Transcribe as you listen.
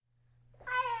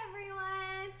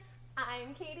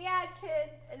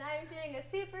Kids, and I'm doing a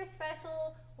super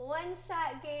special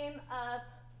one-shot game of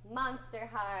Monster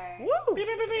Hearts. Woo!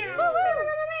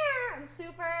 I'm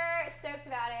super stoked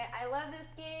about it. I love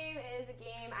this game. It is a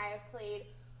game I have played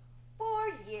for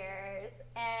years,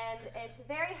 and it's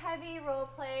very heavy role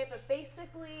play, but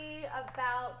basically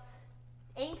about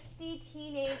angsty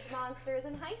teenage monsters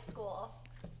in high school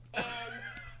in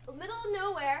middle of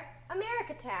nowhere,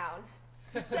 America Town.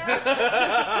 So with that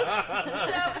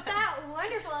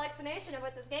wonderful explanation of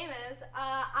what this game is,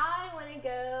 I want to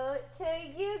go to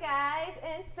you guys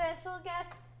and special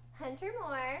guest Hunter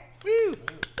Moore. Woo!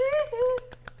 Woo-hoo.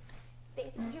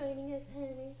 Thanks for joining us,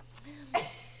 honey.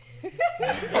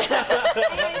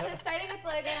 Anyway, so starting with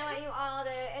Logan, I want you all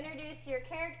to introduce your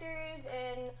characters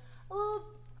and a little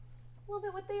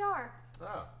bit what they are.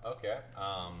 Oh, okay.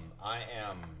 I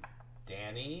am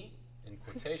Danny, in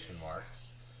quotation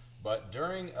marks, but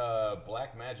during a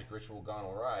black magic ritual gone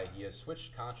awry, he has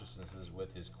switched consciousnesses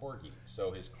with his corgi.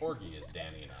 So his corgi is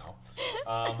Danny now.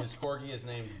 His corgi is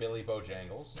named Billy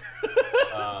Bojangles.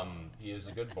 He is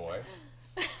a good boy.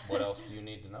 What else do you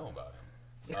need to know about him?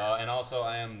 And also,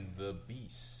 I am the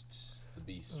Beast. The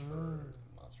Beast for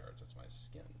Monster Hearts. That's my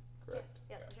skin, correct?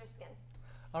 Yes, it's your skin.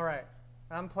 All right.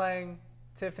 I'm playing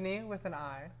Tiffany with an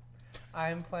I.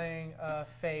 I'm playing a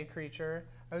Fae creature.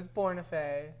 I was born a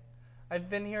Fae. I've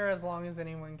been here as long as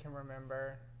anyone can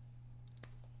remember.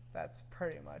 That's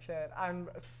pretty much it. I'm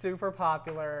super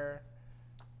popular,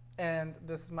 and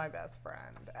this is my best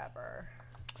friend ever.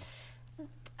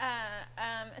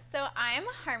 So I'm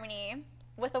Harmony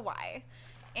with a Y,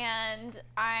 and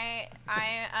I'm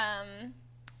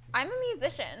a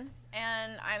musician,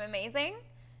 and I'm amazing,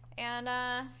 and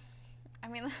I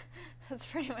mean that's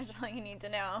pretty much all you need to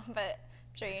know. But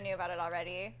I'm sure you knew about it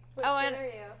already. What skin are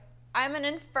you? I'm an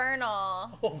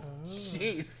infernal. Oh,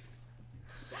 jeez.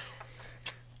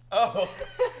 Oh,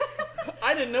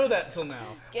 I didn't know that till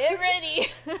now. Get ready.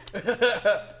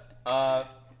 Hi,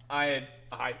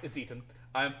 it's Ethan.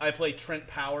 I play Trent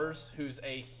Powers, who's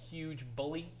a huge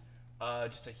bully,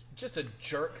 just a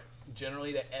jerk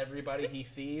generally to everybody he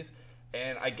sees,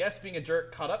 and I guess being a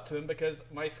jerk caught up to him because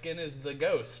my skin is the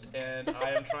ghost, and I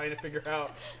am trying to figure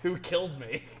out who killed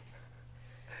me.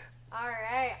 All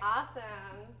right,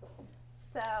 awesome.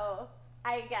 So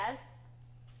I guess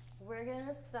we're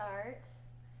gonna start.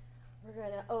 We're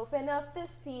gonna open up the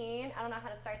scene. I don't know how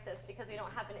to start this because we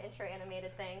don't have an intro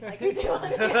animated thing like we do on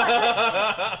the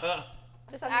podcast.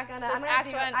 Just act one out for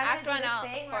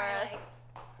us.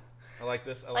 I like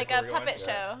this. I like where a we're puppet going.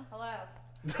 show. Hello.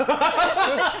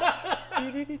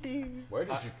 Where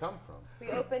did you come from? We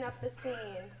open up the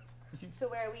scene to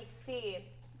where we see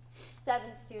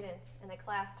 7 students in a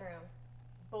classroom,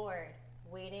 bored,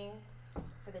 waiting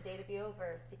for the day to be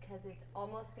over because it's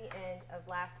almost the end of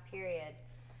last period.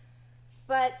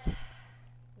 But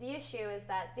the issue is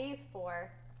that these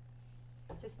 4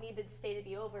 just need this day to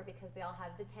be over because they all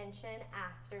have detention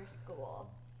after school.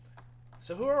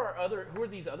 So who are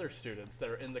these other students that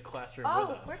are in the classroom with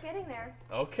us? Oh, we're getting there.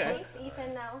 Okay. Thanks,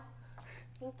 Ethan, though.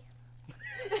 Thank you.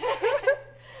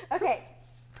 Okay.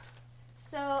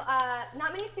 So,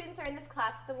 not many students are in this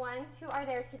class, but the ones who are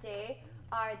there today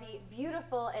are the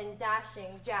beautiful and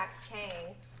dashing Jack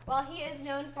Chang. While he is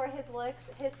known for his looks,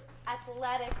 his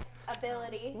athletic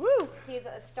ability, Woo! he's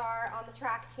a star on the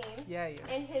track team, Yeah, yeah.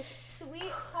 and his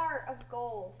sweet heart of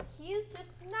gold, he is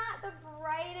just not the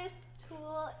brightest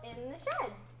tool in the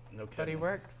shed. No But he kidding.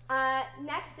 works.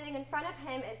 Next, sitting in front of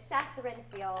him is Seth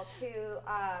Renfield, who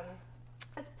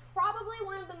is probably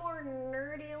one of the more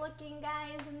nerdy-looking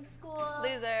guys in school.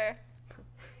 Loser.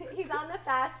 He's on the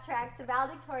fast track to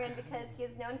valedictorian because he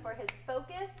is known for his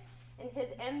focus and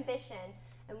his ambition.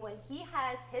 And when he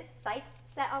has his sights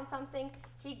set on something,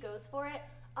 he goes for it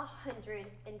 110%.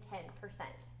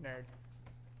 Nerd.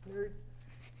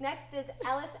 Next is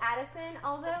Ellis Addison.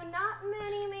 Although not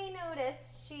many may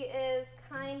notice, she is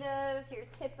kind of your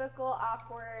typical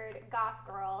awkward goth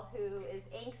girl who is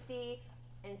angsty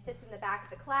and sits in the back of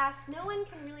the class. No one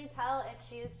can really tell if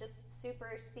she is just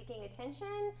super seeking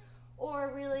attention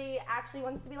or really actually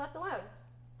wants to be left alone.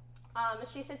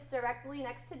 She sits directly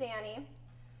next to Danny,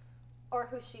 or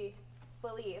who she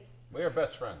believes We are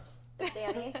best friends. is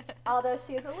Danny. Although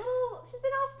she's been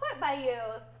off-put by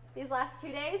you these last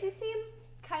 2 days. You seem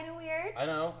kind of weird. I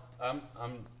know. I'm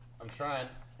trying.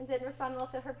 And didn't respond well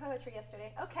to her poetry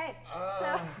yesterday. Okay.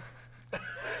 Uh.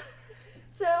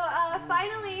 So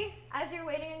finally, as you're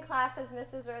waiting in class, as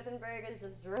Mrs. Rosenberg is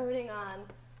just droning on,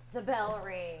 the bell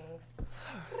rings.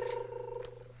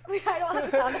 I don't have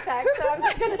a sound effect, so I'm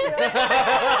just going to do it.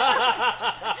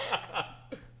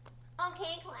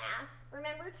 Okay, class.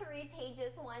 Remember to read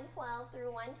pages 112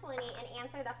 through 120 and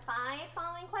answer the 5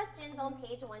 following questions on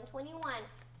page 121.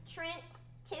 Trent,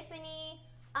 Tiffany,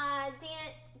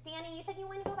 Danny, you said you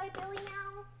want to go by Billy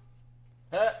now?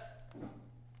 Huh?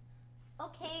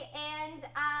 Okay, and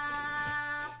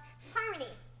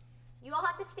Harmony. You all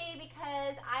have to stay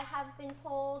because I have been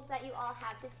told that you all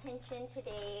have detention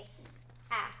today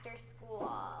after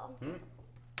school.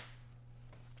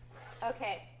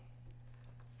 Okay.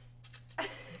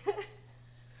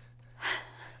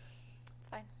 It's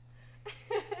fine.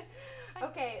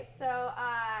 Okay, so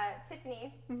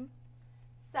Tiffany,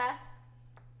 Seth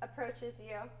approaches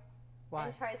you Why?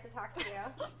 and tries to talk to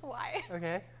you. Why?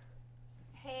 Okay.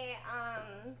 Hey,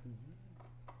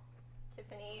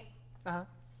 Tiffany. Uh-huh.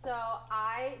 So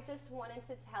I just wanted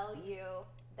to tell you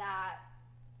that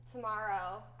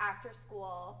tomorrow after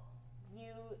school,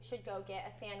 you should go get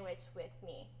a sandwich with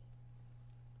me.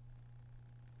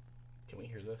 Can we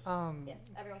hear this? Yes,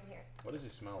 everyone can hear it. What does he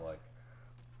smell like?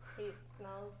 He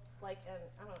smells like, I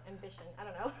don't know, ambition. I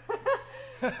don't know.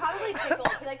 Probably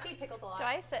pickles. He likes to eat pickles a lot. Do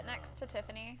I sit next to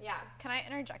Tiffany? Yeah. Can I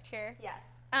interject here? Yes.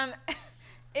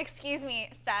 Excuse me,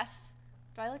 Seth.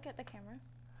 Do I look at the camera?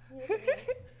 You look at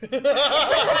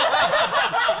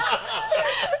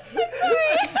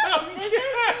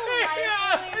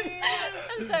me.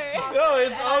 I'm sorry. No,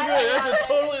 it's all good. That's a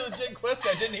totally legit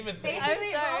question. I didn't even think.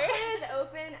 Basically, sorry. roleplay is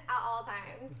open at all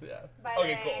times. Yeah. By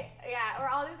Okay, the way. Yeah, we're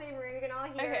all in the same room. You can all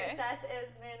hear Okay. Seth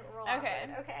is been roll Okay.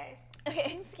 awkward. Okay.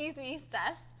 Okay, excuse me,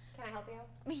 Seth. Can I help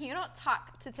you? You don't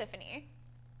talk to Tiffany.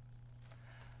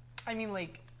 I mean,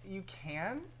 like, you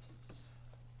can,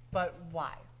 but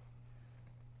why?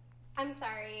 I'm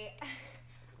sorry.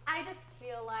 I just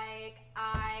feel like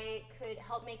I could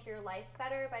help make your life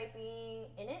better by being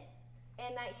in it,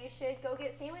 and that you should go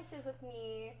get sandwiches with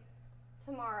me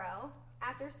tomorrow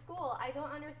after school. I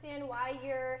don't understand why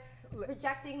you're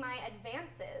rejecting my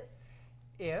advances.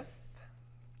 Here,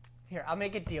 I'll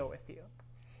make a deal with you.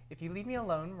 If you leave me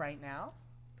alone right now,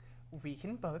 we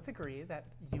can both agree that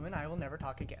you and I will never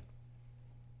talk again.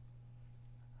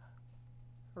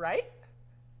 Right?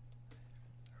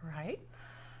 Right?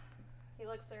 He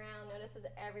looks around, notices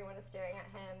everyone is staring at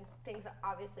him. Things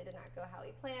obviously did not go how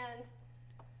he planned.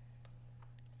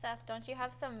 Seth, don't you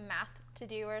have some math to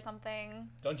do or something?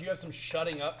 Don't you have some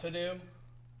shutting up to do?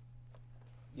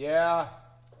 Yeah.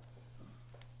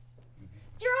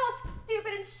 You're all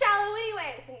stupid and shallow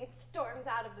anyways! And he storms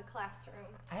out of the classroom.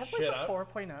 I have Shit, like a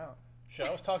 4.0. Shit,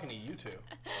 I was talking to you two.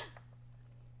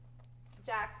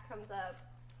 Jack comes up.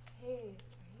 Hey,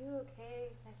 are you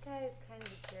okay? That guy is kind of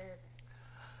a jerk.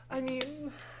 I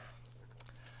mean,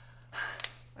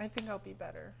 I think I'll be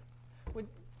better. Do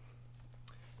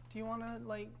you want to,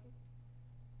 like,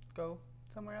 go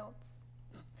somewhere else?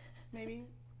 Maybe?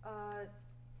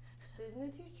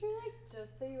 Didn't the teacher, like,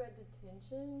 just say you had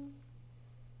detention?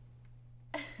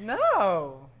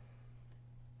 No!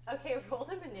 Okay, roll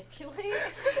to manipulate.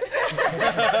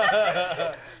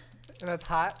 And that's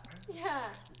hot? Yeah.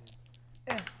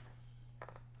 Eh.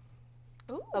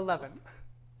 Ooh. 11.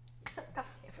 God damn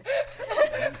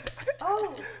it.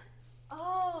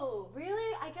 Oh,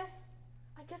 really? I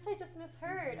guess I just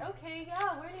misheard. Okay,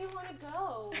 yeah, where do you want to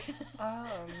go?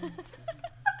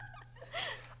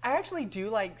 I actually do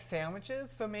like sandwiches,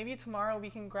 so maybe tomorrow we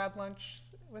can grab lunch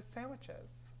with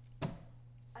sandwiches.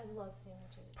 I love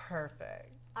sandwiches. Perfect.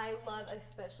 I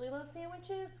especially love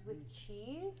sandwiches with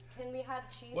cheese. Can we have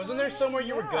cheese Wasn't on there it? somewhere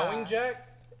you were Yeah. going, Jack?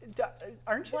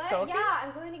 Aren't you What? sulky? Yeah,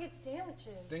 I'm going to get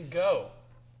sandwiches. Then go.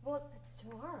 Well, it's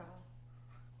tomorrow.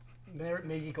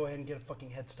 Maybe go ahead and get a fucking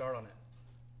head start on it.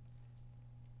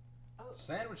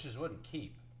 Sandwiches wouldn't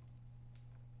keep.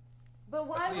 But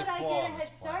why see would a I flaw get a in head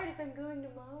this start plan. if I'm going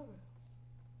tomorrow?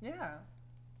 Yeah.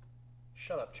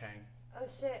 Shut up, Chang. Oh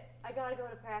shit, I gotta go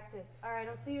to practice. Alright,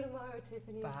 I'll see you tomorrow,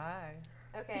 Tiffany. Bye.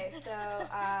 Okay, so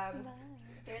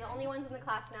you're the only ones in the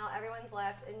class now. Everyone's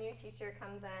left. A new teacher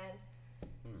comes in.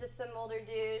 It's just some older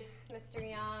dude, Mr.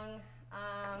 Young.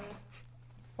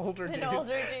 Older dude. An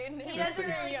older dude. He doesn't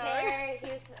really care.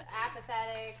 He's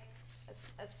apathetic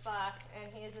as fuck,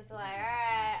 and he's just like,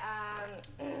 alright,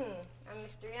 I'm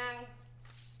Mr. Young.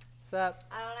 What's up?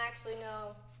 I don't actually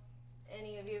know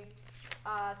any of you,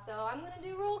 so I'm gonna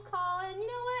do roll call, and you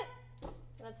know what?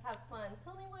 Let's have fun.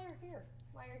 Tell me why you're here.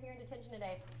 Why you're here in detention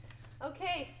today.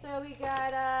 Okay, so we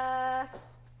got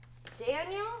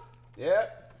Daniel. Yeah.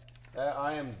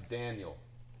 I am Daniel.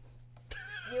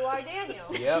 You are Daniel.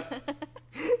 Yep.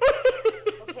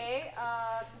 Okay.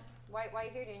 Why you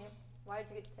here, Daniel? Why did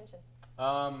you get detention?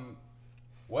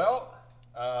 Well,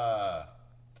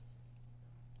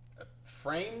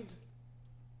 framed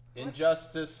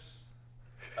injustice,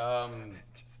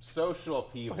 social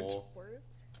people.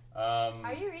 Words?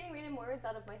 Are you reading random words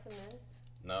out of Mice and Men?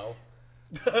 No.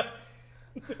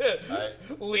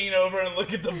 Lean over and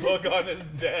look at the book on his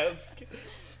desk.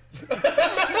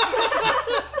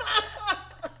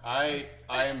 I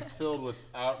am filled with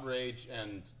outrage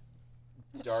and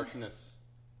darkness.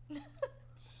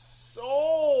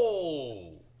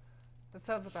 Soul. That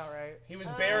sounds about right. He was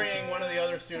burying one of the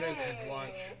other students at his Okay.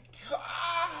 lunch.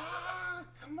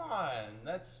 Come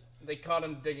on. They caught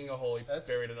him digging a hole. He That's-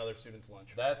 buried another student's lunch.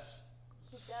 That's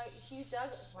He dug. Wow.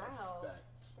 suspect.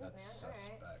 Shit, That's man.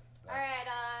 suspect. All right.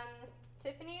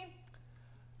 Tiffany.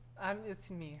 It's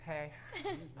me. Hey.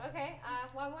 Okay.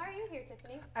 Why are you here,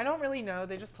 Tiffany? I don't really know.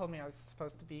 They just told me I was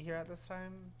supposed to be here at this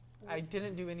time. I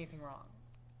didn't do anything wrong.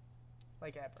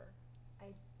 Like ever. I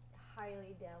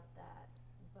highly doubt that,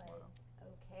 but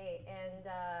okay. And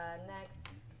next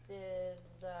is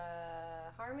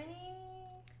Harmony.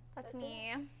 That's That's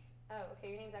me. Oh, okay.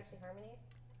 Your name's actually Harmony.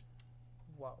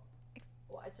 Whoa.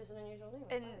 Well, it's just an unusual name.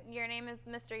 And I'm sorry. your name is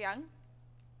Mr. Young?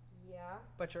 Yeah.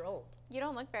 But you're old. You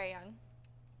don't look very young.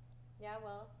 Yeah.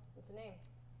 Well, it's a name.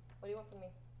 What do you want from me?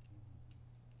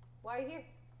 Why are you here?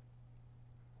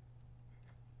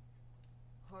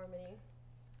 Harmony.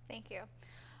 Thank you.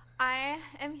 I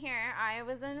am here. I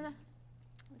was in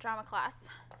drama class.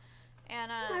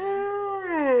 And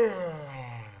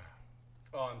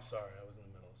Oh, I'm sorry. I was in the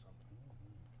middle of something.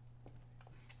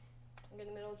 You're in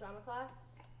the middle of drama class.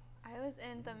 I was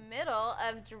in the middle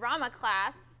of drama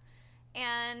class,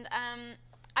 and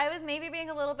I was maybe being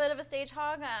a little bit of a stage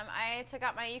hog. I took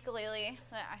out my ukulele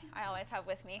that I always have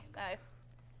with me.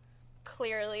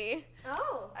 Clearly,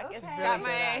 Oh, I okay. guess Very got good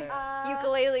my at it.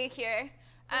 ukulele here.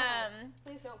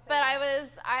 Please don't. Play But that.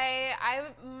 I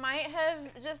might have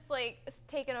just like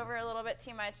taken over a little bit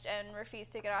too much and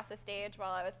refused to get off the stage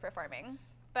while I was performing.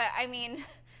 But I mean,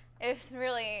 it's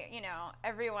really,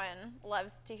 everyone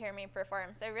loves to hear me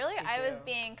perform. So really, Thank I was you.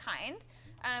 being kind.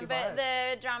 She But was.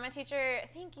 the drama teacher,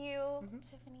 thank you,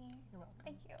 Tiffany. You're welcome.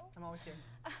 Thank you, I'm always here.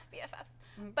 BFFs.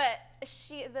 But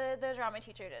the drama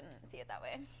teacher didn't see it that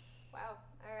way. Wow.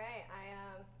 All right. I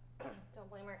don't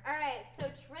blame her. All right. So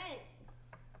Trent.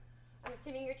 I'm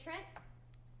assuming you're Trent.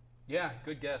 Yeah,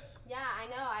 good guess. Yeah, I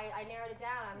know. I narrowed it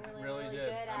down. I'm really Really good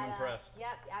did. at. I'm impressed.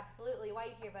 Yep, absolutely. Why are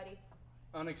you here, buddy?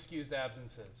 Unexcused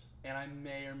absences, and I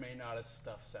may or may not have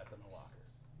stuffed Seth in the locker.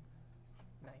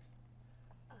 Nice.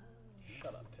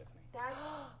 Shut up, Tiffany.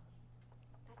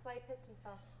 That's why he pissed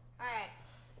himself. All right.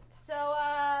 So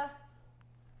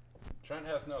Trent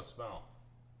has no smell.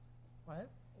 What?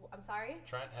 I'm sorry.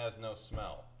 Trent has no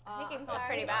smell. I think he I'm smells sorry.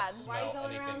 pretty bad. Smell Why are you going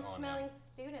anything around on smelling him.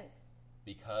 students?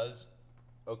 Because,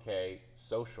 okay,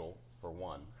 social, for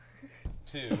one.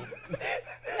 Two,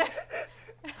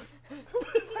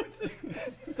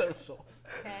 Social.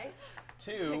 Okay.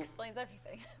 two, Explains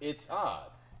everything. it's odd.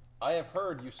 I have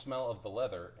heard you smell of the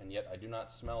leather, and yet I do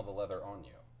not smell the leather on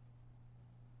you.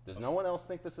 Does no one else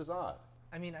think this is odd?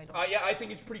 I mean, I don't. Yeah, I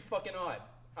think it's pretty fucking odd,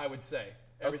 I would say.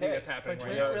 Everything Okay. that's happening But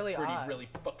right it's now really is pretty, odd. really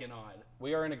fucking odd.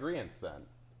 We are in agreement then.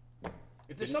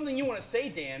 If there's something you want to say,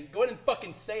 Dan, go ahead and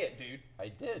fucking say it, dude. I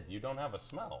did. You don't have a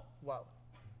smell. Whoa.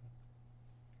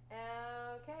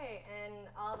 Okay. And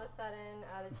all of a sudden,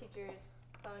 the teacher's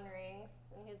phone rings,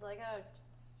 and he's like, "Oh,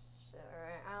 shit.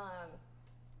 All right.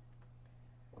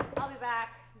 I'll be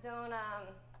back. Don't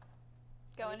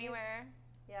Go leave." anywhere.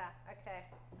 Yeah. Okay.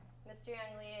 Mr.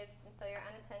 Young leaves, and so you're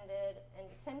unattended in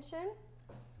detention.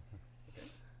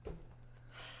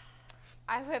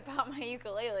 I whip out my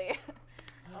ukulele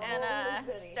and Oh,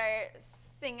 goody. start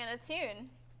singing a tune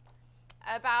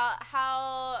about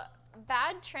how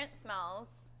bad Trent smells.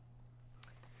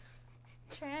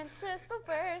 Trent's just the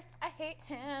worst. I hate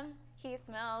him. He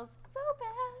smells so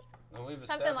bad. No, we've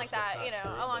Something like established that's that, not you know,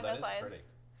 true, along but that those is lines. pretty.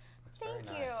 That's very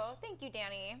Thank you. nice. Thank you,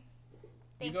 Danny.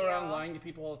 Thank You go around lying to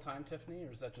people all the time, Tiffany,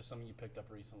 or is that just something you picked up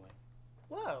recently?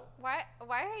 Whoa. Why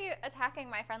are you attacking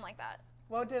my friend like that?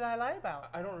 What did I lie about?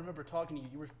 I don't remember talking to you.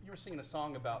 You were singing a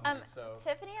song about me, so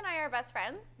Tiffany and I are best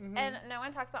friends, and no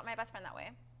one talks about my best friend that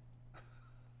way.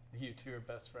 you two are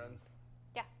best friends.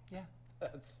 Yeah. Yeah.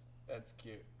 That's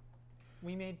cute.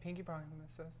 We made pinky promises.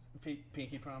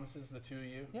 Pinky promises, the two of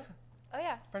you. Yeah. Oh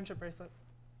yeah. Friendship bracelet.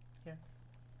 Here.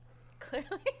 Clearly.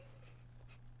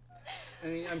 I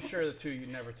mean, I'm sure the two of you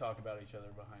never talk about each other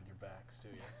behind your backs, do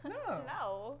you? No.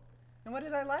 No. And what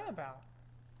did I lie about?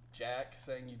 Jack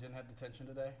saying you didn't have detention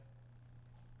today?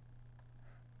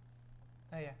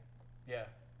 Oh yeah. Yeah.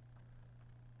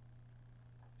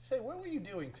 Say, what were you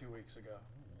doing 2 weeks ago?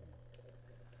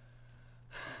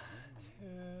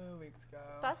 2 weeks ago.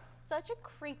 That's such a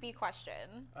creepy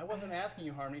question. I wasn't asking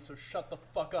you, Harmony, so shut the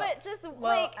fuck up. But just Well,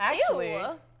 like, actually,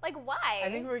 ew. Like, why? I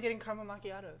think we were getting caramel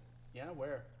macchiatos. Yeah,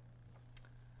 where?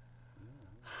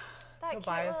 that cute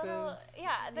Tobias's- little,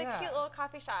 the yeah. cute little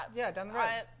coffee shop. Yeah, down the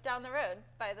road. Down the road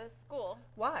by the school.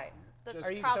 Why? That's Just-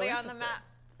 Are you probably so on the interested? map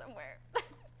somewhere.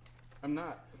 I'm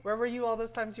not. Where were you all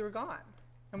those times you were gone?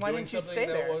 And why Doing didn't you something stay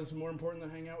that there? was more important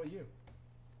than hanging out with you.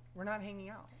 We're not hanging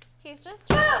out. He's just.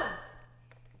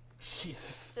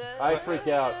 Jesus. just I freak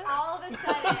out. All of a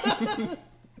sudden,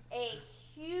 a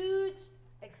huge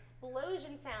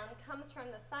explosion sound comes from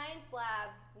the science lab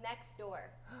next door.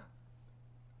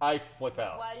 I flip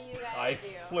out. What do you guys I do?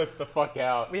 flip the fuck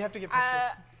out. We have to get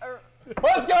pictures.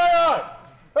 What's going on?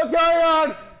 What's going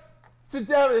on? Sit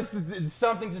down.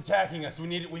 Something's attacking us. We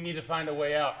need to find a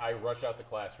way out. I rush out the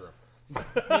classroom.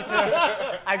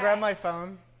 I grab my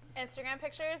phone. Instagram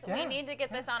pictures. Yeah. We need to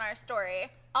get this on our story.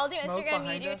 I'll do Smoke Instagram, you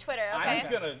behind do us. Twitter, I'm okay? just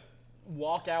gonna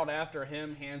walk out after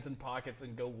him, hands in pockets,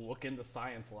 and go look in the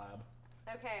science lab.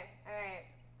 Okay, alright.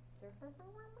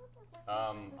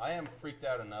 I am freaked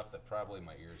out enough that probably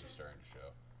my ears are starting to show.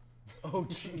 Oh,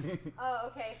 jeez. Oh,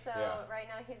 okay, so Yeah. right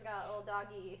now he's got little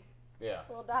doggy Yeah.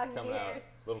 Little doggy Coming out. ears.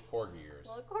 Little corgi ears.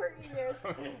 Little corgi ears.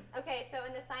 Okay, so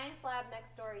in the science lab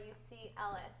next door, you see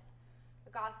Ellis, a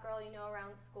goth girl you know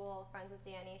around school, friends with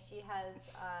Danny. She has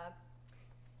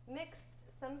mixed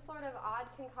some sort of odd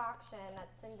concoction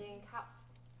that's sending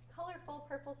colorful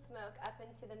purple smoke up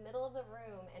into the middle of the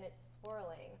room, and it's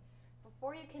swirling.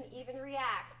 Before you can even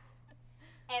react,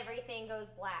 everything goes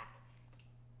black,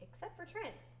 except for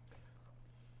Trent.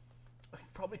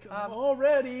 Probably because I'm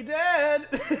already dead.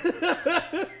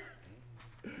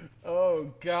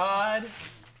 Oh, God.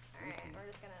 All right, we're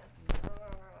just gonna.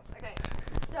 Okay,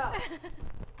 so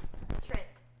Trent,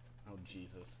 Oh,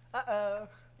 Jesus. Uh-oh.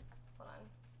 hold on.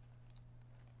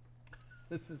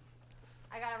 This is...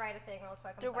 I gotta write a thing real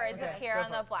quick. I'm Do sorry, words guys. appear go on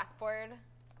for the it. blackboard?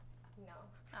 No.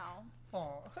 Oh.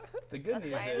 Aw. The good This,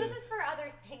 news this is... is for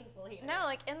other things later. No,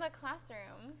 like in the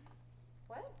classroom.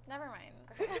 What? Never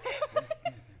mind.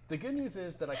 The good news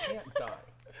is that I can't die. Not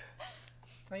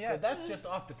So yet. that's just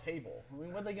off the table. I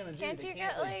mean, what are they gonna do? Can't They you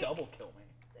can't get, like- double kill me.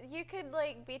 You could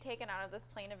like be taken out of this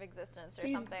plane of existence or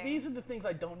See, something. these are the things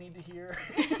I don't need to hear.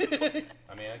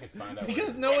 I mean, I could find out.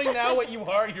 Because knowing now what you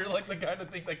are, you're like the kind of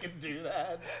thing that can do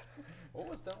that. What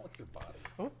was done with your body?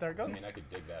 Oh, there it goes. I mean, I could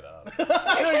dig that up.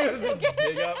 Just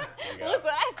dig up. Dig Look up.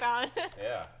 what I found.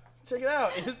 Yeah. Check it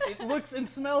out. It looks and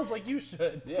smells like you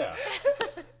should. Yeah.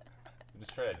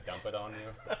 Just try to dump it on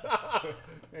you.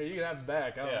 Here, you can have it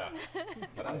back. Yeah.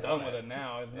 But I'm done with it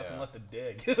now. There's nothing Yeah. left to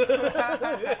dig.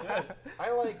 I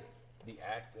like the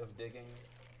act of digging.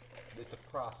 It's a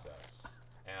process.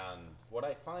 And what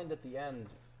I find at the end,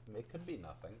 it could be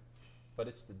nothing, but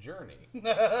it's the journey.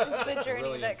 It's the journey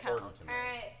really that important counts. to me. All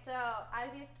right. So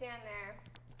as you stand there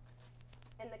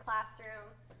in the classroom,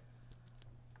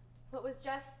 it was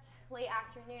just late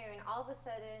afternoon. All of a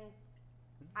sudden,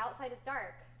 outside is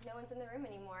dark. No one's in the room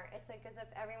anymore. It's like as if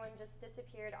everyone just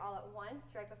disappeared all at once,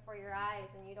 right before your eyes,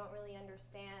 and you don't really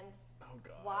understand Oh,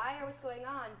 God. why or what's going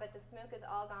on. But the smoke is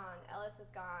all gone. Ellis is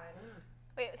gone.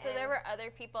 Wait, so there were other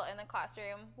people in the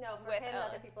classroom No, for with him, Ellis?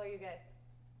 the other people are you guys.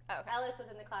 Oh, okay. Ellis was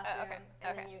in the classroom, okay,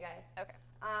 and then okay. you guys. Okay.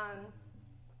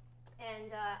 And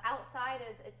outside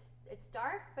is it's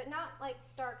dark, but not like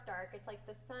dark. It's like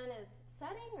the sun is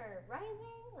setting or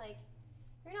rising. Like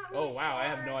you're not really Oh, wow. I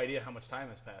have sure. no idea how much time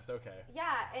has passed. Okay.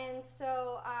 Yeah, and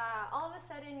so all of a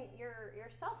sudden your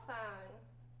cell phone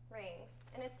rings,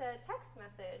 and it's a text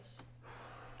message.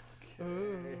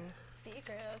 Ooh.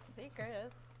 Secrets,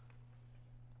 secrets.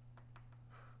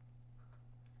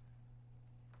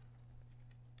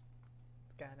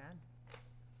 What's going on?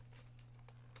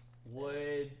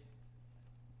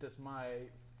 Does my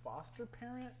foster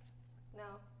parent? No.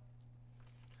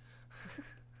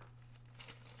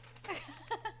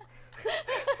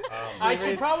 I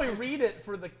should probably read it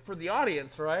for the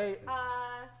audience, right?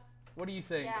 What do you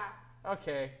think? Yeah.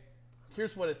 Okay.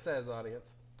 Here's what it says,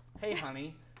 audience. Hey,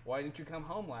 honey, why didn't you come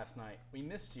home last night? We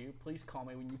missed you. Please call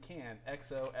me when you can.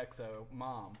 XOXO,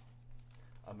 Mom.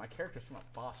 My character's from a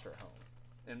foster home.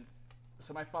 And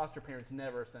so my foster parents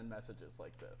never send messages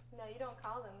like this. No, you don't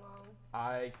call them, Mom.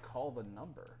 I call the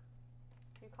number.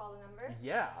 You call the number.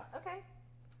 Yeah. Okay.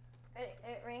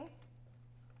 It rings.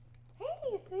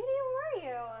 Hey, sweetie, how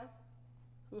are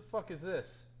Who the fuck is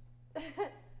this? you?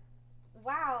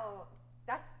 Wow,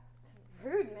 that's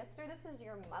rude, mister. This is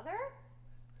your mother?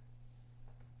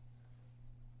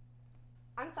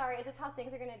 I'm sorry, is this how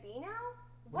things are gonna be now?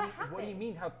 What happened? What do you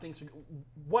mean how things are...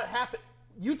 What happened?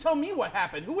 You tell me what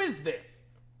happened. Who is this?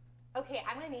 Okay,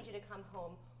 I'm gonna need you to come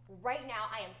home right now.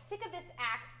 I am sick of this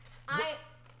act.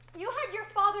 You had your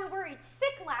father worried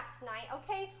sick last night,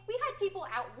 okay? We had people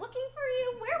out looking for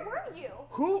you. Where were you?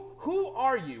 Who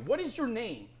are you? What is your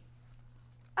name?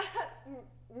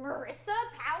 Marissa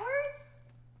Powers?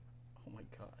 Oh my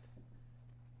God.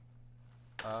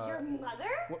 Your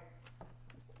mother?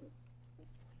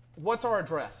 What's our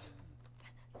address?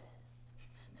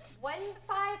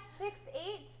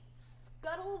 1568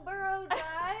 Scuttleboro Drive.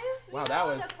 Wow, You that know,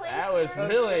 was the place that was where-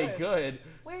 really good.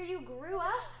 Where you grew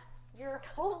up your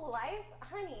whole life?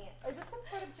 Honey, is this some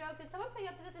sort of joke? Did someone put you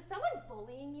up to this? Is someone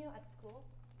bullying you at school?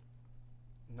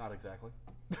 Not exactly.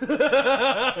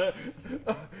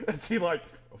 Is he like,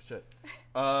 oh shit?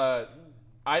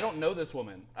 I don't know this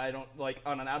woman. I don't like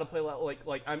on an out of play level.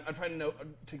 Like I'm trying to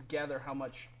gather how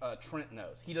much Trent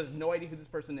knows. He has no idea who this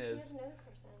person He is. doesn't know this person.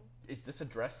 Is this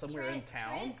address somewhere in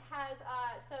town? Trent has,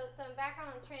 so some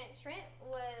background on Trent. Trent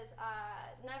was,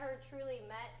 never truly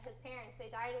met his parents. They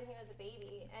died when he was a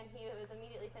baby, and he was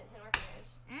immediately sent to an orphanage.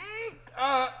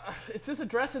 Is this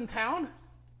address in town?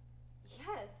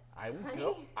 Yes. I will honey.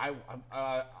 go.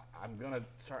 I'm gonna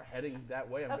start heading that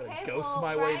way. I'm Okay, gonna ghost well,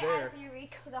 my right way there. as you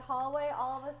reach to the hallway,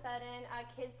 all of a sudden,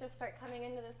 kids just start coming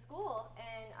into the school,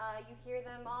 and you hear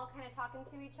them all kind of talking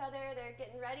to each other. They're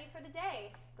getting ready for the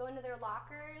day, going to their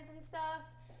lockers and stuff,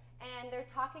 and they're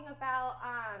talking about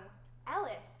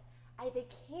Ellis. They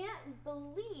can't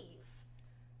believe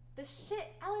the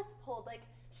shit Ellis pulled. Like,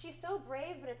 she's so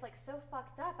brave, but it's like so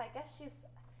fucked up. I guess is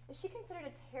she considered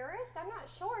a terrorist? I'm not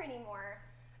sure anymore.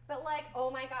 But like, oh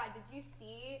my God, did you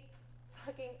see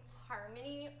fucking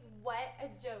Harmony? What a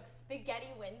joke. Spaghetti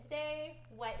Wednesday?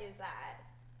 What is that?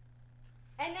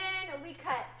 And then we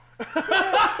cut.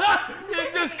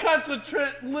 It just cuts with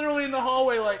Trent literally in the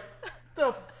hallway, like,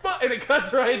 the fuck? And it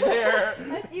cuts right there.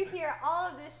 As you hear all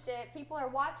of this shit, people are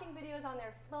watching videos on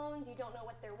their phones. You don't know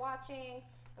what they're watching.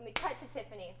 And we cut to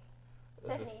Tiffany.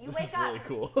 Tiffany, you wake up. Really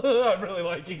cool. I'm really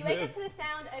liking You wake up this. to the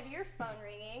sound of your phone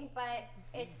ringing, but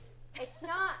it's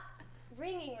not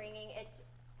ringing, it's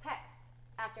text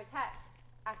after text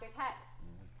after text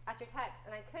after text.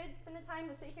 And I could spend the time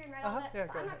to sit here and read all that, Yeah,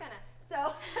 but go I'm not ahead. gonna.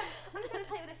 So I'm just gonna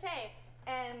tell you what they say.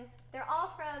 And they're all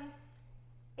from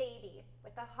Baby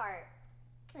with a heart.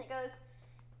 And it goes,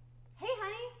 "Hey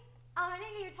honey, I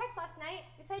didn't get your text last night.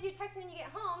 You said you'd text me when you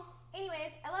get home.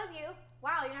 Anyways, I love you.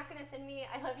 Wow, you're not gonna send me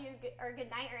I love you or good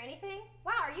night or anything?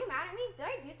 Wow, are you mad at me? Did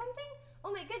I do something?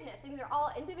 Oh my goodness." These are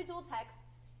all individual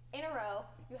texts in a row.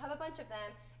 You have a bunch of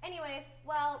them. Anyways,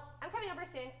 well, I'm coming over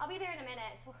soon. I'll be there in a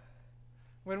minute.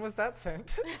 When was that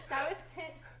sent? That was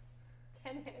sent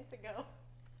 10 minutes ago.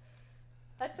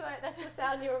 That's the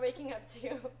sound you were waking up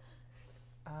to.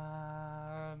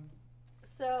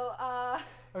 So, I'm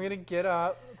gonna get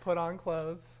up, put on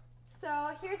clothes.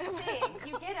 So here's the thing.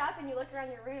 You get up and you look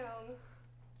around your room,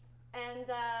 and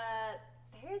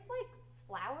there's like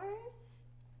flowers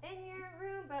in your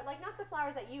room, but like not the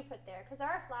flowers that you put there, because there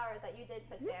are flowers that you did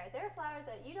put there. There are flowers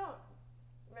that you don't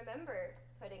remember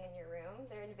putting in your room.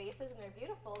 They're in vases and they're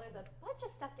beautiful. There's a bunch of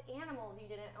stuffed animals you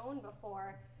didn't own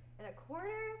before in a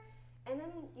corner, and then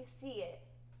you see it,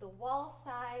 the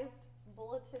wall-sized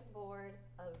bulletin board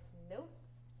of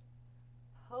notes,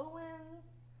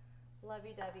 poems,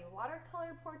 lovey-dovey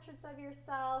watercolor portraits of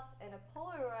yourself, and a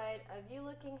Polaroid of you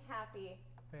looking happy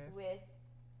with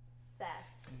Seth.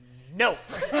 No.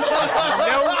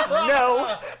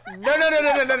 No.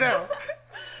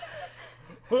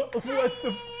 What the?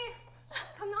 Honey,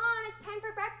 come on, it's time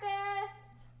for breakfast.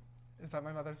 Is that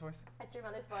my mother's voice? That's your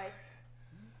mother's voice.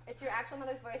 It's your actual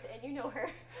mother's voice, and you know her.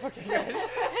 Okay, good.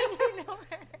 You know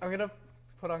her. I'm gonna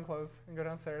put on clothes and go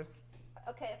downstairs.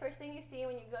 Okay, first thing you see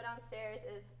when you go downstairs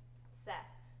is Seth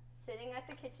sitting at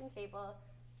the kitchen table,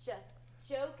 just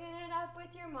joking it up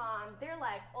with your mom. They're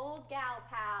like old gal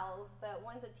pals, but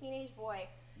one's a teenage boy.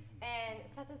 And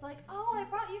Seth is like, "Oh, I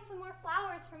brought you some more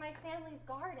flowers for my family's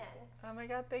garden." Oh my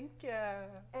God, thank you.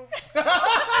 And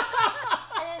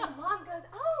then the mom goes,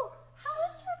 "Oh, how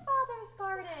is your father's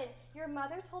garden? Your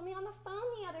mother told me on the phone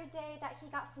the other day that he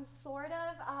got some sort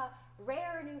of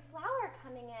rare new flower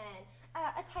coming in,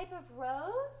 a type of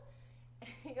rose."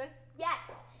 And he goes, "Yes,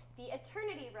 the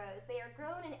eternity rose. They are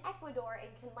grown in Ecuador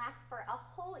and can last for a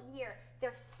whole year.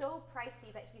 They're so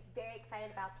pricey, but he's very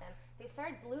excited about them. They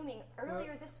started blooming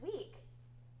earlier this week."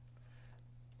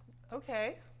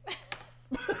 Okay.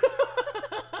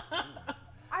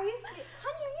 Are you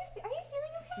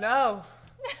feeling okay? No.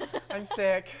 I'm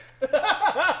sick.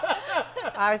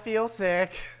 I feel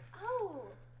sick. Oh,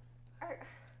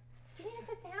 do you need to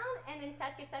sit down? And then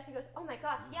Seth gets up and goes, "Oh my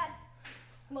gosh, yes.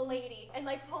 Milady, and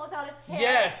like pulls out a chair.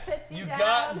 Yes, sits you down.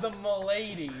 got the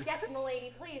milady. Yes,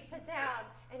 milady, please sit down.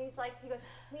 And he goes,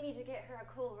 we need to get her a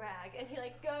cool rag. And he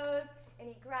like goes and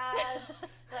he grabs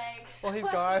like. Well, he's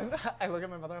gone. I look at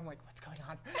my mother. I'm like, what's going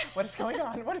on? What is going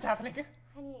on? What is happening?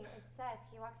 Honey, it's Seth.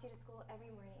 He walks you to school every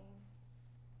morning.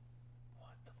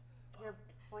 What the Your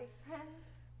boyfriend?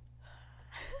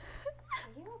 Are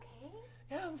you okay?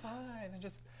 Yeah, I'm fine. I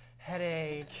just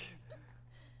headache.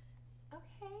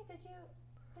 Okay.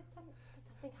 Did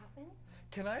something happen?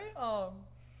 Can I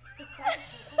Did Seth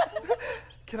do something?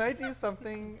 can I do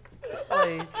something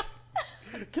like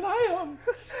Can I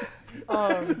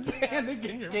panic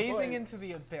in your gazing voice? into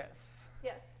the abyss?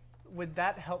 Yes. Would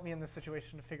that help me in this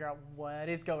situation to figure out what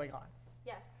is going on?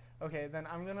 Yes. Okay, then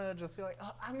I'm gonna just be like,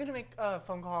 oh, I'm gonna make a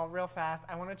phone call real fast.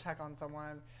 I want to check on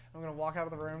someone. I'm gonna walk out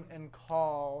of the room and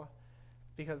call,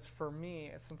 because for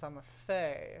me, since I'm a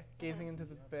fae, gazing into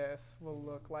the abyss will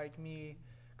look like me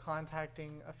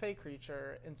contacting a fae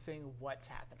creature and seeing what's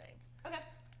happening. Okay.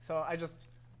 So I just,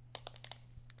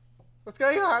 what's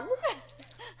going on?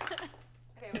 Okay.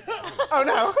 Oh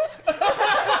no!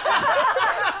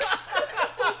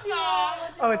 What'd you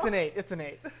Oh, it's roll? an 8. It's an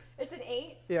 8. It's an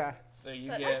 8. Yeah. So you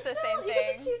That's get. the So same you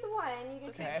get to thing. choose one. You get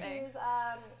Okay. to choose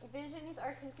visions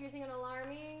are confusing and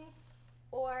alarming,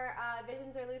 or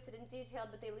visions are lucid and detailed,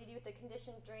 but they leave you with the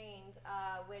condition drained,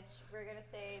 which we're gonna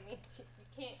say means you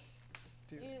can't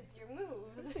Dude. use your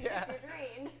moves Yeah. if you're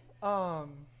drained.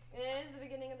 It is the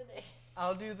beginning of the day.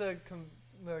 I'll do the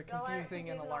Alar- confusing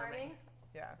and alarming.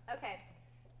 Yeah. Okay,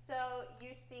 so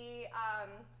you see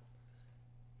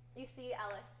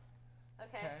Ellis,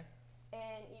 okay?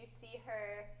 And you see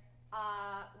her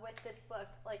with this book,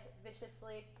 like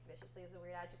viciously is a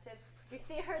weird adjective. You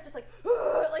see her just like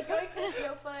going through this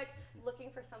notebook,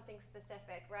 looking for something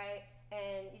specific, right?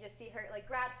 And you just see her like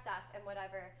grab stuff and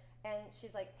whatever. And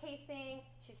she's like pacing,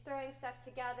 she's throwing stuff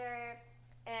together,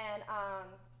 and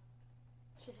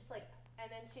she's just like, and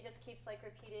then she just keeps like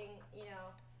repeating, you know,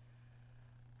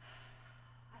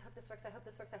 I hope this works, I hope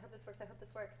this works, I hope this works, I hope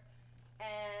this works.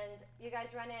 And you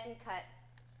guys run in, cut.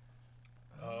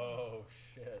 Oh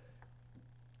shit.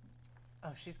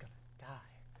 Oh, she's gonna die.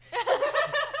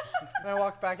 And I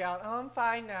walk back out. Oh, I'm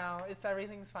fine now.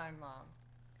 Everything's fine, Mom.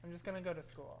 I'm just gonna go to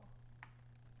school.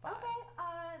 Bye. Okay,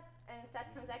 and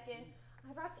Seth comes back in.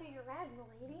 I brought you your rag,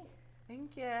 milady.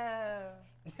 Thank you.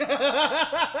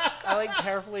 I like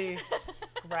carefully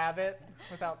grab it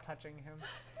without touching him.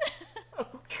 Oh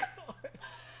god.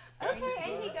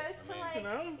 Okay, and he goes to like,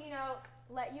 you know?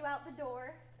 let you out the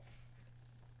door.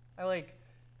 I like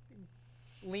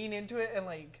lean into it and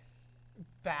like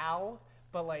bow,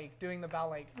 but like doing the bow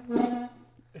like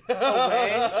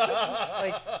away.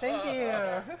 Like, thank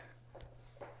you.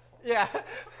 Yeah.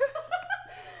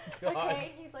 God.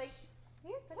 Okay, he's like,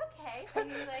 weird, but okay. And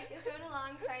he like is going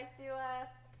along, tries to,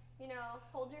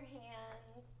 hold your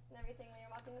hands and everything when you're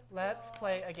walking to school. Let's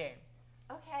play a game.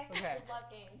 Okay. Okay. I love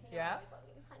games. You know Yeah? I always love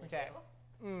games. Honey,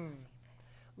 Okay.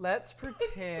 Let's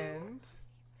pretend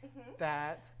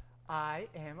that I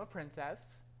am a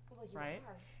princess, Well, you right?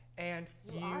 are. And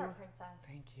You are a princess.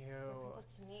 Thank you. You're a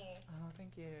princess to me. Oh,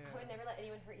 thank you. I would never let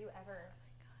anyone hurt you ever.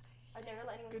 I'd never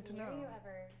let anyone Good to come near know. you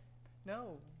ever.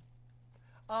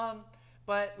 No.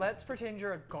 But let's pretend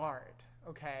you're a guard,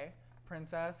 okay?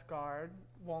 Princess, guard,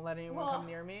 won't let anyone Well- come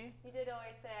near me. You did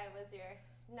always say I was your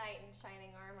knight in shining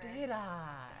armor. Did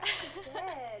I?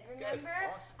 Did. This guy's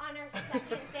Remember awesome. on our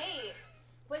second date,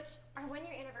 which are when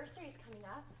your anniversary is coming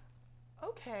up.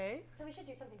 Okay, So we should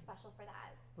do something special for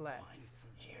that. let's.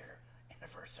 Year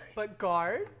anniversary. But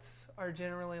guards are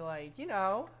generally like, you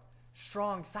know,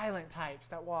 strong, silent types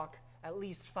that walk at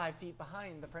least 5 feet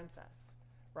behind the princess,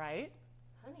 right?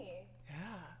 Honey, Yeah.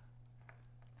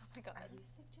 Oh my god. are you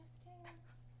suggesting?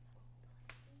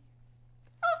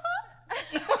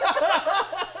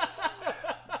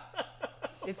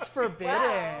 It's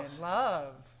forbidden,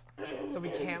 love. So we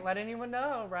can't let anyone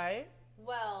know, right?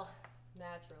 Well,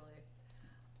 naturally.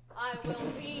 I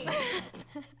will be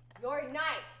your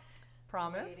knight,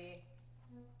 Promise? lady.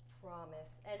 Promise.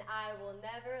 And I will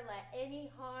never let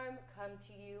any harm come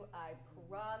to you. I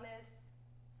promise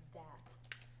that.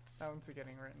 That one's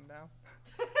getting written down.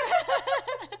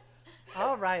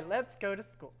 All right, let's go to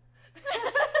school.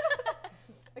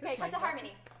 Okay, cut to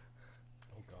Harmony.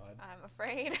 Oh God. I'm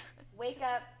afraid. Wake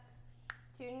up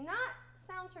to not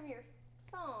sounds from your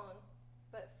phone,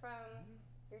 but from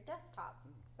your desktop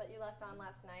that you left on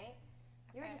last night.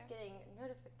 You were Okay. just getting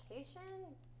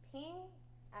notification, ping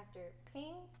after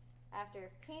ping after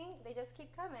ping. They just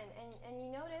keep coming, and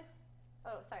you notice.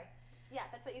 Oh, sorry. Yeah,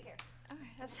 that's what you hear. Okay,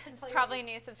 that's like- probably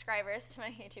new subscribers to my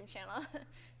YouTube channel.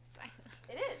 It's fine.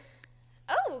 It is.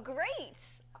 Oh, great.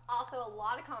 Also, a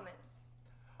lot of comments.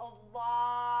 A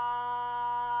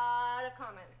lot of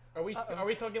comments. Are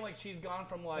we talking like she's gone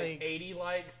from like 80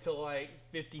 likes to like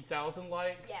 50,000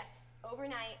 likes? Yes,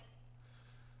 overnight.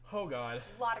 Oh God.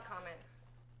 A lot of comments.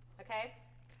 Okay?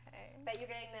 Okay. Bet you're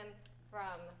getting them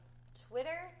from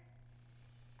Twitter,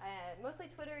 mostly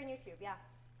Twitter and YouTube, yeah.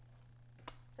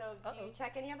 So do you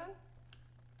check any of them?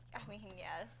 I mean,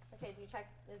 yes. Okay, do you check,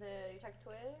 you check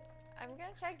Twitter? I'm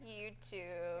gonna check You're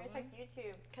YouTube. gonna check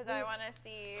YouTube. Because I want to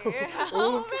see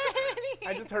how many.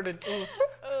 I just heard an oof.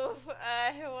 Oof.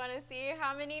 I want to see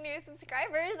how many new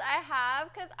subscribers I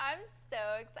have because I'm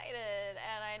so excited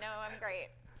and I know I'm great.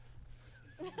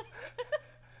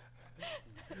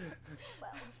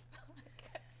 Well,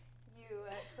 you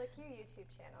click your YouTube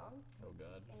channel Oh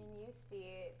God. and you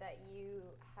see that you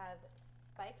have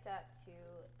spiked up to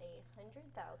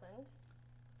 100,000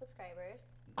 subscribers.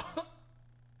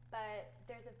 But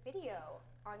there's a video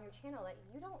on your channel that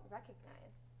you don't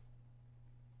recognize.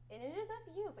 And it is of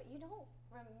you, but you don't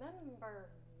remember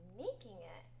making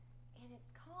it. And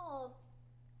it's called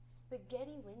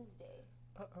Spaghetti Wednesday.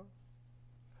 Uh-oh.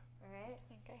 Alright? I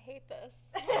think I hate this.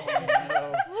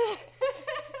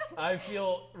 I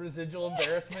feel residual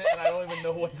embarrassment, and I don't even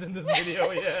know what's in this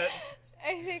video yet.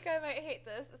 I think I might hate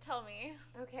this. Tell me.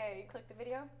 Okay, you click the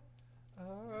video?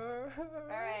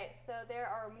 Alright, so there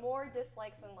are more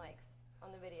dislikes than likes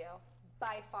on the video.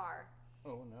 By far.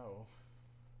 Oh no.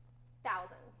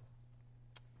 Thousands.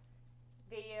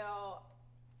 Video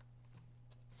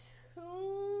 2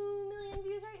 million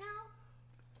views right now.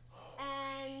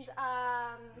 And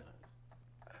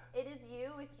it is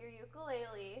you with your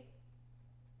ukulele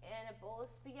and a bowl of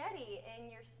spaghetti,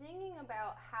 and you're singing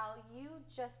about how you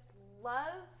just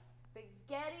love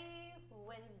Spaghetti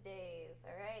Wednesdays,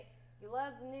 all right? You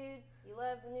love the nudes, you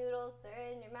love the noodles, they're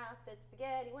in your mouth. It's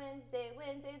Spaghetti Wednesday,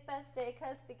 Wednesday's best day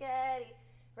 'cause spaghetti,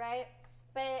 right?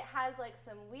 But it has like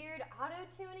some weird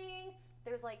auto-tuning.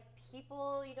 There's like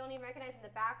people you don't even recognize in the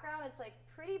background. It's like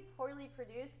pretty poorly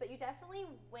produced, but you definitely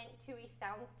went to a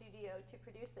sound studio to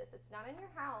produce this. It's not in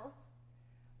your house.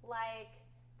 Like,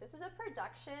 this is a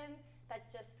production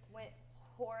that just went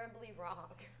horribly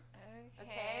wrong.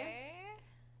 Okay.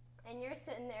 And you're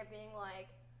sitting there being like,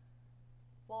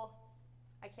 well,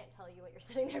 I can't tell you what you're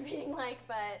sitting there being like,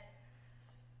 but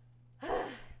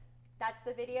that's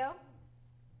the video.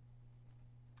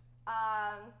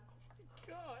 God,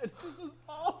 this is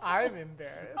awful. I'm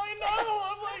embarrassed. I know.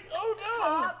 I'm like, oh no.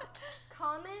 Top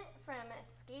comment from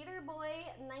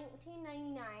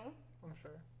Skaterboy1999. I'm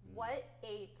sure. What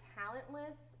a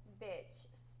talentless bitch.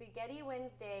 Spaghetti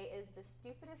Wednesday is the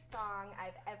stupidest song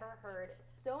I've ever heard.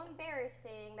 So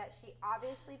embarrassing that she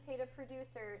obviously paid a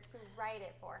producer to write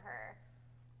it for her.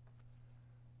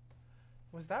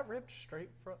 Was that ripped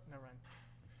straight from? Never mind.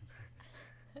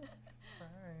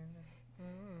 Fine.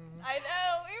 I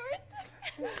know. We were.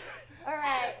 All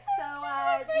right. So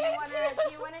do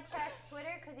you want to check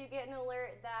Twitter because you get an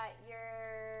alert that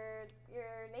your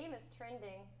name is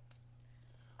trending?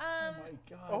 Oh my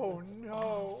God. Oh that's no.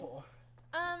 awful.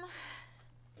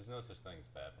 There's no such thing as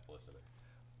bad publicity.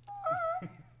 Please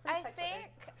I check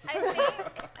think,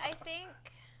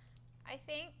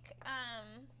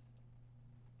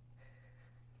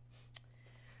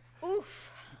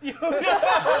 oof.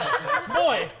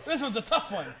 Boy, this one's a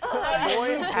tough one.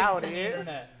 Boy, howdy.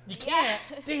 Internet. You can't.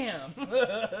 Damn.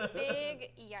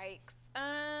 Big yikes.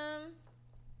 I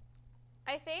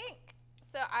think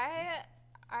so. I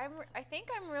think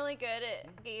I'm really good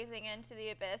at gazing into the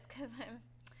abyss because I'm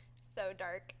so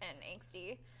dark and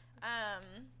angsty.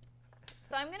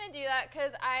 So I'm gonna do that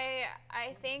because I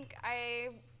think I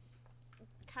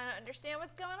kind of understand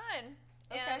what's going on.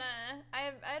 Okay. And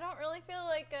I don't really feel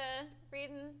like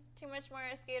reading too much more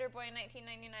of Skaterboy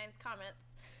 1999's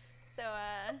comments. So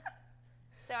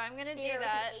I'm gonna do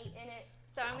that. With an 8 in it.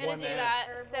 So I'm gonna do Comments. that.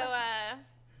 Or So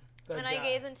That when I guy.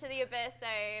 gaze into the abyss,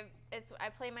 I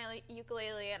play my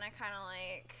ukulele and I kind of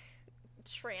like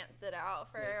trance it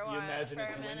out for a while. You imagine for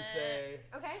it's a minute. Wednesday.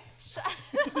 Okay.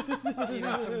 Eating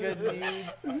some good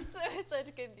needs.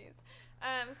 Such good news.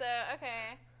 So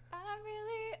okay, I'm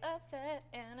really upset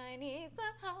and I need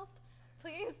some help.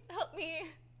 Please help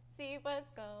me see what's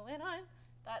going on.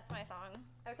 That's my song.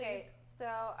 Okay. Please, So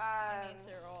I need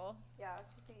to roll. yeah,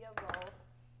 do you roll?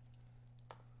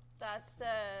 That's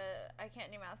I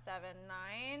can't do math. 7,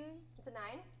 9. It's a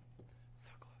 9.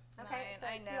 So close. Okay, 9, I so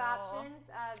two know. options.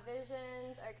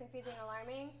 Visions are confusing and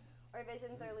alarming, or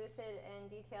visions are lucid and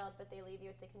detailed, but they leave you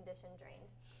with the condition drained.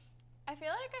 I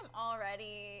feel like I'm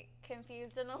already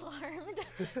confused and alarmed.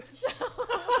 So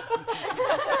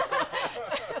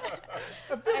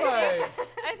I feel like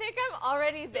I I think I'm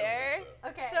already there. so.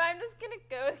 Okay. So I'm just gonna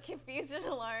go with confused and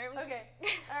alarmed. Okay.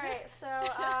 All right. So,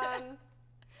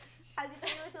 as you're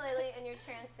playing the ukulele and you're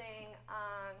trancing,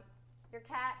 your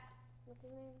cat, what's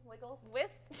his name? Wiggles.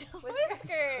 Whiskers.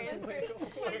 Cat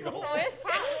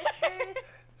Whiskers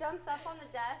jumps up on the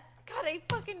desk. God, I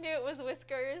fucking knew it was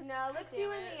Whiskers. No, looks Damn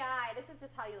you in it. the eye. This is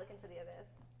just how you look into the abyss.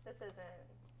 This isn't.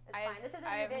 It's I've- fine. This isn't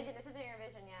I've- your vision. This isn't your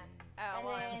vision yet. Oh, And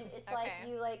well, then it's okay. like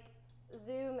you like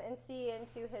zoom and see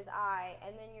into his eye,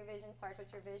 and then your vision starts.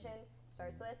 What your vision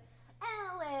starts with,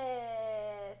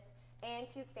 Alice, and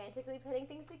she's frantically putting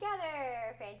things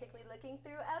together, frantically looking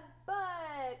through a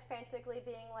book, frantically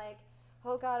being like,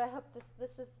 "Oh God, I hope this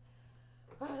is."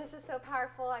 Oh, this is so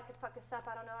powerful. I could fuck this up.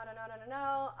 I don't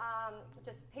know.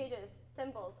 Just pages,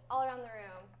 symbols all around the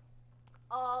room.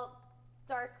 All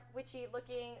dark, witchy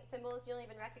looking symbols you don't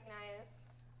even recognize.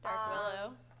 Dark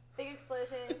Willow. Big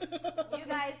explosion. You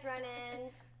guys run in.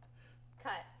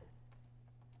 Cut.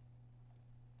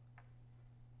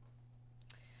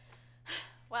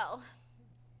 Well,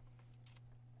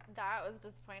 that was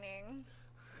disappointing.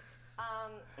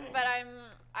 But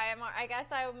I guess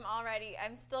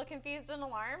I'm still confused and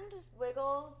alarmed.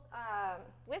 Wiggles.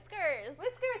 Whiskers.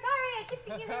 Whiskers. Sorry, I keep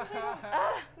thinking there's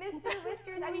Wiggles. Mr.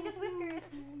 Whiskers. I mean, just Whiskers.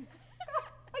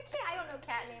 I don't know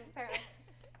cat names apparently.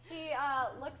 He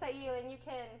looks at you and he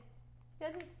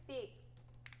doesn't speak,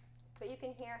 but you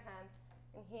can hear him,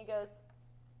 and he goes,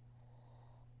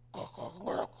 This is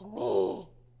not me.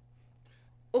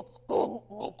 It's been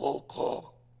negated.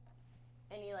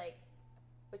 and he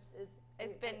which is.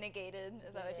 It's been negated.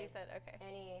 Is that what you said? Okay.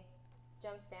 And he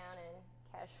jumps down and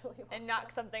casually walks And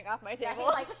knocks something off my Yeah, table.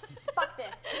 he's like, fuck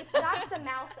this. He knocks the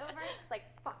mouse over. It's like,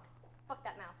 fuck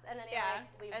that mouse. And then he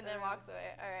leaves and the then room. walks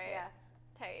away. All right. Yeah.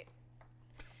 Tight.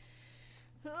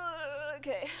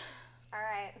 Okay. All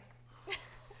right.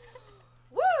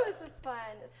 Woo, this is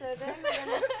fun. So then we're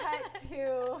gonna cut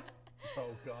to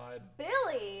Oh God.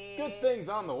 Billy. Good things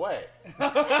on the way.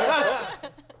 I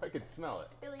could smell it.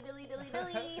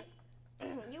 Billy.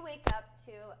 You wake up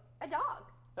to a dog.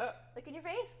 Look in your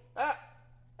face.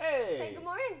 Hey! Say good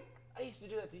morning. I used to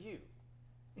do that to you.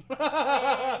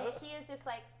 And he is just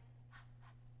like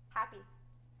happy.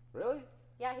 Really?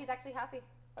 Yeah, he's actually happy.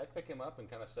 I pick him up and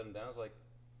kind of set him down. I was like,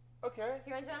 okay.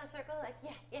 He runs around the circle like,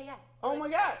 yeah. Oh my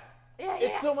God! Yeah,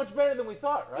 It's so much better than we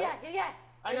thought, right? Yeah.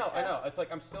 I know. It's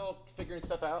like I'm still figuring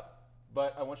stuff out,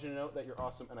 but I want you to know that you're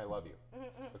awesome and I love you.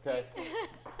 Okay?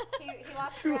 He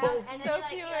walks around and then So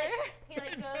he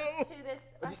goes to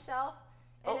this shelf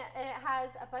and it has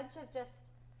a bunch of just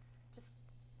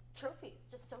trophies,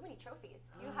 just so many trophies.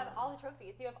 You have all the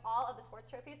trophies. You have all of the sports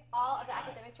trophies, all of the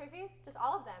academic trophies, just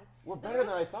all of them. We're better than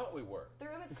I thought we were. The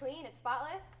room is clean, it's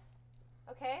spotless.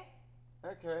 Okay?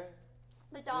 Okay.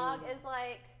 The dog is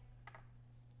like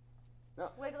No.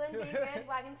 wiggling, being good,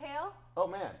 wagging tail. Oh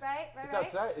man. Right? It's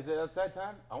outside. Is it outside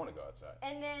time? I want to go outside.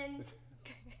 And then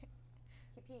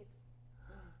he pees.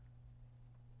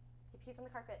 He pees on the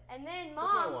carpet. And then me a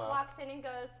Mom while. walks in and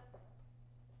goes,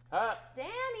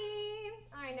 Danny,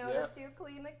 I noticed you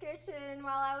cleaned the kitchen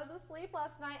while I was asleep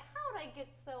last night. How'd I get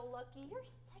so lucky? You're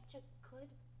such a good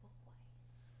boy.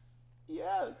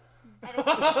 Yes. And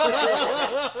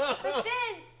but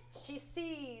then she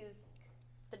sees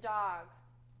the dog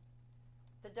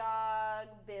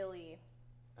Billy,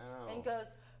 Oh. and goes,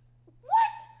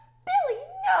 "What? Billy,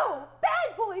 no!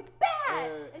 Bad boy,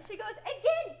 bad!" And she goes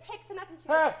again, picks him up, and she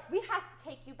goes, "We have to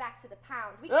take you back to the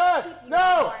pound. We can't keep you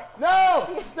anymore."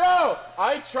 No!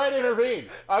 I try to intervene.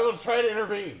 I will try to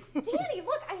intervene. Danny,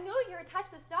 look, I know you're attached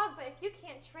to this dog, but if you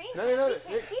can't train him, No. we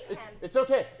can't keep him. It's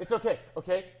okay. It's okay.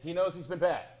 Okay? He knows he's been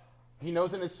bad. He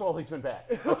knows in his soul he's been bad.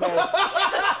 Okay?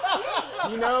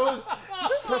 He knows.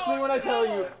 Trust me when I tell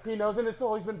you, he knows in his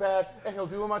soul he's been bad, and he'll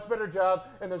do a much better job,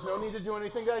 and there's no need to do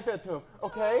anything like that to him.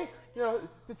 Okay? You know,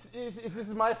 this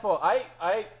is my fault.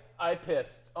 I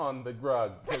pissed on the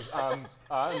rug because I'm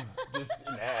just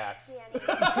an ass. Danny.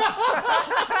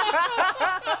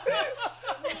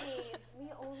 Sweetie, we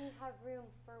only have room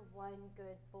for one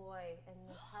good boy in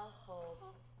this household.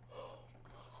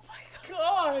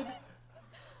 God.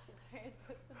 She turns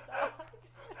to the dog.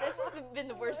 This has been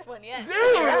the worst one yet.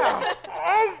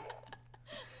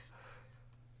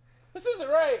 This isn't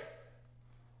right.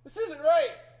 This isn't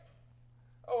right.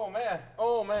 Oh man.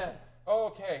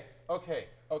 Okay.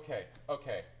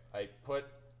 I put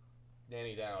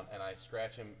Danny down and I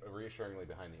scratch him reassuringly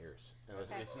behind the ears. And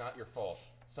it's not your fault.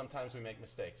 Sometimes we make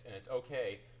mistakes, and it's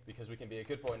okay because we can be a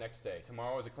good boy next day.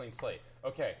 Tomorrow is a clean slate.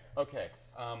 Okay.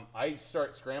 I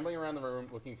start scrambling around the room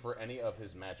looking for any of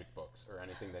his magic books or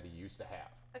anything that he used to have.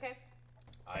 Okay.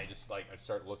 I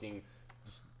start looking,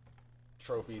 just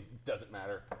trophies, doesn't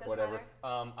matter, Doesn't whatever.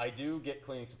 matter. I do get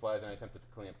cleaning supplies, and I attempt to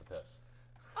clean up the piss.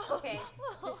 Okay.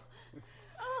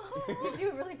 You do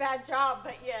a really bad job,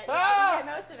 but yeah, Ah! you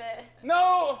get most of it.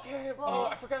 No, okay. Well-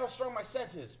 I forgot how strong my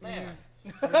scent is, man.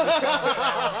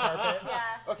 Carpet. Yeah.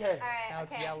 Okay. All right. Now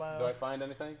it's okay. yellow. Do I find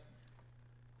anything?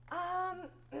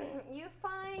 You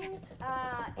find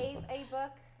a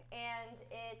book, and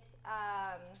it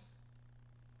Has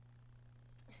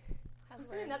This is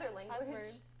words. another language. Has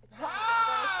words. It's not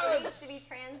Ah, English. It needs to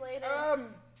be translated.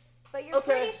 But you're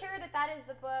okay. pretty sure that is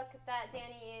the book that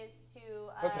Danny used to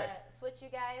Okay. switch you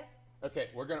guys. Okay,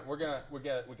 we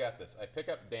got this. I pick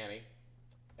up Danny,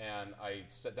 and I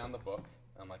set down the book.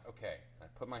 I'm like, okay. I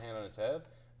put my hand on his head.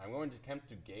 I'm going to attempt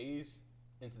to gaze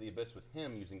into the abyss with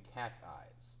him using cat's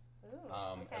eyes. Ooh,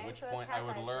 At okay. which So it's point I cat's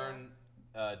would eyes, learn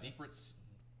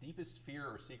deepest fear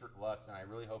or secret lust, and I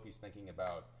really hope he's thinking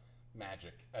about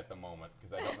magic at the moment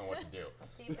because I don't know what to do.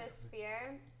 so Deepest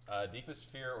fear.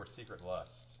 Deepest fear or secret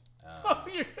lust. Oh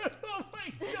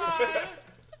my god!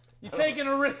 You're taking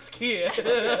a risk here. Yep,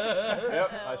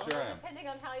 I sure am. Depending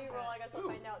on how you roll, I guess I'll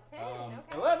find out. 10. Um,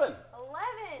 Okay. 11. 11.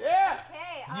 Yeah.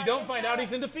 Okay. You don't does find out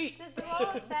he's in defeat. Does the roll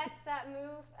affect that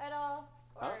move at all,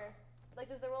 or Huh? like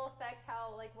does the roll affect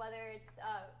how whether it's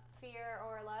fear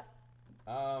or lust?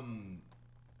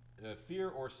 Fear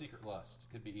or secret lust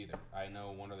could be either. I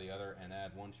know one or the other, and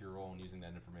add one to your roll, and using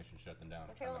that information, shut them down.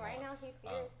 or Okay, turn well them right on. now he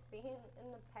fears being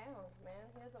in the pounds, man.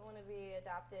 He doesn't want to be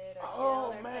adopted or Oh,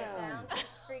 killed or man. put down. He's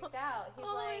freaked out. He's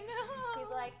Oh, like, no.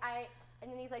 he's like,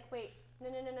 and then he's like, wait, no.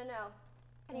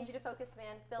 I need you to focus,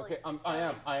 man. Billy. Okay, I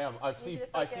am. I Need you to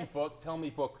see focus. book. Tell me,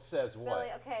 book says what?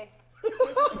 Billy, okay. Here's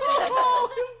the situation. Oh,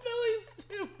 Billy's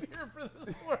too pure for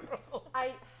this world.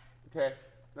 Okay,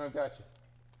 no, gotcha.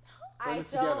 Put I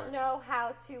this don't together. know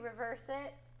how to reverse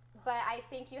it, but I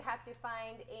think you have to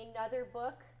find another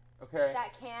book Okay.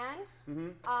 that can.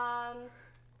 Mm-hmm.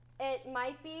 It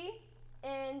might be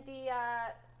in the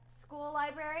school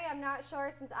library. I'm not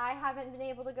sure since I haven't been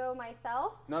able to go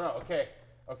myself. No. Okay.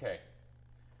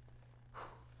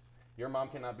 Your mom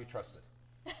cannot be trusted.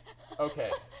 Okay.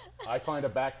 I find a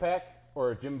backpack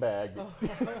or a gym bag.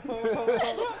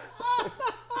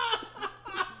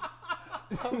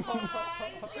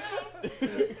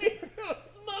 He's gonna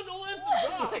smuggle in the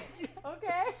dog.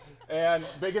 Okay. And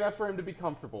big enough for him to be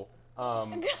comfortable.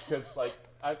 Because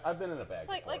I've been in a bag.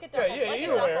 Like a before. duffel, yeah, like a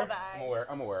you're aware. duffel bag.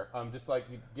 I'm aware. Just like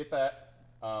you get that.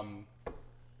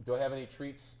 Do I have any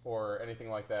treats or anything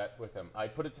like that with him? I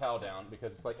put a towel down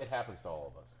because it's like it happens to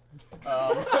all of us.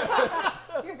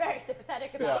 You're very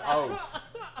sympathetic Yeah. about that. Oh,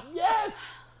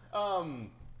 yes. I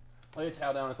lay a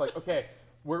towel down. It's like, okay,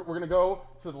 we're gonna go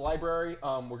to the library.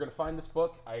 We're gonna find this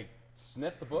book. I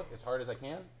sniff the book as hard as I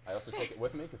can. I also take it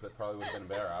with me because that probably would have been a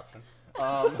better option.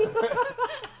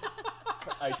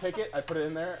 I take it, I put it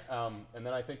in there, and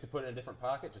then I think to put it in a different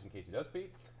pocket just in case he does pee.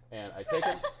 And I take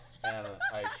him and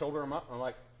I shoulder him up. And I'm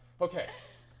like, okay.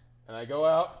 And I go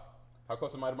out. How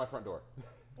close am I to my front door?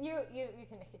 You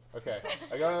can make it. Okay.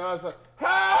 I go and I was like,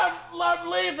 I'm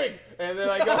leaving. And then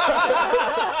I go.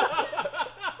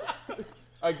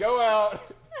 I go out,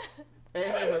 and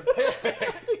there's a pig.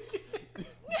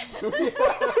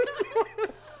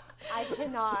 I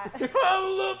cannot.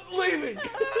 I'm leaving.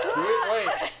 Wait.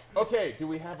 Okay. Do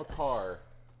we have a car?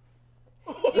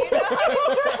 Do you know how to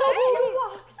You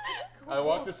walked to school. I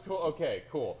walk to school. Okay.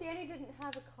 Cool. Danny didn't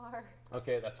have a car.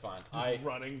 Okay, that's fine.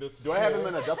 Running to Do I have him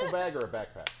in a duffel bag or a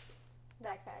backpack?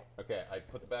 Backpack. Okay. I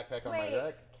put the backpack on Wait, my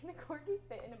neck. can a corgi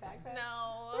fit in a backpack?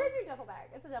 No. We're gonna do duffel bag.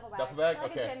 It's a duffel bag. Duffel bag?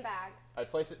 Like Okay. a gym bag. I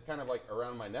place it kind of like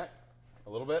around my neck, a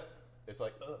little bit. It's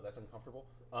like, ugh, that's uncomfortable.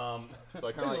 So I kind It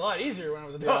of was like. a lot easier when I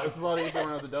was a Yeah, dog. this is a lot easier when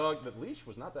I was a dog. The leash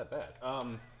was not that bad.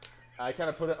 I kind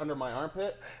of put it under my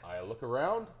armpit. I look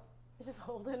around, Just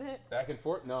holding it. back and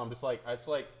forth. No, I'm just like, it's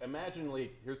like, imagine,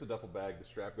 like, here's the duffel bag. The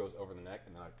strap goes over the neck,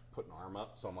 and then I put an arm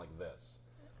up, so I'm like this.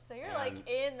 So you're And like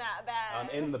in that bag. I'm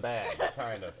in the bag,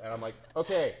 kind of. And I'm like,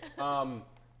 okay,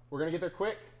 we're going to get there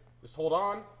quick. Just hold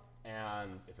on.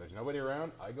 And if there's nobody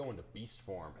around, I go into beast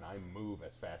form, and I move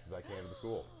as fast as I can to the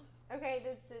school. Okay,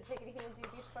 does it take anything to do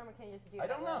beast form, or can you just do I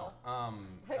that don't know. will? I don't know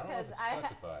Because if it's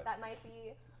specified. that might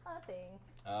be a thing.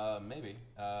 Maybe.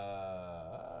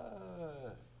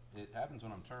 It happens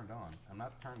when I'm turned on. I'm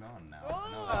not turned on now. I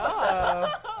know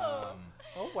that.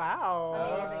 Oh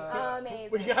wow. Amazing.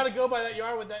 We gotta go by that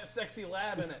yard with that sexy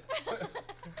lab in it.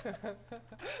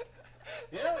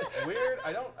 You know, it's weird.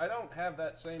 I don't have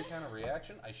that same kind of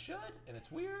reaction. I should, and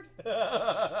it's weird.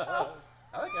 I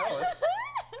like Alice.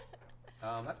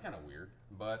 That's kind of weird,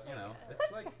 but you know,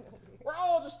 it's like we're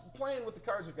all just playing with the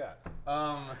cards we've got.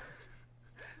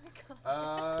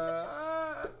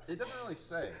 It doesn't really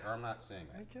say, or I'm not saying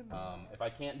I can- that. If I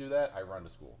can't do that, I run to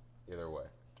school. Either way.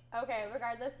 Okay,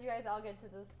 regardless, you guys all get to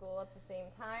the school at the same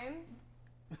time.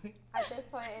 At this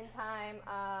point in time,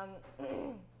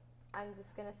 I'm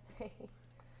just gonna say,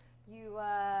 you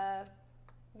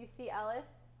see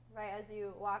Ellis right as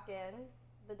you walk in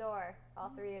the door. All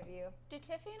three of you. Do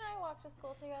Tiffy and I walk to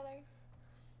school together?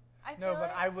 I No, feel but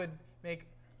like I would make.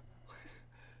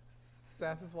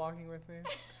 Seth is walking with me.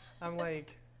 I'm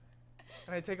like,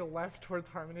 and I take a left towards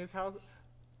Harmony's house.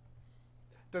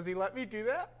 Does he let me do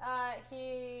that?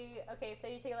 Okay, so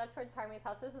you take a left towards Harmony's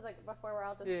house. This is like before we're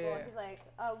out the school. Yeah. He's like,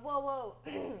 whoa,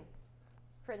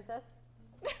 princess,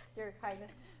 your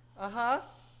kindness. Uh-huh.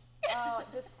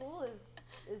 The school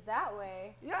is that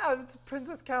way. Yeah, it's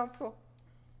Princess Council.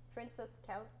 Princess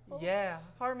Council? Yeah,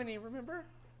 Harmony, remember?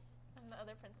 I'm the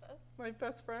other princess. My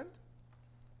best friend?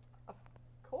 Of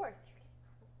course.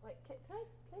 Like, can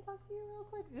I talk to you real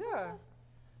quick? Yeah. Princess?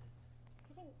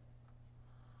 Getting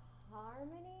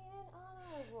Harmony in on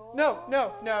a roll?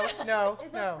 No.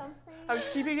 Is there something? I was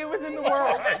keeping it within the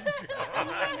world. I mean,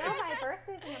 I know my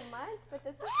birthday's in a month, but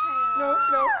this is kind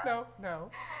of...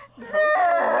 No.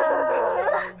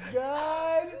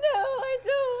 God. No, I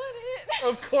don't want it.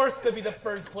 Of course, to be the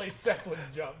first place Seth would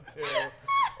jump to.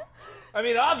 I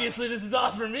mean, obviously, this is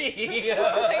all for me.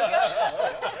 Oh my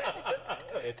god.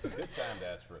 It's a good time to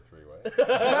ask for a three-way.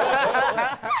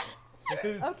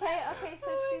 Okay,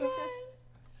 so she's just...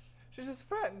 She's just a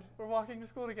friend. We're walking to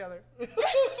school together. Okay,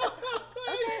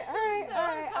 all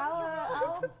right.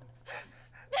 I'll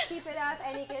keep it up,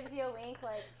 and he gives you a wink,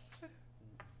 like...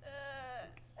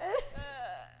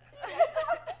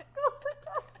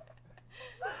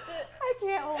 I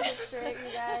can't hold it straight,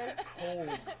 you guys. Holy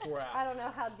crap. I don't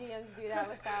know how DMs do that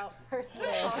without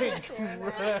personal comments here and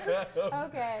there.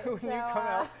 Okay, When so... you come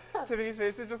out, Tiffany's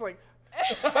face is just like,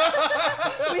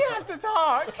 we have to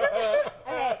talk.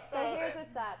 Okay, so here's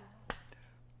what's up.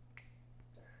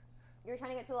 You're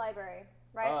trying to get to the library,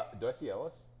 right? Do I see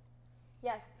Ellis?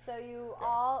 Yes, so you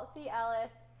all see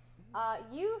Ellis.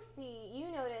 You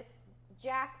notice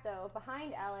Jack, though,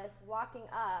 behind Ellis, walking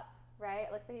up, right?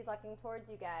 It looks like he's walking towards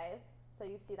you guys, so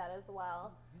you see that as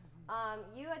well.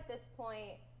 You, at this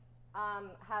point,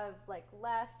 have, like,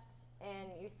 left, and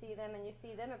you see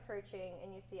them approaching,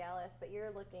 and you see Ellis, but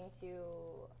you're looking to...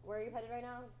 Where are you headed right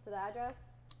now? To the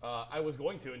address? I was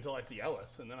going to until I see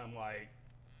Ellis, and then I'm like,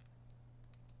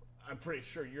 I'm pretty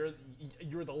sure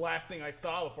you're the last thing I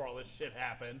saw before all this shit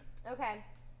happened. Okay,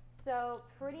 so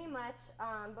pretty much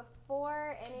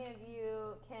before any of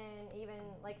you can even,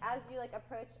 like, as you, like,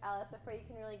 approach Ellis, before you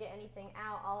can really get anything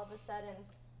out, all of a sudden,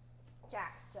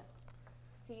 Jack just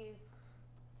sees,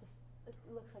 it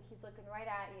looks like he's looking right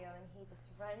at you, and he just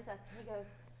runs up and he goes,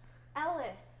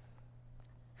 Ellis!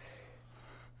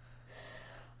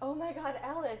 Oh my god,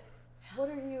 Ellis! What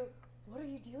are you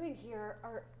doing here?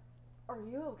 Are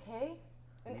you okay?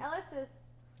 And Ellis is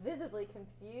visibly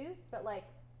confused, but, like,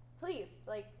 pleased.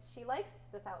 Like, she likes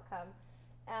this outcome.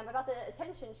 About the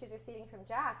attention she's receiving from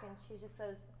Jack, and she just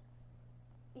says,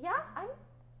 yeah, I'm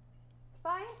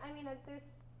fine. I mean,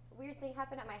 there's a weird thing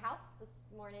happened at my house this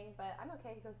morning, but I'm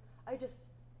okay. He goes, I just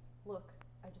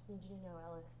need you to know,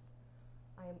 Ellis,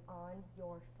 I am on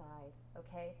your side,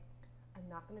 okay? I'm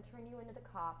not going to turn you into the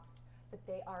cops, but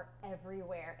they are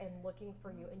everywhere and looking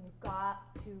for you, and you've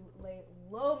got to lay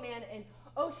low, man. And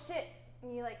oh shit,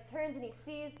 and he, like, turns and he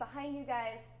sees behind you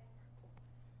guys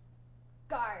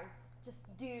guards, just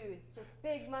dudes, just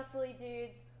big muscly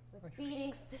dudes with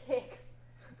beating sticks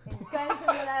and guns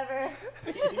and whatever.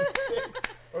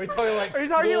 Are we talking like Are you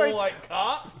school, talking like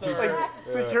cops? Or? Like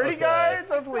security okay.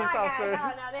 guards or police SWAT guys. officers?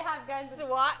 No, they have guns.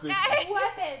 SWAT guy.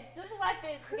 Weapons, just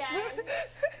weapons, guys.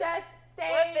 Just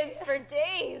Weapons for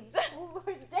days.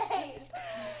 for days.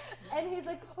 And he's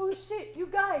like, oh shit, you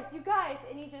guys.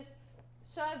 And he just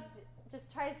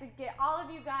tries to get all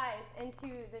of you guys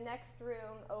into the next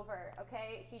room over,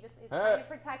 okay? He's trying to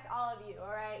protect all of you, all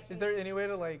right? Is there any way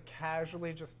to, like,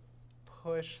 casually just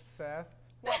push Seth?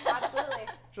 Yeah, absolutely.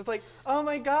 Just like, oh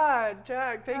my god,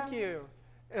 Jack, thank you.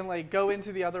 And, like, go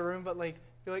into the other room, but, like,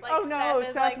 you're like, Like, oh no, Seth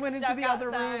is, Seth like, went into stuck the other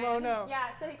room, outside. oh no. Yeah,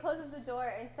 so he closes the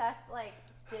door and Seth, like,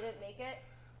 didn't make it.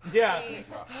 Yeah. Sweet.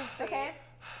 Okay?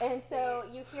 And so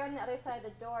you hear on the other side of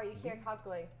the door, you hear a cop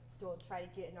going, don't try to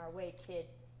get in our way, kid.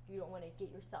 You don't want to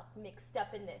get yourself mixed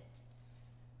up in this.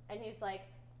 And he's like,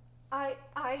 and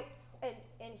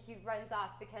he runs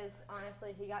off because,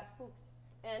 honestly, he got spooked.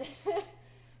 And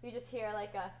you just hear,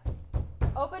 like,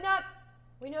 open up.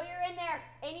 We know you're in there.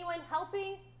 Anyone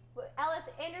helping? Ellis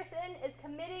Anderson is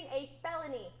committing a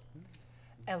felony.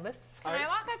 Ellis. Can I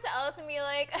walk up to Ellis and be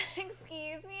like,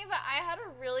 excuse me, but I had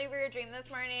a really weird dream this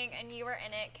morning and you were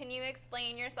in it. Can you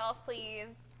explain yourself, please?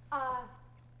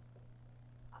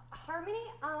 Harmony,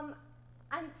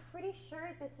 I'm pretty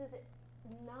sure this is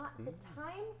not the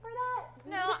time for that.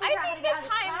 We No, need to figure out how I to think get the out of this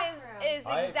time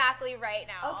classroom. is exactly right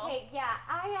now. Okay, yeah,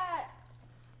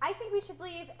 I think we should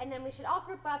leave, and then we should all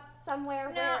group up somewhere.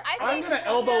 No, where I think I'm gonna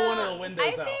elbow one of the windows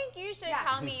I out. think you should Yeah.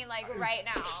 tell me like right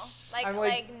now, I'm,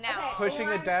 like like, now. Okay, Pushing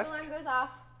a desk. Alarm goes off.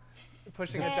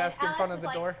 Pushing a And desk in Alice front of is the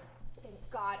like, door. Thank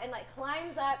God, and like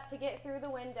climbs up to get through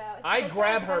the window. And she's I like,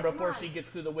 grab "Guys, her come before on." she gets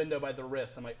through the window by the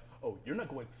wrist. I'm like, oh, you're not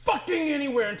going fucking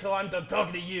anywhere until I'm done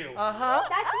talking to you. Uh-huh.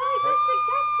 That's what I just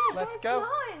suggested. Let's Guys, go.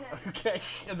 Come on. Okay,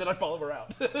 and then I follow her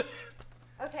out.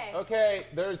 Okay. Okay,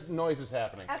 there's noises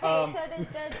happening. Okay, so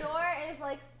the door is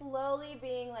like slowly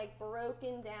being like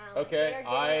broken down. Okay, They're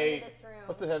getting into this room.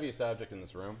 What's the heaviest object in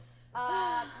this room?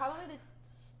 Probably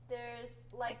there's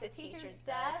like the teacher's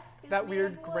desk. is That made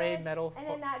weird of gray wood, metal And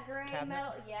then that gray cabinet.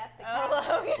 metal. Yep. The Oh,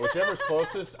 cabinet. okay. Whichever's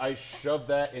closest, I shove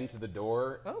that into the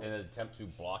door Oh. in an attempt to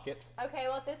block it. Okay,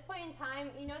 well at this point in time,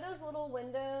 you know those little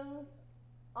windows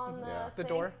on the Yeah. The thing?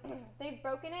 door? They've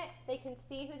broken it. They can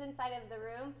see who's inside of the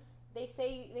room. They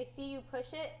see you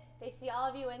push it. They see all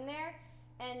of you in there,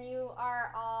 and you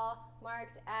are all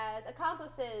marked as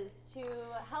accomplices to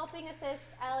helping assist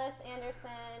Ellis Anderson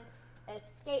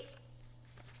escape.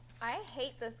 I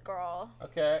hate this girl.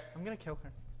 Okay. I'm gonna kill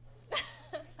her.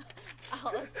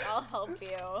 I'll help you.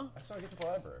 I just want to get to the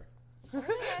library. Where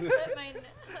did I put my notes?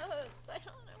 I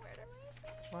don't know where to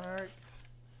write them. Marked.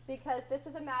 Because this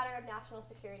is a matter of national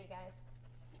security, guys.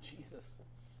 Jesus,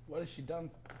 what has she done?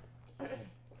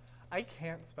 I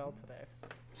can't spell today.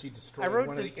 She destroyed wrote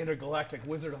one of the intergalactic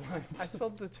wizard alliances. I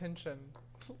spelled detention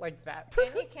like that.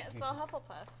 And you can't spell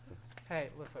Hufflepuff. Hey,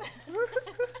 listen.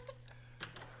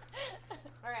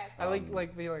 All right. I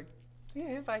be like,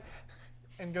 yeah, bye,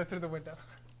 and go through the window.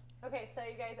 Okay, so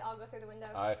you guys all go through the window.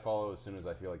 I follow as soon as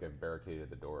I feel like I've barricaded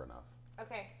the door enough.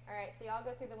 Okay. All right. So y'all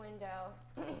go through the window,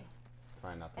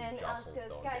 Trying not to and Alice jostle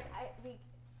goes, the guys, game.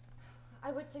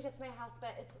 I would suggest my house,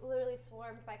 but it's literally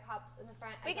swarmed by cops in the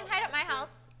front. I We can don't hide know at my what to do." house.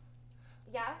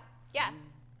 Yeah. Yeah.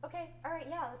 Okay. All right.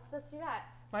 Yeah. Let's do that.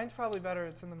 Mine's probably better.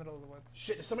 It's in the middle of the woods.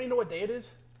 Shit, does somebody know what day it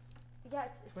is? Yeah.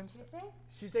 It's Wednesday.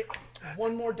 Tuesday. Tuesday.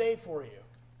 One more day for you.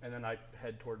 And then I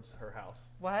head towards her house.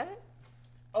 What?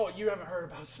 Oh, you haven't heard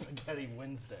about Spaghetti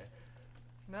Wednesday.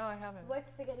 No, I haven't.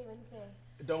 What's Spaghetti Wednesday?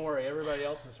 Don't worry, everybody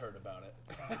else has heard about it.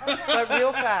 But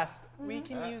real fast, we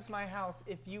can use my house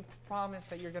if you promise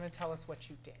that you're gonna tell us what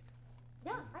you did.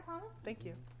 Yeah, I promise. Thank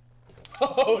you.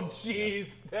 Oh, jeez,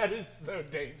 that is so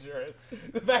dangerous.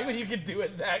 The fact that you can do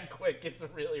it that quick is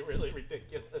really, really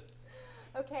ridiculous.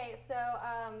 Okay. So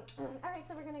all right.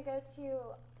 So we're gonna go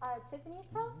to Tiffany's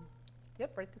house.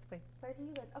 Yep, right this way. Where do you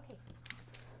live? Okay.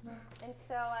 And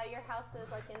so your house is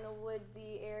like in the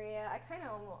woodsy area. I kind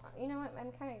of, you know what?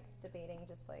 I'm kind of debating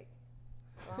just like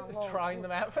Drawing the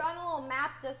map. Drawing a little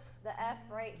map, just the F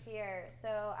right here.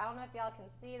 So I don't know if y'all can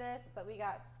see this, but we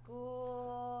got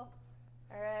school.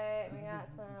 All right, we got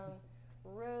some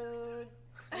roads,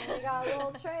 and we got a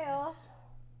little trail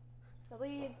that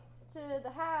leads to the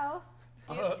house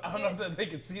I don't know that they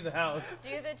can see the house. Do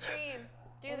the trees.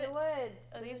 Do in the. the woods.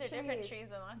 Oh, There's these the are different trees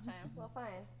than last time. Well,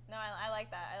 fine. No, I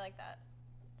like that. I like that.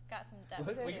 Got some depth.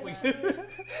 Look, to There's we- it. trees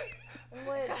and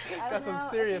woods. I Got don't some know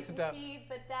serious if you depth. can see,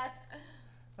 but that's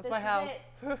That's this my is house.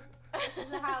 it. This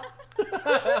is the house.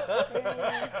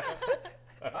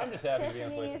 I'm just happy to be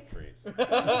in a place with Tiffany's. trees.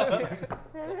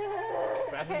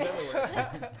 Bathrooms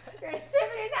everywhere.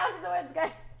 Tiffany's house in the woods,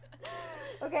 guys.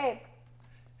 Okay.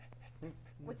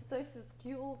 Which is nice, this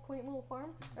cute little, quaint little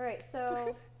farm. All right,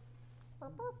 so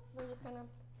we're just gonna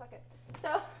fuck it.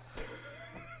 So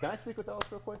Can I speak with Ellis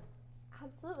real quick?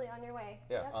 absolutely on your way.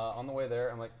 Yeah, Yep. on the way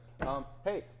there, I'm like,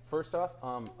 hey, first off,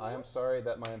 I am sorry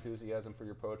that my enthusiasm for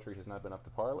your poetry has not been up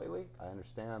to par lately. I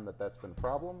understand that that's been a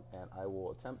problem, and I will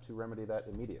attempt to remedy that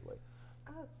immediately.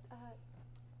 Oh,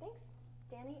 thanks,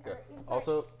 Danny. Good. Or, I'm sorry.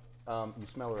 Also, you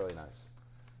smell really nice.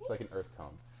 It's like an earth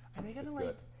tone. Are they gonna It's like?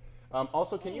 good.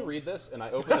 Also, can you read this? And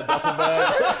I open the duffel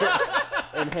bag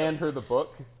and hand her the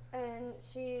book. And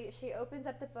she opens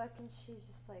up the book and she's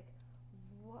just like,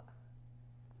 "What,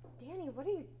 Danny? What are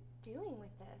you doing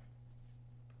with this?"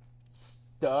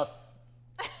 Stuff.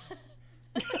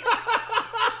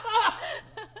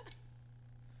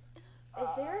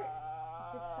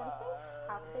 Did something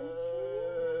happen to you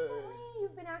recently?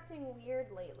 You've been acting weird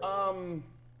lately.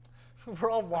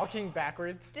 We're all walking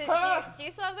backwards. Do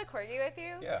you still have the corgi with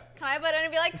you? Yeah. Can I butt in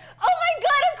and be like, oh my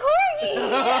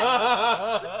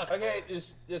god, a corgi? Okay,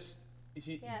 just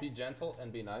Yes. Be gentle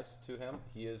and be nice to him.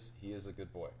 He is a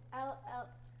good boy.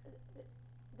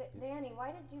 Danny,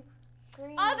 why did you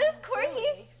bring Oh, this Billy?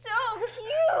 corgi's so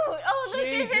cute. Oh, look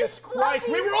at his Jesus Christ!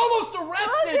 fluffy- We were almost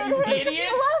arrested, you look at his idiot!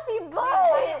 fluffy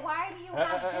butt. Why do you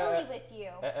have Billy with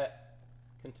you?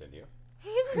 Continue.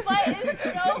 His butt is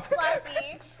so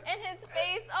fluffy, and his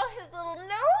face, oh, his little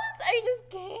nose, I just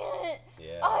can't.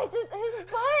 Yeah. Oh, his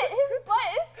butt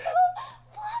is so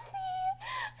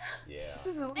fluffy. Yeah.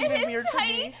 This is And even his weird for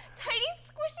tiny, me. tiny,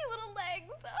 squishy little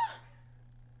legs. Oh.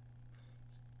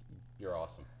 You're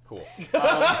awesome. Cool. He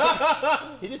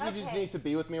just Okay. needs to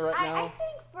be with me right I now.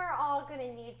 think we're all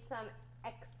gonna need some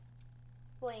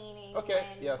explaining. Okay,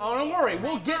 when yes. we Oh, don't get worry. to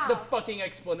We'll my get the house. fucking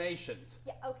explanations.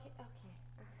 Yeah. Okay.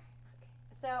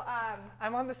 So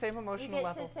I'm on the same we emotional get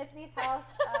level. to Tiffany's house.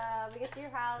 We get to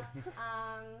your house.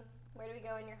 Where do we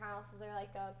go in your house? Is there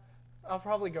like a I'll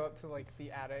probably go up to like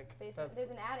the attic. basement? There's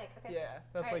an attic. Okay. Yeah,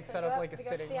 that's Alright, like so set go up like a we go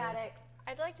sitting to the room. attic.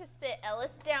 I'd like to sit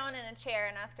Ellis down in a chair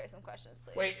and ask her some questions,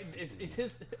 please. Wait, is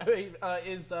his? I mean,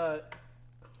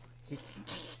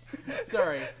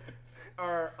 sorry,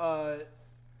 are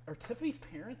Tiffany's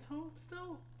parents home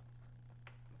still?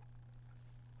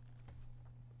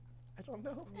 I don't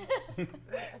know.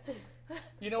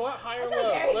 You know what? High or That's a low?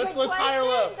 very Let's good high or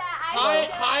low. question that I High, don't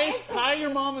know high, the answer high. Your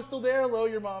mom is still there. Low.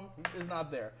 Your mom is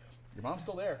not there. Your mom's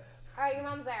still there. All right, your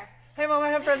mom's there. Hey, Mom, I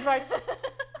have friends. Bye.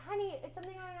 Honey, is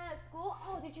something going on at school?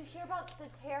 Oh, did you hear about the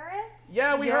terrace?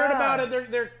 Yeah, we heard Yeah. about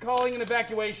it. They're calling an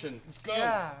evacuation. Let's go.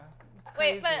 Yeah. It's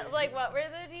Wait, crazy. but like, what were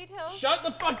the details? Shut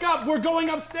the fuck up. We're going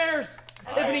upstairs.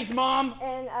 Tiffany's mom.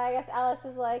 And I guess Alice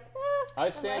is like, I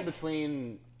stand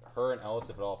between her and Ellis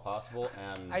if at all possible,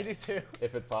 and I do too.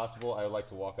 if it's possible, I would like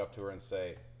to walk up to her and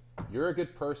say, "You're a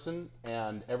good person,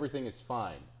 and everything is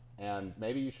fine. And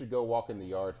maybe you should go walk in the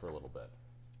yard for a little bit."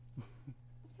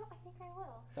 I think I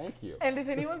will. Thank you. And if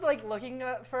anyone's like looking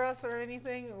for us or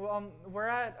anything, we're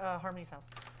at Harmony's house.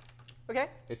 Okay?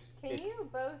 Can you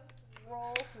both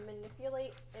roll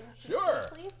manipulate and Sure.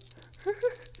 please?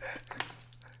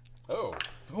 Oh,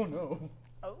 Oh no.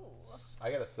 Oh.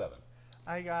 I got a 7.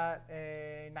 I got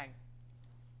a 9.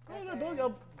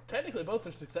 Technically, both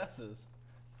are successes.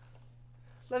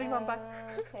 Love you, Mom. Bye.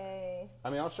 Okay. I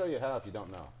mean, I'll show you how if you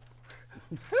don't know.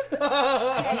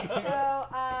 Okay, so,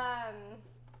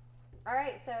 all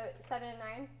right, so 7 and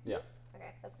 9? Yeah.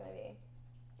 Okay, that's going to be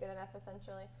good enough,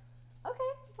 essentially.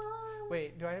 Okay, well,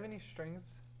 Wait, do I have any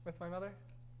strings with my mother?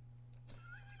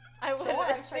 I would sure, I'm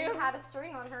sure assume. you had a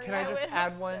string on her. Can yeah. I just would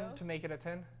add hope one so. to make it a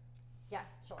 10? Yeah,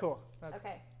 sure. Cool. That's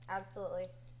Okay, absolutely.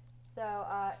 So,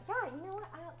 yeah, you know what?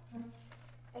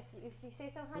 If you say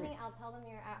so, honey, I'll tell them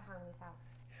you're at Harmony's house.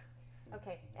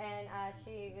 Okay, and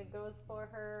she goes for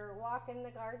her walk in the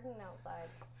garden outside.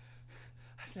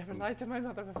 I've never lied to my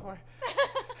mother before.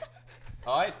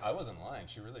 Oh, I wasn't lying.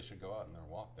 She really should go out and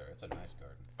walk there. It's a nice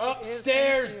garden.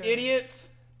 Upstairs, Thank you. idiots.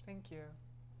 Thank you.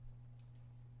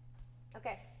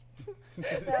 Okay,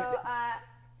 so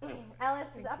Alice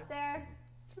is up there.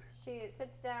 She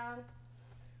sits down.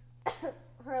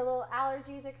 Her little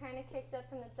allergies are kind of kicked up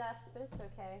from the dust, but it's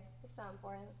okay. It's not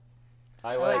important.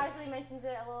 I She like. casually mentions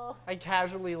it a little. I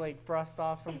casually like brushed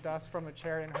off some dust from a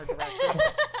chair in her direction.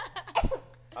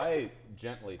 I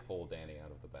gently pull Danny out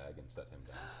of the bag and set him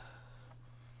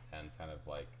down, and kind of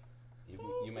like,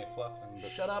 you may fluff him.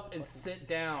 But Shut up and sit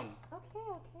down.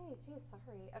 Okay. Geez,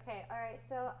 sorry. Okay, all right.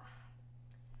 So,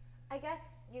 I guess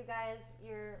you guys,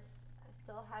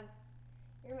 still have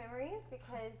your memories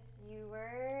because you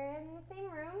were in the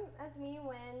same room as me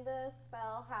when the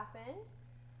spell happened.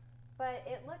 But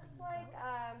it looks like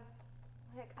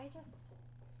I just,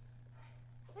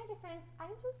 my defense, I'm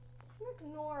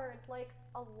ignored like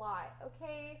a lot.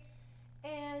 Okay,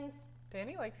 and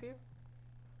Danny likes you.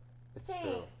 it's true.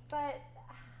 thanks, but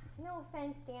no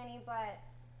offense, Danny, but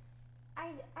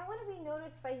I want to be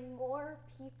noticed by more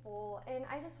people, and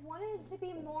I just wanted to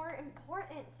be more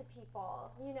important to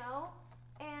people, you know?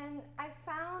 And I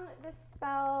found this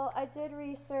spell, I did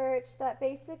research that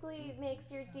basically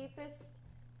makes your deepest,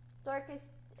 darkest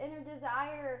inner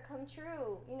desire come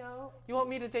true, you know? You want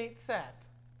me to date Seth?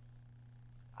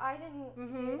 I didn't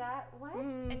do that. What?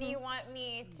 And you want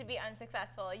me to be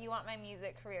unsuccessful. You want my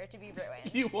music career to be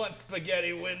ruined. You want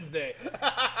Spaghetti Wednesday.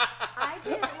 I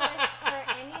didn't wish for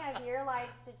any of your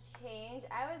lives to change.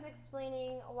 I was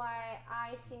explaining why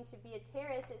I seem to be a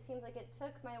terrorist. It seems like it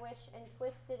took my wish and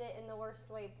twisted it in the worst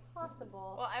way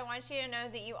possible. Well, I want you to know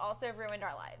that you also ruined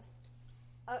our lives.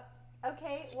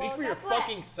 Okay, Speak well, for your guess what?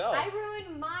 fucking self. I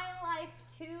ruined my life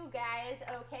too, guys,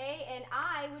 okay? And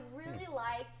I would really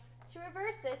like to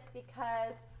reverse this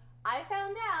because I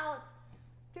found out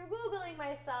through Googling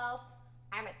myself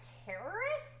I'm a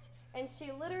terrorist and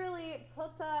she literally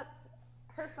puts up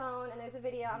her phone, and there's a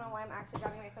video. I don't know why I'm actually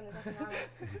grabbing my phone. There's nothing wrong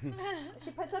with it.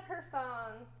 She puts up her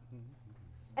phone,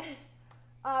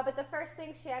 but the first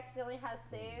thing she accidentally has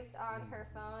saved on her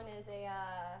phone is a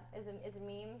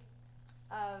meme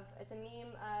of a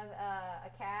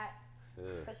cat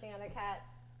pushing another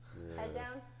cat's head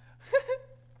down,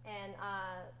 and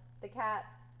the cat.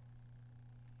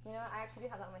 You know what? I actually do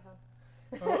have that on my phone.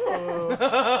 Okay.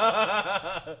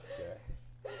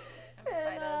 I'm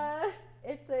excited. And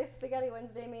it's a Spaghetti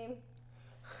Wednesday meme.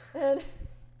 And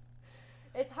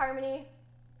it's Harmony,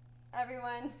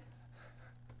 everyone.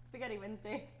 Spaghetti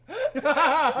Wednesdays.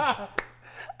 I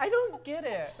don't get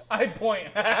it. I point.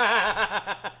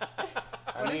 I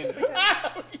mean, You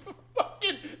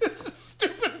fucking, this is the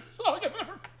stupidest song I've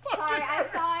ever fucking Sorry, I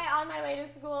heard. saw it on my way to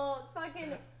school.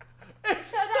 Fucking.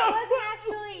 It's So that wasn't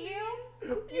actually you?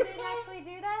 You didn't actually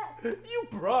do that? You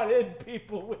brought in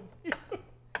people with you.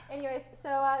 Anyways, so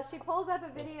she pulls up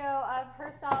a video of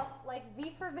herself, like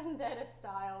V for Vendetta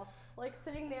style, like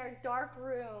sitting there, dark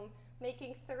room,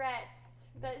 making threats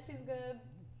that she's gonna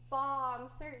bomb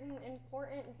certain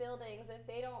important buildings if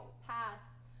they don't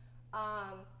pass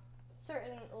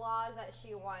certain laws that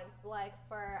she wants, like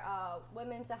for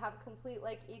women to have complete,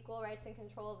 like, equal rights and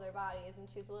control of their bodies, and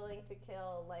she's willing to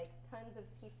kill, like, tons of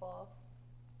people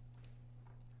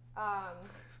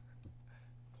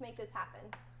to make this happen.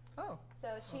 Oh. So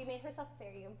she made herself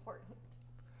very important.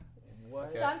 What?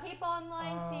 Okay. Some people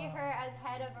online see her as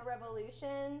head of a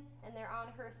revolution, and they're on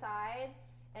her side,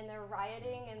 and they're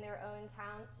rioting in their own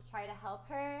towns to try to help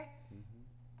her.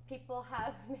 People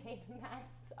have made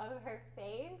masks of her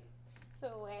face to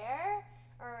wear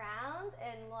around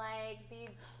and like be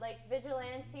like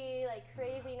vigilante, like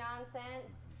crazy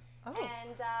nonsense. Oh.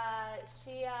 And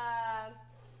she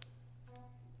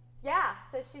yeah,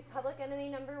 so she's public enemy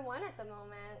number 1 at the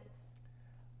moment.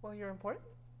 Well, you're important.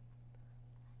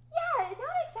 Yeah,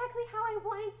 not exactly how I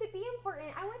wanted to be important.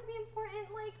 I want to be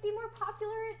important, like, be more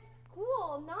popular at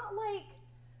school, not, like,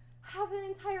 have an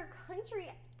entire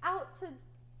country out to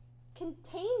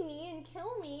contain me and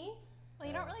kill me. Well,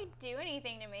 you don't really do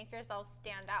anything to make yourself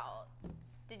stand out.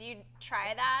 Did you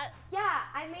try that? Yeah,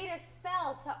 I made a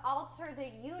spell to alter the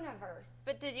universe.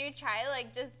 But did you try,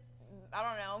 like, just, I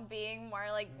don't know, being more,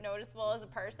 like, noticeable as a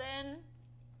person?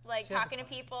 Like, She has a talking to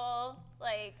people,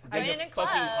 like, Like joining a club.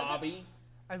 fucking hobby.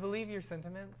 I believe your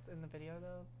sentiments in the video,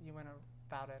 though, you went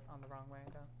about it on the wrong way,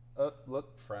 though.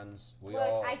 look, friends, we Look,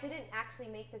 all. I didn't actually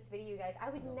make this video, you guys. I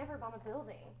would never bomb a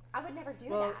building. I would never do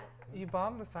Well, that. you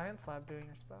bombed the science lab doing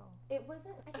your spell. It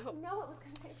wasn't, I didn't know it was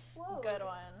going to explode. Good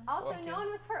one. Also, Okay. no one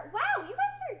was hurt. Wow, you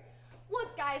guys are.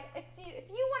 Look, guys, if you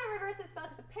want to reverse this spell,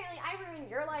 because apparently I ruined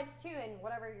your lives too, and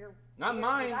whatever your Not weird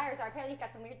mine. desires are. Apparently, you've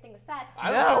got some weird thing with Seth.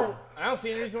 I don't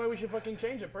see any reason why we should fucking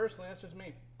change it personally. That's just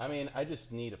me. I mean, I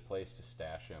just need a place to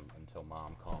stash him until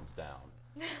Mom calms down.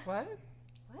 What?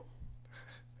 What?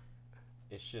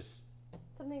 It's just,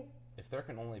 Something. if there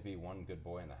can only be one good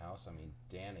boy in the house, I mean,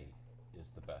 Danny is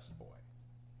the best boy.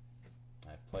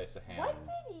 I place a hand. What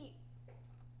did he?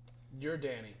 You're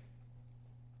Danny.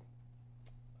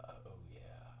 Oh yeah.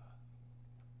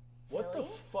 What the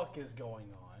Billy? fuck is going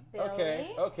on? Billy?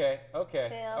 Okay. Billy?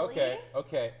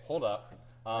 Okay. Hold up.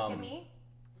 Look at me.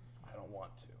 I don't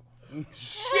want to.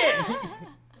 Shit!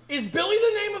 Is Billy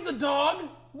the name of the dog?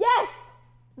 Yes.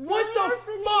 What Billy the is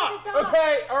name of fuck? the dog.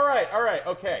 Okay, all right,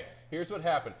 okay. Here's what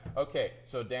happened. Okay,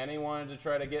 so Danny wanted to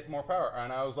try to get more power,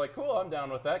 and I was like, cool, I'm down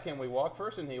with that. Can we walk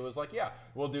first? And he was like, yeah,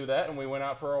 we'll do that. And we went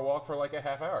out for a walk for like a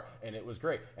half hour, and it was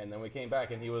great. And then we came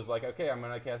back, and he was like, okay, I'm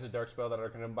going to cast a dark spell that are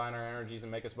going to combine our energies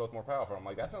and make us both more powerful. I'm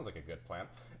like, that sounds like a good plan.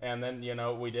 And then,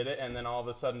 we did it, and then all of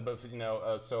a sudden,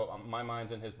 my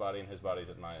mind's in his body, and his body's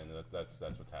in mine, and that's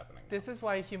what's happening. This is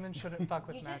why humans shouldn't fuck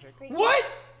with You magic. just freaked What?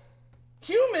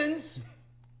 Humans?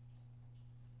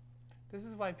 This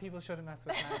is why people shouldn't mess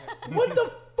with magic. What the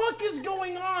fuck is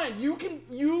going on? You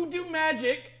do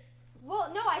magic. Well,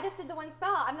 no, I just did the one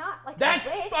spell. I'm not like That's a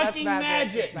witch. That's fucking magic.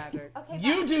 magic. It's magic. Okay,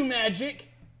 You do magic.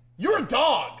 You're a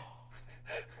dog.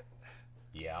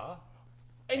 Yeah?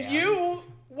 And Yeah. you,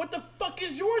 what the fuck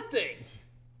is your thing?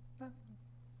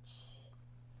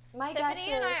 My Tiffany guess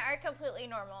and is, I are completely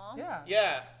normal. Yeah.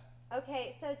 Yeah.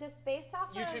 Okay, so just based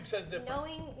off YouTube of says different.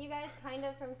 knowing you guys kind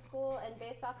of from school and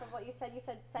based off of what you said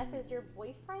Seth is your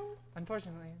boyfriend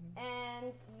Unfortunately.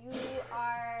 and you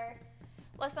are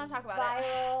Let's not talk about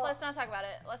Viral. it. Let's not talk about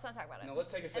it. Let's not talk about it. No, let's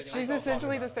take a second. She's Let's all talk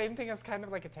essentially the about same thing as kind of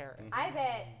like a terrorist. I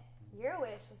bet your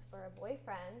wish was for a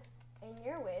boyfriend and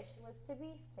your wish was to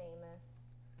be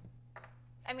famous.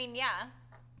 I mean, yeah.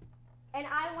 And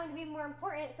I wanted to be more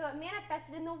important, so it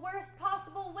manifested in the worst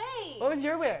possible way. What was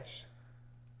your wish?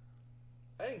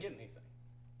 I didn't get anything.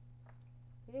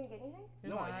 You didn't get anything?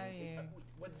 You're No, I lying. didn't.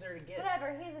 What's there to get?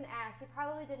 Whatever, he's an ass. He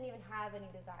probably didn't even have any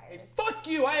Hey, desires. fuck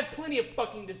you! I have plenty of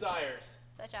fucking desires.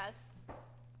 Such as.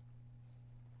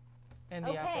 And the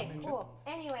Okay, aforementioned. cool.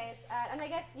 Anyways, and I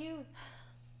guess you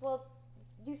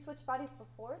switched bodies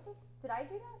before this? Did I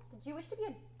do that? Did you wish to be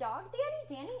a dog,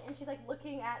 Danny? And she's like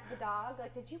looking at the dog.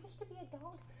 Like, did you wish to be a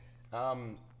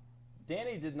dog?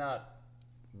 Danny did not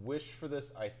wish for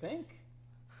this, I think.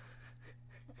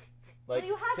 Well,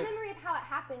 you have memory of how it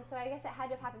happened, so I guess it had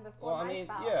to have happened before Well, I my mean,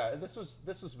 spell. yeah, this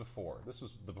was before. This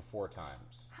was the before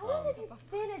times. How long have you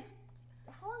been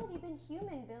How long have you been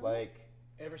human, Billy? Like,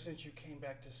 Ever since you came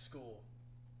back to school.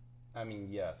 I mean,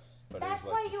 yes, but That's it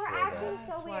was like why you were before that. acting so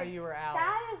That's weird. why you were out.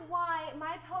 That is why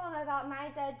my poem about my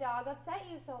dead dog upset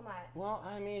you so much. Well,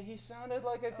 I mean, he sounded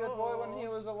like a good boy when he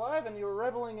was alive, and you were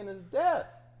reveling in his death.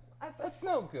 That's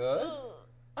no good.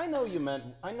 I know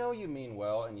you mean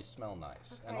well, and you smell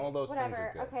nice, and all those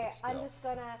whatever. things are good. Okay, but still. I'm just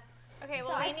gonna. Okay, So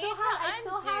well, I we need still to have, I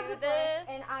still have undo the this. book,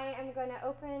 and I am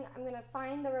gonna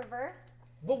find the reverse.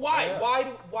 But why? Yeah.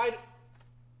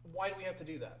 Why do we have to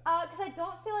do that? Because I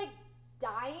don't feel like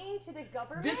dying to the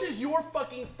government. This is your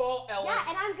fucking fault, Ellis. Yeah,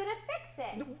 and I'm gonna fix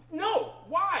it. No,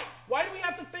 why? Why do we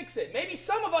have to fix it? Maybe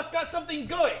some of us got something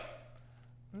good.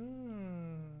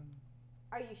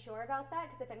 Are you sure about that?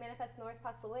 Because if it manifests in the worst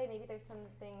possible way, maybe there's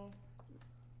something.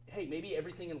 Hey, maybe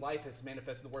everything in life has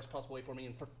manifested the worst possible way for me,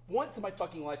 and for once in my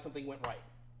fucking life, something went right.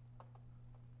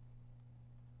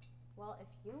 Well, if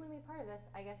you don't want to be part of this,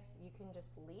 I guess you can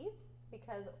just leave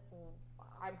because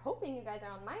I'm hoping you guys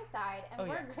are on my side, and Oh,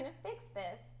 we're yeah. gonna fix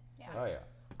this. Oh yeah.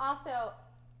 Also,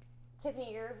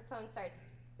 Tiffany, your phone starts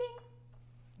bing.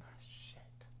 Shit.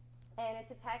 And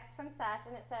it's a text from Seth,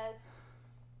 and it says,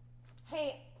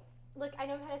 "Hey, look, I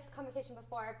know we've had this conversation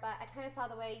before, but I kind of saw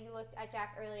the way you looked at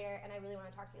Jack earlier, and I really want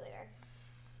to talk to you later."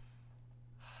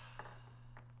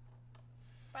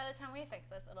 By the time we fix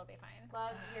this, it'll be fine.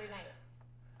 Love, your night.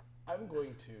 I'm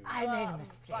going to I made a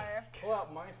mistake. Barf. pull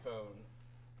out my phone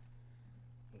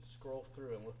and scroll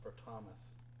through and look for Thomas.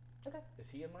 Okay. Is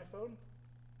he in my phone?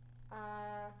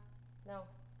 No.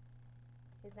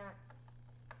 He's not.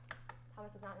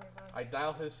 Thomas is not in your phone. I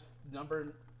dial his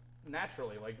number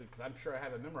naturally, like, because I'm sure I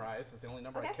have it memorized. It's the only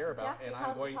number I Okay, care about, yeah, and you I'm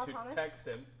call- going you call to Thomas? text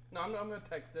him. No, I'm going to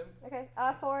text him. Okay.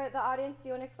 For the audience, do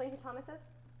you want to explain who Thomas is?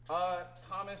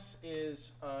 Thomas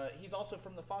is, he's also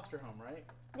from the foster home, right?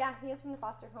 Yeah, he is from the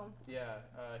foster home. Yeah,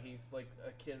 he's like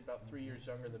a kid about 3 years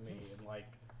younger than me, and like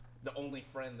the only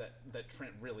friend that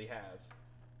Trent really has.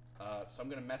 So I'm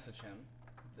gonna message him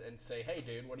and say, "Hey,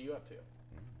 dude, what are you up to?"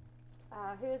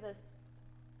 Who is this?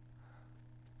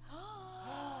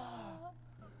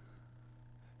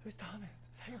 Who's Thomas?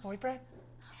 Is that your boyfriend?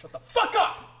 Shut the fuck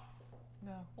up!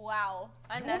 No. Wow,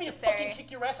 You want me to unnecessary. fucking kick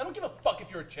your ass? I don't give a fuck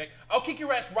if you're a chick. I'll kick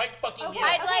your ass right fucking here.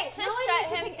 I'd like to no one shut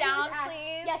needs him kick down, anyone's ass.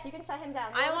 please. Yes, you can shut him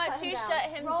down. I Roll want to down. shut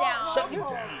him Roll- down. roll Shut him roll.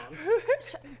 down.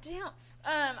 Shut down.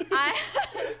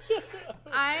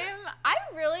 I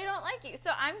really don't like you, so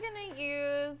I'm gonna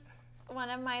use one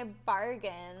of my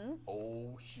bargains.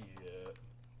 Oh shit.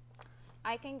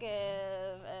 I can give.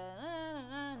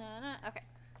 Okay,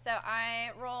 so I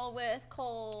roll with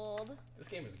cold. This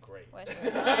game is great. Which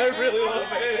I really love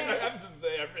it. I have to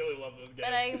say, I really love this game.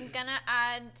 But I'm gonna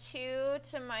add 2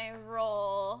 to my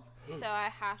roll, so I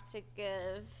have to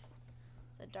give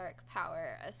the dark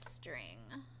power a string.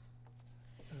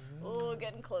 Ooh,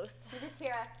 getting close. You just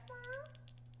hear a.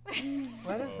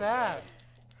 What is that?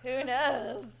 Who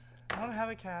knows? I don't have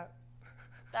a cat.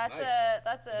 That's Nice.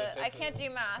 I That's can't do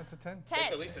math. That's a 10. 10.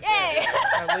 That's at least a Yay!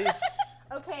 10. At least.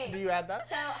 Okay. Do you add that?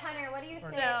 So, Hunter, what do you say?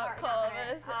 No, or, Cole, not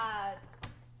Hunter, this-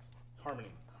 Harmony.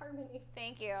 Harmony.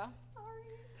 Thank you.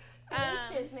 Sorry.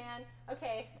 H's, man.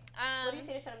 Okay. What do you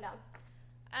say to shut him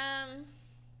down?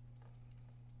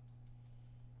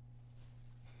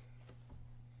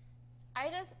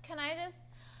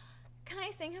 Can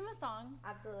I sing him a song?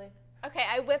 Absolutely. Okay,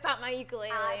 I whip out my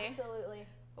ukulele. Absolutely.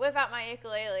 Whip out my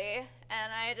ukulele,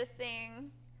 and I just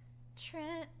sing,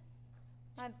 Trent,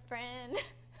 my friend,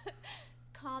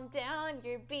 calm down,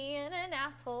 you're being an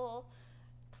asshole.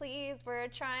 Please, we're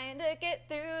trying to get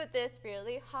through this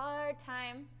really hard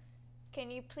time.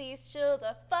 Can you please chill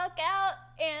the fuck out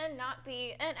and not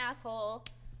be an asshole?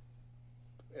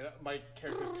 And my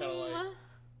character's kind of like,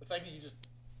 the fact that you just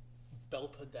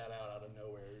belted that out of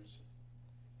nowhere is,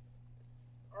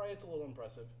 alright, it's a little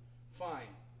impressive. Fine,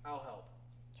 I'll help.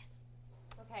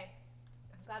 Okay.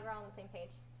 I'm glad we're all on the same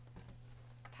page.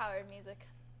 Power of music.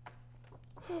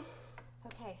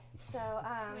 Okay. So,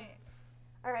 Wait.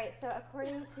 all right. So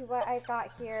according to what I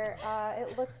got here,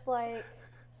 it looks like.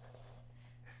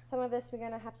 some of this we're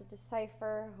gonna have to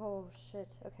decipher. Oh shit.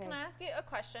 Okay. Can I ask you a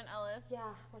question, Ellis? Yeah.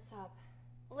 What's up?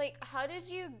 Like, how did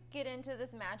you get into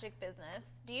this magic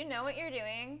business? Do you know what you're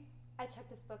doing? I checked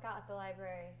this book out at the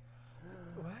library.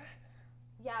 What?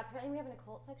 Yeah. Apparently we have an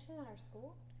occult section at our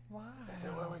school. Why? Is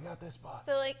it where we got this book?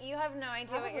 So, like, you have no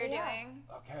idea what you're Probably, yeah. doing.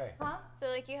 Okay. Huh? So,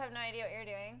 like, you have no idea what you're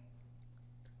doing.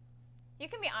 You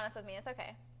can be honest with me. It's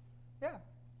okay. Yeah.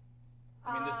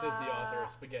 I mean, this is the author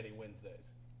of Spaghetti Wednesdays.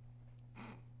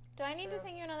 Do I need to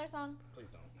sing you another song? Please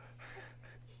don't.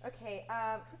 Okay,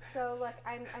 so look,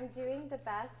 I'm doing the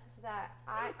best that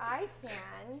I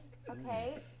can,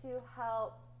 okay, to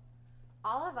help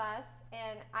all of us,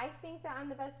 and I think that I'm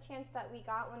the best chance that we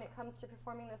got when it comes to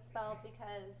performing this spell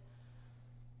because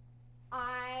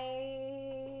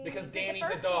Because did Danny's the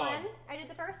a first dog. one. I did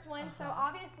the first one, so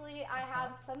obviously I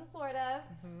have some sort of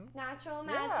natural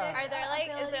magic. Yeah. Are there like,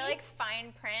 is there ability. like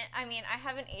fine print? I mean, I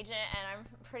have an agent and I'm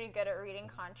pretty good at reading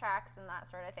contracts and that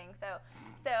sort of thing. So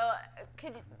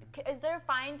is there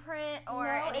fine print or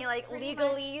No, any it's like pretty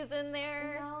legalese in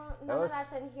there? No, none Ellis? of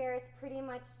that's in here. It's pretty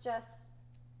much just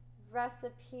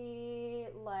recipe,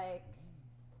 like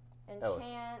Ellis.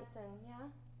 enchants, and yeah.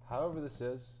 However this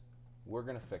is, we're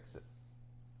gonna fix it,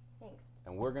 Thanks,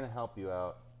 and we're gonna help you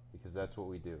out because that's what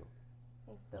we do.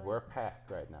 thanks, Because Billy. we're a pack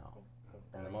right now. Thanks,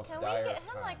 in the Billy. most Can we dire get of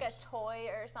him like a times. toy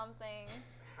or something?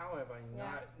 How have I Yeah.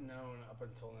 not known up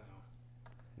until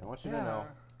now? And I want you to know,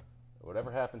 that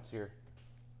whatever happens here,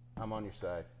 I'm on your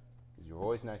side. Because you're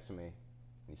always nice to me, and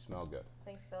you smell good.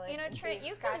 Thanks, Billy. You know, Trent,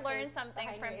 you can learn something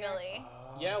from Billy.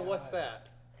 Yeah, what's that?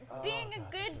 Being a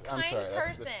good, I'm kind sorry.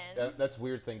 person. That's a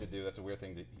weird thing to do. That's a weird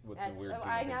thing to. What's a weird thing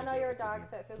I to now do? know you're a It's a dog, weird-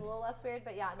 so it feels a little less weird.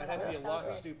 But yeah, no, I'd that have to be was- a that lot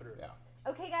was weird. stupider. Yeah.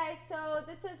 Okay, guys, so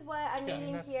this is what I'm Yeah,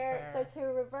 needing that's here. fair. So to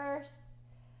reverse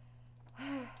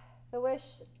the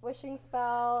wishing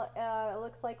spell, it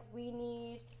looks like we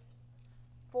need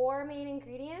 4 main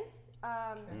ingredients: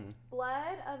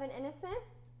 blood of an innocent,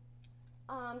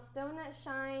 stone that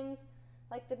shines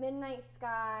like the midnight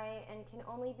sky and can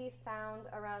only be found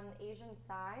around an Asian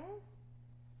size.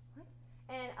 What?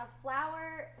 And a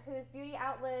flower whose beauty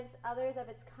outlives others of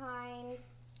its kind,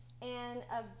 and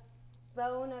a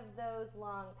bone of those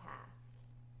long past.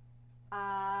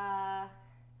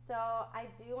 So I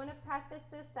do want to preface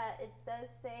this that it does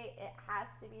say it has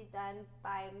to be done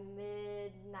by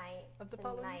midnight Of the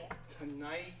following- tonight.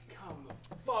 Tonight, come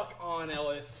the fuck on,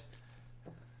 Ellis.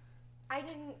 I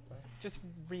didn't. Just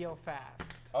real fast.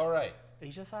 All right.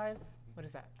 Asia size? What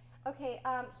is that? Okay,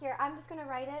 here, I'm just gonna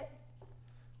write it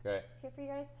Okay. here for you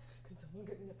guys. Can someone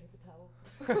get me a paper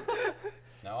towel?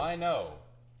 Now I know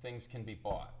things can be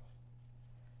bought.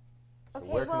 So Okay,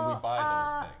 where can well, we buy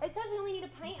those it things? says we only need a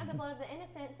pint of the blood of the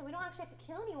innocent, so we don't actually have to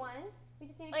kill anyone. We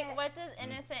just need to Like, get. what does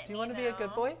innocent Do you mean? want to be a good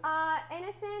though? boy?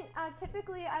 Innocent,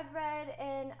 typically I've read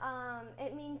in,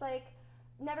 it means like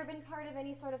never been part of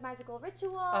any sort of magical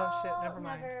ritual. Oh, shit, never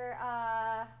mind. Never,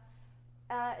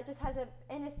 it just has an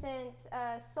innocent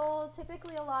soul.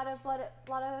 Typically a lot of blood,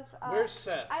 Where's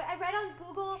Seth? I read on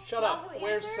Google. Shut up. Yahoo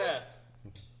Where's Answers Seth?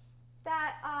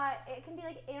 That it can be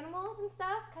like animals and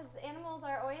stuff, because the animals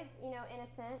are always,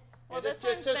 innocent. Well, Yeah, this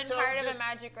one's been tell- part of just- a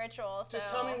magic ritual, so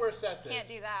Just tell me where Seth is. can't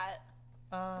do that.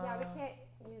 Yeah, we can't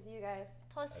use you guys.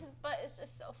 Plus, his butt is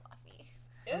just so fluffy.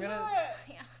 I'm gonna,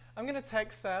 Yeah. I'm gonna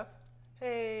text Seth.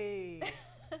 Hey.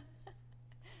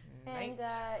 And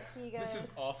he goes. This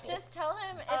is awful. Just tell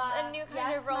him it's a new kind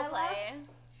yes, of role my play.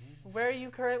 Where are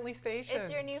you currently stationed?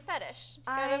 It's your new fetish.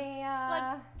 Go to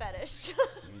blood fetish.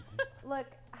 Look.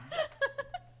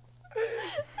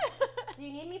 Do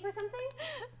you need me for something?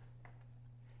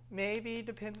 Maybe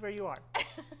depends where you are.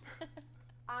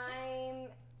 I'm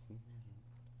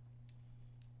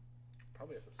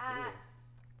Probably at the school. at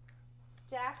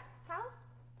Jack's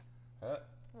house.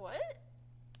 What?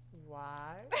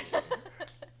 Why?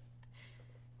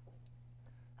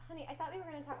 Honey, I thought we were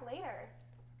gonna talk later.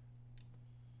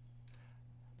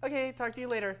 Okay, talk to you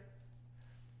later.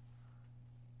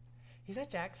 He's at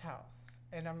Jack's house,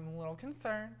 and I'm a little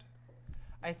concerned.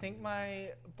 I think my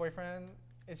boyfriend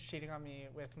is cheating on me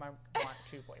with my want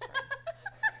to boyfriend.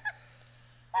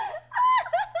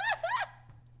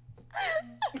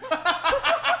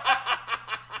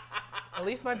 At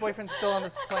least my boyfriend's still on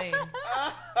this plane.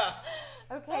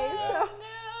 Okay, No.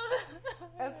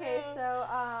 so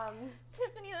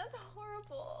Tiffany, that's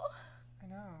horrible. I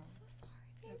know. So sorry,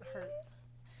 baby. It hurts.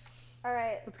 all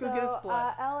right. Let's go get his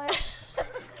blood. Ellis. Sorry, this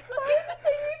is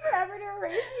taking me forever to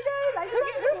erase you guys. I just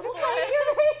have this tiny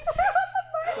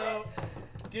eraser. So,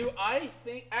 do I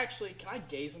think. Actually, can I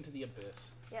gaze into the abyss?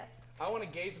 Yes. I want to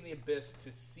gaze in the abyss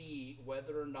to see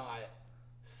whether or not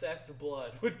Seth's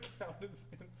blood would count as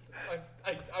himself.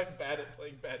 I'm bad at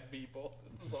playing bad people.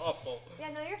 This is awful.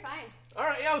 Yeah, no, you're fine. All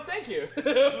right, yeah, thank you.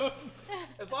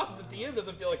 As long as the DM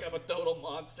doesn't feel like I'm a total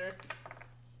monster.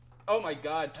 Oh my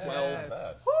God, 12. Not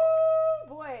bad.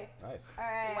 Woo, boy. Nice. All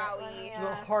right. Wowie. let me, It's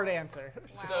a hard answer.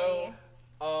 So,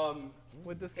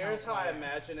 Would this here's how count? I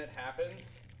imagine it happens.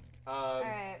 all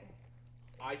right.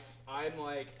 I'm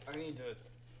like, I need to.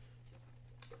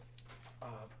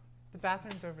 The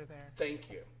bathroom's over there. Thank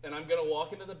you. And I'm gonna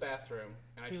walk into the bathroom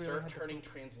and I You really start had to turning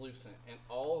translucent, and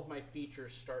all of my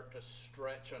features start to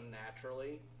stretch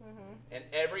unnaturally, and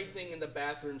everything in the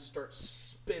bathroom starts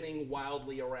spinning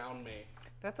wildly around me.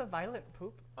 That's a violent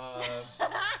poop.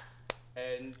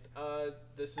 And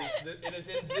it is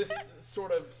in this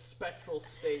sort of spectral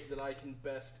state that I can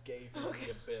best gaze into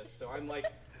the abyss. So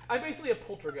I'm basically a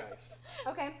poltergeist.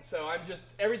 Okay. So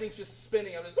everything's just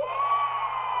spinning. I'm just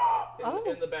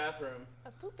in the bathroom.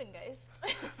 A pooping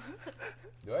geist.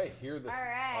 Do I hear this All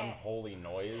right. unholy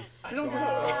noise? I don't So,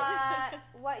 know.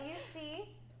 what you see,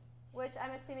 which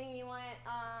I'm assuming you want,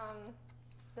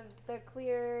 the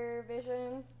clear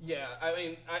vision. Yeah, I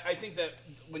mean, I think that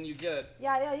when you get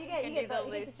Yeah, you can get do both.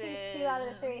 the You get to choose lucid 2 out of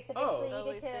the 3. So Oh. basically, The you get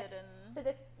lucid to. and-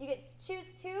 So you get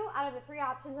choose 2 out of the 3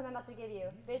 options I'm about to give you.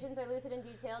 Visions are lucid and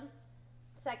detailed.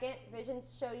 Second,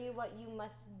 visions show you what you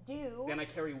must do. and I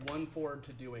carry 1 forward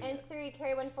to doing And it. 3,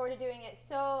 carry 1 forward to doing it.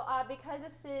 So because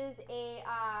this is a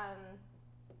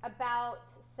about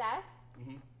Seth,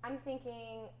 Mhm. I'm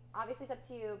thinking obviously it's up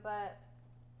to you, but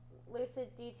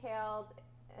lucid, detailed,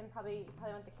 and probably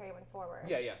want to carry 1 forward.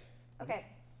 Yeah. Okay.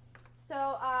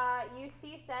 So you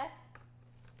see Seth,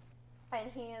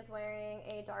 and he is wearing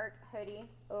a dark hoodie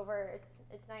over.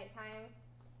 It's nighttime,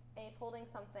 and he's holding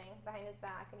something behind his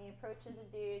back, and he approaches a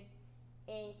dude,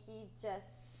 and he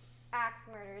just axe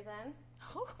murders him.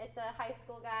 It's a high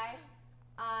school guy.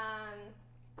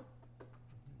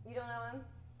 You don't know him.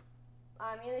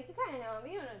 I mean, like, you kind of know him,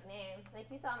 but you don't know his name. Like,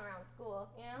 you saw him around school,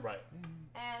 you know. Right.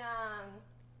 And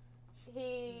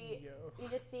you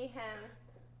just see him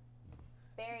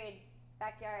buried,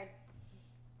 backyard,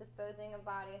 disposing of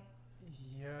body.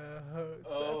 Yo.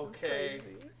 Okay.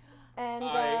 Crazy. And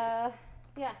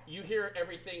yeah. You hear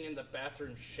everything in the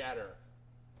bathroom shatter,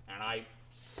 and I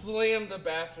slam the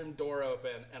bathroom door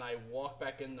open, and I walk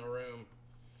back in the room.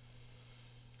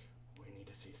 We need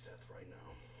to see Seth right now.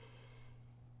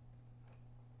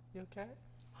 You okay?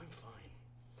 I'm fine.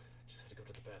 Just had to go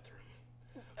to the bathroom.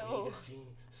 We Oh. need to see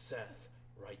Seth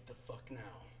right the fuck now.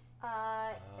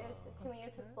 Can we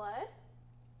use his blood?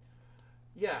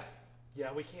 Yeah,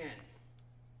 we can.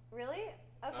 Really?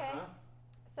 Okay. Uh-huh.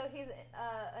 So he's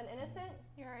an innocent.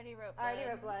 You already wrote I blood. already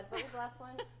wrote blood. What was the last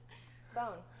one?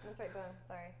 Bone. That's right, bone.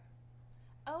 Sorry.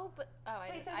 Oh, but I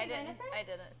Wait, didn't. so I he's didn't. innocent? I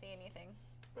didn't see anything.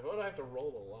 But what do I have to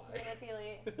roll to lie?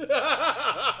 Manipulate.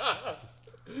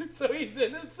 So he's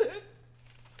innocent?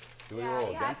 Do we Yeah, roll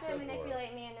you have against to it,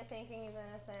 manipulate me into thinking he's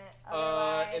innocent.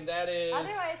 Otherwise, And that is...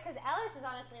 Otherwise, because Ellis is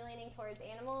honestly leaning towards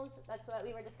animals. That's what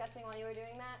we were discussing while you were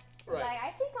doing that. It's Right. like,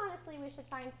 I think honestly we should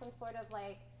find some sort of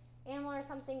like animal or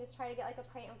something. Just try to get like a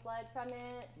pint of blood from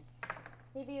it.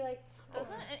 Maybe like.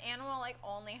 Doesn't an animal like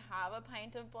only have a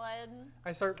pint of blood?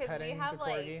 I start 'Cause we petting have, the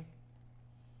like- corgi.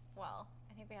 Well,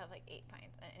 I think we have like 8 pints.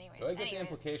 Anyways. Do I get the anyways.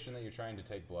 implication that you're trying to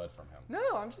take blood from him?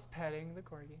 No, I'm just petting the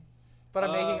corgi. But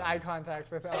I'm making eye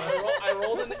contact with So Alice. I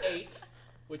rolled an 8,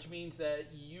 which means that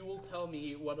you will tell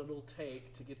me what it'll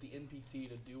take to get the NPC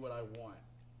to do what I want.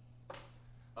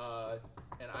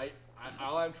 And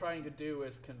all I'm trying to do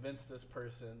is convince this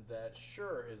person that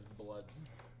sure, his blood's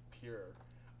pure.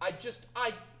 I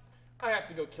have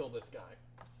to go kill this guy.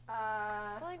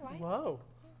 But, like, why? Whoa.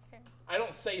 I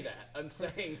don't say that. I'm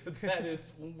saying that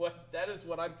is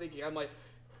what I'm thinking. I'm like,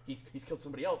 he's killed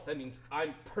somebody else. That means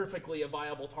I'm perfectly a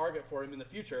viable target for him in the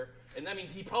future, and that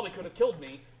means he probably could have killed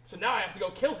me. So now I have to go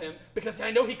kill him because I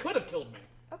know he could have killed me.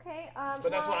 Okay. But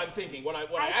that's what I'm thinking. What I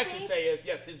actually think- say is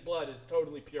yes, his blood is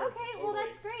totally pure. Okay, well totally.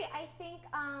 that's great. I think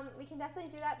we can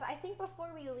definitely do that. But I think before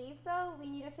we leave, though, we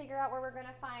need to figure out where we're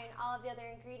gonna find all of the other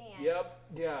ingredients. Yep.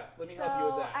 Yeah. Let me so help you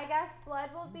with that. I guess blood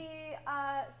will be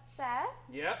Seth,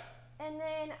 Yep. and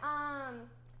then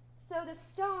so the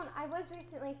stone. I was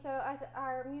recently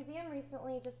our museum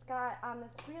recently just got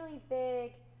this really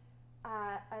big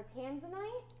a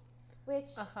tanzanite, which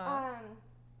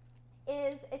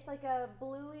it's like a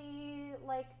bluey,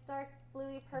 like dark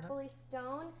bluey purpley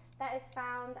stone that is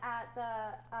found at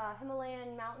the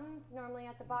Himalayan mountains, normally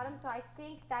at the bottom. So I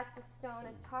think that's the stone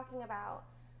it's talking about.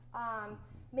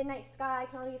 Midnight sky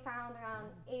can only be found around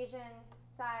Asian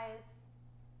size,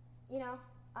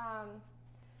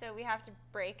 So we have to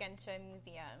break into a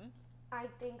museum. I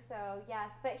think so,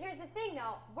 yes. But here's the thing,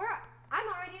 though. I'm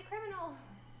already a criminal.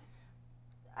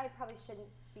 I probably shouldn't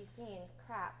be seeing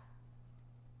crap.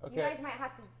 Okay. You guys might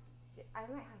have to. I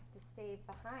might have to stay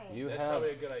behind. That's probably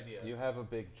a good idea. You have a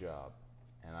big job,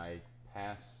 and I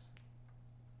pass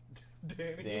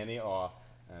Danny. Danny off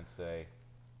and say,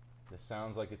 "This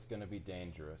sounds like it's going to be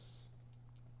dangerous.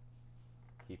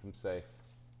 Keep him safe.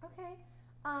 Okay.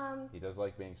 He does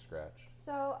like being scratched."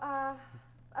 So, a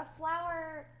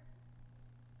flower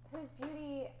whose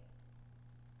beauty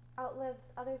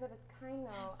outlives others of its kind,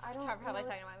 though. I don't Probably know what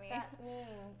talking about me. that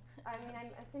means. I mean, I'm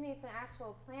assuming it's an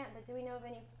actual plant, but do we know of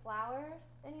any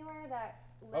flowers anywhere that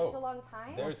lives Oh, a long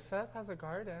time? there's- Seth has a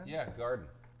garden. Yeah, garden.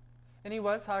 And he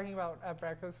was talking about at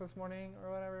breakfast this morning or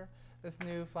whatever, this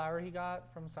new flower he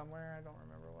got from somewhere. I don't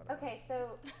remember what it Okay,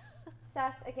 so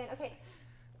Seth again.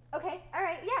 Okay, all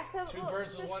right, yeah. So Two well,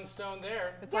 birds with just- one stone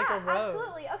there. It's yeah, like a rose.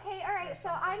 absolutely. Okay, all right. So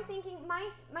I'm thinking my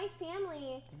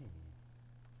family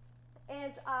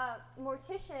is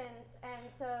morticians, and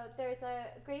so there's a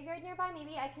graveyard nearby.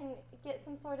 Maybe I can get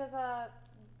some sort of a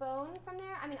bone from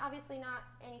there. I mean, obviously not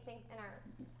anything in our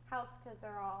house because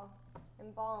they're all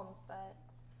embalmed, but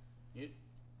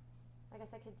I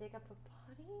guess I could dig up a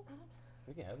body. I don't know.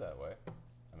 We can head that way.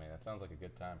 I mean, that sounds like a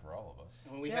good time for all of us.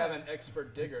 When we Yeah. have an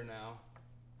expert digger now.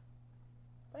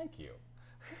 Thank you.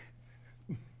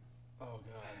 Oh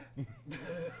god.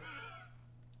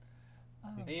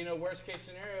 And you know, worst case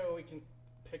scenario, we can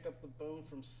pick up the bone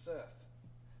from Seth.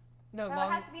 No, Well,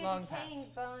 long, it has to be a long decaying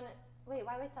past. bone. Wait,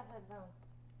 why would Seth have a bone?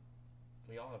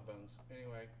 We all have bones.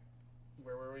 Anyway,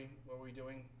 where were we? What were we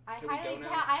doing? I Can we go now?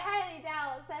 highly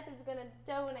doubt Seth is gonna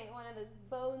donate one of his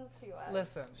bones to us.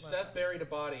 Listen. Seth buried a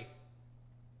body.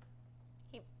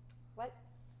 What?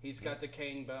 He's got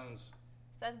decaying bones.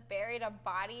 Seth buried a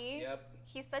body. Yep.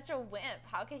 He's such a wimp.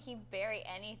 How could he bury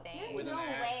anything? There's With an no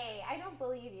axe. way. I don't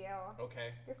believe you.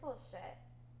 Okay. You're full of shit.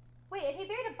 Wait, if he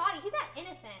buried a body, he's not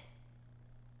innocent.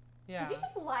 Yeah. Did you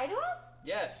just lie to us?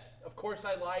 Yes, of course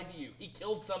I lied to you. He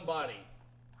killed somebody.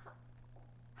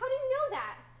 How do you know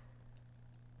that?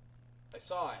 I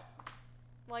saw it.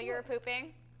 While you were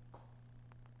pooping?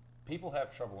 People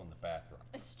have trouble in the bathroom.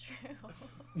 It's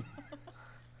true.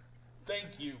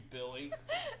 Thank you, Billy.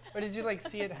 Or did you like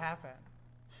see it happen?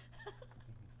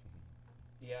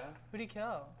 Yeah? Who'd he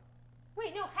kill?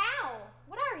 Wait, no, how?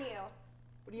 What are you?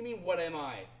 What do you mean, what am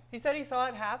I? He said he saw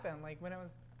it happen, like when it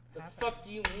was The happening. fuck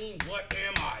do you mean, what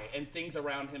am I? And things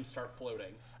around him start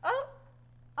floating. Oh.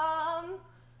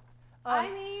 I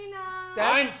mean,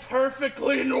 That's- I'm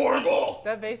perfectly normal!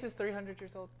 That vase is 300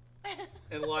 years old.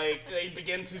 And like, they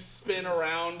begin to spin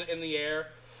around in the air.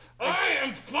 I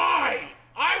am fine!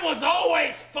 I was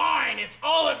always fine! It's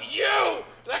all of you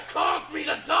that caused me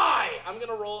to die! I'm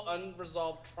gonna roll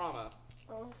unresolved trauma.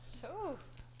 Ooh,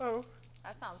 Oh.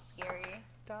 that sounds scary.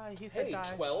 Die. He said Hey,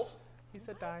 die. 12. He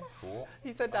said die. Cool.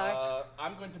 He said die.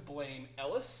 I'm going to blame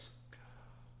Ellis.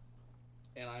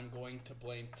 And I'm going to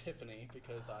blame Tiffany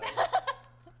because I...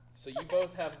 So you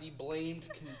both have the blamed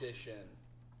condition.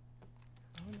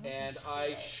 And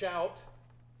I shout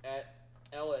at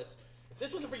Ellis, if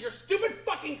this wasn't for your stupid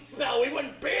fucking spell, we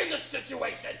wouldn't be in this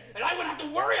situation! And I wouldn't have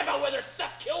to worry about whether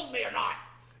Seth killed me or not!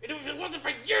 And if it wasn't for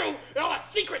you and all the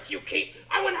secrets you keep,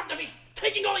 I wouldn't have to be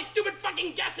taking all these stupid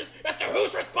fucking guesses as to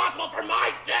who's responsible for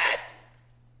my death!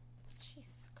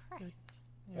 Jesus Christ.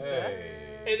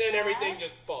 Hey. And then everything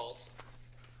just falls.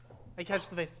 I catch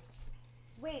the vase.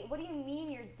 wait, what do you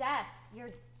mean you're dead?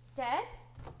 You're dead?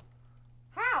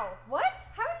 How? What?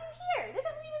 How are you here? This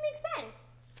doesn't even make sense.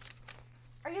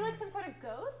 Are you like some sort of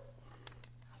ghost?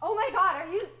 Oh my god,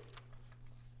 are you...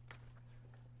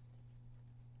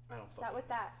 I don't Is fucking that what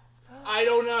that... I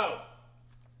don't know.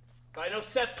 But I know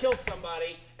Seth killed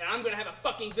somebody, and I'm gonna have a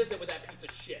fucking visit with that piece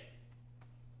of shit.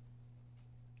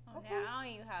 Oh, now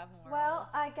you have more. Well,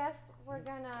 I guess we're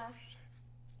gonna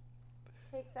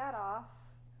take that off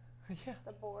Yeah.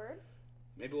 the board.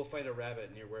 Maybe we'll find a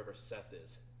rabbit near wherever Seth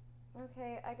is.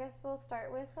 Okay, I guess we'll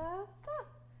start with Seth.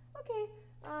 Okay.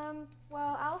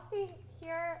 Well, I'll stay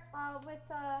here with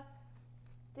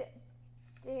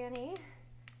Danny.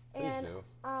 Please and do.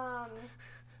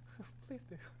 Please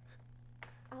do.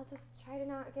 I'll just try to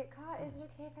not get caught. Is it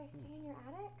okay if I stay in your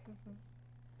attic?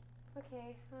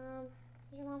 Okay. Does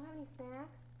your mom have any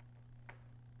snacks?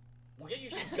 We'll get you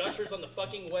some gushers on the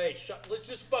fucking way. Let's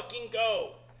just fucking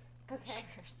go. Okay.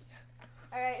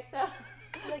 All right. So,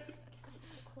 like,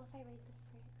 cool if I read this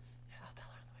for you. Yeah, I'll tell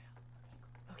her on the way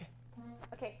out. Okay.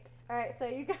 Okay. All right. So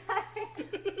you guys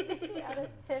sneak out of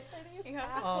Tiffany's You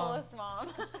have the house. coolest mom.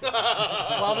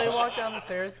 While they walk down the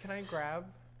stairs, can I grab,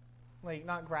 like,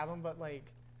 not grab them, but like,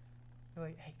 be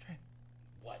like, hey, Trent,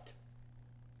 What?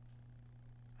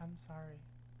 I'm sorry.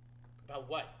 About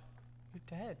what? You're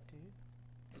dead, dude.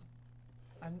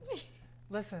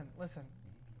 Listen.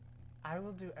 I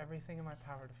will do everything in my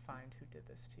power to find who did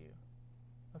this to you.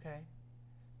 Okay?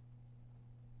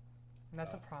 And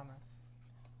that's a promise.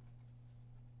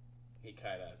 He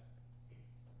kind of.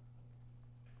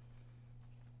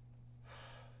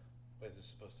 What is this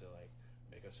supposed to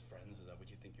make us friends? Is that what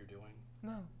you think you're doing?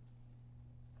 No.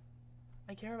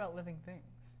 I care about living things.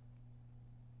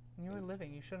 When you were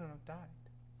living, you shouldn't have died.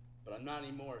 But I'm not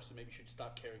anymore, so maybe you should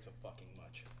stop caring so fucking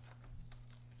much.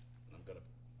 And I'm gonna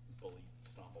bully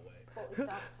stomp away. Holy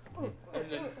stop. And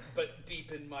then, but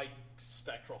deep in my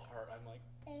spectral heart, I'm like,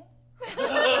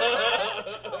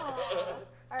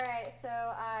 All right,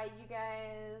 so you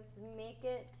guys make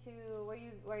it to where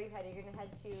are you headed? You're gonna head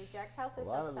to Jack's house or A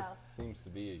lot of Seth's this house? seems to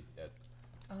be at.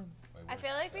 I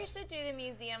feel like we should do the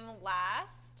museum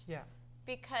last Yeah.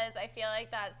 because I feel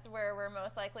like that's where we're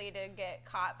most likely to get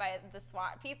caught by the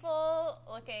SWAT people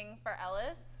looking for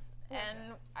Ellis.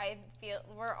 And I feel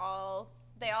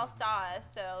they all saw us,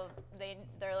 so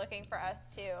they're looking for us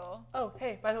too. Oh,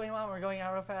 hey, by the way, Mom, we're going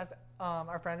out real fast.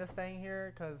 Our friend is staying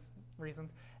here because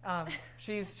reasons.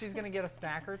 She's gonna get a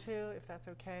snack or two, if that's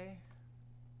okay.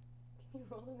 Can you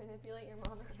roll to manipulate your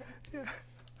mom again?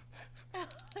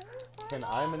 Can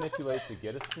I manipulate to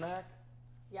get a snack?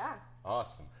 Yeah.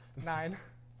 Awesome. 9.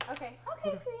 Okay,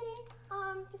 sweetie.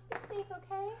 Just be safe,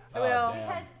 okay? I will. damn.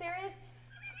 Because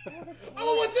there's a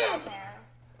Oh, what's out up? there.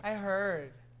 I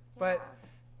heard, but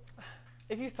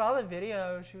if you saw the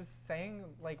video, she was saying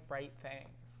right things.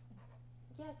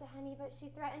 Yes, honey, but she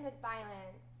threatened with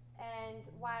violence. And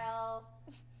while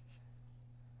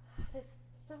this is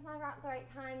still not the right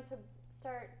time to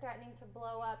start threatening to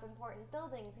blow up important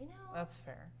buildings, That's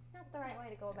fair. not the right way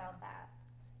to go about that.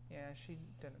 Yeah, she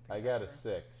didn't. Think I that got a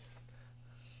through. 6.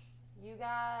 You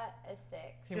got a 6.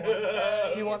 He wants,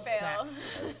 So he you wants failed. snacks.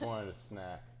 I just wanted a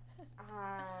snack. Uh,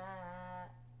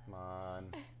 Come on.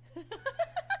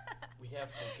 we have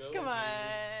to go. Come dude.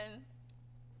 on.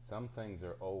 Some things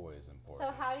are always important.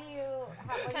 so how do you?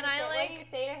 What Can do you I, say, like- What do you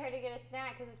say to her to get a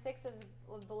snack? Because a 6 is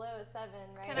below a 7,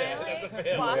 right? Can Yeah, I that's a like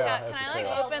fail. walk Yeah, up? that's Can a I like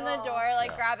fail. open the Roll. door,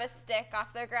 like Yeah. grab a stick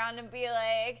off the ground and be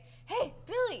like, "Hey,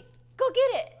 Billy, go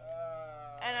get it!"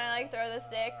 And I like throw the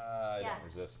stick. I Yeah. don't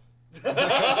resist. Is this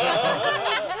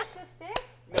the stick?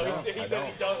 No, he says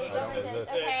he doesn't. I don't Resist.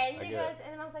 resist. Okay, and I he get goes, it.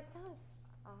 and Mom's like, that was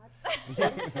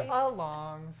odd. It's a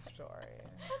long story.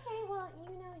 Okay, well, you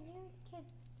kids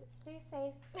stay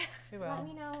safe. He Let will.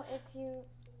 me know if you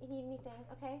need anything,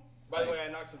 okay? By the way, I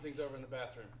knocked some things over in the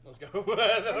bathroom. Let's go. Then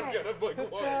I'm Alright. gonna like,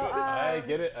 So, I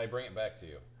get it. I bring it back to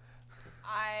you.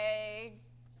 I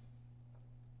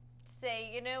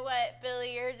say, you know what,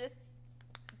 Billy, you're just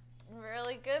a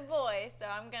really good boy, so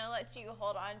I'm gonna let you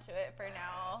hold on to it for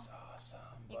now. That's awesome.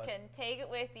 You but can take it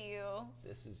with you.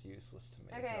 This is useless to me.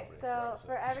 if Okay, nobody so throws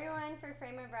for it. everyone, for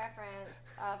frame of reference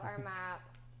of our map,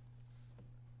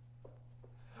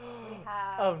 we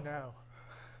have Oh no.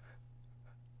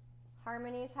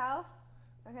 Harmony's house,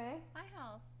 okay? My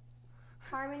house.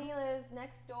 Harmony lives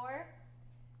next door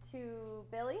to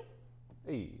Billy,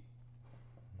 Hey.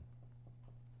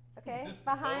 okay? This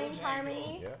Behind Bojangles.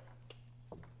 Harmony, Yeah.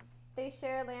 they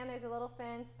share land. There's a little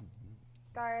fence,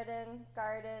 garden.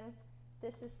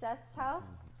 This is Seth's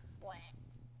house, Blank.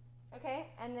 okay?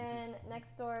 And then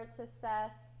next door to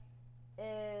Seth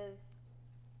is,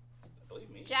 Believe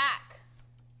me. Jack.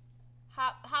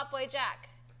 Hot boy Jack.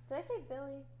 did I say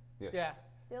Billy? Yeah.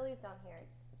 Billy's down here.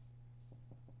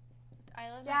 I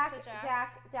live Jack next to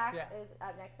Jack. Yeah. is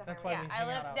up next to That's Harmony. why Yeah, we I hang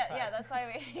live. out Yeah, outside. that's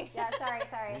why we. Yeah,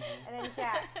 sorry. And then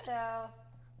Jack. So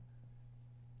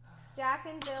Jack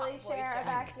and Billy Hot boy share a Jack.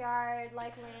 backyard,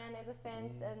 like land. There's a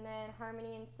fence, and then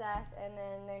Harmony and Seth, and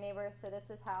then their neighbors. So this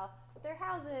is how their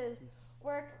houses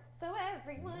work, so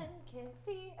everyone can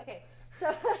see. Okay,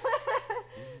 so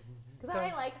because I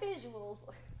So- like visuals.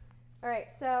 All right,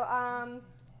 so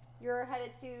you're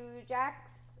headed to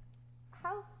Jack's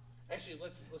house. Actually,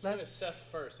 let's Let- go to Seth's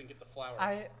first and get the flower.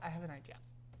 I have an idea.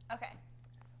 Okay.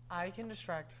 I can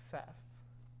distract Seth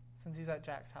since he's at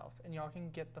Jack's house, and y'all can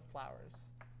get the flowers.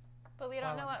 But we don't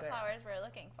While know I'm what there. flowers we're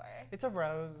looking for. It's a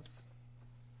rose.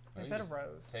 You Instead just of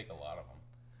rose. Take a lot of them.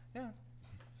 Yeah.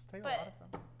 Just take But- a lot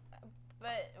of them.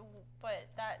 But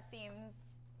that seems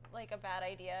like a bad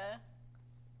idea.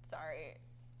 Sorry.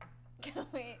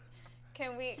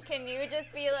 Can you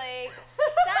just be like,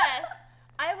 Seth,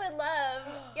 I would love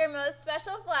your most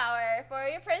special flower for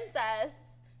your princess.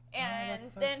 And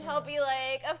that's so then he'll funny. be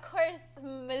like, of course,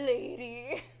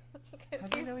 milady. Because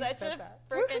How'd you he's know he such said a that?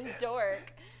 freaking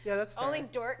dork. Yeah, that's fair. Only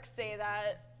dorks say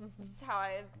that. That's how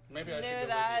I Maybe I should knew go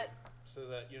that. with you so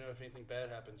that if anything bad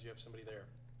happens, you have somebody there.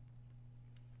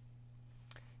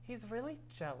 He's really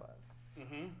jealous.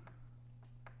 Mm-hmm.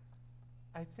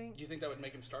 I think. Do you think that would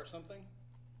make him start something?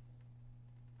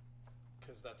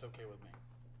 Because that's okay with me,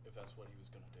 if that's what he was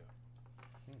going to do.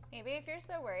 Maybe if you're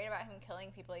so worried about him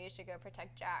killing people, you should go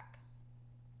protect Jack.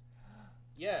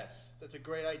 Yes, that's a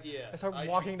great idea. I start should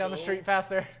walking down the go- street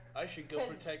faster I should go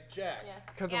protect Jack. Yeah.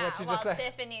 because of Yeah, what you while just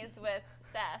said. Tiffany's with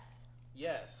Seth.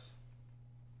 Yes.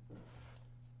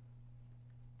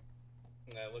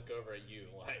 And I look over at you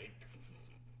like,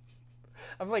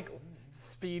 I'm like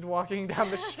speed walking down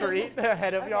the street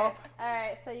ahead of y'all. All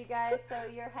right, so you guys,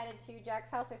 you're headed to Jack's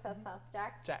house or Seth's house?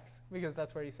 Jack's? Jax, because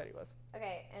that's where you said he was.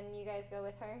 Okay, and you guys go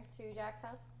with her to Jack's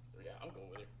house? yeah, I'm going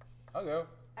with her. I'll go.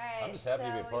 All right. I'm just happy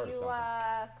to be a part of something.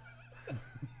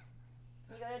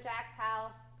 You go to Jack's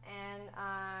house and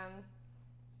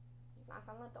knock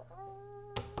on the door.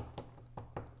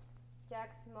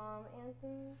 Jack's mom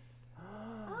answers.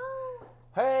 Oh,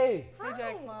 Hey! hi. Hey,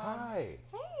 Jack's mom. Hi!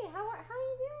 Hey, how are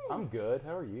you doing? I'm good.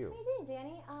 How are you? How you doing,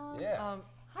 Danny? Yeah.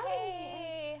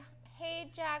 Hey,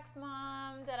 Jack's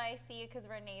mom. Did I see you? Because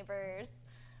we're neighbors.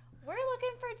 We're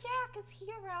looking for Jack. Is he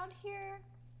around here?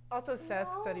 Also, Seth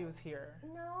No. said he was here.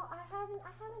 No, I haven't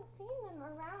seen them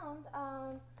around.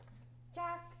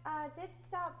 Jack did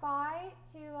stop by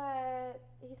to.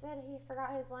 He said he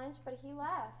forgot his lunch, but he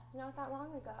left not that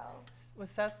long ago. Was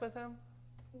Seth with him?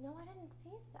 No, I didn't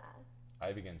see Seth.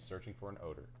 I began searching for an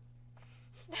odor.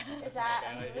 Is that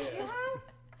Bad a move idea. you have?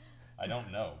 I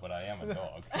don't know, but I am a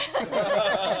dog.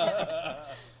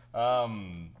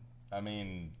 I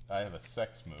mean, I have a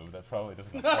sex move. That probably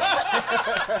doesn't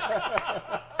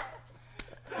apply.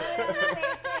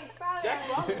 Jack's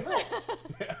mom's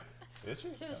Is she?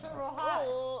 She's real hot.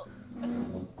 Oh,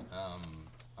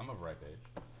 I'm of ripe age.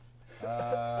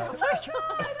 Oh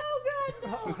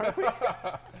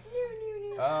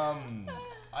God! No.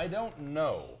 I don't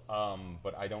know,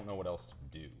 but I don't know what else to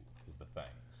do is the thing.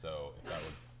 So if that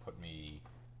would put me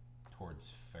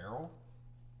towards feral,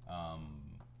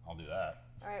 I'll do that.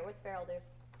 All right, what's Farrell do?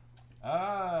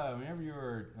 Whenever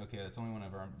you're okay, it's only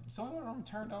whenever I'm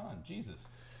turned on. Jesus.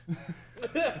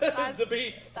 that's the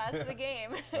beast. That's the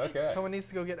game. Okay. Someone needs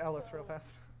to go get Ellis real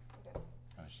fast. Oh,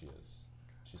 she is.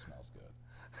 She smells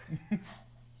good.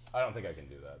 I don't think I can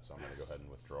do that, so I'm gonna go ahead and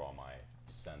withdraw my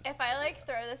scent. If I like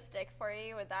throw the stick for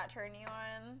you, would that turn you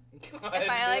on? God, If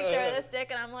I like throw the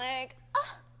stick and I'm like,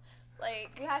 ah,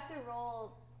 like, You have to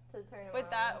roll to turn him on. would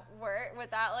that work?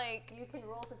 Would that like? You can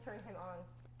roll to turn him on.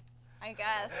 I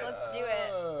guess. Let's do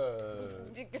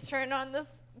it. Turn on this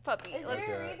puppy. Is Let's.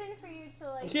 there a reason for you to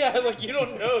like? Yeah, like you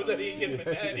don't know that he can, Do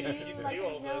he you, can like, do all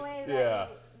there's no this. way Yeah. that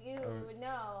you would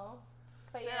know.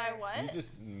 But Did you're, I what? You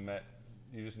just met.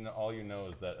 You just know. All you know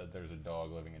is that there's a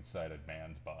dog living inside a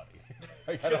man's body.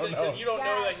 Like, I don't know. Because you don't know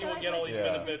Yeah, that so, he will like, get all what's these the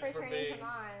Yeah. reason benefits for for turning being. him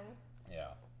on? Yeah.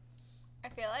 I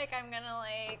feel like I'm gonna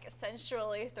like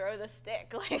sensually throw the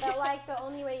stick. Like, But like the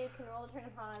only way you can roll to turn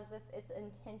him on is if it's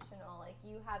intentional. Like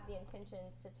you have the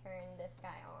intentions to turn this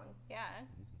guy on. yeah.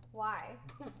 Why?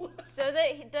 So that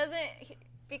he doesn't,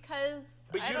 because.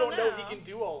 But I you don't don't know he can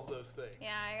do all of those things. Yeah,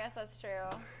 I guess that's true.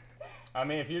 I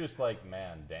mean, if you're just like,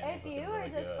 man, Daniel's If looking you were really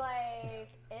just good. like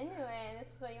into it, and this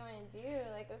is what you want to do.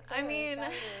 Like, of course, I mean,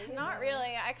 that's your reason. not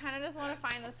really. I kind of just want to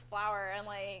find this flower and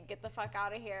like get the fuck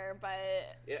out of here. But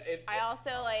Yeah, I also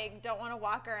like don't want to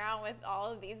walk around with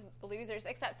all of these losers,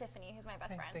 except Tiffany, who's my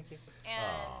best Hey, friend. thank you.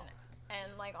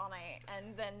 And like all night,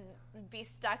 and then be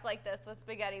stuck like this with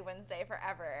Spaghetti Wednesday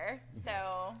forever.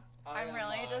 So I I'm am,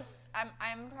 really just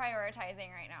I'm prioritizing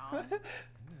right now.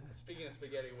 Speaking of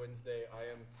Spaghetti Wednesday, I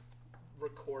am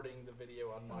recording the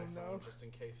video on my Oh, phone no. just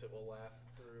in case it will last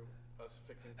through us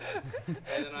fixing things.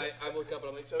 And then I look up and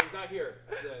I'm like, so he's not here.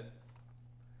 Then.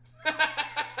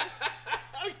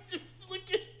 Look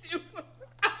at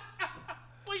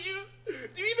you.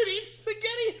 Do you even eat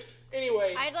spaghetti?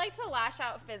 Anyway. I'd like to lash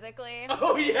out physically.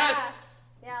 Oh, yes.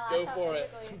 Yeah, Go lash out for it.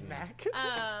 physically. Smack.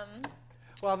 Um,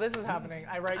 While this is happening,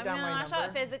 I write I'm down gonna my lash number.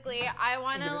 out physically. I and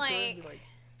want give to it to her and like. be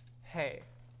hey,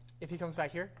 if he comes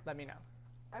back here, let me know.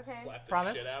 Okay. Slap the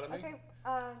Promise? shit out of me. Okay.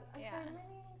 I'm Yeah. sorry. What are your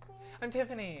names, sweetie? I'm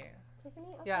Tiffany. Tiffany.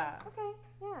 Okay. Yeah. Okay.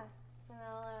 Yeah.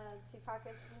 And she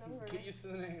pockets the number. Get used to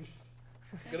the name.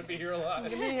 Gonna be here a lot.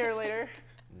 Give me here later.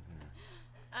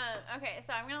 Okay,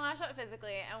 so I'm gonna lash out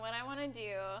physically, and what I want to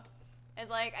do is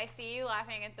like I see you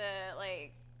laughing at the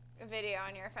like video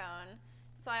on your phone,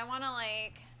 so I want to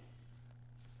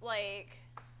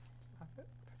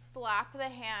slap the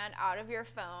hand out of your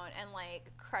phone and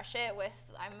like crush it with.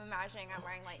 I'm imagining I'm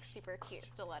wearing like super cute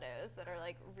stilettos that are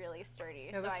like really sturdy,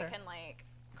 Yeah, so that's I fair. can like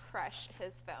crush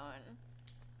his phone.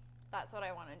 That's what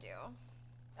I want to do.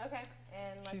 Okay.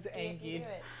 And let's She's see if you angry. do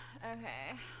it.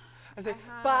 Okay. I say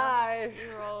have- bye.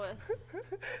 You roll with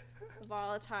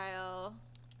volatile.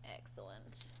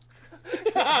 Excellent.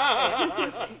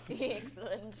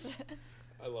 Excellent.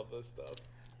 I love this stuff.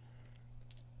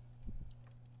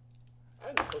 I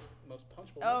have the most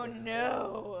punchable. Oh weapon.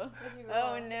 no. What'd you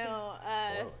Oh roll? no.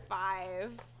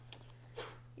 5.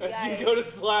 As you go to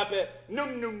slap it, no.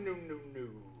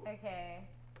 Okay.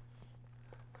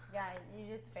 Yeah, you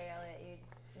just fail it.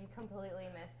 You completely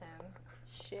miss him.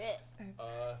 Shit.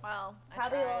 Well, I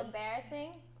Probably a little tried.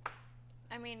 embarrassing.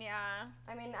 I mean, yeah.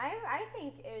 I mean, I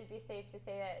think it would be safe to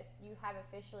say that you have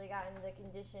officially gotten the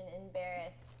condition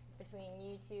embarrassed between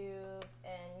you two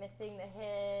and missing the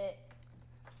hit.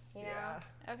 You know? Yeah.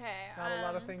 Okay. Not a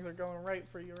lot of things are going right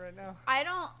for you right now. I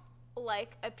don't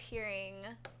like appearing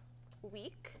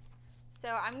weak, so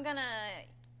I'm gonna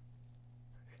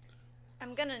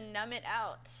numb it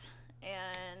out,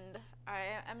 and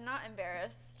I'm not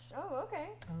embarrassed. Oh, okay.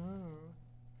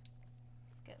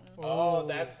 It's getting. Oh,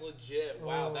 that's legit.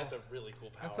 Wow, Oh. that's a really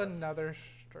cool power. That's another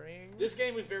string. This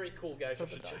game is very cool, guys. You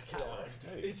For should the check dark it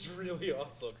out. It's really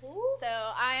awesome. So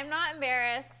I am not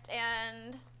embarrassed,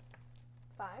 and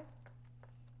 5.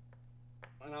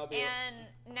 And I'll be. and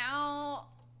now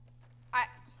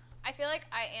I feel like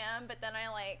I am, but then I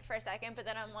like for a second, but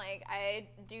then I'm like I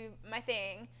do my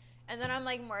thing, and then I'm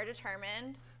like more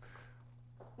determined.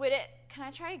 Can I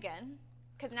try again?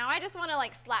 Because now I just want to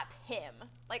like slap him.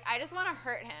 Like I just want to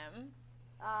hurt him.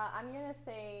 I'm gonna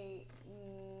say.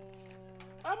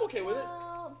 I'm okay with it.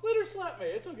 Well, Let her slap me.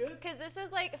 It's all good. Because this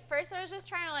is like, first I was just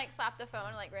trying to like slap the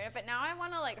phone, like right, but now I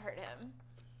want to like hurt him.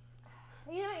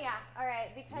 you know, yeah. All right,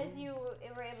 because you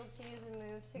were able to use a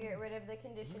move to get rid of the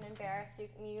condition embarrassed,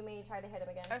 you may try to hit him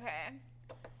again. Okay.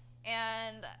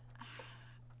 And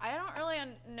I don't really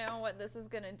know what this is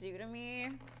gonna do to me,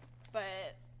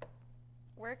 but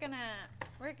we're gonna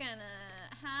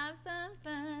have some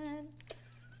fun.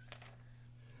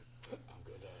 I'm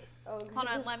gonna die. Oh, Hold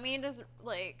on, let me just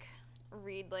like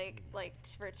read like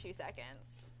for 2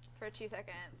 seconds. For 2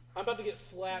 seconds. I'm about to get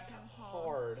slapped hold.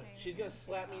 hard. She's gonna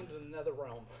slap me into another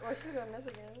realm. Or she's gonna miss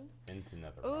again. Into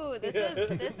never. Ooh, this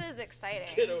is exciting.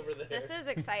 Get over there. This is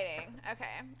exciting.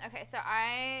 Okay, so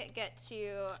I get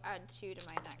to add 2 to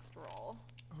my next roll.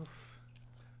 I'm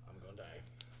gonna die.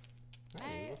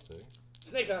 Hey, we'll see.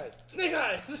 Snake eyes! Snake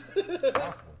eyes!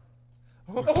 Possible.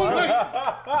 Oh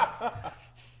my!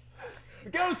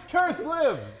 Ghost curse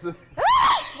lives.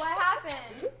 What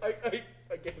happened? I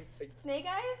Snake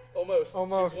eyes? almost.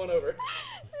 Almost. She's one over.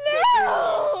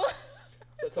 No!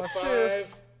 So it's a Plus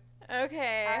 5.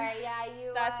 Okay. All right, yeah,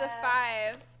 you. That's a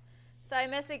 5. So I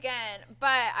miss again.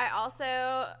 But I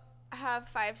also have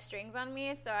 5 strings on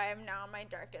me, so I am now my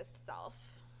darkest self.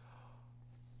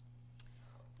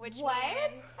 Which What?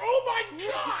 means Oh my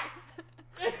god!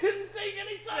 It didn't take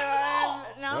any so time at all!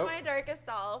 I'm now Nope. my darkest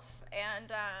self.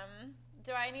 And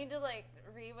do I need to like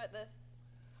read what this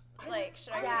like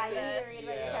should I Yeah, read you need this? to read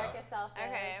what your Yeah. darkest self is.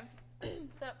 Okay.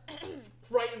 So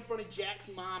Right in front of Jack's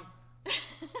mom.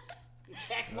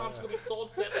 Jack's mom's gonna be so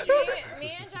upset with you.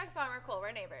 me and Jack's mom are cool.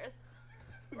 We're neighbors.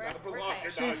 We're Not for long, tight.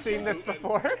 you're She's not. seen this moving.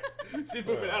 before. She's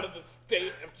moving out of the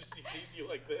state after she sees you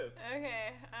like this.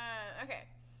 Okay. Okay.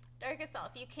 Darkest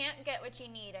self, you can't get what you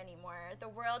need anymore. The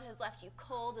world has left you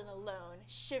cold and alone,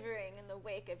 shivering in the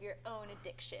wake of your own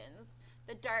addictions.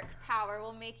 The dark power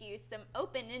will make you some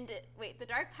open-ended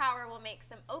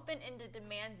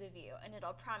demands of you, and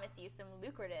it'll promise you some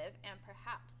lucrative and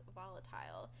perhaps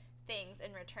volatile things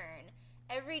in return.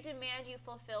 Every demand you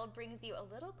fulfill brings you a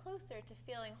little closer to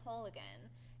feeling whole again,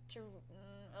 to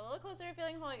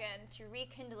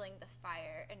rekindling the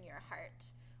fire in your heart.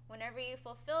 Whenever you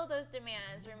fulfill those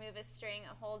demands, remove a string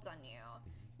it holds on you.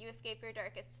 You escape your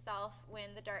darkest self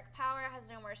when the dark power has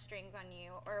no more strings on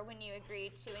you, or when you agree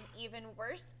to an even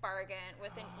worse bargain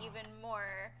with an even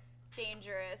more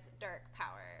dangerous dark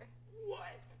power.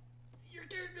 What? Your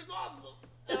character's awesome.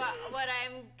 So what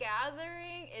I'm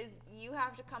gathering is you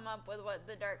have to come up with what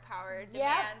the dark power Yep,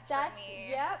 demands from that's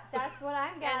me. that's what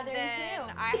I'm And gathering then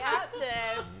too. I have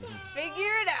to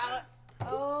figure it out.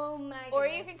 Oh my goodness. Or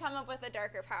you can come up with a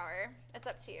darker power. It's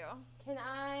up to you. Can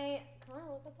I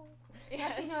look at that?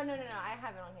 Yes. Actually, no. I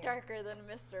have it on here. Darker than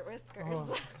Mr. Whiskers.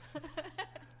 Oh.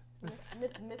 It's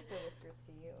Mr. Whiskers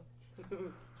to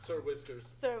you. Sir Whiskers.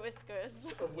 Sir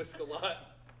Whiskers. Or Whisk a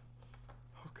lot.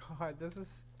 Oh god, this is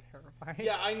terrifying.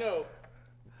 Yeah, I know.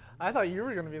 I thought you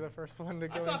were gonna be the first one to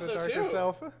I go thought into so darker too.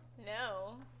 self.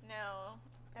 No.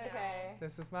 Okay.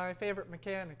 This is my favorite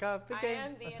mechanic of the I game,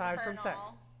 am the aside infernal. from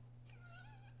sex.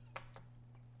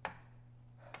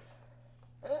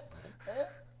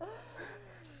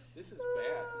 This is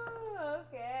bad.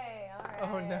 Okay, alright.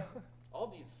 Oh no. All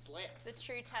these slaps. The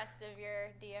true test of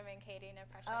your DM and Katie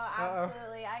impression. Oh,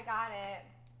 absolutely. I got it.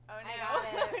 Oh, no. I got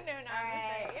it. No, All I'm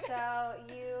right. afraid. So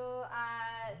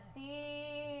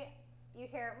you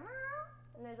hear,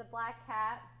 meow, and there's a black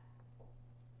cat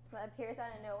that appears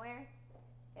out of nowhere,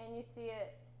 and you see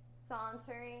it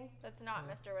sauntering That's not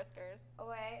Mr. Whiskers.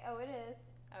 away. Oh, it is.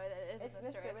 Oh, it is It's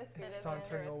Mr. Whiskers. It It's is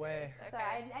sauntering Mr. away. Whiskers. So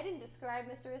Okay. I didn't describe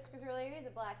Mr. Whiskers earlier. He's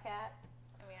a black cat,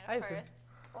 I mean, I of assume- course.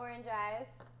 orange eyes,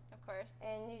 Of course.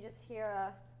 and you just hear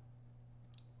a.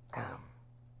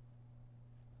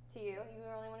 To you. You're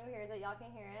the only one who hears it. Y'all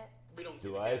can hear it. We don't see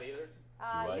Do the I cat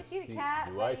either. You see the cat,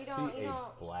 do but I you don't. see You a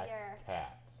don't black hear.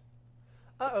 cat?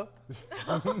 Uh-oh.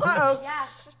 Uh-oh. Yeah.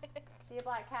 See a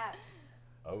black cat.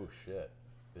 Oh shit!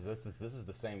 This is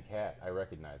the same cat? I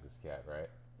recognize this cat, right?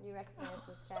 You recognize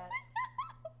this cat.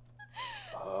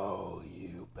 Oh,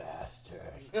 you bastard!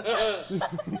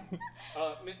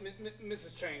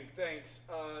 Mrs. Chang, thanks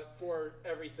for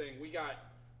everything.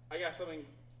 I got something.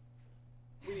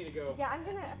 We need to go. Yeah, I'm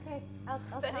gonna. Okay, I'll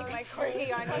Setting tell my him.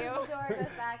 corgi on Closes you. The door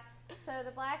goes back. So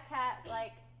the black cat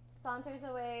saunters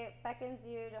away, beckons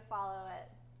you to follow it.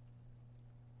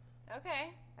 Okay.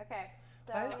 Okay.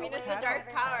 So I I mean, it's Cat the dark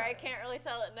over power. there. I can't really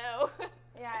tell it no.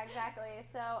 Yeah, exactly.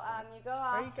 So you go Where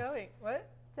are you off. going? What?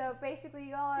 So basically,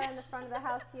 you all are in the front of the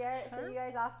house here. So you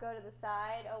guys off go to the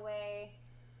side, away.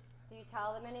 Do you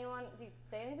tell them anyone? Do you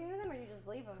say anything to them, or do you just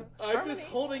leave them? I'm just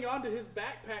holding on to his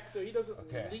backpack so he doesn't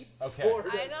leap Okay. forward.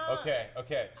 I don't.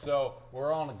 Okay. So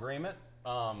we're all in agreement.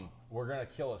 We're gonna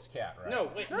kill this cat, right? No,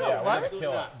 wait, no, Yeah, we're gonna absolutely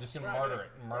kill not. it. Just We're gonna not murder it.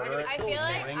 we're not Murder it. gonna I kill feel it.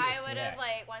 like Wring I its would have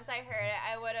neck. once I heard it,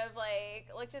 I would have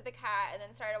looked at the cat and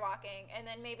then started walking and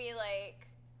then maybe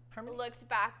Harmony? looked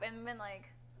back and been like,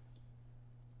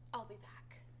 I'll be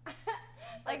back.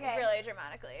 Okay. Really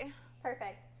dramatically.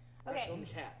 Perfect. We're Okay. killing the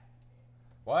cat.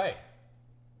 Why?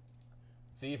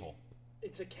 It's evil.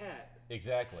 It's a cat.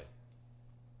 Exactly.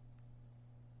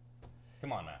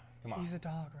 Come on, man. Come on. He's a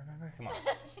dog, remember? Come on,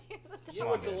 You know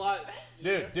on, what's a dude. lot.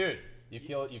 dude. You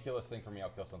kill this thing for me. I'll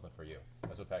kill something for you.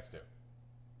 That's what packs do.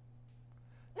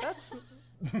 That's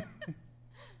No.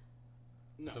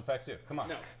 That's what packs do. Come on.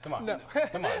 No. Come on. No.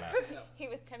 Come on, man. He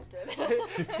was tempted.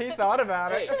 he thought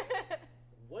about Hey, it.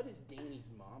 what is Danny's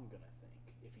mom gonna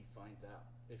think if he finds out?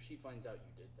 If she finds out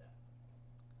you did that?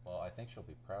 Well, I think she'll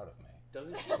be proud of me.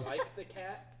 Doesn't she like the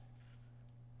cat?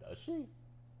 Does she?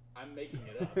 I'm making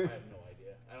it up. I have no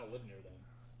idea. I don't live near them.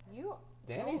 You.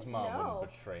 Danny's don't mom know.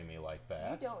 wouldn't betray me like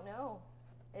that. You don't know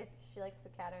if she likes the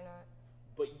cat or not.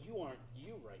 But you aren't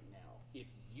you right now. If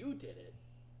you did it,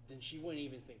 then she wouldn't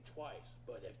even think twice.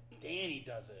 But if Danny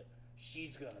does it,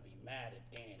 she's gonna be mad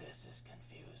at Danny. This is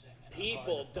confusing. and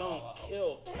People hard to don't follow.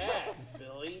 kill cats,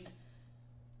 Billy.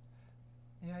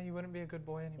 Yeah, you wouldn't be a good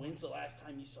boy anymore. When's the last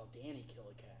time you saw Danny kill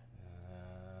a cat?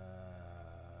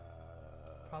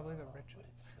 Probably the ritual.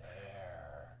 But it's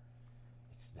there.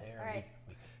 It's there. All right.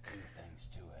 We can do things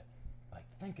to it. Like,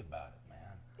 think about it,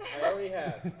 man. I already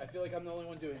have. I feel like I'm the only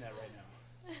one doing that right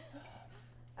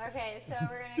now. Okay, so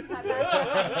we're gonna cut back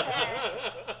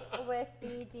to with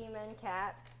the demon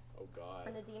cat. Oh God.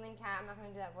 And the demon cat, I'm not gonna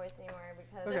do that voice anymore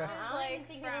because Okay. This is I don't even like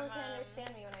think from, people can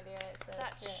understand me when I do it. So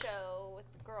that screw it. show with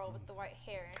the girl with the white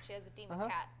hair and she has a demon Uh-huh.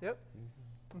 cat. Yep.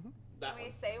 That Can we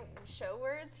one. say show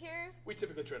words here? We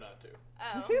typically try not to.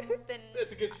 Oh, then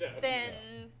It's a good show.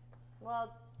 then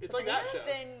Well, It's like that show.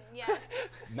 then yes.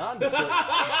 Nondescript.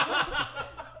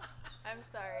 I'm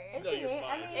sorry. it's No, the you're name.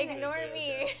 fine. I mean, Ignore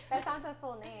me. that's not the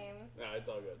full name. No, it's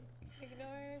all good.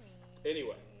 Ignore me.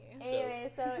 Anyway.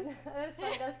 Anyway, so that's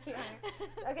funny. That's cute.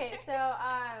 Hunter. Okay, so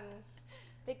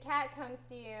the cat comes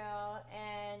to you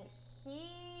and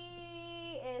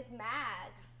he is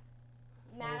mad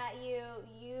at you.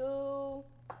 You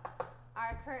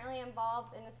are currently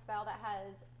involved in a spell that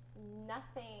has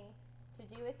nothing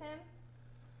to do with him,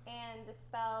 and the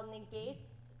spell negates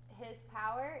his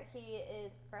power. He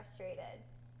is frustrated,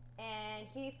 and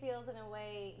he feels in a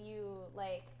way you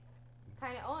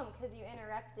kind of owe him because you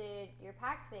interrupted your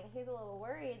pact thing. He's a little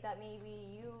worried that maybe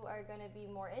you are going to be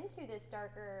more into this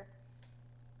darker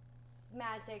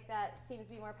magic that seems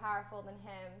to be more powerful than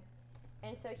him.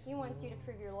 And so he wants you to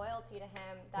prove your loyalty to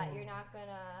him, that you're not going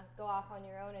to go off on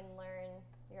your own and learn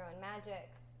your own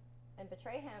magics and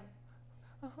betray him.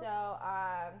 So,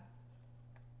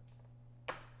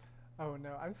 Oh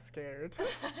no, I'm scared.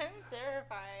 I'm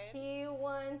terrified. he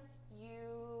wants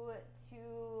you to,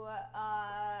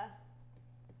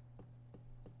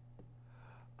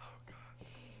 Oh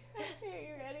god. are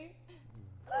you ready?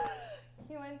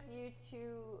 He wants you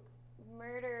to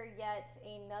murder yet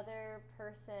another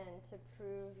person to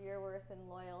prove your worth and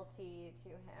loyalty to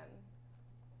him.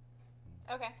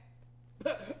 Okay.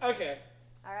 Okay.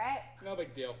 All right. No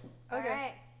big deal. All Okay.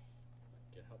 right.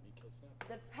 Can help me kill Seth.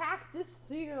 The pact is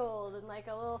sealed, and like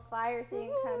a little fire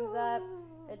thing comes up.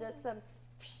 It does some,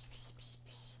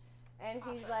 and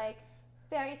he's like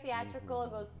very theatrical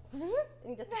and goes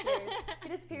and disappears. He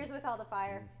disappears with all the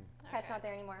fire. Cat's not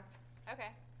there anymore. Okay.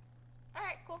 All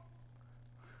right. Cool.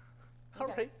 All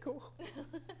right, cool.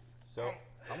 So Alright.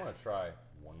 I'm gonna try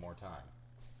one more time,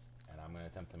 and I'm gonna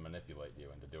attempt to manipulate you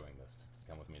into doing this.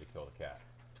 Come with me to kill the cat.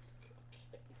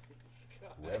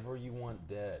 Whoever you want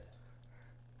dead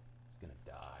is gonna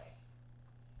die.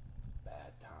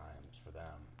 Bad times for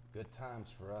them, good times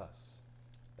for us.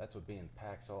 That's what being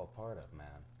pack's all a part of, man.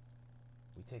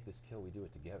 We take this kill, we do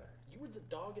it together. You were the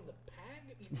dog in the pack?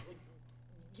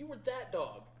 You were that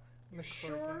dog. You The sure?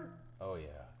 Scorpion. Oh yeah,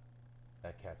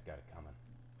 that cat's got it coming.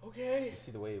 Okay. You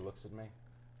see the way he looks at me?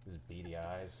 His beady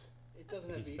eyes. It doesn't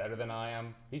have He's to be. better than I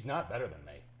am. He's not better than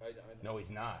me. I know. No,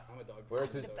 he's not. I'm a dog. Where's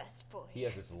person, his? The so best boy. He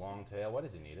has this long tail. Why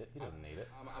does he need it? He doesn't need it.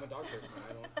 I'm a dog person.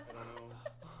 I don't know.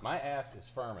 My ass is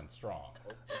firm and strong,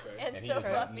 Oh, okay. And and he so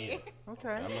does not need fluffy. it. Okay.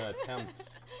 I'm gonna attempt.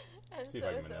 And See if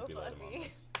I can so manipulate him on fluffy.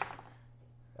 this.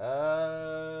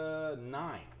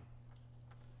 9.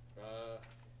 Uh,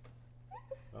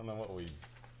 I don't know what we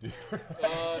do.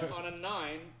 on a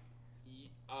 9,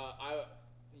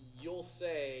 you'll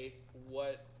say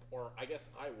what, or I guess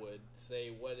I would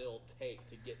say what it'll take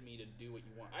to get me to do what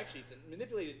you want. Actually, it's a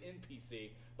manipulated NPC,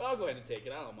 but I'll go ahead and take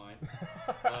it. I don't mind.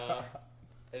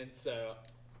 And so,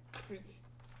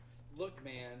 look,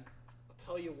 man, I'll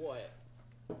tell you what.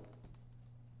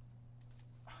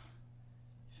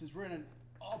 Since we're in an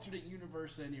alternate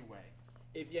universe anyway,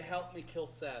 if you help me kill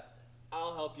Seth,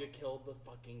 I'll help you kill the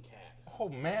fucking cat. Oh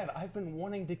man, I've been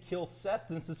wanting to kill Seth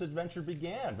since this adventure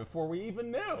began, before we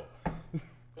even knew.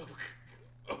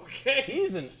 Okay.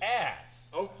 He's an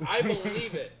ass. Oh, I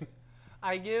believe it.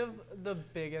 I give the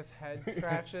biggest head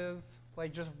scratches,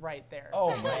 like just right there. Oh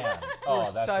man. Oh,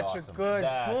 You're that's such a awesome. good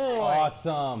That's boy.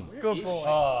 awesome. Good is boy. she?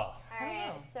 Oh.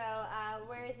 Alright, so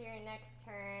where's your next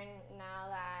turn now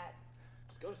that.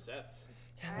 Let's go to Seth's.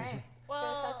 Alright, let's go to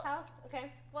Well- Seth's house?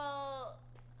 Okay. Well,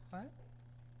 What?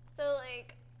 so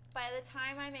like by the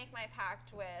time I make my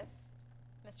pact with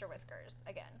Mr. Whiskers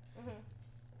again,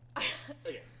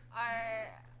 Okay.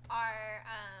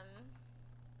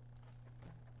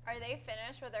 are they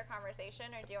finished with their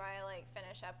conversation, or do I like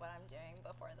finish up what I'm doing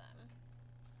before them?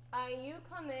 You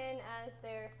come in as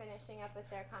they're finishing up with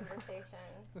their conversation.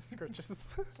 The scritches.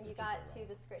 You got to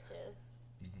the scritches.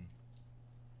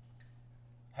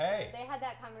 Hey. They had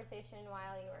that conversation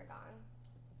while you were gone.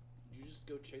 You just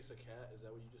go chase a cat? Is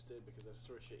that what you just did? Because that's the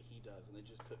sort of shit he does, and it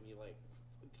just took me like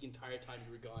the entire time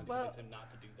you were gone to Well- convince him not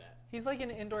to do that. He's like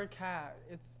an indoor cat.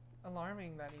 It's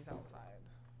alarming that he's outside.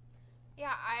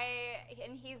 Yeah,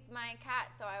 and he's my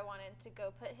cat, so I wanted to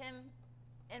go put him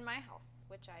in my house,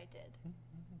 which I did,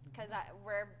 because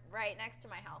we're right next to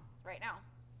my house right now,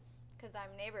 because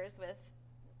I'm neighbors with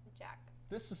Jack.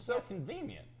 This is so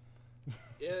convenient.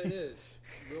 Yeah, it is.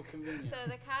 Real convenient. So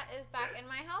the cat is back in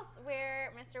my house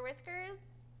where Mr. Whiskers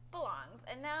belongs.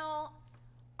 And now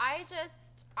I'm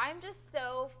just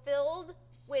so filled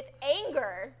with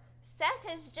anger.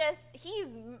 Seth is he's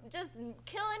just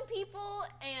killing people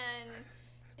and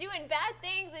doing bad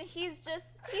things, and he's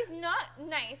not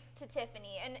nice to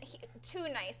Tiffany, and too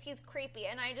nice. He's creepy,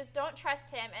 and I just don't trust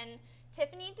him, and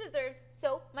Tiffany deserves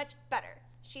so much better.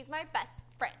 She's my best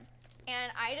friend.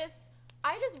 And I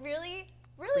just really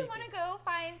want to go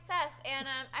find Seth, and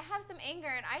I have some anger,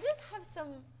 and I just have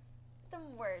some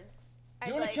words. Do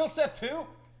you want to kill Seth too?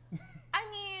 I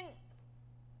mean,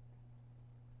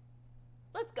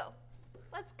 let's go.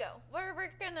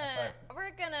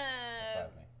 We're gonna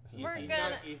This is we're easy.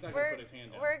 gonna he's not gonna we're put his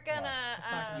hand down. we're gonna It's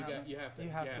not gonna happen. You have to. You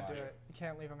have to do it. You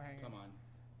can't leave him hanging. Come on.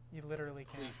 You literally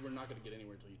can't. Please, we're not going to get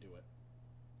anywhere until you do it.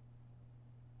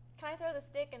 Can I throw the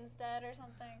stick instead or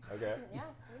something? Okay. Yeah.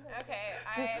 Okay,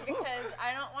 because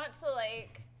I don't want to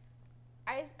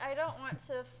I don't want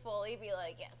to fully be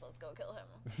like, yes, let's go kill him,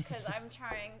 because I'm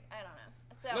trying. I don't know.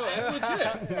 So No, that's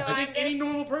legit. So I think I'm any just-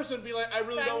 normal person would be like, I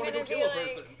really so don't I'm want to go gonna kill a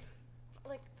be person.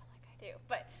 like I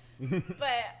do, but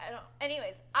I don't.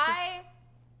 Anyways, I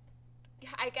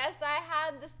guess I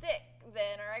had the stick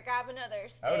then, or I grab another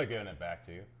stick. I would have given it back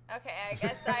to you. Okay, I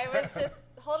guess I was just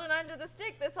holding on to the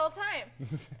stick this whole time.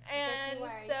 And you were.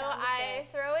 You so found the I stick.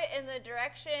 throw it in the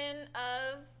direction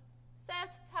of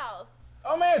Seth's house.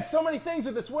 Oh man, so many things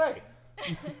are this way.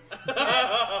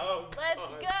 Let's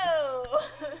go.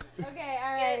 Okay, Get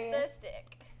alrighty. the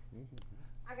stick.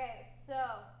 Okay, so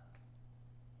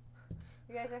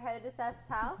you guys are headed to Seth's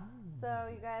house. So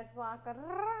you guys walk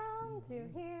around to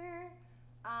here.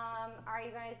 Are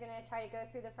you guys gonna try to go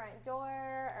through the front door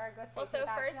or go straight Well, to the so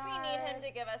backyard? first we need him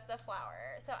to give us the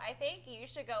flower. So I think you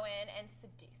should go in and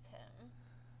seduce him.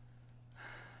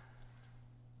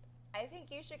 I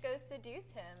think you should go seduce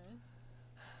him.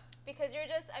 Because you're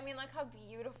just, I mean, look how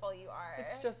beautiful you are.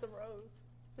 It's just a rose.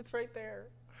 It's right there.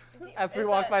 Do- As we is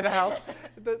walk it- by the house,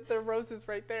 the rose is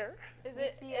right there. Is You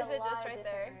it see a lot just of right different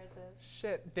there? roses.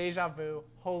 Shit, deja vu.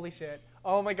 Holy shit.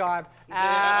 Oh my god.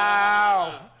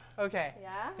 Ow. Okay.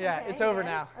 Yeah? Yeah, Okay, it's over good.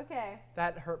 now. Okay.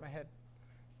 That hurt my head.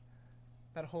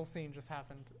 That whole scene just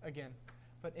happened again.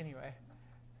 But anyway.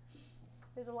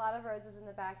 There's a lot of roses in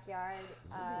the backyard.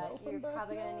 Is it an open You're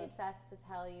probably going to backyard? need Seth to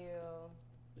tell you.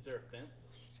 Is there a fence?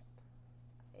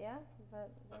 Yeah? But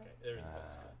Okay, there is a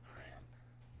fence.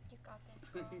 You got this,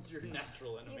 girl. Good. Your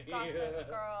natural enemy. You got this,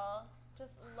 girl.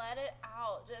 Just let it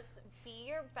out. Just be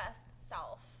your best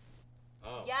self.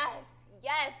 Oh. Yes,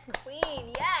 yes,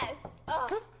 queen, yes. Oh.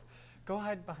 Go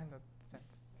hide behind the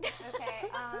fence. Okay,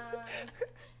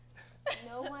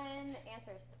 no one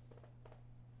answers.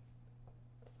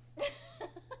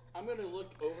 I'm gonna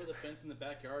look over the fence in the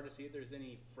backyard to see if there's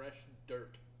any fresh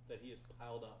dirt that he has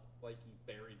piled up, like he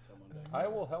buried someone back there. I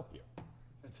will help you.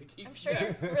 That's a key. I'm sure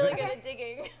he's really good at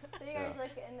digging. So you guys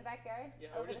look in the backyard? Yeah,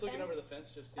 over we're just the looking fence? over the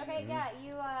fence, just seeing. Okay, yeah,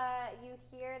 you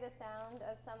hear the sound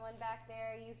of someone back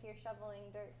there. You hear shoveling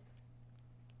dirt.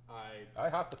 I I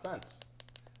hopped the fence.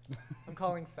 I'm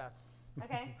calling Seth.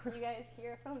 Okay, you guys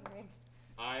hear a phone ring.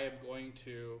 I am going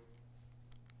to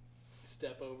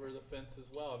step over the fence as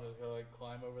well. I'm just gonna like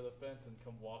climb over the fence and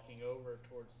come walking over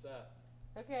towards Seth.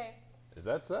 Okay, Is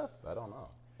that Seth? I don't know.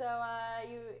 so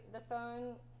the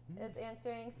phone is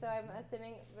answering. So I'm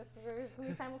assuming this is going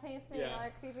to be simultaneously. Yeah. Y'all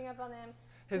are creeping up on them.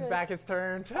 His Yes. back is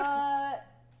turned.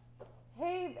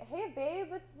 Hey, babe,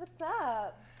 what's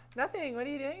up? Nothing. What are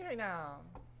you doing right now?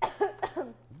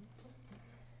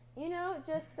 You know, I'm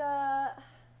just,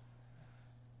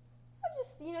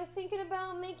 thinking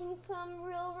about making some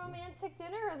real romantic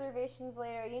dinner reservations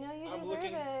later. You know, you I'm deserve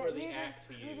looking it. for the you axe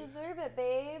he You used. deserve it,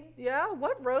 babe. Yeah.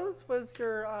 What rose was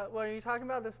your? What are you talking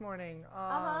about this morning?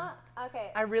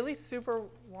 Okay. I really super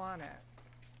want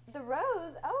it. The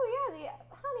rose. Oh yeah,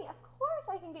 honey. Of course,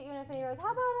 I can get you an infinity rose.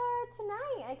 How about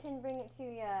tonight? I can bring it to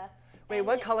you. Wait,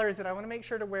 what color is it? I want to make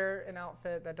sure to wear an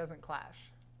outfit that doesn't clash.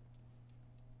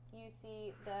 You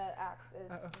see, the axe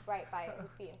is right by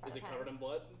his feet in front Is of it him. covered in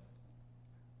blood?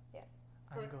 Yes.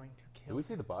 I'm going to Do kill. we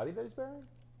see the body that he's burying?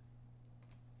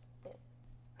 Yes.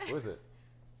 What is it?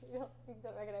 You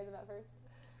don't recognize it at first.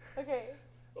 Okay.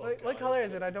 Oh, What God, color it's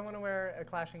is it? I don't want to wear a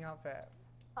clashing outfit.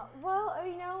 Well,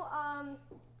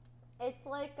 it's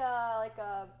like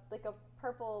a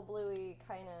purple bluey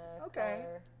kind of Okay.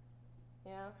 color.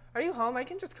 Yeah. Are you home? I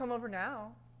can just come over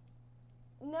now.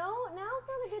 No, now's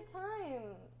not a good time,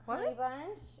 What? honey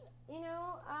bunch.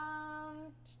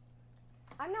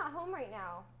 I'm not home right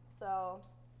now, so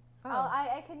Oh.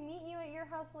 I can meet you at your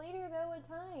house later though. What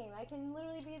time? I can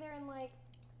literally be there in like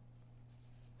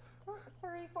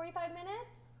 30, 45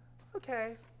 minutes.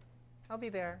 Okay. I'll be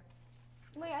there.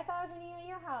 Wait, I thought I was meeting you at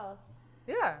your house.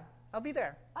 Yeah, I'll be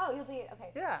there. Oh, you'll be okay.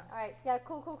 Yeah. All right. Yeah.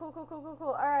 Cool.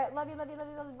 All right. Love you.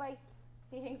 Bye.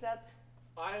 He hangs up.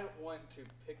 I want to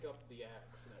pick up the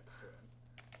axe next to him.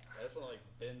 I just want to like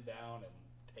bend down and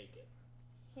take it.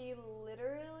 It's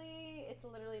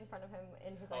literally in front of him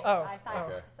in his Oh. eyesight,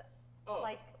 Okay. Oh,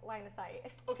 like line of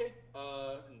sight. okay.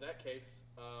 In that case,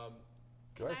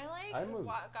 Do Can I moved.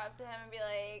 walk up to him and be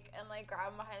like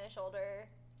grab him behind the shoulder?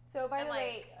 So by And, the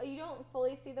way, you don't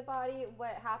fully see the body.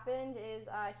 What happened is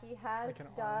he has Like an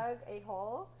dug a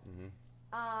hole,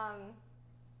 Mm-hmm.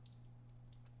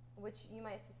 which you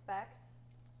might suspect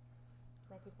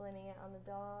might be blaming it on the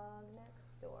dog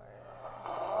next door.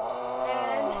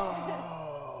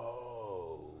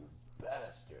 Oh,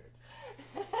 bastard.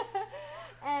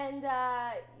 And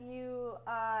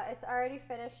it's already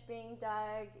finished being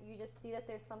dug. You just see that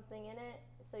there's something in it,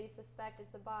 so you suspect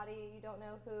it's a body. You don't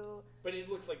know who. but it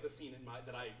looks like the scene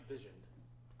that I visioned.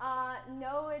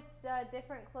 No, it's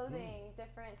different clothing,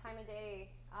 different time of day.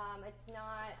 It's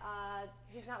not.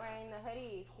 He's not wearing the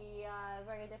hoodie. He is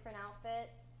wearing a different outfit,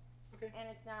 Okay. and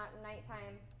it's not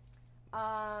nighttime.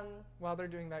 While they're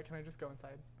doing that, can I just go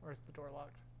inside? Or is the door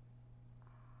locked?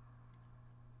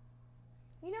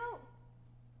 You know,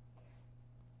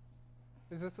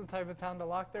 Is this the type of town to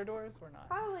lock their doors or not?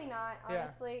 probably not. Yeah.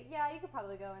 Honestly, yeah, you could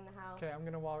probably go in the house. Okay, I'm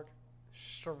going to walk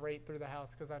straight through the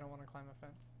house because I don't want to climb a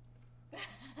fence.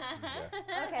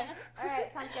 Yeah. Okay. All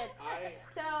right. Sounds good. I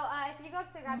So if you go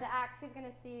up to grab the axe, he's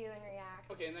gonna see you and react.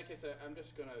 okay. In that case, I'm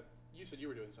just gonna. You said you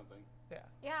were doing something.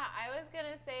 Yeah, I was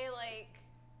gonna say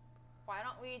why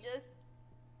don't we just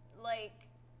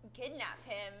kidnap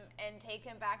him and take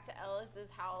him back to Ellis's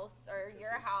house or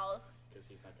your house, Because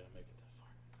he's not going to make it that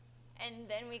far. and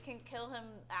then we can kill him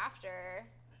after.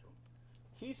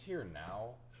 He's here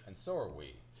now, and so are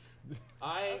we.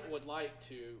 I would like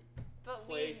to But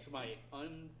place my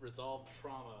unresolved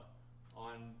trauma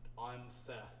on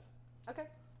Seth. Okay.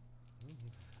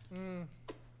 Come on.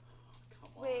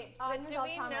 Wait, But on do Resolve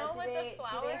we Trauma, know do what the they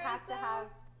flower have is, to have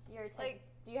though? your attention? Like-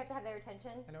 do you have to have their attention?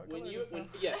 I know what When color you, it is when, now.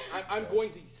 yes, I'm going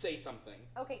to say something.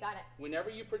 Okay, got it. Whenever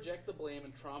you project the blame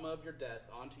and trauma of your death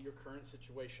onto your current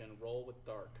situation, roll with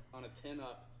dark. On a 10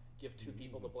 up, give 2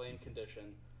 people the blame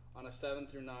condition. On a 7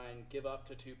 through 9, give up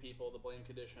to 2 people the blame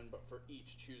condition, but for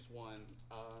each choose 1.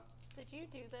 Did you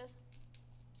do this?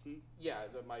 Yeah,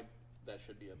 that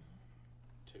should be a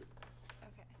 2.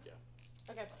 Okay. Yeah.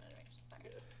 Okay. Just wanted to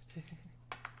make sure. Sorry.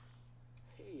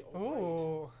 Hey, alright.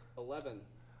 Ooh. 11.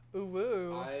 Ooh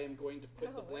woo. I am going to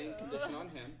put the blame condition on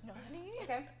him, Nani?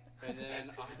 Okay. and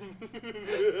then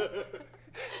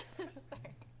Sorry.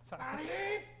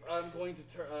 Sorry. I'm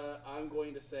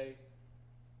going to say,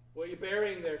 "What are you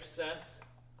burying there, Seth?"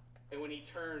 And when he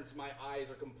turns, my eyes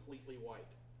are completely white.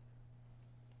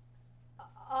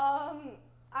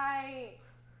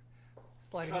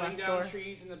 Sliding Cutting glass down door.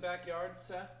 trees in the backyard,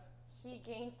 Seth. He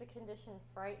gains the condition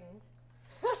frightened.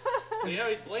 So yeah,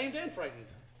 he's blamed and frightened.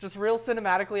 Just real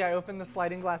cinematically, I open the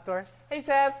sliding glass door. Hey,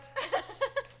 Seth.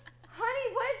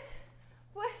 Honey, what?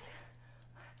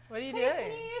 What are you Please, doing?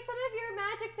 can you use some of your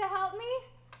magic to help me?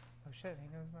 Oh shit,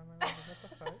 he knows about my magic. What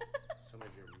the fuck? Some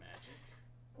of your magic.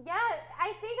 Yeah,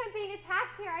 I think I'm being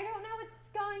attacked here. I don't know what's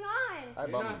going on.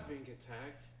 You're not being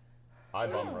attacked. I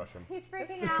bum rush him. He's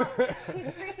freaking out.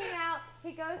 He's freaking out.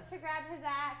 He goes to grab his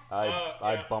axe.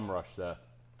 I bum rush Seth.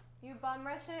 You bum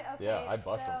rush it? Okay. Yeah, I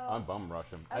bust him. so- I'm bum rush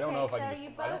him. I don't know if I can so just. you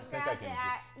I both don't think I grab can the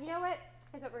axe. You know what?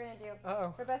 Here's what we're gonna do.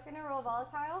 Uh-oh. We're both gonna roll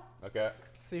volatile. just. Okay.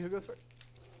 See who goes first.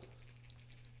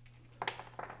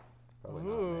 Probably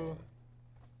Ooh. not me.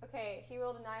 Okay, he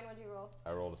rolled a 9. What'd you roll?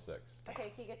 I rolled a 6.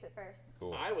 Okay, he gets it first.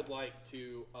 Cool. I would like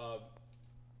to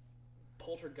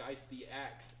poltergeist the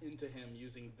axe into him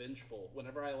using Vengeful.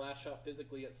 Whenever I lash out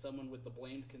physically at someone with the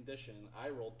blamed condition, I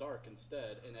roll dark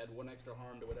instead and add 1 extra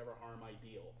harm to whatever harm I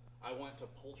deal. I want to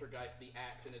poltergeist the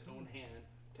axe in his own hand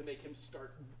to make him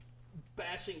start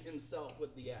bashing himself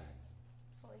with the axe.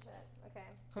 Holy shit.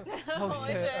 Okay. Oh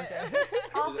Holy shit. shit. Okay.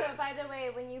 Also, by the way,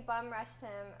 when you bum rushed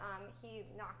him, he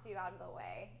knocked you out of the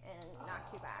way and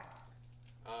knocked you back.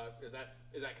 Is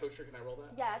that kosher? Can I roll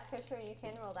that? Yeah, it's kosher and you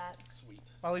can roll that. Sweet.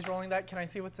 While he's rolling that, can I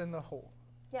see what's in the hole?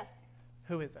 Yes,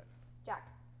 Who is it? Jack.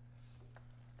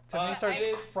 Tiffany starts it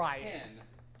is crying. 10.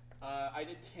 I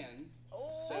did 10,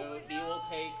 so he will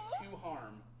take 2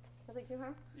 harm. Was it 2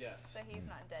 harm? Yes. So he's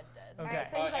not dead. Okay.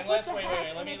 Alright, so he's like, unless- what the wait, heck? wait,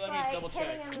 let And me- it's let me like double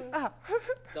check. hitting him- Ah.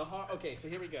 The harm. Okay, so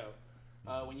here we go.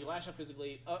 When you lash out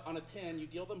physically, on a 10, you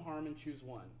deal them harm and choose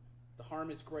 1. The harm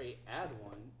is great. Add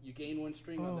 1. You gain 1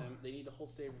 stream of Oh. them. They need to hold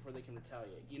save before they can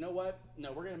retaliate. You know what?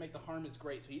 No, we're gonna make the harm is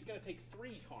great. So he's gonna take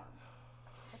 3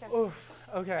 harm. Oof.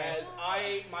 Okay. As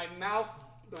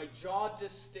my jaw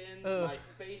distends, Ugh. my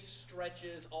face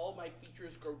stretches, all my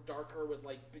features grow darker with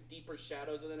like deeper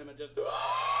shadows in them, and just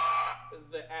as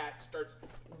the axe starts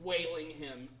wailing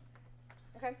him.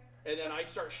 Okay. And then I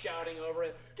start shouting over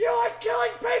it, "Do you like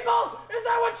killing people? Is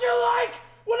that what you like?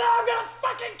 Well, now I'm gonna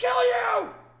fucking kill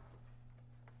you!"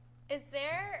 Is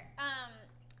there,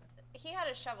 he had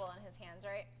a shovel in his hands,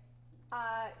 right?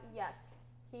 Yes.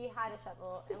 He had a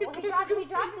shovel. And, well, he dropped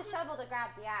the shovel to grab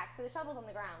the axe, so the shovel's on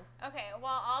the ground. Okay,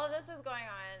 while all of this is going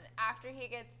on, after he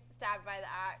gets stabbed by the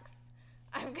axe,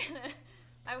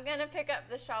 I'm gonna pick up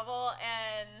the shovel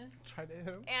and Try to hit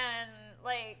him.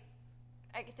 like,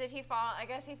 did he fall? I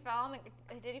guess he fell on the.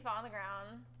 Did he fall on the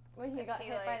ground? When he Is got he,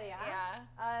 hit by like- the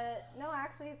axe? No,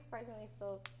 actually, surprisingly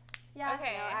still. Yeah,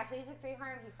 Okay. no, actually, he took 3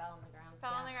 harm. He fell on the ground.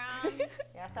 Fell yeah. on the ground.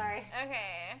 Yeah, sorry.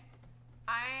 Okay,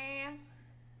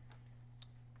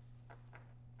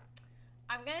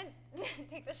 I'm gonna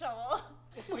take the shovel Oh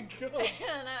my god,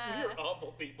 and you're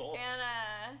awful people.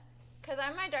 cause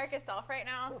I'm my darkest self right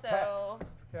now, so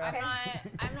Yeah.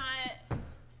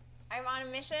 I'm on a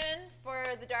mission for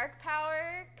the dark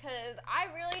power, cause I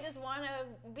really just want to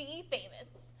be famous.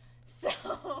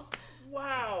 So,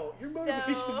 Wow, your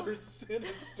motivations are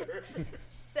sinister.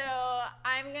 so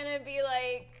I'm gonna be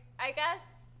like, I guess,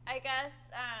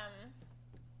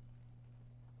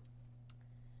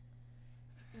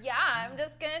 yeah, I'm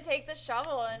just gonna take the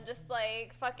shovel and just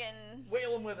like fucking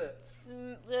Wail him with it.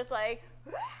 just like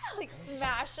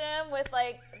smash him with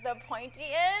like the pointy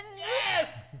end. Yes!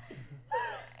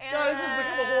 And, God, this has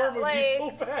become a horror movie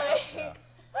so fast.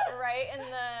 right in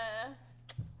the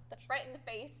right in the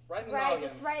face. Right in the Right, noggin.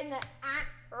 just right in the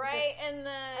right in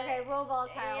the. Okay, roll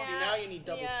volatile. Yeah. See, now you need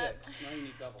double Yeah. 6. Now you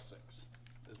need double 6.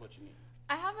 Is what you need.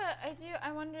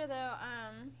 I wonder though,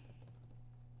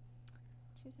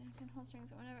 choose a can hold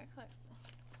strings whenever it clicks.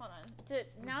 Hold on.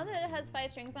 Now that it has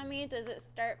 5 strings on me, does it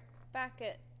start back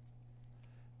at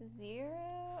 0?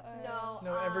 Or?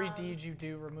 No, every deed you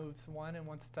do removes 1, and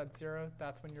once it's at 0,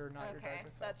 that's when you're not your Okay,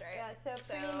 darkest self. that's right. Yeah, so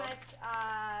pretty much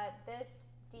this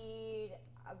deed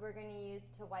we're going to use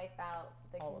to wipe out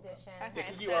the All of them. condition. Okay,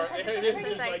 Because so you are. it's It's as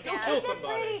just I like, go can. kill It's a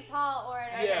somebody. pretty tall order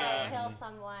Yeah. to kill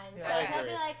someone. Yeah, So I he'll be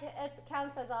agree. like, it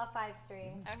counts as all 5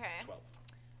 strings. Okay. 12.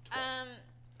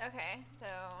 Okay, so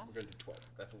We're going to do 12.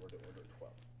 That's what we're doing. We're doing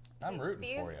 12. I'm rooting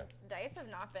these for you. dice have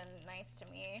not been nice to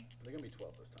me. They're going to be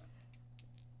 12 this time.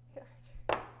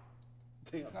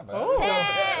 It's not bad. Oh. 10,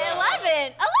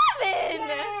 11! 11!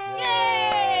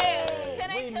 Yay! Can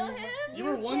I kill him? You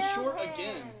were one killed short him.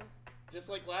 again. Just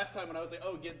like last time when I was like,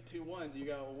 oh, get 2 1s. You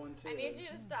got a 1 2. I need you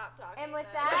to stop talking. And with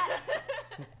then. that,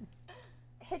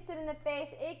 hits it in the face,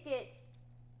 it gets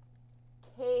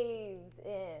caves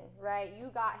in, right?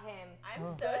 You got him. I'm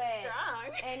Oh. so Good.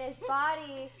 strong. And his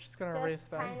body Just gonna erase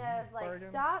just that. kind of like bargain.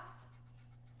 stops.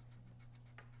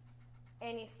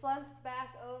 And he slumps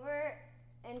back over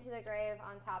into the grave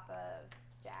on top of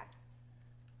Jack.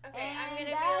 Okay, and I'm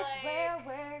gonna that's be like.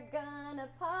 where we're gonna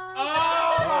pause.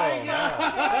 Oh my Oh, god!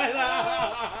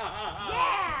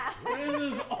 Yeah! This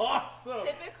is awesome!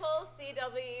 Typical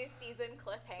CW season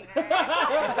cliffhanger.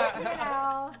 You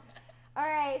know. All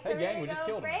right, so Hey, we're gang, gonna we just go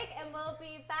killed him. break and we'll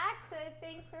be back. So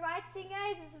thanks for watching,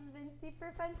 guys. This has been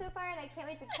super fun so far, and I can't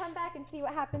wait to come back and see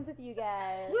what happens with you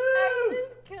guys. I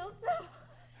just killed someone.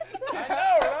 I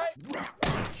know, right?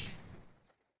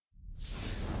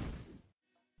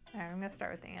 Alright, I'm gonna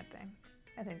start with the ant thing.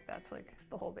 I think that's like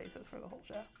the whole basis for the whole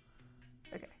show.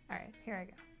 Okay, alright, here I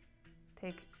go.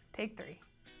 Take 3.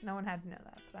 No one had to know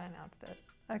that, but I announced it.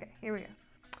 Okay, here we go.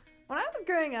 When I was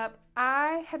growing up,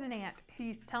 I had an aunt who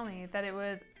used to tell me that it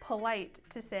was polite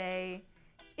to say,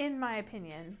 in my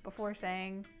opinion, before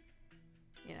saying,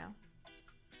 you know,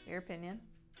 your opinion.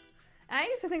 And I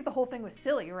used to think the whole thing was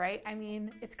silly, right? I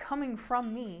mean, it's coming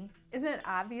from me. Isn't it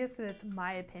obvious that it's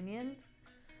my opinion?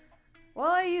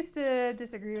 Well, I used to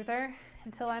disagree with her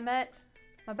until I met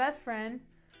my best friend,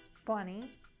 Bunny,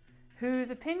 whose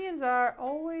opinions are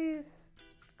always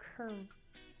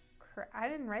I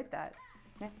didn't write that.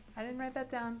 Yeah. I didn't write that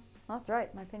down. Well, that's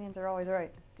right. My opinions are always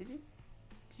right. Did you?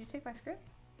 Did you take my script?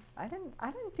 I didn't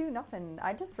do nothing.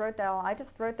 I just wrote down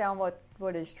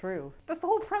what is true. That's the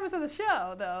whole premise of the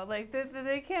show, though. Like,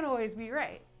 they can't always be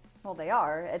right. Well, they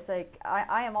are. It's like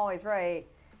I am always right.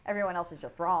 Everyone else is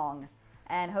just wrong.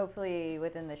 And hopefully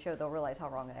within the show they'll realize how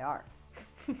wrong they are.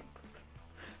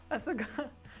 That's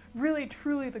really,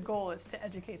 truly the goal is to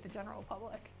educate the general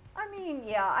public. I mean,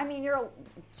 yeah. I mean, go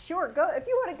if you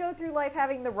want to go through life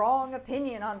having the wrong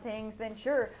opinion on things, then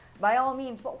sure, by all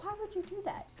means. But why would you do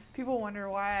that? People wonder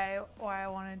why I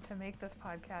wanted to make this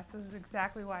podcast. This is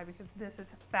exactly why, because this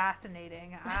is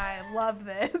fascinating. I love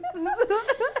this.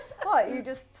 What, you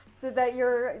just that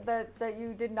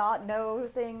you did not know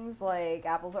things like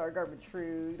apples are garbage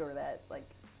fruit, or that like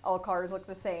all cars look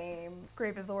the same.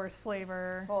 Grape is the worst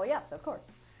flavor. Well, yes, of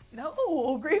course.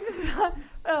 No, grape is not.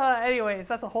 Anyways,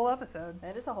 that's a whole episode.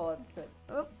 That is a whole episode.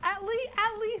 Well, at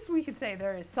least we could say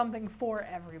there is something for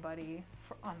everybody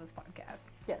on this podcast.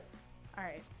 Yes. All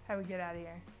right, how do we get out of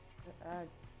here?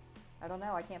 I don't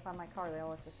know. I can't find my car. They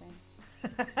all look the same.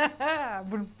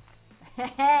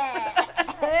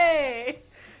 Hey,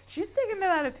 she's sticking to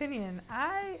that opinion.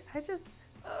 I just,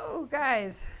 oh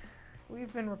guys,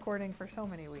 we've been recording for so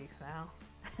many weeks now.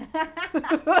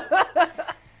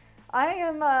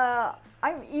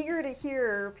 I'm eager to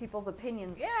hear people's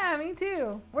opinions. Yeah, me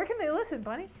too. Where can they listen,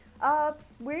 Bunny?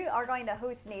 We are going to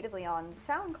host natively on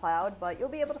SoundCloud, but you'll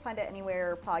be able to find it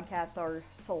anywhere podcasts are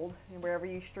sold, wherever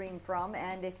you stream from.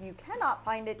 And if you cannot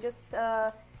find it, just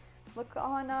look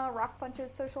on Rock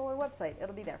Punch's social or website.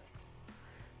 It'll be there.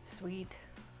 Sweet.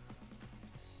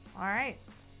 All right.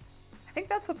 I think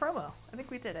that's the promo. I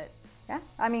think we did it. Yeah,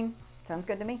 I mean, sounds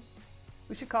good to me.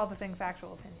 We should call the thing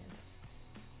Factual Opinions.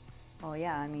 Well,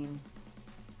 yeah, I mean,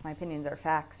 my opinions are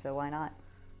facts, so why not?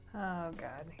 Oh,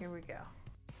 God. Here we go.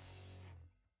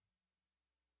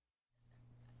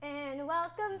 And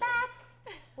welcome back,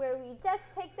 where we just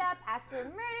picked up after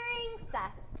murdering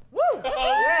Seth. Woo!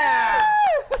 Oh, yeah!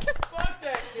 Fuck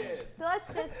that kid! So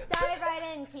let's just dive right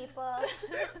in, people.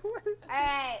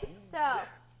 Alright, so,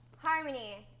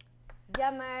 Harmony,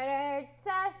 you murdered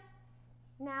Seth.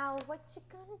 Now, what you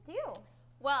gonna do?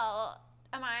 Well,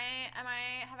 have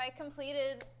I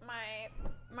completed my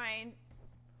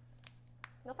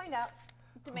You'll find out.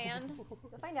 demand?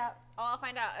 You'll find out. Oh, I'll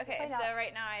find out. Okay, find so out.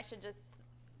 right now I should just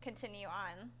continue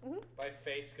on. My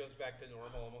face goes back to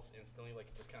normal almost instantly, like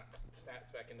it just kind of snaps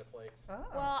back into place. Oh.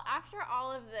 Well, after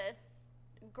all of this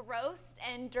gross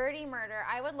and dirty murder,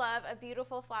 I would love a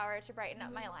beautiful flower to brighten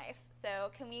up my life.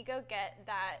 So can we go get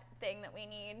that thing that we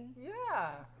need?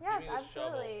 Yeah. Yes, me the shovel.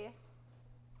 absolutely.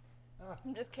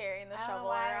 I'm just carrying the I don't know shovel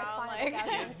why I around responded like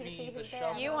without Give the me NPC the who's there.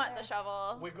 shovel. you Right want there. the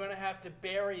shovel. We're gonna have to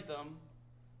bury them.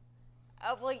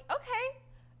 Oh, well, okay.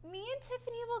 Me and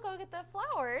Tiffany will go get the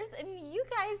flowers, and you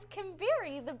guys can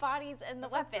bury the bodies and the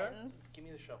That sounds good. weapons. Give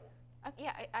me the shovel.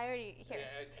 Yeah, I already here.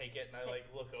 Yeah, I take it and I like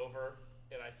look over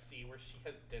and I see where she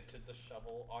has dented the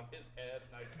shovel on his head,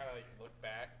 and I kind of like look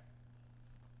back.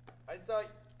 I thought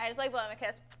I just like blow him a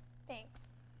kiss. Thanks.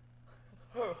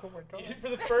 Oh my god. for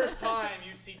the first time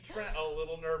you see Trent a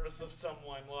little nervous of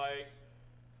someone. Like,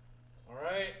 all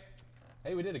right,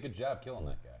 Hey, we did a good job killing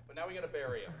that guy. but now we gotta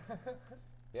bury him.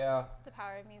 Yeah. It's the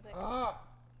power of music. Ah,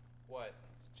 What?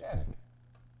 it's Jack.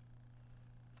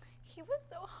 He was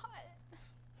so hot.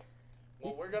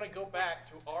 Well, we're gonna go back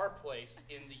to our place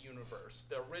in the universe,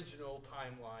 the original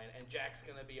timeline, and Jack's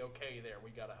gonna be okay there. We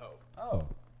gotta hope. Oh.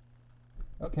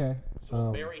 Okay. So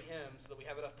we'll bury him so that we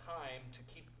have enough time to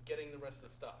keep getting the rest of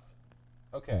the stuff.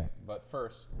 Okay, but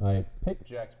first, I pick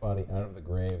Jack's body out of the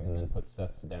grave and then put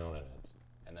Seth's down in it,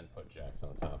 and then put Jack's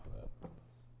on top of it.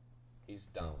 He's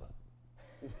down.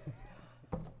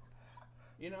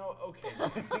 You know,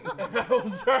 okay. We'll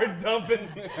start dumping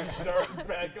dirt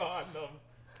back on them.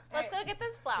 Let's go get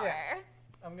this flower. Yeah.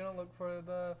 I'm gonna look for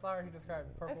the flower he described.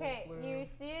 Purple, Okay, blue. you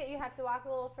see it. You have to walk a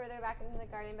little further back into the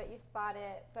garden, but you spot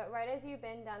it. But right as you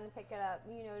bend down to pick it up,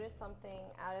 you notice something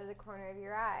out of the corner of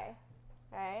your eye.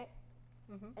 Right?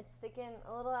 Mhm. It's sticking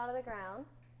a little out of the ground.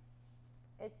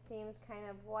 It seems kind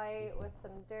of white with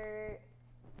some dirt,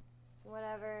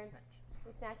 whatever.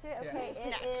 You snatch it? Yeah. Okay,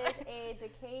 Snatch. it is a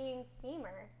decaying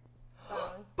femur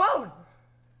bone. Bone!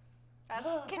 That's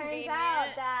Turns convenient.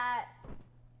 out that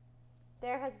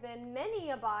there has been many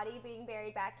a body being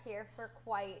buried back here for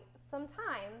quite some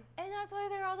time. And that's why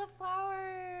there are all the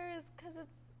flowers, because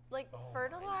it's like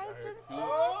fertilized and stuff.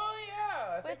 Oh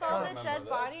yeah. I think With I all the remember dead this.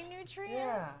 body nutrients.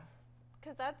 Yeah.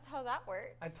 Because that's how that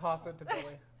works. I toss it to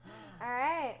Billy. All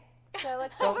right. So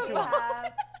let's Don't see chew what on we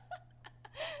have.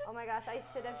 Oh my gosh, I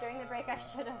should have, during the break, I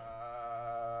should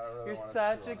have. You're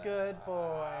such a good boy.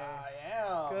 I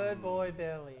am. Good boy,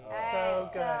 Billy. All right, So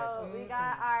good. so we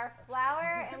got our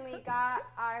flower and we got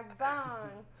our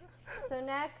bone. So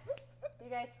next, you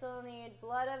guys still need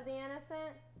blood of the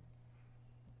innocent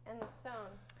and the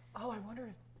stone. Oh, I wonder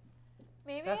if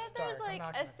Maybe That's if there's dark. I'm like not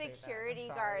a gonna say that. I'm security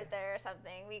sorry. guard there or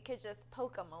something, we could just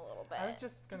poke him a little bit. I was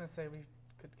just gonna say we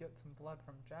could get some blood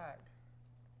from Jack.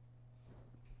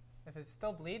 If it's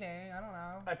still bleeding, I don't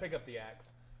know. I pick up the axe.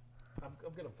 I'm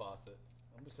gonna boss it.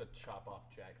 I'm just gonna chop off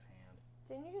Jack's hand.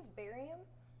 Didn't you just bury him?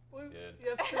 Did.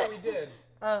 Yes, sure, we did.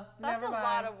 That's Never a mind.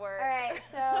 lot of work. All right,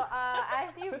 so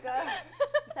as you go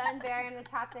to unbury him to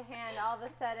chop the hand, all of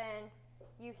a sudden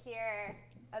you hear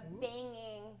a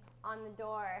banging on the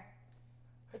door.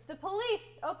 It's the police!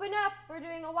 Open up! We're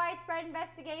doing a widespread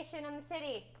investigation in the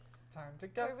city. Time to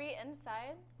go. Are we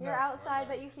inside? You're No. outside,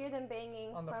 but you hear them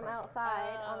banging On the from front door.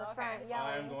 outside Oh, on the okay. front,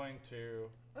 yelling. I'm going to.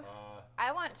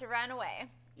 I want to run away.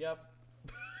 Yep.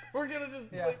 We're gonna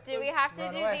just. Yeah. Do we have to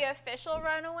Run do away. the official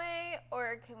runaway,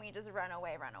 or can we just run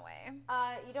away, run away?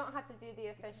 You don't have to do the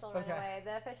official Okay. runaway.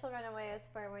 The official runaway is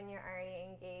for when you're already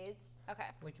engaged. Okay.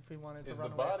 Like if we wanted to Is the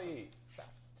run away from body? Seth.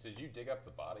 Did you dig up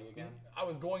the body again? I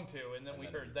was going to, and then And we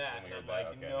then- heard that, then we and I'm heard that,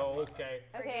 like, okay, no, never mind. okay.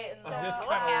 Okay, getting so I'm just Look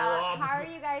kinda out. robbed. how are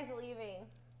you guys leaving?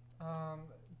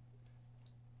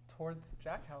 Towards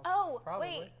Jack House. Oh, probably.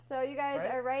 wait. So you guys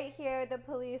Right? are right here. The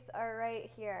police are right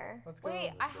here. Let's go.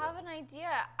 Wait, I have an idea.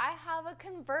 I have a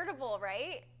convertible,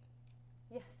 right?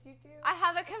 Yes, you do. I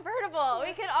have a convertible.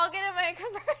 We could all get in my It's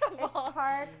convertible.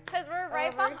 parked. Because we're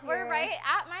right over we're here. right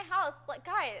at my house. Like,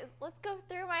 guys, let's go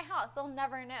through my house. They'll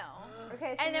never know.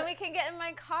 Okay, so And then you, we can get in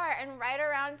my car and ride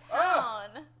around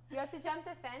town. you have to jump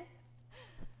the fence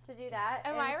to do that.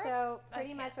 Am and I right? so I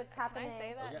pretty much can't- what's happening Can I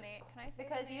say that, Okay. Nate? Can I say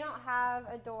because that, you Nate? don't have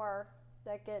a door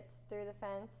that gets through the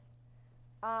fence.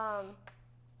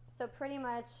 So pretty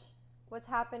much what's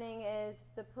happening is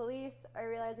the police are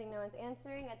realizing no one's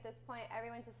answering. At this point,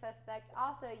 everyone's a suspect.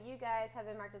 Also, you guys have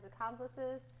been marked as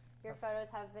accomplices. Your Yes. photos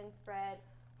have been spread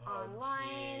Oh,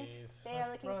 online. jeez. They are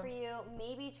Let's looking run. for you,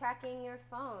 maybe tracking your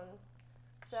phones.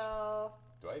 So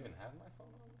Do I even have my phone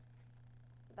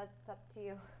on? that's up to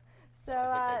you. So I think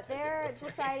I'd take it they're with me.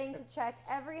 deciding to check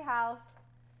every house.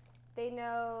 They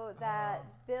know that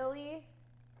Billy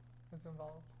Is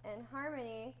involved. and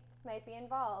Harmony might be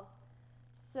involved.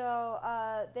 So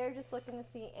they're just looking to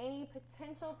see any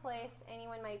potential place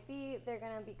anyone might be. They're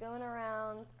going to be going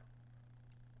around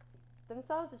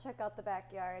themselves to check out the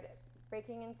backyard,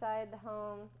 breaking inside the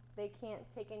home. They can't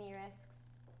take any risks.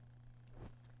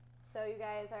 So you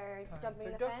guys are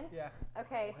jumping the fence? Yeah.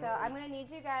 Okay, so I'm going to need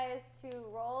you guys to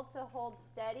roll to hold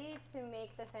steady to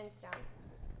make the fence jump.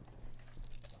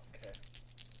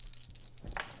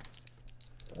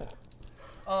 Okay.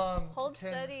 Hold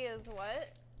can- steady is what?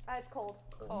 It's cold.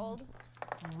 Cold.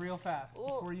 Real fast Ooh.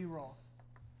 before you roll.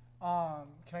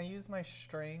 Can I use my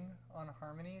string on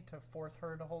Harmony to force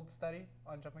her to hold steady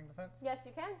on jumping the fence? Yes,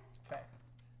 you can. Okay.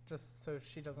 Just so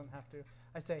she doesn't have to.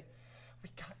 I say, we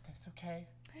got this, okay?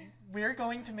 We're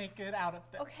going to make it out of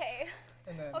this. Okay.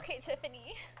 And then, Okay,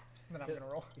 Tiffany. then I'm going to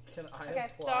roll. Can I Okay,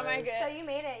 apply? So am I good? So you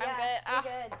made it, I'm yeah. good. You're Ah.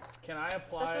 good. Can I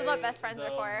apply? This is what best friends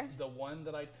are for. The one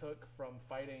that I took from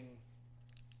fighting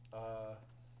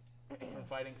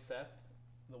Seth,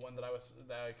 the one that I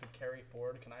could carry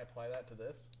forward. Can I apply that to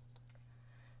this?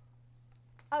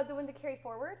 Oh, the one to carry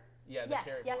forward? Yeah, the Yes,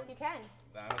 carry yes, forward. you can.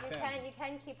 I'm a 10. You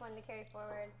can keep one to carry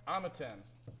forward. I'm a 10.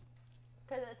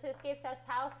 Because to escape Seth's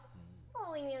house,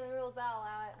 we'll leave me on the rules, but I'll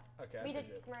allow it. Okay, I We did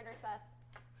appreciate it. murder Seth.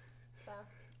 So,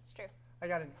 It's true. I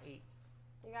got an 8.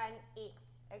 you got an 8.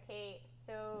 Okay,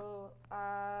 so,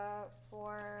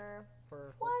 for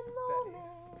For one hold steady.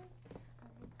 moment.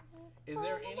 Is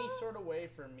there any sort of way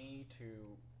for me to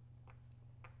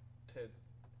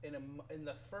in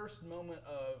the first moment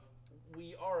of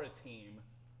we are a team,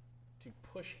 to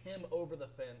push him over the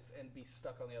fence and be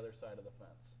stuck on the other side of the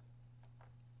fence?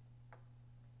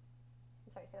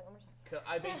 I'm sorry, say that one more time. 'Cause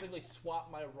I basically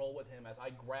swap my role with him as I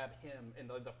grab him, and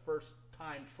like the first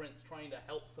time Trent's trying to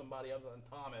help somebody other than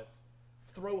Thomas,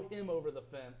 throw him over the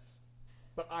fence,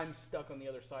 but I'm stuck on the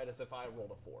other side as if I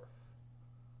rolled a 4.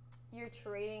 You're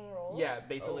trading roles? Yeah,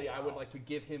 basically, Oh, I would wow. like to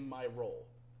give him my role.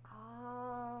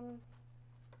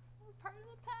 Part of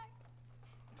the pack.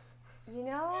 You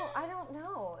know, I don't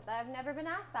know. I've never been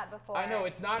asked that before. I know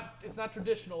it's not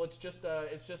traditional. It's just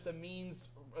a means,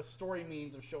 a story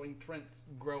means of showing Trent's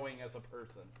growing as a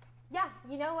person. Yeah,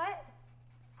 you know what?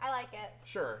 I like it.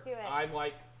 Sure, Do it. I'm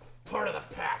like part of the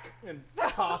pack and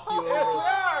toss you over.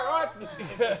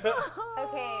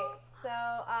 Okay, so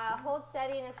hold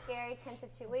steady in a scary, tense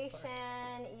situation.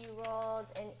 You rolled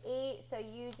an 8, so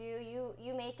you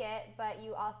make it, but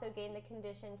you also gain the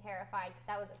condition terrified because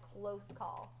that was a close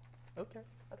call. Okay.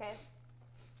 Okay.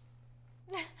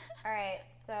 All right.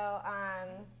 So All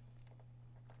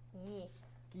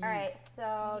right.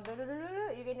 So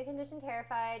you gain the condition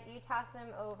terrified. You toss him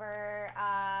over.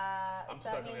 I'm so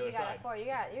stuck that on the means other you got side. a 4.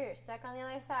 You're stuck on the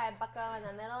other side, Bucko, in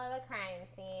the middle of a crime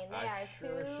scene. They I are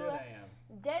sure two should am.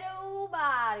 deado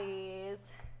bodies.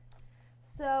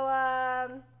 So,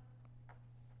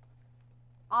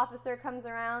 officer comes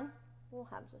around. We'll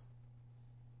have just.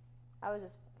 I was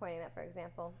just pointing that for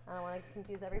example. I don't want to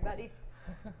confuse everybody.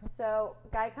 So,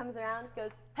 guy comes around,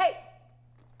 goes, "Hey,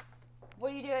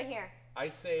 what are you doing here? I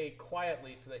say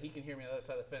quietly so that he can hear me on the other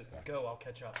side of the fence. Go, I'll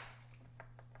catch up.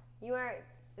 You are.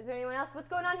 Is there anyone else? What's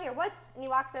going on here? What's?" And he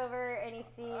walks over and he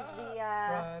sees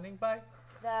Running by.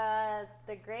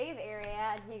 the grave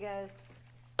area, and he goes,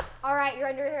 "All right, you're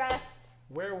under arrest."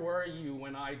 Where were you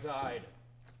when I died?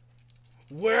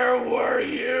 Where were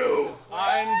you?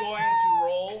 I'm going to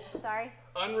roll Sorry.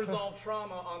 unresolved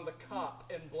trauma on the cop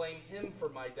and blame him for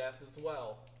my death as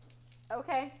well.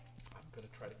 Okay. I'm gonna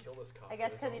try to kill this cop. I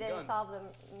guess with because his he own didn't gun. solve the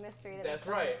mystery. That's makes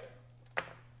right. sense.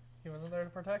 He wasn't there to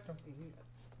protect him.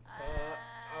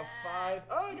 A 5.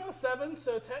 Oh, I got a 7,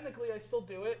 so technically I still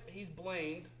do it. He's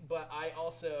blamed, but I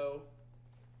also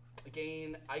I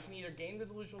can either gain the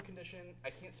delusional condition, I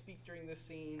can't speak during this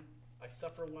scene, I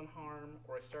suffer 1 harm,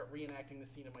 or I start reenacting the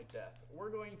scene of my death. We're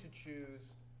going to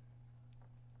choose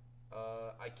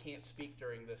I can't speak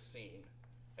during this scene.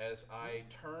 As I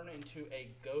turn into a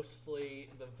ghostly,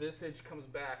 the visage comes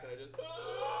back and I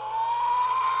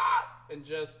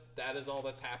just, that is all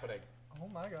that's happening. Oh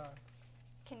my god.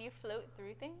 Can you float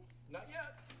through things? Not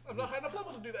yet. I'm not high enough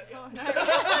level to do that yet.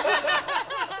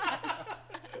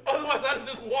 Otherwise, I'd have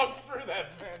just walked through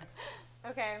that fence.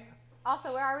 Okay.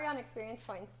 Also, where are we on experience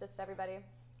points? Just everybody.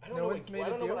 I don't No know one's what, made I a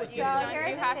don't know deal what I with So you. Don't here's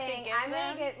you the have to thing. give I'm gonna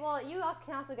them? get. Well, you all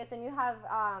can also get them. You have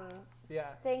Yeah.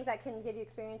 things that can give you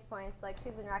experience points. Like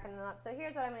she's been racking them up. So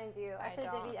here's what I'm gonna do. I I should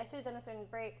don't. have done this during the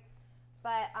break,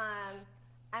 but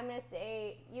I'm gonna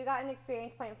say you got an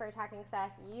experience point for attacking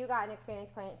Seth. You got an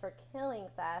experience point for killing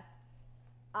Seth.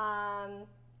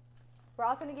 We're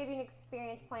also gonna give you an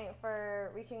experience point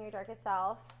for reaching your darkest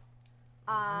self.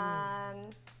 I'm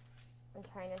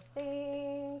trying to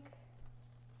think.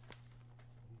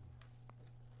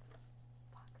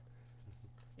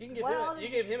 You can give What him. all You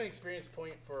did gave him an experience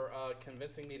point for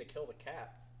convincing me to kill the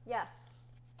cat. Yes.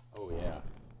 Oh yeah.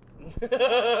 Which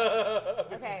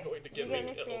Okay. is going to You get get an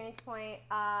me killed. experience point.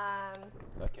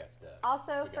 That cat's dead.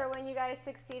 Also, We for got when this. you guys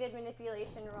succeeded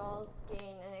manipulation rolls,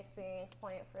 gain an experience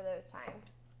point for those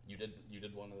times. You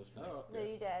did one of those for me. Oh, So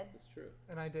you did, That's true.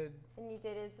 And I did and you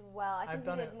did as well. I think I've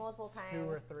done you did it multiple times. 2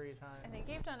 or 3 times. I think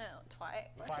you've done it twice.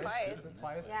 Is it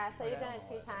twice? Yeah, so you've Okay. done it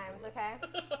 2 times.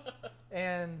 Okay.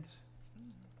 And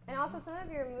And also, some of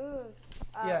your moves,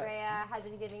 Yes. Rhea has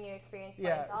been giving you experience points.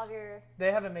 Yes. All of your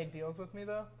they haven't made deals with me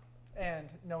though, and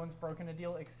no one's broken a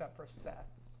deal except for Seth.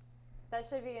 that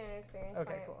should be an experience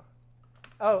Okay, point. cool.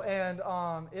 Oh, and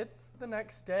it's the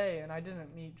next day, and I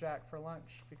didn't meet Jack for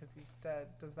lunch because he's dead.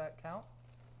 Does that count?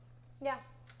 Yeah.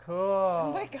 Cool.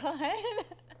 Oh my god.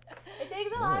 It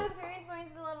takes a lot of experience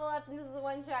points to level up, and this is a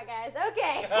one shot, guys.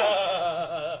 Okay.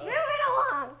 Moving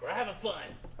along. We're having fun.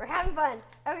 We're having fun.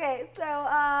 Okay,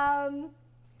 so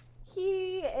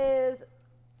he is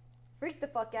freaked the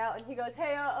fuck out, and he goes,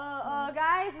 "Hey,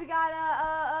 guys, we got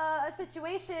a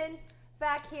situation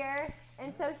back here,"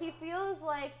 and so he feels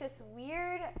like this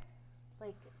weird,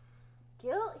 like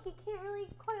guilt. He can't really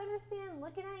quite understand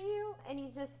looking at you, and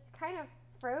he's just kind of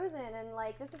frozen, and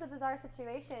like this is a bizarre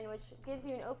situation, which gives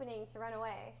you an opening to run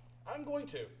away. I'm going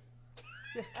to.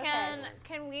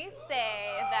 Can we say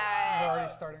We're that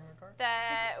already starting the car.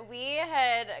 that we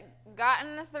had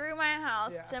gotten through my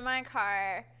house Yeah. to my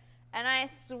car, and I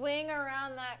swing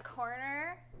around that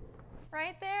corner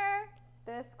right there?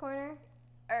 This corner.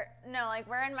 Or no, like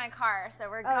we're in my car, so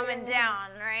we're Oh, coming you're-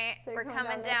 down, right? so you're we're coming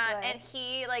coming down this down, way. and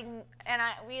he like, and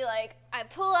I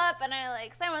pull up, and I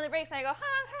like slam on the brakes, and I go honk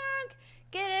honk,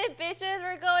 get it, bitches,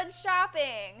 we're going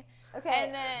shopping. Okay.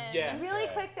 And then Yes. Really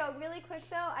quick though,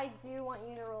 I do want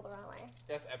you to roll the runaway.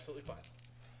 That's absolutely fine.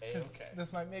 'Cause Okay.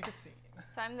 This might make a scene.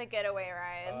 so I'm the getaway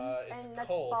ride. It's And that's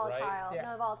cold, volatile. right? Yeah.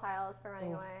 No, volatile is for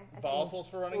running away. I think. Volatiles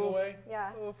for running Oof. away?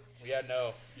 Yeah. Oof. Yeah,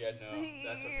 no. Yeah, no.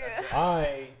 That's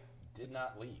I did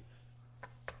not leave,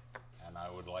 and I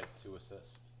would like to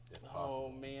assist if Oh possible.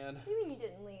 man. What do you mean you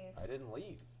didn't leave? I didn't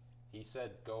leave. He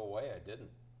said go away. I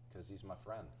didn't, because he's my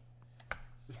friend.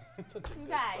 Such a You good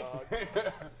guys.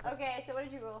 dog. Okay, so what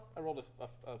did you roll? I rolled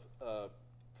a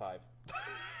 5.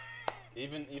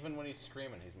 Even when he's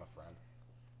screaming, he's my friend.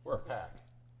 We're a pack.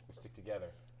 We stick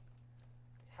together.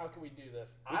 How can we do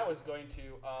this? I was going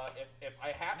to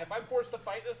if I'm forced to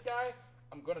fight this guy,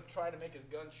 I'm going to try to make his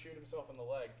gun shoot himself in the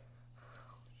leg.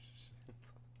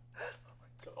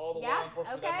 To all the Yeah, law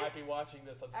enforcement okay. that might be watching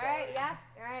this, I'm All sorry. right, yeah.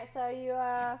 All right, so you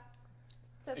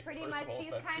so Take pretty personal much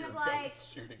he's offense to kind of your guns like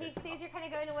shooting he at sees you're kind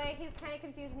of going away. He's kind of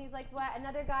confused, and he's like, "What?"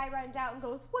 Another guy runs out and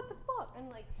goes, "What the fuck?" And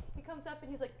like he comes up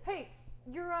and he's like, "Hey,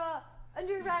 you're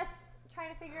under arrest."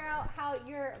 Trying to figure out how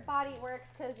your body works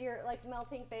because you're like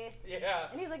melting face. Yeah.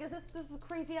 And he's like, "Is this is a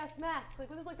crazy ass mask? Like,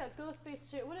 what is like that ghost face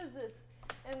shit? What is this?"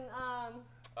 And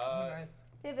Nice.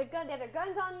 they have their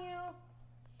guns on you.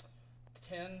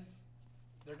 10.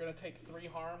 They're gonna take 3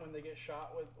 harm when they get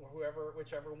shot with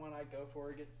whichever one I go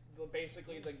for.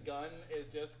 Basically, the gun is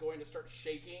just going to start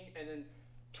shaking and then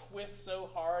twist so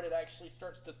hard it actually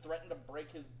starts to threaten to break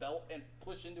his belt and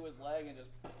push into his leg and just.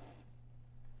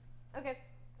 Okay.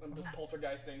 I'm just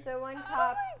poltergeisting. So one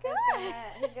cop is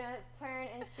he's gonna turn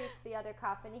and shoots the other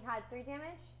cop, and he had 3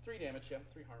 damage. 3 damage, yeah,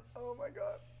 3 harm. Oh my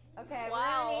god. Okay,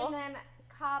 Wow. we're gonna name them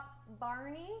Cop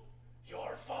Barney.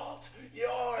 Your fault.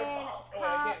 Your And fault. Oh,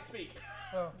 I can't speak.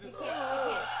 Oh, He can't speak.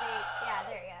 Yeah,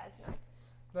 there. Yeah, that's nice.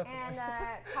 that's And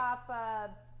nice. Cop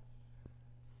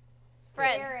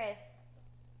Fred. Ferris.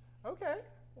 Okay.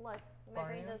 Look, I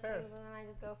Barney read and those Ferris. things and then I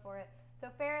just go for it. So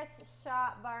Ferris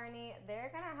shot Barney.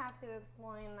 They're gonna have to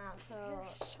explain that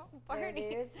to Shot their Barney.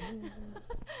 dudes.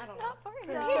 I don't know. Not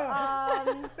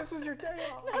Barney. So This was your day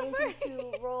off. I need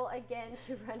you to roll again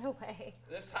to run away.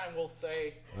 This time we'll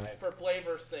say, Right. for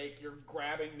flavor's sake, you're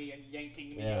grabbing me and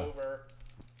yanking me Yeah. over.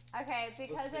 Okay,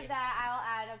 because see. of that, I'll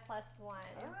add a +1.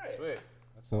 All right. Sweet.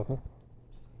 That's something.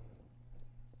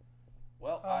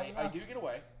 Well, Oh, I no. do get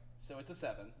away, so it's a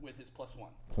 7 with his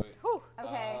 +1. Sweet.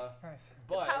 Okay. Nice.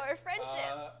 But power of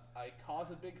friendship. I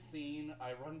cause a big scene.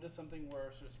 I run into something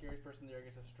worse. Or the scariest person there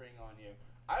gets a string on you.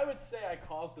 I would say I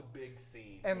caused a big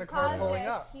scene. And the car Caused pulling a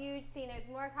up. huge scene. There's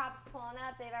more cops pulling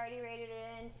up. They've already raided it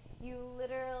in. You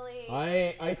literally.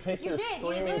 I take You your did, you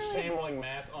screaming, literally- shambling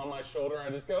mass on my shoulder and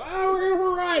I just go, oh, we're going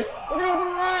for a ride! We're going for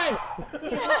a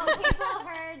ride! People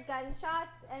heard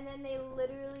gunshots, and then they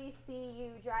literally see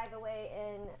you drive away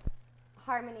in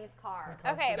Harmony's car.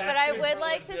 Okay, That's but I super would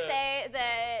like to legit. say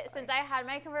that since I had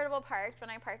my convertible parked, when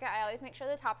I park it, I always make sure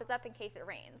the top is up in case it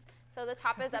rains. So the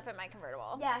top is up in my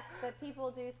convertible. Yes, but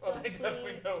people do still they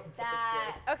definitely see know it's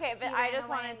that. Okay, but he I ran just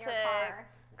away wanted in your to car.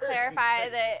 clarify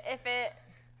that if it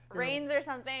rains or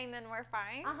something, then we're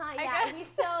fine. I Yeah, guess. he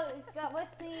still was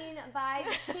seen by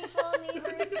people,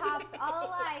 neighbors, cops, all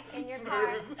alike in your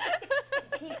car.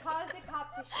 He caused a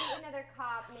cop to shoot another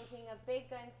cop, making a big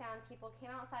gun sound. People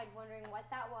came outside wondering what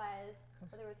that was,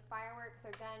 whether it was fireworks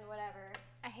or gun, whatever.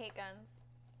 I hate guns.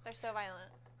 They're so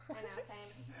violent. I know,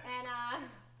 same. And,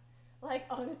 like,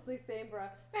 honestly, same, bro.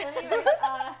 So anyways,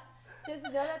 just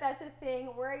know that that's a thing.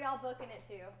 Where are y'all booking it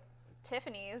to?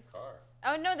 Tiffany's. Car.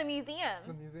 Oh no, the The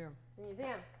museum. museum. The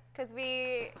museum. Cause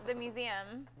the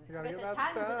museum. You gotta Get get the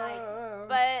that Tanzanite.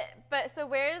 stuff. But so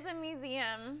where's the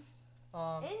museum?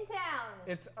 In town.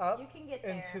 It's up You can get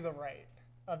there. and to the right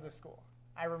of the school.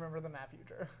 I remember the map you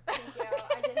drew. Thank you.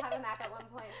 I did have a map at one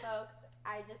point, folks.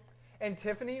 I just And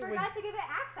Tiffany would forgot to give it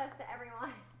access to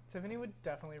everyone. Tiffany would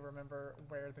definitely remember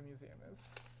where the museum is.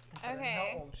 considering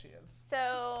Okay. How old she is.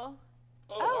 So.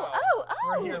 wow.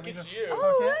 We're here. Look We at just you. book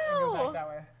Oh, it and go wow. back that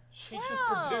way. She just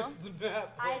Wow. produced the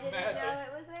map. I of didn't magic. know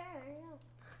it was there. There you go.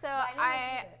 So But I know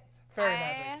I did it. Fairy I-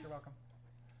 magic. You're welcome.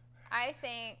 I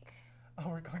think. Oh,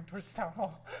 we're going towards town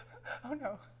hall. Oh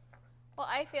no. Well,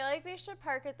 I feel like we should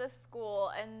park at the school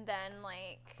and then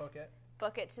Book it.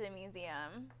 book it to the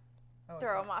museum. I like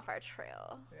Throw that. them off our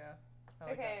trail. Yeah. I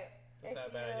like Okay. It's if not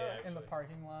a bad you- idea, that. In the actually.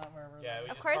 parking lot, wherever. Yeah, the- we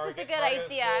Of just course, park it's a it- good park at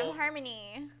the idea. school. I'm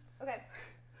Harmony. Okay.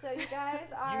 So you guys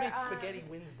are. You make um, Spaghetti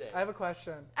Wednesday. I have a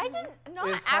question. I didn't. Not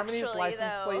Is Harmony's actually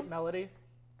license though. plate Melody?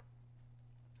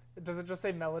 Does it just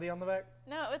say Melody on the back?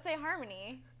 No, it would say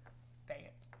Harmony. Dang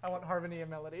it. I want Harmony and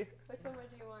Melody. Which one would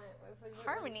you want? What do you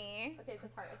Harmony. Want? Okay, it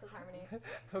says Harmony.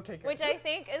 Okay, good. Which I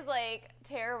think is like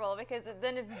terrible because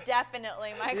then it's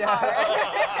definitely my Yeah.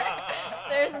 car.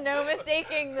 There's no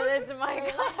mistaking that it's my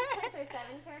Wait, car. license plates are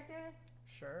 7 characters.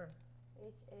 Sure.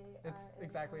 H-A-R-M-O-N. It's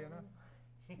exactly enough.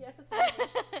 Yes, it's fine.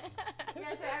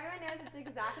 Yeah, so everyone knows it's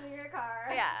exactly your car.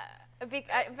 Yeah,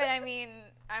 but I mean,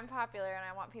 I'm popular and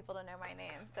I want people to know my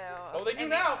name, so Oh, they it do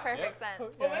makes now. perfect Yep.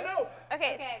 sense. Well, I know.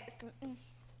 Okay. Okay.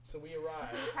 So we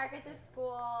arrive. You park at the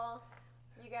school.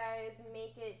 You guys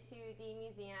make it to the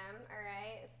museum. All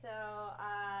right. So,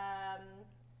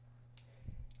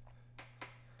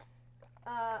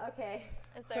 okay.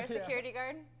 Is there a Yeah. security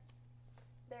guard?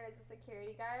 There is a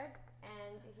security guard,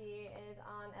 and he is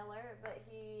on alert, but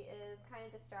he is kind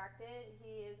of distracted.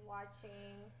 He is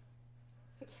watching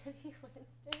Spaghetti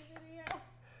Wednesday video.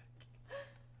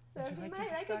 So Would you he like to might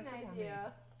distract him recognize or you. me?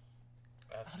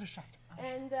 I'll distract him.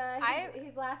 And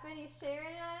he's laughing, he's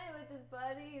sharing on it with his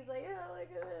buddy. He's like, oh, look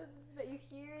at this. But you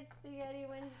hear it's Spaghetti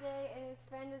Wednesday, and his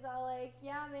friend is all like,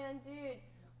 yeah, man, dude,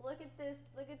 look at this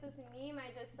meme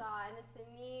I just saw. And it's a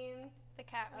meme The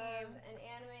cat of meme. an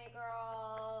anime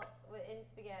girl in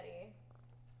spaghetti.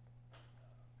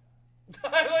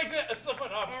 I like that.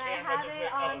 Someone off And I camera have just it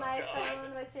went, on oh, my God.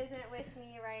 phone, which isn't with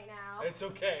me right now. It's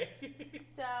okay.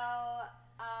 So,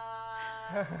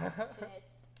 shit.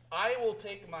 I will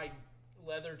take my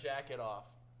leather jacket off,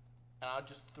 and I'll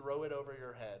just throw it over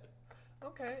your head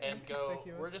Okay. and go.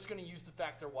 inconspicuous. We're just going to use the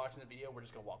fact they're watching the video. We're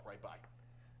just going to walk right by.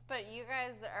 But you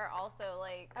guys are also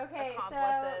like Okay, so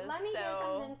accomplices. let me get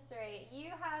so something straight.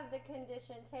 You have the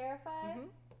condition terrified.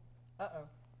 Uh-oh.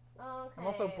 Okay. I'm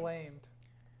also blamed.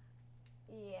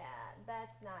 Yeah,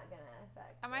 that's not gonna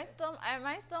affect. Am I this.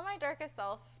 still my darkest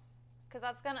self? Because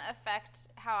that's gonna affect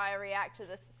how I react to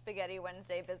this Spaghetti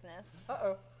Wednesday business.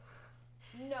 Uh-oh.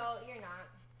 No, you're not.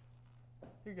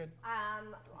 You're good.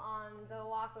 On the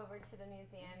walk over to the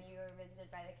museum, you were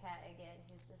visited by the cat again.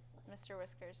 Who's just Mr.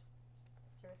 Whiskers.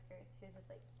 Mr. Whiskers. Who's just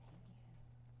like,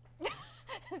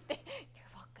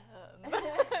 You're welcome.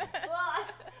 well,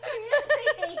 he doesn't say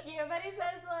thank you, but he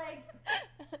says like,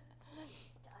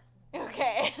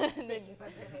 Okay. thank you for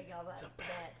giving all that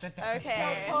bit.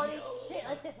 Okay. Holy shit,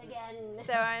 like this again.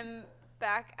 So I'm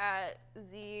back at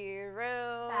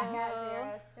 0. Back at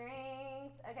 0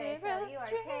 strings. Okay, so 0 you are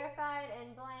strings. terrified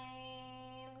and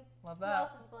blamed. Love Who that.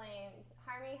 else is blamed?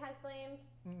 Harmony has blamed.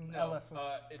 Ellis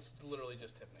was. It's literally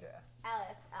just Tiffany. yeah.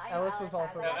 Ellis. I know Ellis was has.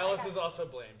 also- I Now, got- Ellis I got- is also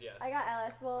blamed, yes. I got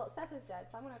Ellis. Well, Seth is dead,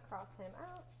 so I'm gonna cross him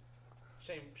out.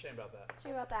 Shame about that.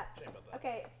 Shame about that. Shame about that.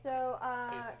 Okay, so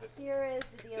Basically. here is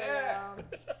the deal. Yeah.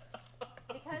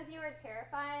 Because you are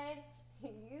terrified,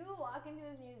 you walk into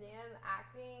this museum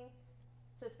acting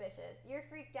suspicious. You're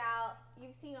freaked out.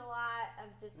 You've seen a lot of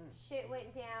just shit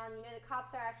went down. You know the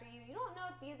cops are after you. You don't know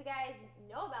if these guys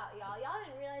know about y'all. Y'all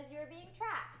didn't realize you were being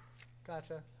tracked.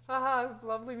 Gotcha. Haha, this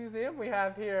lovely museum we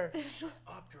have here.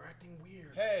 Up, you're acting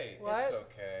weird. Hey, What? it's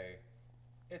okay.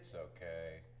 It's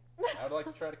okay. I'd like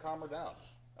to try to calm her down.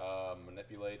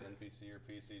 manipulate NPC or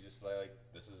PC, just like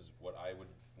this is what I would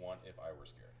want if I were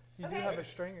scared. You do Okay. have a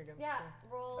string against Yeah, her.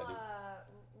 roll I do.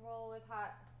 roll with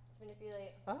hot to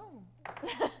manipulate.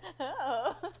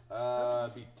 Oh.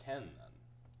 Oh. Be 10 then.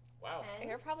 Wow. 10.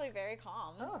 You're probably very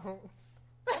calm. Oh.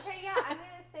 Okay, yeah, I'm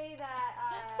gonna say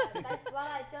that, while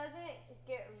that doesn't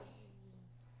get.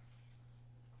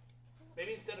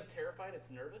 Maybe instead of terrified, it's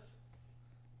nervous.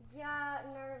 Yeah,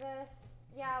 nervous.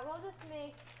 Yeah, we'll just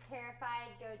make terrified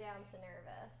go down to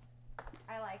nervous.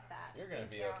 I like that. You're gonna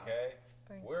Thank be you. okay.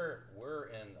 Thank you. We're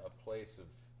in a place of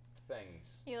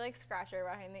things. You like scratch her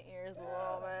behind the ears a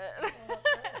little bit.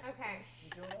 Okay. You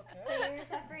doing okay? So you're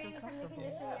suffering from the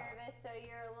condition Yeah. nervous, so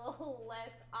you're a little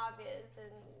less obvious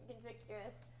and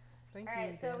conspicuous. Thank All you.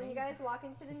 right, so when you Danny. guys walk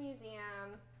into the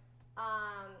museum,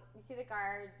 you see the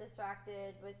guard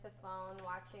distracted with the phone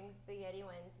watching Spaghetti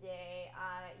Wednesday.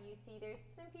 You see there's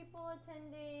some people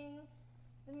attending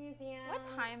the museum. What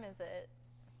time is it?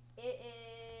 It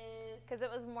is. Because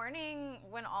it was morning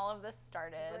when all of this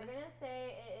started. We're gonna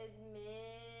say it is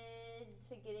mid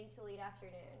to getting to late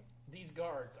afternoon. These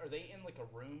guards, are they in like a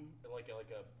room, like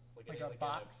a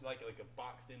box? like a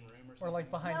boxed-in room or something? Or like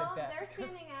behind no, a they're desk.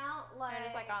 standing out like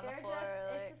just, like, on the they're floor,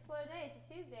 just. like- It's a slow day. It's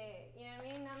a Tuesday. You know what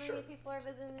I mean? Not Sure. many people are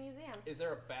visiting the museum. Is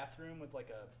there a bathroom with like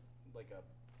a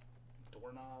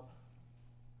doorknob?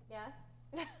 Yes.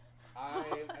 I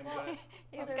am gonna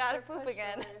He's They're- got to they're poop push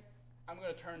again. doors. I'm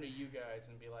gonna turn to you guys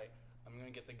and be like, I'm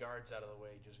gonna get the guards out of the way.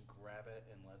 Just grab it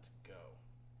and let's go.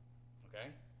 Okay?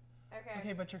 Okay.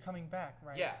 Okay, but you're coming back,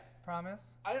 right? Yeah.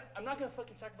 Promise? I'm not gonna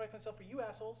fucking sacrifice myself for you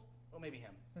assholes. Well, maybe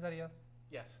him. Is that a yes?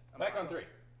 Yes. I'm Back fine. on 3.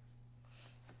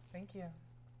 Thank you.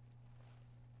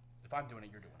 If I'm doing it,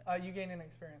 you're doing it. You gain an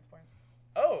experience point.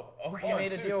 Oh, okay. You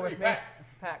made a deal with me.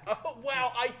 Pack. Oh,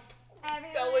 wow, I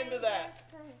fell into that.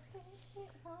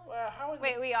 Wow, how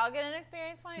Wait, we all get an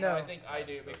experience point? No. I think I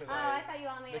do because Oh, I thought you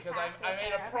all made because a I pact I with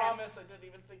made her. a Okay. promise. I didn't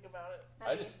even think about it.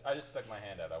 I just stuck my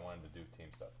hand out. I wanted to do team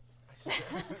stuff.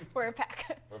 We're a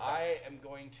pack. We're back. I am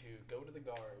going to go to the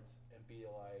guards and be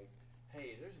like,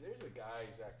 "Hey, there's a guy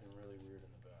who's acting really weird in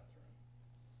the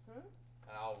bathroom."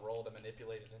 And I'll roll to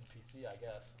manipulate an NPC, I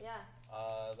guess. Yeah.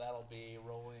 That'll be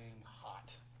rolling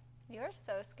hot. You're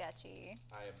so sketchy.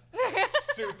 I am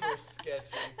super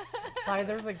sketchy. Hi,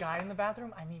 there's a guy in the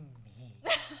bathroom. I mean me.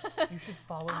 You should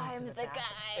follow me to I'm the the bathroom.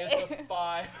 guy. It's a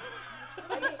 5.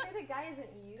 Are you sure the guy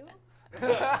isn't you?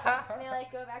 And they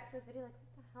like go back to this video like,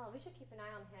 what the hell? We should keep an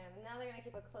eye on him. And now they're gonna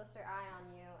keep a closer eye on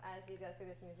you as you go through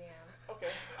this museum. Okay.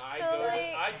 So,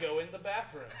 like- I go in the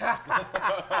bathroom.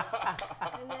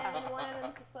 And then one of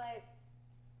them's just like,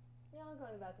 yeah, I'll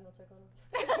go in the bathroom. I'll check on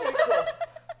him.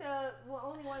 So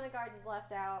only one of the guards is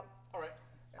left out. All right.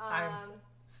 I'm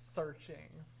searching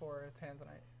for a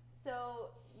Tanzanite.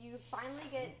 So you finally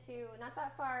get to not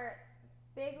that far.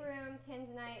 Big room.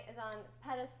 Tanzanite is on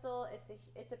pedestal.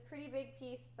 It's a pretty big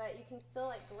piece, but you can still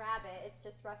like grab it. It's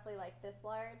just roughly like this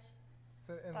large.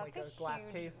 So in That's like a glass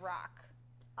huge case. rock.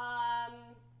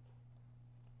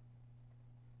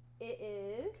 It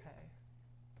is, Okay.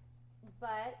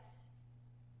 but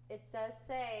it does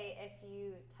say if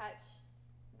you touch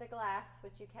the glass,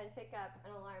 which you can pick up,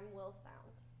 an alarm will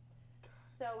sound.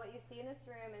 So what you see in this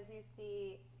room is you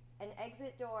see an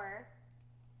exit door,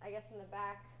 I guess in the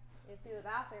back, you'll see the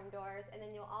bathroom doors, and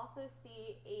then you'll also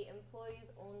see a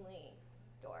employees only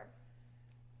door.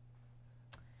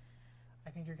 I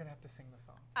think you're gonna have to sing the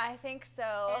song. I think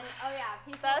so. And, oh yeah,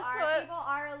 people That's are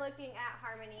what- looking at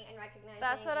Harmony and recognizing.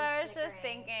 That's what and I was just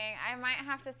snickering. thinking. I might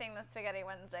have to sing the Spaghetti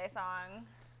Wednesday song.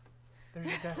 There's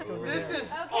a desk over This there.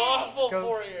 is Okay. awful Go-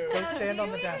 for you. Go stand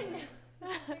on the desk.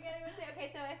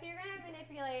 Okay, so if you're gonna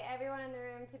manipulate everyone in the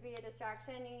room to be a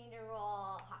distraction, you need to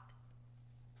roll hot.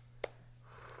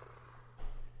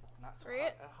 Not so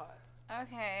Fruit? hot.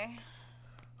 Okay.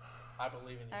 I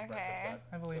believe in you, Okay. Breakfast Dad.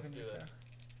 I believe Let's in do you this. too.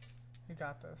 You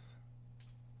got this.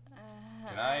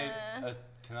 Can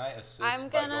I assist I'm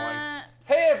by gonna.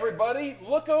 going, hey everybody,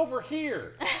 look over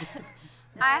here.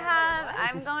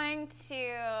 I'm going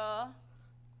to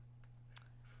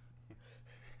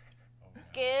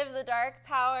give the dark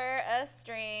power a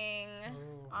string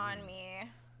on me.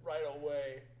 Right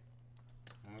away.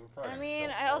 We're probably I gonna mean,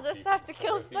 kill I'll 4 just people have to before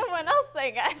kill we beat someone you. else, I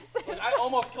guess. Look, I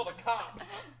almost killed a cop.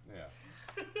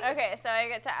 Yeah. Okay, so I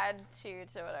get to add 2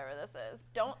 to whatever this is.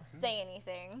 Don't say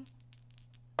anything.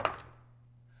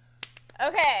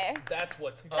 Okay. That's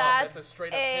what's up. That's That's a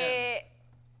straight up 10.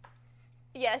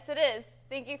 Yes, it is.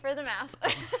 Thank you for the math. All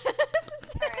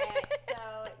right, so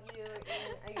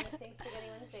are you gonna sing Spaghetti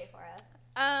Wednesday for us?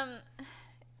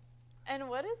 And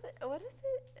what is it? What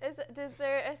is it? Does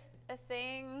there a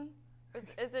thing?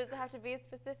 Does it have to be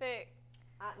specific?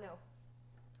 No.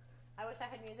 I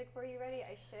had music for you ready.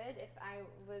 I should. If I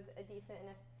was a decent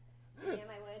enough DM,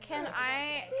 I would. Can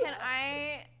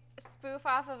I spoof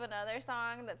off of another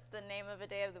song that's the name of a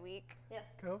day of the week? Yes.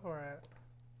 Go for it.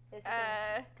 Yes, you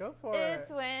can. Go for It's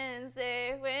it.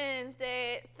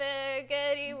 Wednesday,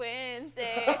 Spaghetti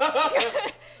Wednesday.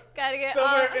 Gotta get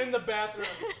Somewhere on. in the bathroom.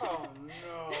 Oh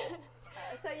no.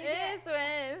 So you It's get.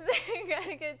 Wednesday.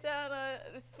 Gotta get down on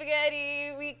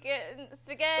spaghetti weekend.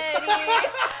 Spaghetti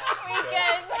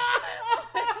weekend.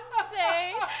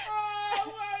 Wednesday.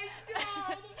 Oh my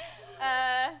god.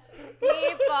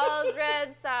 Meatballs,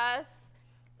 red sauce,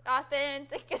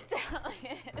 authentic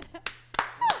Italian.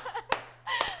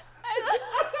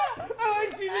 I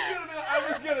like I'm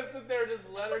just gonna sit there and just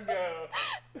let her go.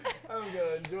 I'm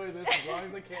gonna enjoy this as long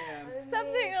as I can.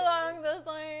 Something along those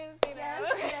lines, you know.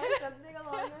 Yes, something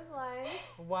along those lines.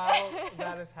 While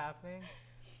that is happening,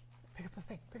 pick up the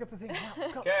thing. Pick up the thing. Now,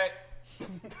 go. Okay.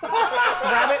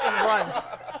 Grab it and run.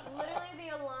 Literally,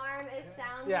 the alarm is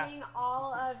sounding. Yeah.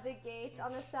 All of the gates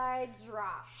on the side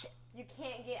drop. You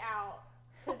can't get out.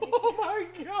 Oh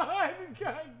my god.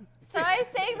 So I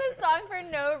sang this song for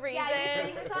no reason. Yeah, you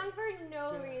sing the song for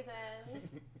no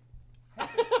reason.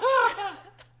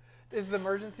 Is the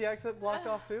emergency exit blocked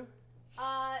off too?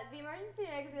 The emergency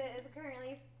exit is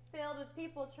currently filled with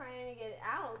people trying to get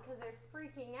out because they're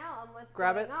freaking out on what's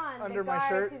Grab going it on. under the my guard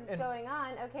shirt sees what's and, going on.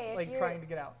 Okay, if Like you're trying to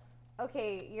get out.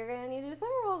 okay, you're gonna need to do some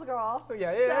rules, girl. Oh, yeah,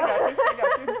 I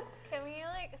got you. Can we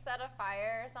like set a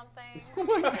fire or something?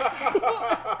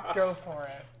 Go for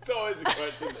it. It's always a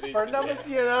question that needs For to no be asked.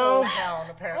 whole town,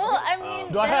 apparently. Well, I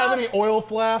mean, Do I then have I'll- any oil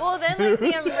flasks? Well, then like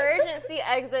the emergency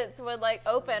exits would like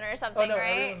open or something, no, right?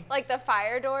 everyone's- Like the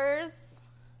fire doors.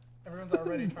 Everyone's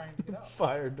already trying to get out.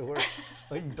 Fire doors.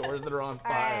 Like doors that are on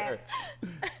All fire.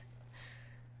 right.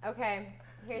 Okay,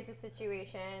 here's the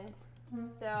situation.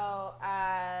 So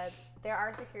there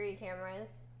are security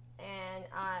cameras, and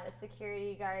a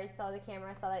security guard saw the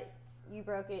camera, saw that you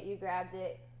broke it, you grabbed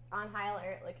it, on high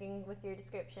alert, looking with your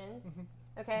descriptions.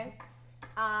 Okay.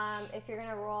 If you're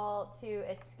gonna roll to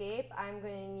escape, I'm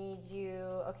gonna need you.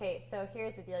 Okay, so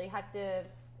here's the deal: you have to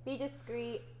be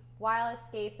discreet while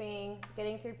escaping,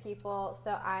 getting through people.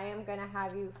 So I am gonna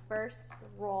have you first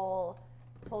roll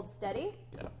hold steady.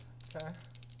 Yeah. Okay.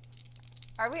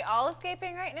 Are we all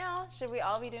escaping right now? Should we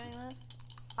all be doing this?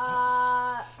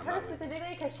 Her not specifically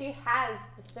because she has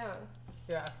the stone.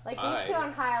 Yeah. Like I- these two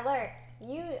on high alert.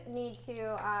 You need to.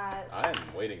 I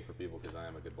am waiting for people because I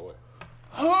am a good boy.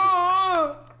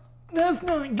 Oh, that's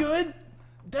not good.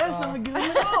 That's not good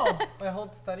at all. My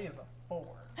hold steady is a 4.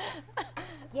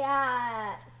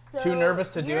 Yeah. So Too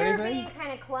nervous to do you're anything? being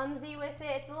kind of clumsy with it.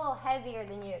 It's a little heavier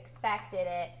than you expected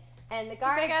it. And the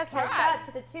guards big-ass catch rod. up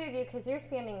to the two of you because you're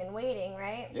standing and waiting,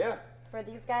 right? Yeah. For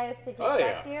these guys to get Oh,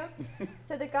 back yeah. to you.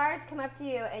 So the guards come up to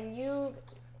you and you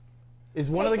Is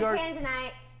one of the take guards? this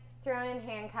Tanzanite, thrown in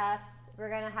handcuffs. We're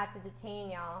gonna have to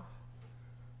detain y'all.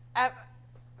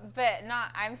 But not.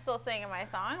 I'm still singing my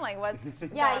song. Like what's?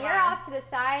 Yeah, going you're on? off to the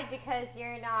side because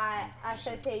you're not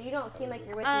associated. You don't seem like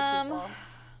you're with these people.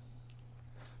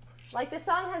 Like the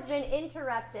song has been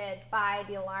interrupted by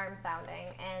the alarm sounding,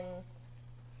 and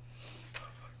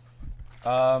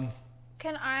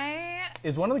Can I?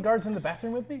 Is one of the guards in the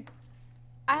bathroom with me?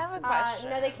 I have a question.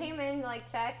 no, they came in to like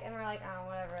check, and we're like, oh,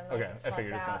 whatever. And Okay, I left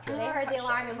figured it's out. not true. They heard the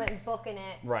alarm and went booking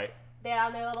it. Right. They had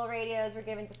on their little radios, were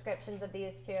giving descriptions of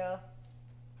these two.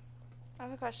 I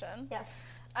have a question. Yes.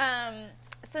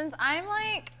 Since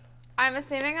I'm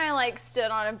assuming I like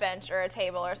stood on a bench or a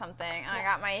table or something, and I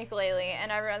got my ukulele,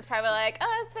 and everyone's probably like,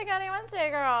 "Oh, it's Spaghetti Wednesday,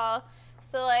 girl."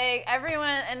 So like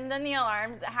everyone, and then the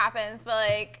alarms happens, but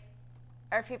like,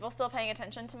 are people still paying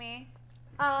attention to me?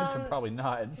 Probably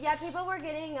not. Yeah, people were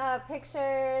getting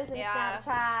pictures and Yeah.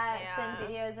 Snapchats and Yeah.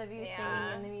 videos of you Yeah.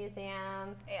 singing in the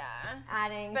museum, Yeah.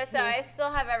 adding. But to so I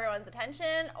still have everyone's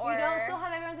attention, or You don't still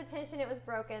have everyone's attention. It was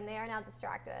broken. They are now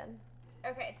distracted.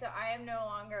 Okay, so I am no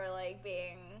longer like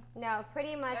being. No,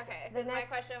 pretty much. Okay, The 'cause my next.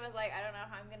 question was like, I don't know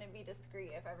how I'm gonna be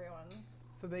discreet if everyone's.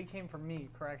 So they came for me,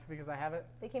 correct? Because I have it?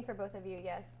 They came for both of you.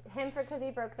 Yes, him for because he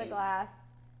broke the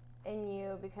glass, and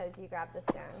you because you grabbed the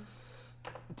stone.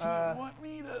 Do you want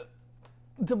me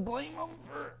to blame him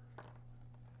for?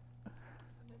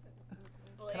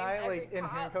 Blame Can I, every like, in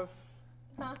cop. handcuffs,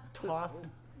 Huh? toss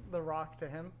the rock to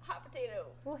him? Hot potato.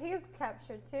 Well, he's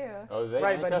captured too. Oh, they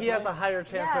Right, but he handcuff has a me? higher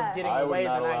chance Yeah. of getting I would away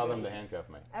not than allow I them do. to handcuff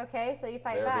me. Okay, so you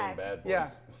fight They're back. being bad boys.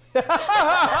 Yeah. That's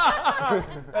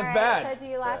All right, bad. So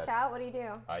do you lash Bad. out? What do you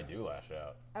do? I do lash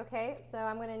out. Okay, so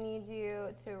I'm gonna need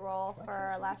you to roll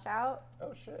for lash out.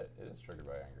 Oh shit! It is triggered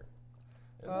by anger.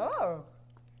 Isn't it? Oh.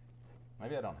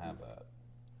 Maybe I don't have that.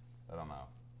 I don't know.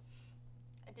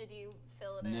 Did you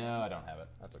fill it in? No, I don't have it.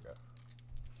 That's okay.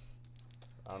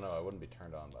 I don't know. I wouldn't be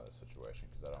turned on by this situation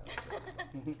because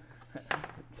I don't want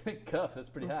to. Cuffs, that's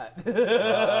pretty hot.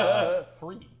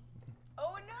 3.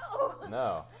 Oh no!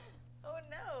 No. Oh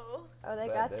no! Oh, they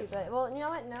Bad got you, day. but well, you know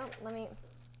what? No, let me.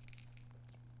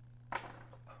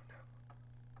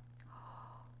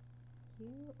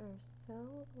 You are so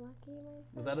lucky, my friend.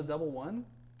 Was that a double 1?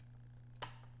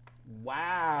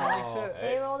 Wow. Holy shit.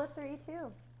 They rolled a 3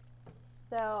 too.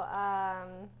 So,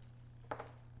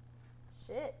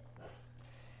 shit.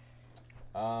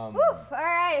 All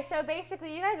right, so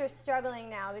basically, you guys are struggling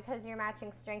now because you're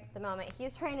matching strength at the moment.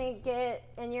 He's trying to get,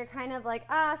 and you're kind of like,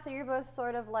 so you're both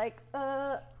sort of like,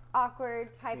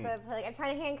 awkward type of, like, I'm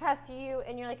trying to handcuff you,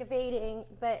 and you're like evading,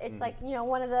 but it's like, you know,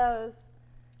 one of those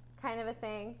kind of a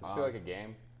thing. Does it feel like a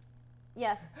game?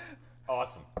 Yes.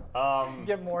 Awesome.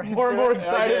 Get more More and into more it.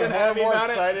 excited and happy more about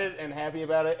it. excited and happy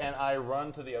about it, and I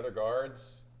run to the other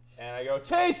guards and I go,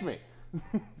 "Chase me!"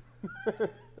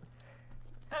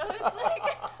 Oh,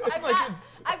 it's like,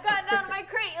 I've gotten out of my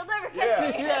crate. You'll never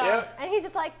catch me. Yeah. And he's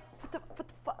just like, what the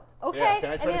fuck? Okay. Yeah,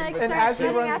 can I try and to then, like, convince And starts as he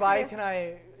running runs after by, you. can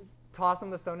I toss him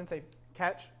the stone and say,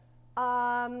 catch?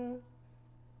 Yeah,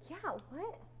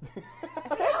 what?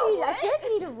 I feel like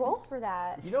you need to roll for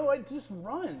that. You know what? Just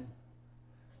run.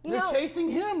 You They're know, chasing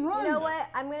him. Run. You know what?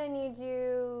 I'm gonna need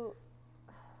you.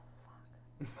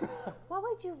 Fuck. What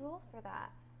would you roll for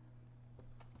that?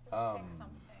 Just pick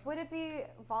something. Would it be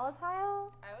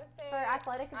volatile I would say for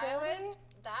athletic ability?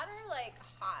 That or like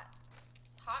hot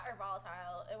or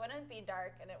volatile. It wouldn't be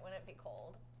dark and it wouldn't be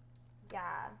cold.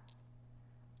 Yeah.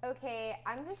 Okay,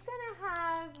 I'm just gonna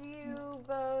have you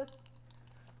both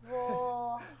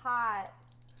roll hot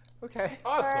Okay. for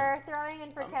Awesome. throwing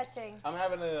and for catching. I'm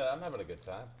having a good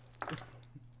time.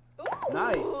 Ooh.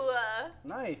 Nice.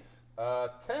 Nice.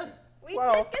 10. We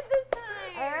 12. did get this time.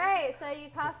 All right, so you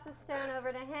toss the stone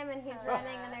over to him, and he's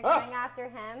running, and they're going after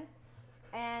him.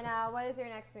 And what is your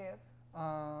next move?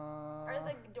 Are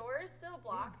the doors still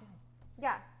blocked?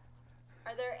 Yeah.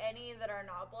 Are there any that are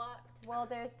not blocked? Well,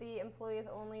 there's the employees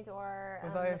only door,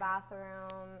 Was and I- the bathroom.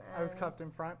 I was and- cuffed in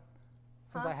front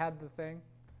since Huh? I had the thing,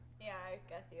 Yeah, I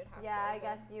guess you'd have to. Yeah, I open.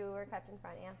 guess you were kept in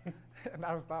front. Yeah. and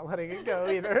I was not letting it go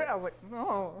either. I was like,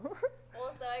 no.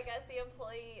 Well, so I guess the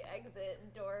employee exit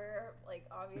door, like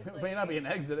obviously. It may not be an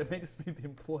exit. It may just be the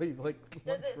employee. Like.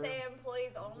 Does it say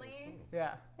employees only?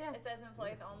 Yeah. Yeah. It says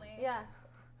employees only. Yeah.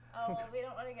 Oh, well, we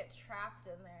don't want to get trapped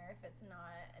in there if it's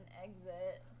not an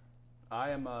exit.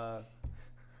 I am.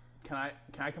 Can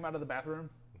I come out of the bathroom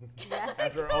Yes.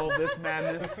 after all this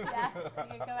madness? Yes.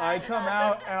 You come I out. come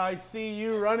out and I see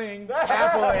you running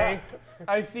happily.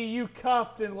 I see you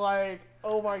cuffed and like,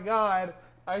 oh my god.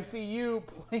 I see you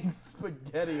playing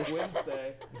Spaghetti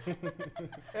Wednesday.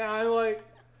 And I'm like,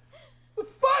 the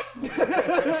fuck?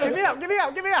 Give me out, give me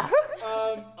out, give me out.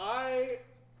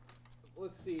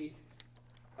 Let's see.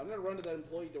 I'm gonna run to that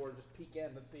employee door and just peek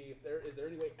in to see if is there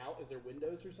any way out? Is there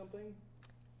windows or something?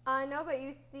 No, but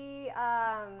you see,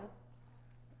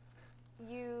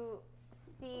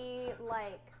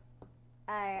 like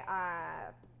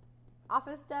a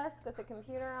office desk with a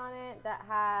computer on it that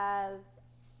has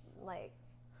like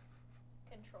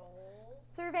Controls.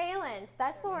 surveillance.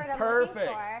 That's the word I'm Perfect.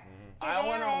 looking for. I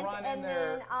wanna Surveillance, run in and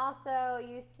there. then also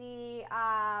you see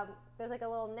there's like a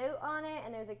little note on it,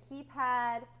 and there's a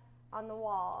keypad on the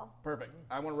wall. Perfect.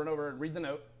 I want to run over and read the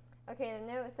note. Okay, the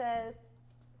note says,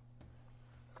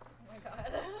 Oh my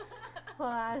god. hold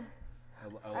on.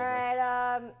 I All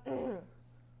right.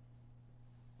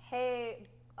 Hey,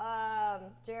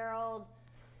 Gerald.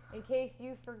 In case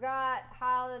you forgot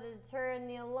how to turn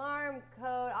the alarm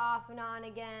code off and on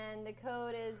again, the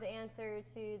code is the answer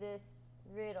to this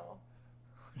riddle.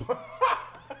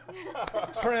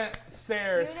 Trent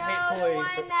stares You know hatefully. the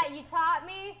one that you taught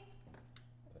me?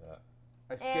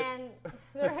 I skip. And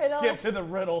the I riddle, skip to the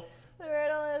riddle. the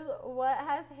riddle is what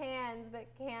has hands but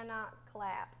cannot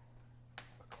clap?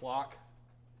 Clock.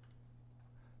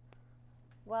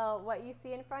 Well, what you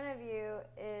see in front of you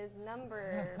is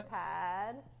number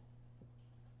pad.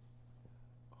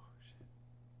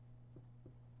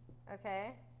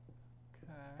 Okay,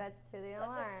 that's to the That's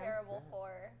alarm. a terrible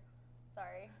 4.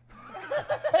 Sorry.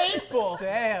 Hateful.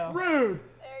 Damn. Rude.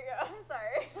 There you go. I'm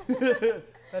sorry.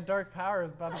 That dark power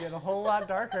is about to get a whole lot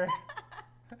darker.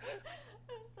 I'm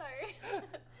sorry.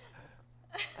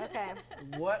 Okay.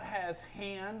 What has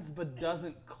hands but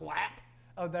doesn't clap?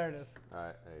 Oh, there it is. All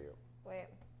right, there you go. Wait.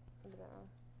 I did that wrong.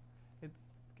 It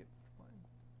skips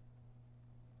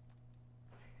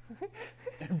one.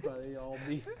 Everybody, all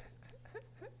be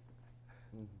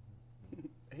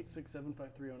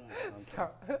 8675309. Sorry.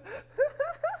 The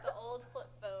old flip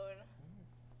phone.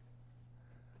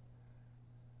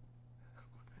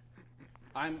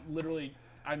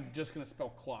 I'm just gonna spell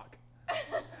clock.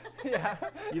 Yeah.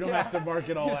 You don't have to mark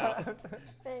it all out.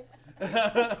 Thanks.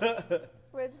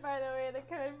 Which, by the way, the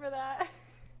code for that.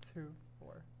 2,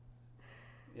 4.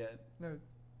 Yeah. No,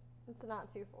 It's not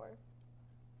 2-4.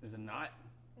 Is it not?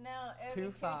 No, it would 2,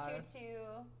 be 5. 222.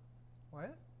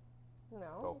 what? No.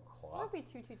 Oh, It clock. would be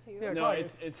 222. Yeah, No, clock.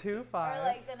 it's 2, 5. Or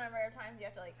like the number of times you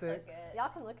have to like click 6. it. Y'all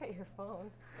can look at your phone.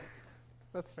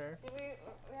 That's fair. Did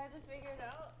we have to figure it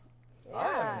out?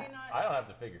 Yeah. Did we not? I don't have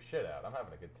to figure shit out. I'm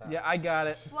having a good time. Yeah, I got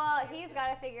it. Well, he's got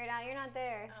to figure it out. You're not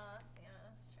there. Oh, that's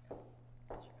true.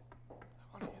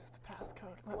 I want to use the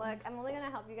passcode. Look, I'm only going to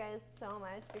help you guys so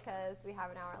much because we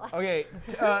have an hour left. Okay,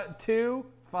 2,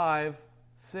 5,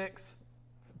 6,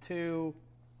 2,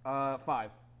 5.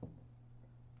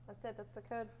 That's it. That's the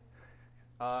code.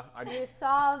 You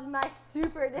solved my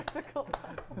super difficult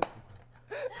puzzle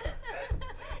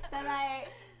that I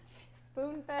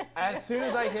spoon-fed you. As soon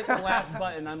as I hit the last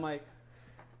button, I'm like,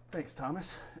 thanks,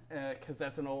 Thomas, because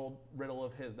that's an old riddle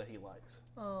of his that he likes.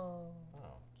 Oh.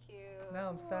 Cute. Now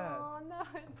I'm sad. Oh, no.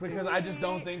 It's Because I just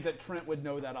don't sweet. think that Trent would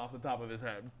know that off the top of his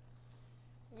head.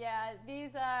 Yeah,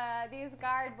 these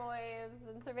guard boys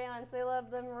in surveillance, they love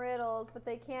them riddles, but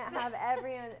they can't have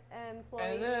every employee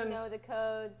And then- know the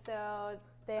code, so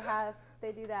they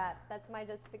do that. That's my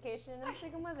justification, and I'm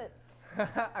sticking with it.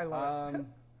 I love it.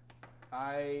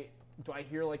 Do I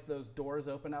hear like those doors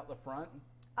open out the front?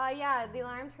 Yeah, the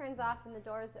alarm turns off and the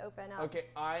doors open up. Okay,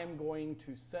 I am going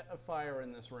to set a fire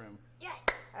in this room. Yes.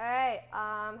 All right.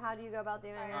 How do you go about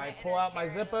doing Sorry. it? I My pull out my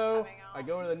inner Karen is Zippo, coming out. I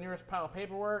go to the nearest pile of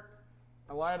paperwork,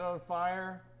 I light it on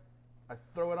fire, I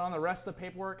throw it on the rest of the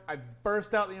paperwork, I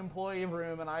burst out the employee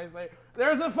room and I say,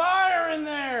 "There's a fire in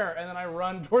there!" And then I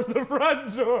run towards the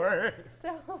front door.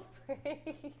 So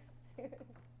pretty soon,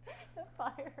 the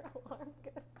fire alarm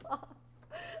goes off,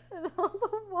 and all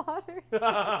the water's.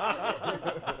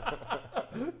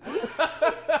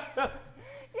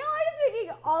 Y'all are just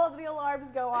making all of the alarms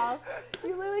go off.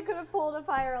 You literally could have pulled a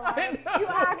fire alarm. know. You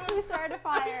actually started a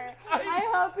fire. I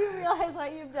hope you realize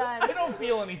what you've done. I don't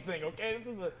feel anything, okay?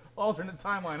 This is an alternate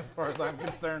timeline as far as I'm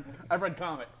concerned. I've read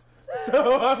comics.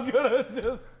 So I'm gonna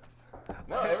just...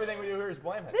 No, everything we do here is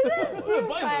blame it. This is too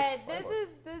Blameless. fun.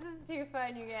 This is too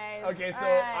fun, you guys. Okay, so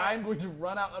All right. I'm going to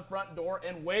run out the front door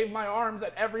and wave my arms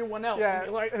at everyone else. Yeah, And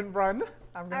be like, and run.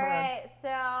 I'm All gonna run. right, so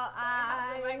I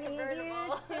hop in my need you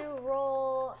convertible. to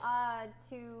roll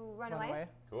to run Run away. away.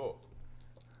 Cool.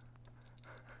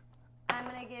 I'm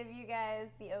gonna give you guys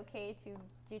the okay to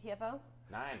GTFO.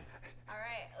 9. All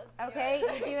right. Let's do Okay,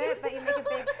 it. you do it, but you make a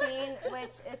big scene,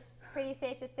 which is pretty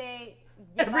safe to say.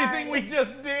 everything we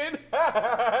just did?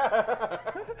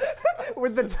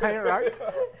 With the giant rock.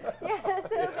 Yeah,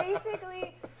 so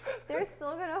basically, they're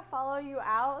still gonna follow you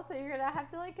out, so you're gonna have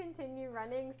to like continue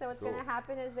running. So what's Cool. gonna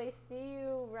happen is they see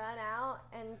you run out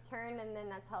and turn, and then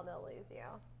that's how they'll lose you.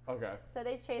 Okay. So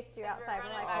they chased you 'Cause we're outside.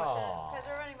 running Like, back Aw. because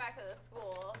we're running back to the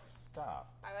school.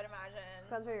 Stop. I would imagine.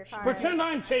 that's where your car Pretend is.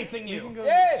 I'm chasing You can you. go,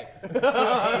 Yay! you can go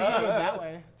that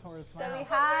way towards my So we house.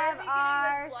 have Where are we getting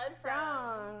our this blood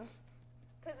from? stone.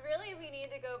 Because really, we need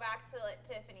to go back to like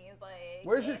Tiffany's. Like.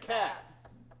 Where's your ASAP. cat?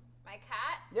 My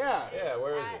cat. Yeah. Yeah,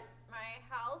 where is at it? My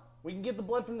house. We can get the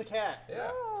blood from the cat.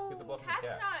 Yeah. Let's get the blood from Cat's the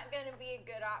cat. not gonna be a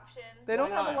good option. They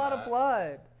don't have a not? lot of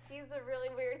blood. He's a really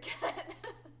weird cat.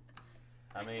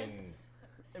 I mean,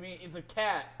 It's a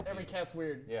cat. Every cat's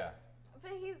weird. yeah.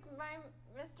 But he's my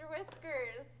Mr.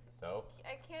 Whiskers. So,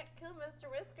 I can't kill Mr.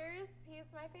 Whiskers. He's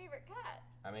my favorite cat.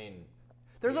 I mean,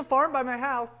 There's a farm by my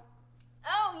house.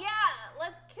 Oh yeah,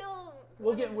 let's kill. We'll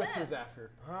one get of Whiskers them.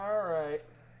 after. all right.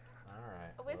 All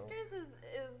right. well, Whiskers is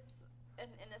an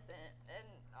innocent in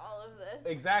all of this.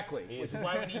 Exactly. He Which is- is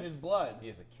why we need his blood. He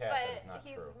is a cat, but it's But not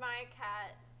he's true. my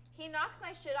cat. He knocks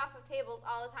my shit off of tables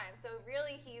all the time, so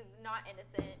really he's not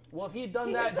innocent. Well, if he had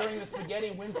done that during the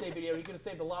Spaghetti Wednesday video, he could have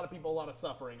saved a lot of people a lot of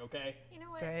suffering, okay? You know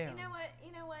what? Damn. You know what?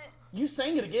 You know what? You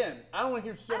sang it again. I don't want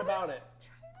to hear shit I about was it.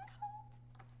 trying to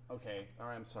help. Okay. All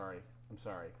right, I'm sorry. I'm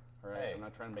sorry. All right, Hey. I'm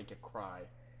not trying to make you cry.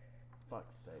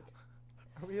 Fuck's sake.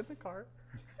 Are we in the car?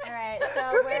 All right,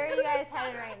 so where are you guys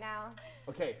headed right now?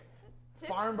 Okay. To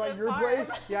Farm by the your farm.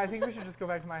 place? Yeah, I think we should just go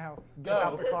back to my house. Go.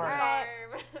 Without the To the car. Alright.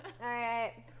 farm. All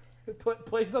right.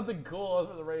 Play something cool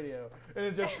over the radio. And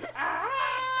it just,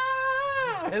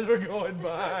 ah, as we're going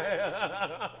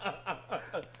by.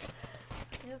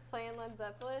 You're just playing Led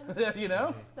Zeppelin? You know?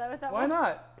 Is that what that Why was?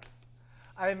 not?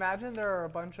 I imagine there are a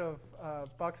bunch of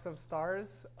Bucks of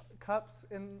Stars cups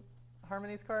in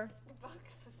Harmony's car.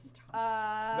 Bucks of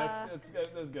stars. That's good.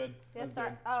 That's good. Yeah, That's star-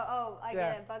 good. oh, I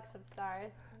Yeah. get it. Bucks of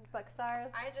Stars. Buck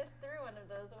Stars. I just threw one of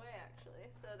those away, actually.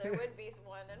 So there would be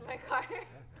one in my car.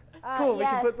 Cool, we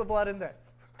yes. can put the blood in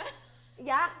this.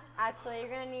 Yeah, actually, you're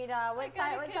gonna need what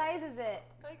size? What size is it?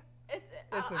 Like,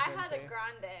 a I had a venti.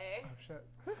 grande. Oh shit.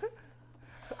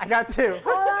 I got 2.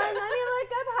 Hold on, let me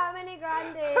look up how many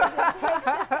grandes it takes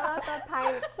to fill up a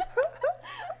pint.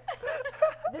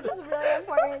 This is really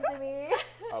important to me.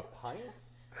 A pint?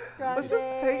 Let's just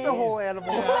take the whole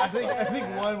animal. Yeah, I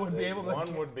think one would be able to.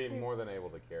 One would be more than able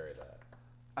to carry that.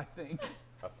 I think.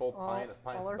 A full pint. A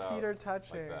pint's All our about feet are like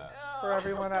touching. that. For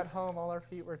everyone at home, all our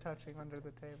feet were touching under the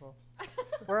table.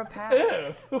 We're a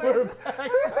pack. We're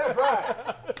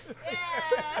back.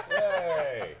 Yeah.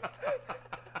 Yay!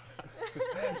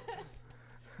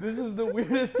 This is the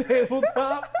weirdest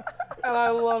tabletop, and I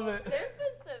love it. There's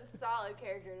been some solid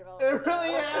character It development.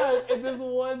 really has in this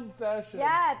one session.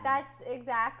 Yeah, that's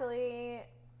exactly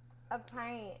a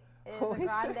pint. Is Holy a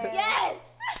grande. shit. Yes!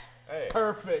 Hey.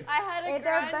 Perfect. I had a They're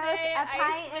grande. both a iced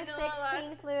pint is vanilla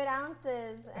 16 fluid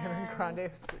ounces. And a grande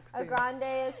is 16. A grande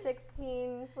is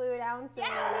 16 fluid ounces.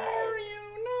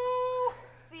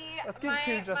 See, Let's get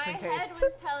two just my in head case. was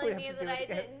We telling have me to that do it I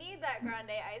again. didn't need that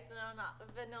grande iced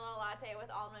vanilla latte with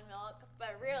almond milk,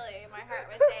 but really, my heart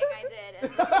was saying I did,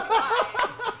 and this is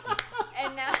why.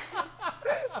 And now,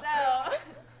 so,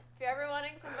 if you're ever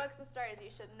wanting some books of stars, you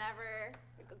should never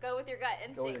go with your gut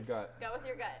instinct. Go with your gut. Go with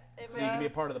your gut. It So you can be a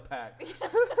part of the pack.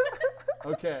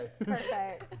 Okay.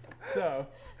 Perfect. So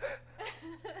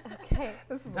Okay.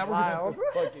 This is now we're gonna wild. have to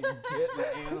fucking get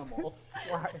an animal.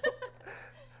 Wild.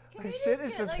 Can My we shit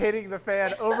is get, just like- hitting the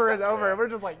fan over and over, and we're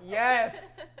just like, yes,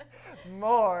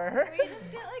 more. Can we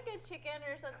just get like a chicken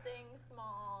or something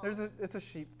small? It's a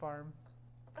sheep farm.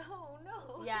 Oh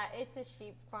no. Yeah, it's a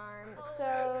sheep farm.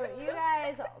 So you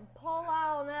guys pull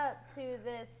on up to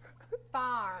this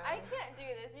farm. I can't do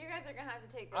this. You guys are gonna have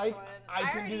to take this I one. can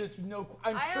already, do this. No,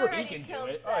 I'm I sure he already can do killed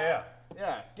it. Seth. Oh yeah.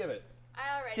 Yeah, give it.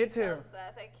 I already Get two. killed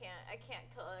Seth. I can't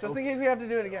kill it. Just in case we have to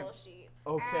do it again. Little sheep.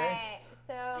 Okay. Alright,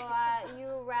 so you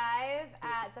arrive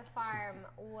at the farm.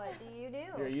 What do you do?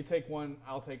 Here, you take one.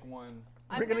 I'll take one.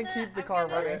 We're gonna keep the car I'm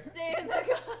gonna running. Stay in the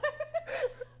car.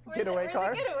 Getaway Where's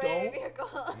car? the getaway Don't-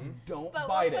 vehicle? Don't But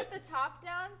bite we'll it. put the top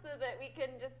down so that we can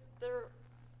just.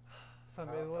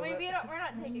 Sunday a little We're bit.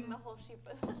 not taking the whole sheep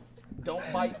with us. Don't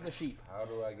bite the sheep. How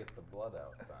do I get the blood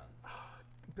out then?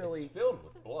 Billy, It's filled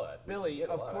with blood. We can Billy, get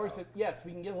a of lot course out. yes,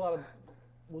 we can get a lot of.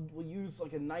 We'll use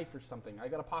like a knife or something. I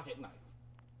got a pocket knife.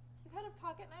 You've had a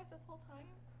pocket knife this whole time?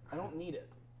 I don't need it.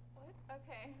 What?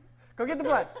 Okay. Go get the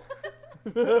blood.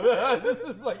 This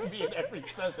is like me in every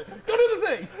session. Go do the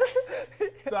thing.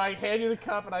 So I hand you the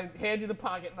cup and I hand you the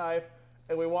pocket knife,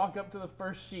 and we walk up to the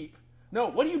first sheep. No,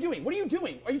 what are you doing? What are you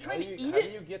doing? Are you How trying do to you, eat how it? do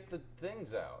you get the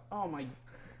things out? Oh my,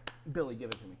 Billy, give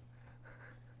it to me.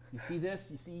 You see this?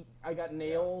 You see I got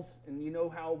nails, and you know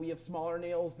how we have smaller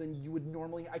nails than you would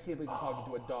normally? I can't believe I'm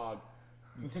talking to a dog.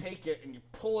 You take it and you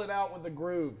pull it out with the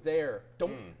groove. There.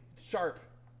 Don't, sharp.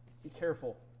 Be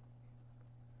careful.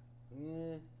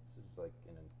 This is like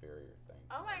an inferior thing.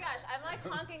 Oh my gosh, I'm like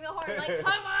honking the horn, like,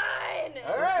 come on!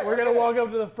 All right. We're gonna walk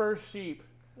up to the first sheep.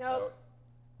 Nope.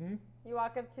 Oh, You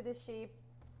walk up to the sheep.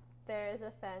 There is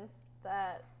a fence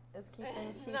that is keeping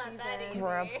It's not sheepies that in. easy.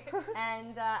 Grab.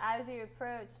 And as you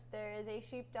approach, there is a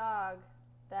sheepdog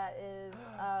that is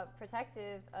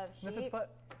protective of Sniff its sheep.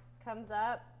 butt. Comes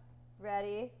up,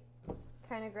 ready,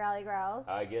 kind of growly growls.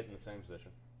 I get in the same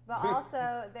position. But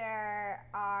also there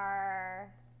are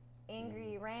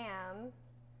angry rams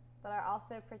that are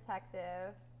also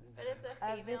protective But it's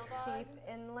a of the female dog. sheep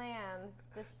and lambs.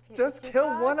 The Just kill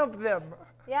one of them.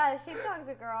 Yeah, the sheepdog's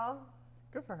a girl.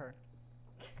 Good for her.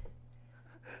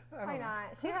 I don't Why know. not?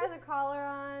 She has a collar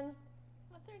on.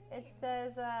 What's her name? It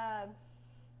says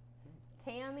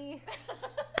Tammy.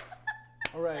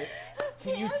 All right.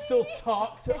 Can you still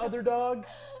talk to other dogs?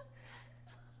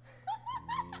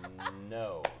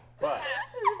 No, but The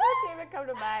first name that come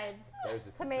to mind. there's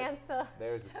a Samantha.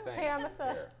 There's a thing.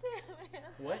 Tamitha. Here.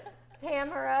 What?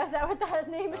 Tamara. Is that what that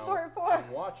name is Now, short for?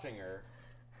 I'm watching her,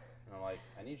 and I'm like,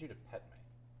 I need you to pet me.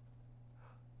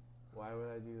 Why would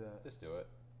I do that? Just do it.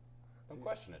 Don't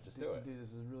question it. Just do it. Dude, this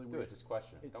is really Do weird. it. Just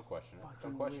question it. It's Don't question it. fucking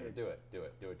Don't question weird. it. Do it. Do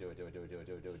it. Do it. Do it. Do it. Do it. Do it.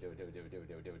 Do it. Do it. Do it. Do it. Do it. Do it.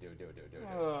 Do it. Do it. Do it. Do it. Do it. Do it.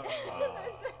 Ugh.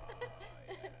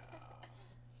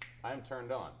 I'm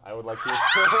turned on. I would like to.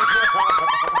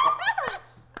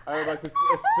 I would like to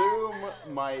assume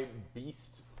my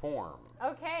beast form.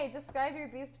 Okay, describe your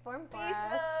beast form for Beast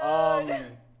us.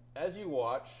 mode. As you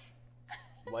watch,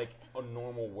 like a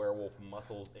normal werewolf,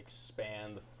 muscles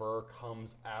expand, the fur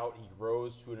comes out, he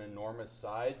grows to an enormous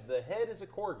size. The head is a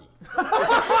corgi.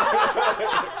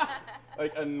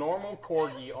 Like a normal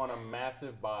corgi on a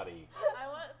massive body. I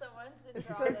want someone to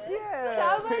draw like, this.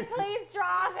 yeah. Someone please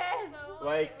draw this. Someone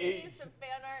Like, we it- need some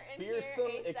fan art in here fearsome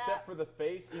ASAP. except for the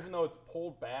face, even though it's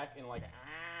pulled back in like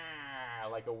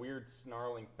a weird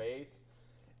snarling face.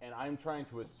 And I'm trying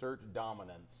to assert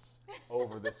dominance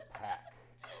over this pack.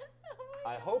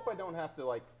 I hope I don't have to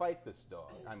like fight this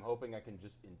dog. I'm hoping I can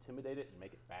just intimidate it and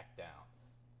make it back down.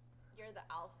 You're the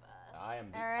alpha. I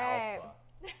am the All right.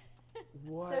 alpha.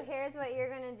 What? So here's what you're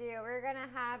gonna do. We're gonna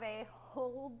have a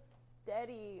hold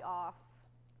steady off.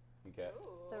 Okay.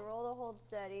 So roll to hold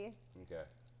steady, Okay.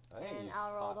 I think and use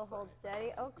I'll roll hot to for hold anything steady.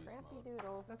 in Oh, beast crappy mode.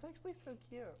 doodles. That's actually so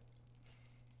cute.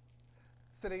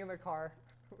 Sitting in the car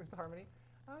with Harmony.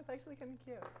 Oh, it's actually kind of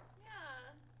cute.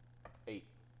 Yeah. 8.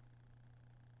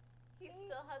 He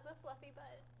still has a fluffy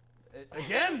butt.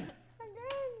 Again!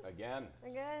 Again.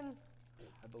 Again.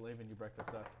 I believe in you, breakfast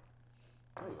duck.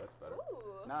 Oh, that's better.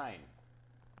 Ooh. 9.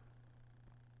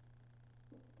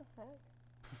 What the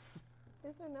heck?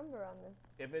 There's no number on this.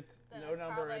 If it's Then no it's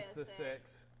number, probably it's a the 6.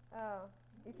 6. Oh,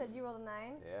 you said you rolled a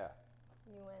 9? Yeah.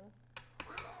 You win.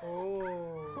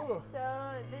 Oh.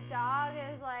 So the dog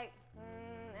is like,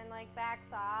 and like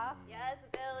backs off. Yes,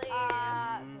 Billy.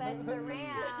 But the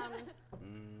ram,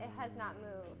 it has not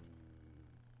moved.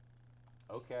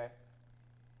 Okay.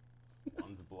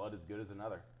 One's blood as good as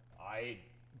another. I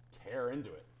tear into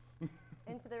it.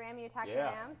 Into the ram, you attack the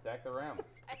Yeah, ram. attack the ram.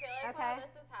 I feel like Okay. while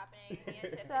this is happening, me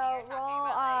and Tiffany So are talking roll,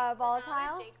 about like, so now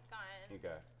volatile. that Jake's gone,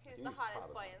 Okay. who's You the use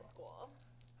hottest boy in volatile. school?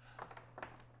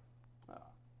 Oh,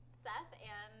 Seth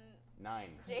and 9.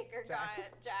 Jake are Jack. gone.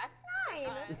 Jack. 9?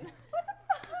 Gone. What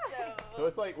the fuck? So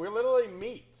it's like we're literally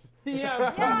meat.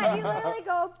 Yeah. Yeah, you literally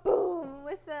go boom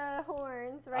with the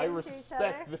horns right I into each other.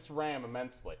 respect this ram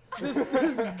immensely. This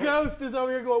ghost is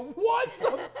over here going, what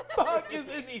the fuck is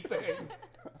anything?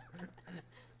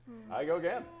 I go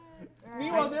again.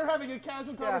 Meanwhile, they're having a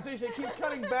casual conversation. It keeps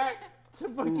cutting back to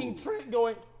fucking Ooh. Trent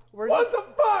going, We're what just-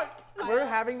 the fuck? We're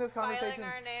having this Filing conversation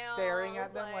our nails, staring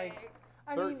at them like,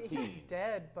 I mean, he's 13.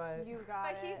 dead, but You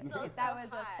got But he's it. still that so was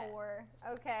hot. a 4.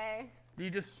 Okay. Do you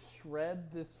just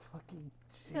shred this fucking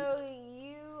shit? So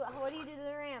what do you do to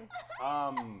the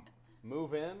ram?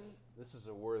 Move in. This is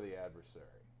a worthy adversary,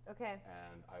 Okay.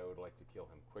 and I would like to kill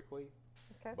him quickly,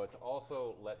 Okay. but to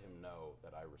also let him know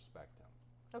that I respect him.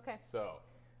 Okay. So,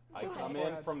 I Push come him in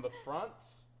forward. from the front,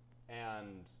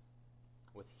 and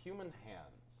with human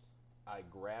hands, I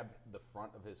grab the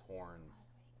front of his horns.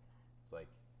 It's like,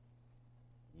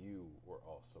 you were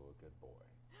also a good boy.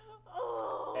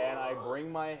 Oh. And I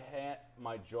bring my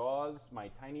jaws, my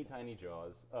tiny, tiny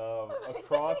jaws,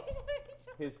 across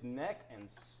his neck and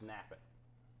snap it,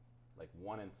 like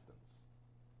one instance.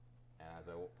 And as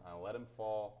I let him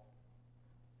fall,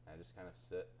 I just kind of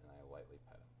sit and I lightly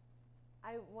pet him.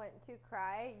 I want to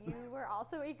cry. You were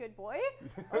also a good boy.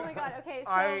 Oh my god. Okay.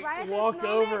 So I right at walk this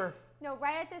moment, over. No,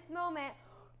 right at this moment,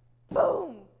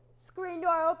 boom! Screen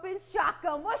door open,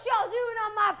 shotgun. What y'all doing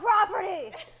on my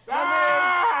property?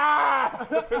 Ah! Ah!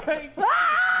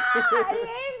 And he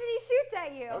aims and he shoots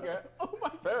at you. Okay. Oh my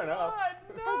Fair enough. God,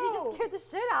 Because no! he just scared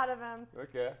the shit out of him.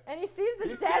 Okay. And he sees the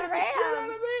You dead scared the ram. shit out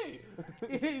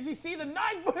of me. Does he see the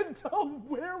 9-foot-tall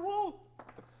werewolf?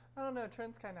 I don't know.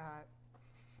 Trent's kind of hot.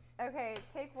 Okay,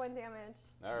 take 1 damage.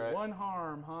 All right. One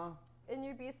harm, huh? In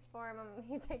your beast form,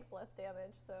 he takes less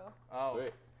damage, so. Oh.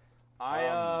 Sweet.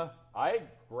 I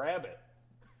grab it.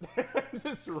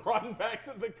 Just run back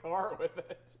to the car with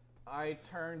it. I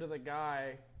turn to the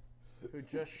guy who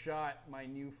just shot my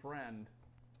new friend,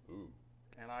 Ooh.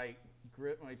 and I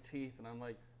grit my teeth, and I'm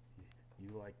like,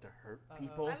 "You like to hurt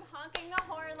people?" I'm honking the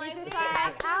horn like, He's we just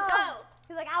have like, to I'll, go.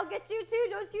 he's like, I'll get you too,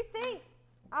 don't you think?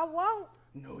 I won't.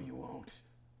 No, you won't.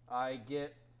 I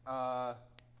get an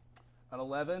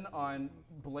 11 on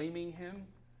blaming him.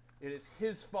 It is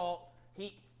his fault.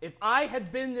 If I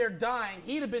had been there dying,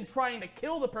 he'd have been trying to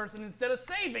kill the person instead of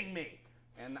saving me.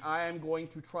 And I am going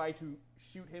to try to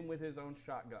shoot him with his own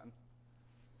shotgun.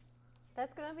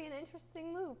 That's gonna be an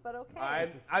interesting move, but okay.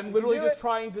 I'm literally do just it.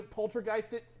 trying to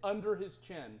poltergeist it under his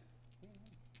chin.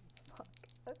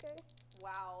 Okay.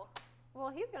 Wow. Well,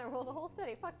 he's gonna roll the whole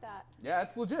steady. Fuck that. Yeah,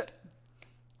 it's legit.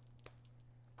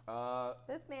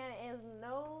 This man is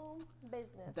no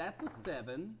business. That's a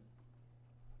 7.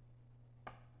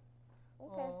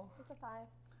 okay. Aw. It's a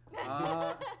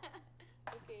 5.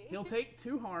 Okay. He'll take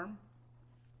 2 harm,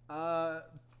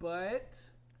 but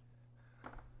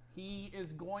he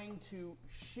is going to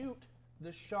shoot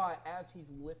the shot as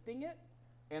he's lifting it,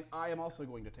 and I am also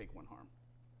going to take 1 harm.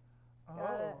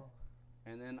 Got it.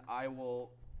 And then I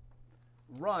will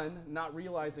run, not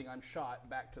realizing I'm shot,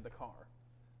 back to the car,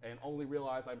 and only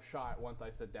realize I'm shot once I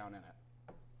sit down in it.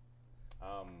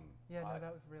 Yeah, no,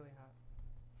 that was really hot.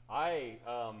 I,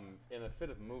 in a fit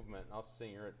of movement, and also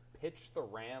seeing you're hitch the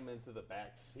ram into the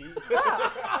back seat?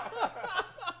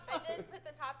 I did put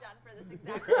the top down for this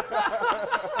exact reason.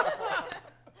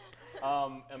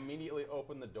 Immediately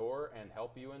open the door and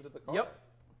help you into the car? Yep.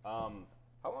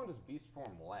 How long does beast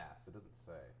form last? It doesn't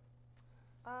say.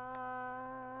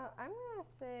 I'm gonna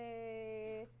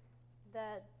say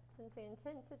that since the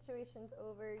intense situation's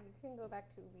over, you can go back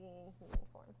to being human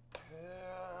form.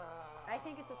 I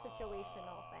think it's a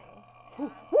situational thing.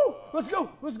 Woo! Let's go!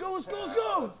 Let's go! Let's go! Let's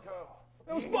go! Let's go.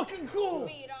 That was fucking cool.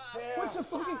 Speed off. What's the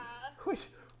fucking?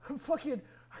 I'm fucking.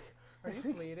 Are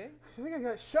you bleeding? I think I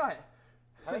got shot.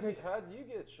 How'd you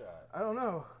get shot? I don't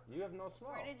know. You have no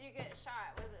smell. Where did you get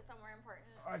shot? Was it somewhere important?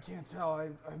 I can't tell.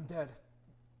 I'm dead.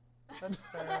 That's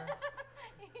fair.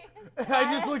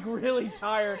 I just look really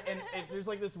tired, and there's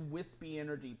like this wispy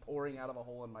energy pouring out of a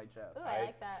hole in my chest. Ooh, I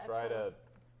like that. Try That's to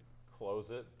close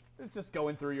it. It's just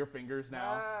going through your fingers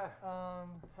now. So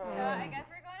I guess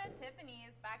we're going to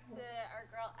Tiffany's, back to our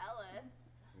girl Ellis.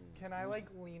 Can I like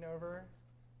lean over,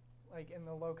 like in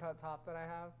the low cut top that I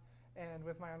have, and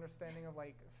with my understanding of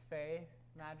like Fae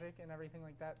magic and everything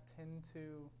like that, tend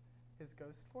to his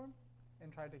ghost form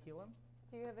and try to heal him?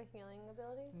 Do you have a healing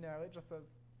ability? No, it just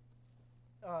says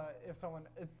if someone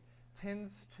it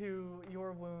tends to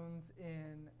your wounds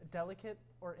in delicate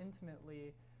or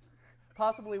intimately,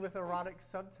 possibly with erotic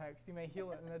subtext, you may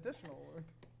heal an additional wound.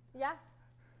 Yeah.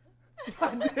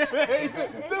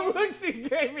 The look she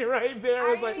gave me right there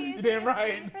was like, you damn using a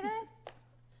right. string for this?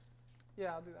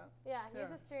 Yeah, I'll do that. Yeah, use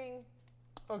Yeah. a string.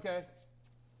 Okay.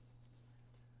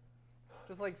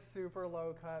 Just like super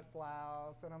low cut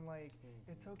blouse, and I'm like,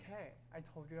 it's okay. I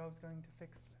told you I was going to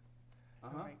fix this.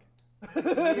 And,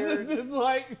 like, weird, Just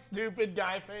like stupid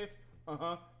guy face.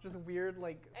 just weird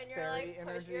like And you're fairy like,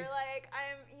 energy. you're like,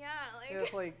 Yeah,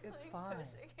 it's like it's fine.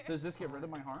 So does this get rid of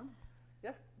my harm?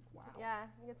 Yeah. Wow. Yeah,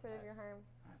 it gets rid of your harm.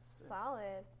 That's sick.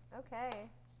 Solid. Okay.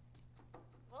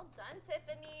 Well done,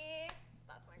 Tiffany.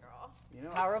 That's my girl. You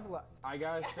know, Power of lust. I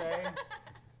gotta say,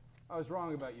 I was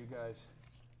wrong about you guys.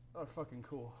 Oh, fucking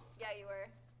cool. Yeah, you were.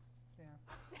 Yeah.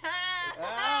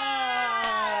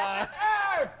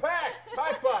 Hey, Pack!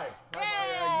 High fives!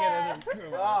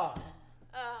 Oh,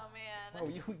 Oh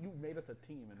man. you made us a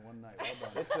team in one night.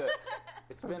 Well done.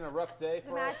 It's been a rough day The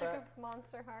for our magic Pack. of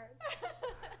Monster Hearts.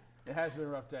 It has been a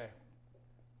rough day.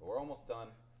 We're almost done.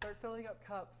 Start filling up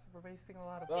cups. We're wasting a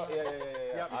lot of Oh, time. yeah.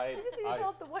 Yep. You just need to fill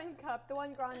up the one cup, the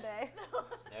one grande.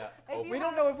 Yeah. If you We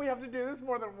don't know if we have to do this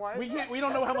more than once. We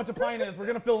don't know how much a pint is. We're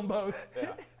gonna fill them both.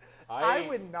 Yeah. I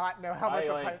would not know how much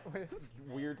a like, pint was.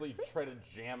 weirdly try to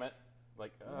jam it.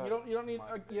 Like, You don't need.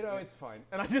 my- It's fine.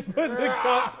 And I just put the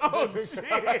cups. Oh shit! So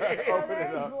Open it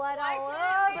there's up. blood Why all couldn't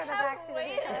over we the have back of the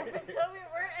waited until we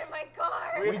weren't in my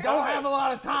car? We don't have a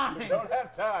lot of time. We don't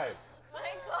have time. My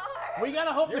car. We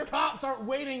gotta hope the cops aren't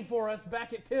waiting for us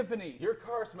back at Tiffany's. Your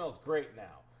car smells great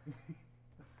now.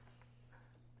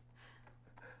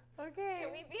 Okay.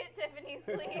 Can we be at Tiffany's,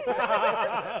 please?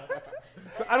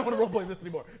 So I don't want to roleplay this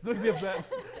anymore. It's making me upset.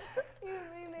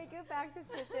 We make it back to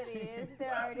Tiffany's.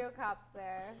 There are no cops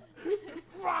there.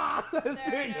 That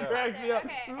shit cracks me up.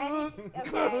 Okay. Okay,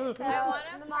 so I wanna the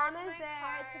park mom is my there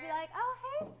car. to be like, oh,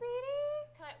 hey,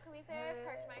 sweetie. Can we say I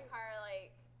parked my car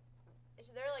like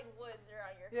there are like woods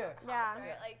around your Yeah. house, Yeah.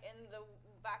 right? Like in the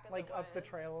back of Like the up the woods.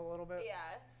 trail a little bit. Yeah.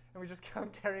 And we just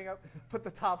kept carrying up, put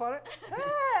the top on it.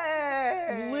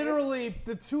 Hey! Literally,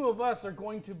 the two of us are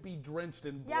going to be drenched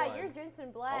in blood. Yeah, you're drenched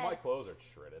in blood. All my clothes are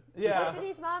shredded. Yeah.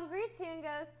 Tiffany's mom greets you and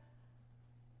goes,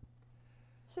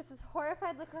 she has this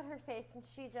horrified look on her face, and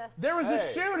she just. There was a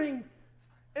Hey. shooting.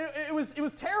 It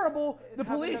was terrible. The happened at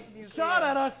police the shot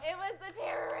museum. at us. It was the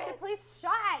terrorist. The police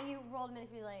shot at you, rolled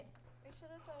manipulate. We should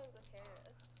have said it was the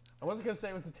terrorist. I wasn't gonna say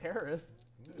it was the terrorists.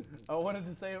 I wanted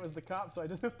to say it was the cops, so I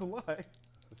didn't have to lie.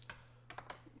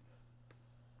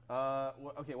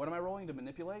 Okay, what am I rolling to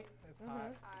manipulate? It's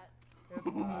hot. Hot. It's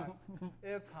hot.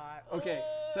 It's hot. Okay,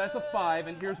 so that's a 5,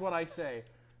 and here's what I say.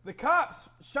 The cops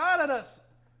shot at us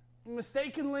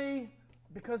mistakenly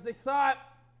because they thought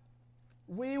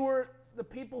we were the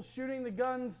people shooting the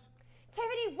guns.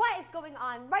 Tiffany, what is going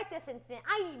on right this instant?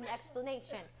 I need an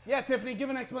explanation. Yeah, Tiffany, give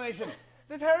an explanation.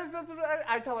 The terrorists,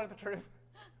 I tell her the truth.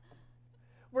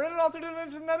 We're in an alternate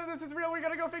dimension. None of this is real. We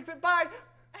gotta go fix it. Bye.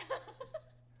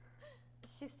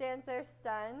 She stands there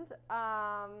stunned.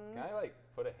 Can I like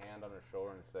put a hand on her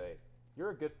shoulder and say, "You're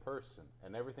a good person,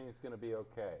 and everything's gonna be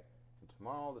okay. And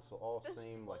tomorrow, this will all This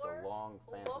seem like poor a long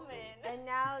fantasy." woman. And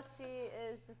now she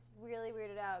is just really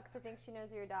weirded out because I think she knows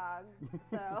you're a dog.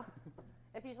 So,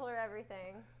 if you told her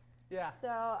everything. Yeah.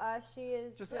 So, she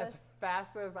is Just as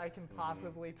fast as I can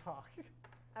possibly talk.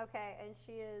 Okay, and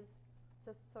she is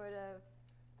just sort of.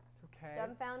 It's Okay.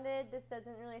 dumbfounded. This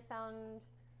doesn't sound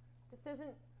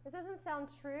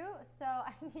true. So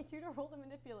I need you to roll to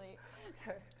manipulate.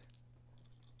 Okay.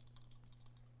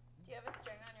 Do you have a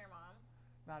string on your mom?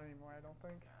 Not anymore, I don't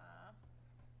think.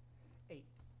 8.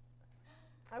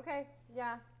 Okay.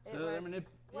 Yeah. It So works.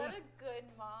 What a good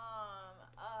mom.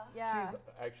 Yeah. She's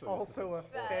Actually, also a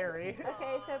Best. fairy.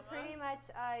 Okay, so pretty much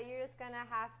you're just gonna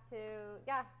have to,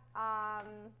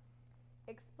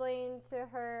 explain to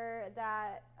her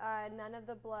that none of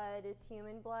the blood is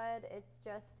human blood. It's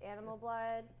just animal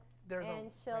blood. There's and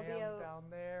a she'll be ram down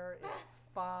there. It's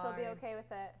fine. She'll be okay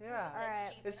with it. Yeah. All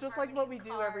right. It's just like what we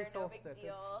do every no big solstice.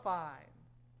 deal. It's fine.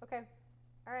 Okay.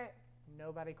 All right.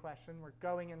 Nobody question. We're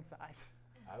going inside.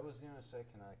 I was gonna say,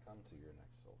 can I come to your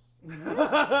next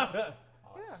solstice?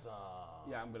 Awesome.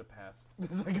 Yeah, I'm gonna pass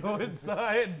as I go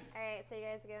inside. All right. So you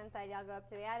guys go inside. Y'all go up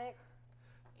to the attic.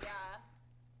 Yeah.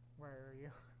 Where are you?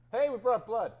 Hey, we brought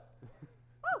blood.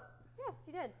 Oh, yes,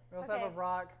 you did. We also have a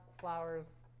rock,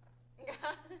 flowers,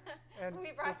 and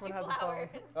We brought this one you has flowers.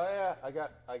 a bone. Oh yeah,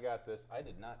 I got this. I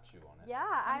did not chew on it. Yeah,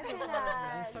 I've been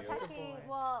Thank you. checking.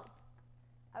 Well,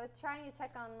 I was trying to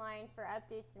check online for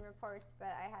updates and reports,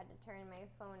 but I had to turn my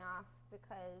phone off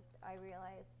because I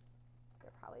realized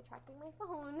they're probably tracking my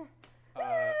phone.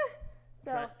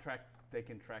 So, They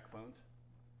can track phones.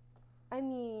 I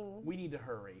mean, We need to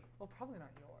hurry. Well, probably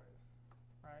not yours,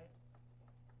 right?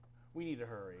 We need to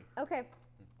hurry. okay.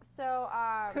 So,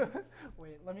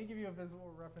 Wait, let me give you a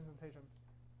visual representation.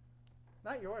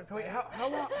 Not yours. Wait, right?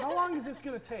 how long is this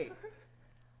gonna take?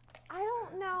 I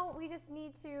don't know. We just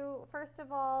need to, first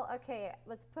of all, okay,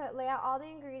 let's lay out all the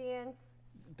ingredients.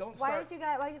 Don't Why start.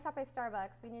 did you stop by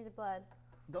Starbucks? We needed blood.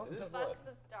 Don't It is don't, blood.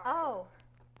 Bucks of stars. Oh.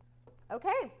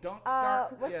 Okay. don't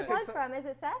start. What's yeah. the blood It's a- from? Is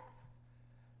it Seth's?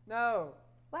 No,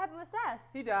 What happened with Seth?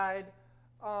 he died.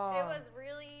 It was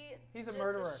really He's a just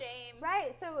murderer. a shame.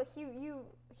 Right. So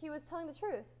he was telling the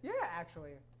truth. Yeah,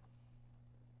 actually.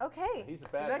 Okay. He's a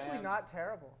bad He's man. actually not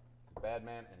terrible. He's a bad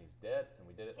man, and he's dead, and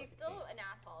we did it He's like a still team. an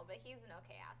asshole, but he's an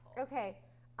okay asshole. Okay.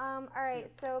 All right.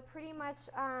 So pretty much,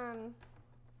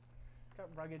 He's got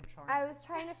rugged charm. I was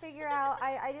trying to figure out.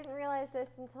 I didn't realize this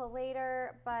until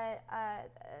later, but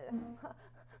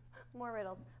more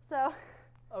riddles. So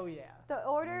Oh yeah. the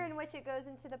order in which it goes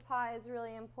into the pot is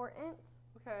really important.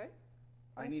 Okay.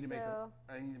 I And need to make so-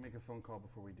 I need to make a phone call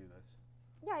before we do this.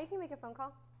 Yeah, you can make a phone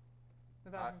call.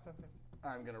 The bathroom's downstairs.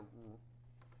 I'm gonna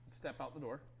step out the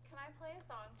door. Can I play a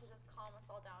song to just calm us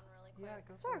all down really quick? Yeah,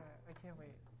 go Sure. for it. I can't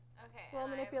wait. Okay. We'll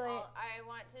and manipulate. I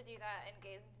want to do that and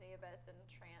gaze into the abyss and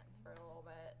trance for a little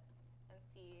bit and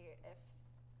see if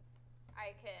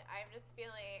I can. I'm just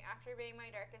feeling, after being my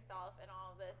darkest self and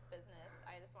all of this business,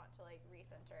 I just want to like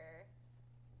recenter.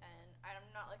 And I'm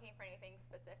not looking for anything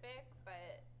specific,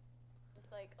 but just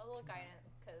like a little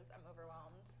guidance because I'm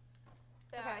overwhelmed.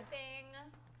 So Okay.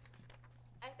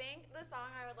 I think the song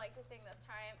I would like to sing this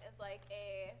time is like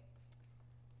a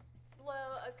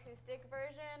slow acoustic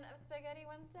version of Spaghetti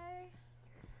Wednesday.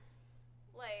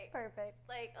 Perfect.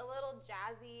 Like a little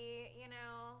jazzy, you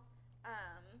know.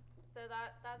 So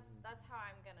that's how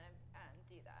I'm gonna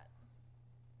do that.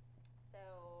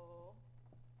 So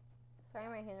Sorry,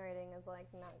 my handwriting is like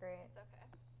not great. it's okay.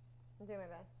 I'm doing my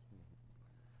best.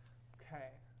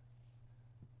 Okay.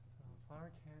 So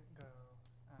flower can't go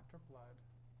after blood,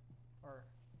 or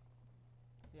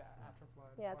after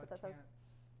blood. Yeah, that's blood what that says.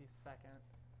 can't be second.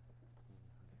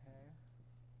 Okay.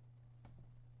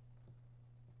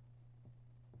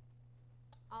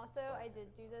 Also, I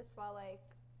did do this while like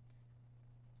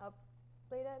up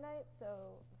late at night, so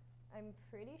I'm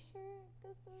pretty sure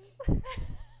this is.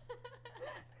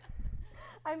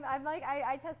 I'm like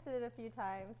I tested it a few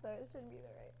times, so it should be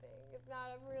the right thing. If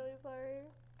not, I'm really sorry.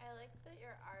 I like that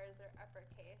your R's are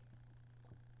uppercase.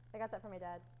 I got that from my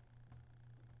dad.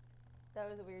 That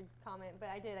was a weird comment, but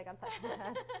I got that from my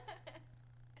dad.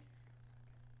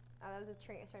 That was a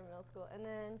trait I started in middle school, and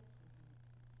then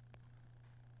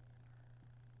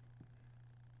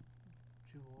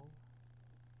Jewel.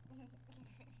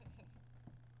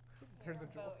 There's a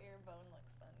jewel. Your bone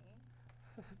looks funny.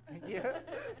 Thank you.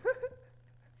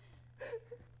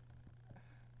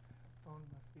 Bone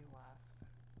must be last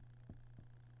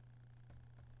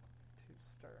to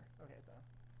stir. Okay, so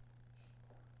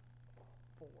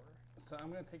 4. So I'm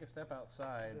gonna take a step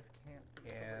outside, This can't be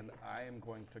and 3. I am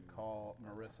going to call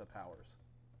Marissa Powers.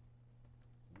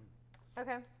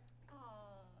 okay. Aww.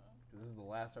 Because this is the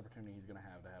last opportunity he's gonna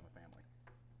have a family.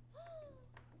 But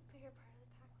you're part of the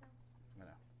pack now. I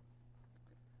know.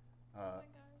 Oh my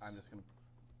gosh. I'm just gonna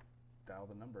dial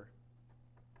the number.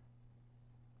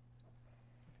 I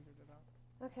figured it out.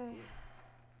 Okay.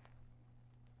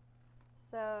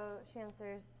 So she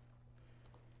answers,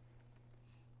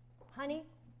 Honey,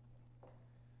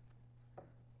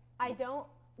 I don't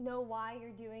know why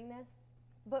you're doing this,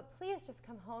 but please just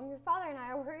come home. Your father and I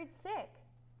are worried sick.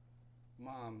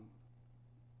 Mom,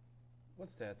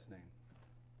 what's Dad's name?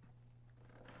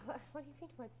 What do you mean,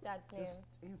 what's Dad's name? Just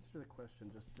answer the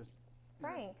question. Just.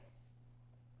 Frank.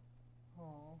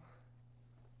 Oh.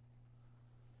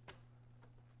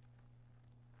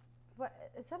 What,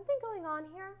 is something going on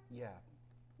here? Yeah.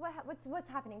 What's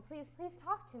happening? Please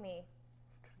talk to me.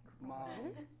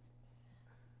 Mom.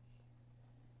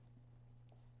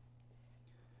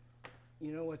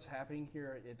 You know what's happening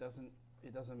here? It doesn't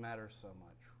matter so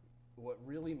much. What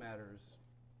really matters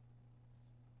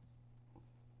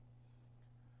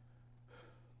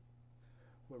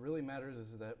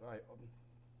is that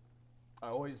I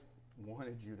always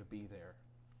wanted you to be there.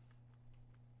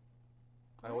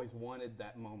 I always wanted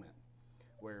that moment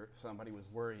where somebody was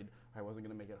worried I wasn't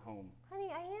going to make it home.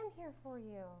 Honey, I am here for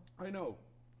you. I know.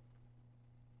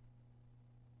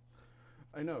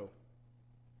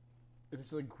 It's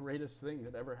the greatest thing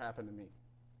that ever happened to me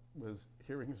was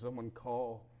hearing someone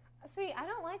call. Sweetie, I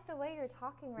don't like the way you're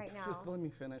talking right now. Just let me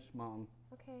finish, Mom.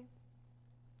 Okay.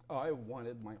 I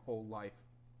wanted my whole life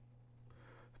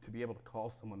to be able to call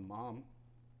someone Mom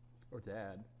or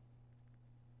Dad.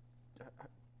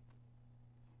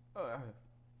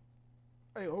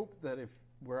 I hope that if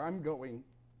where I'm going,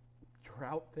 you're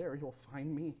out there, you'll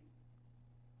find me.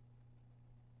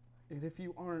 And if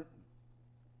you aren't,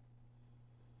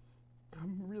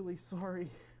 I'm really sorry,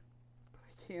 but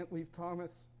I can't leave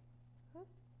Thomas. Who's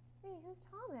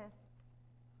Thomas?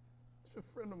 He's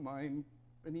a friend of mine,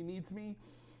 and he needs me,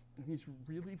 and he's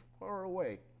really far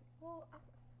away. Well, I'm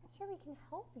sure we can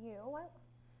help you.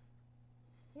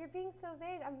 You're being so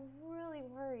vague. I'm really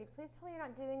worried. Please tell me you're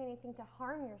not doing anything to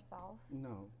harm yourself.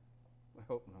 No, I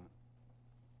hope not.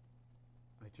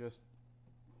 I just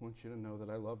want you to know that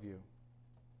I love you.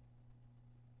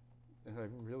 And I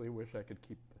really wish I could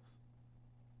keep this.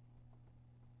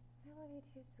 I love you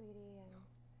too, sweetie, and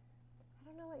I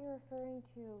don't know what you're referring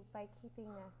to by keeping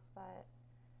this, but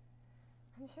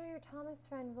I'm sure your Thomas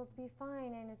friend will be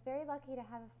fine and is very lucky to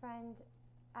have a friend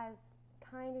as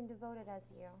kind and devoted as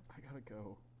you. I gotta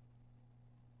go.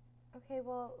 Okay,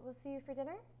 well, we'll see you for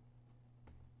dinner?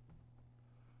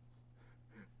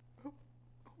 I'll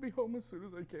be home as soon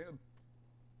as I can.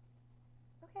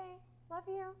 Okay, love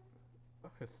you.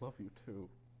 I love you too.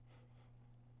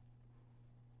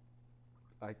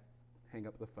 I hang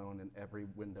up the phone and every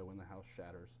window in the house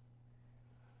shatters.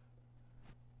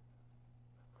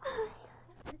 Oh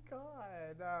my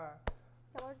God.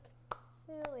 Y'all are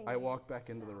killing I me. walk back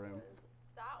into the room.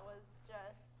 That was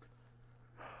just.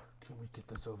 Can we get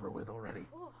this over with already?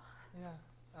 Yeah,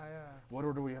 What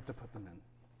order do we have to put them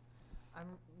in? I'm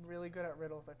really good at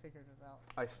riddles. I figured it out.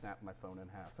 I snap my phone in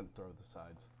half and throw the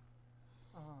sides.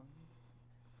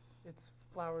 It's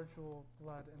flower, jewel,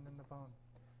 blood, and then the bone.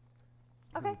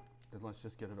 Okay. Then let's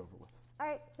just get it over with. All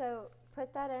right, so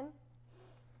put that in.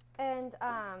 And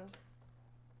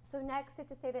so next you have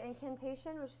to say the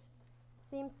incantation, which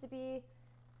seems to be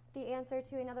the answer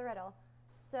to another riddle.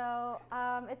 So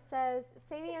it says,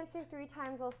 say the answer 3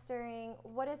 times while stirring.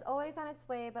 What is always on its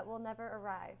way but will never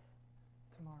arrive?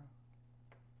 Tomorrow.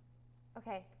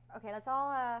 Okay, that's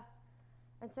all.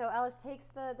 And so Ellis takes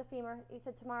the femur. You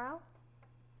said tomorrow?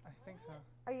 I think so.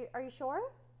 Are you sure?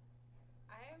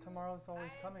 Tomorrow's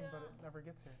always coming, but it never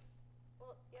gets here.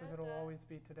 Well, yeah, Because it'll always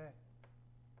be today.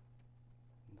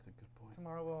 That's a good point.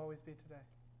 Tomorrow will always be today.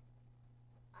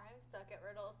 I'm stuck at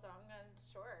riddles, so I'm going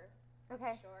to sure.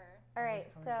 Okay. Sure. All right, Always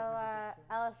coming, so but never gets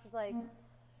here. Ellis is like,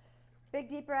 big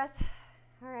deep breath.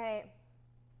 All right.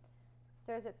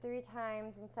 Stirs it 3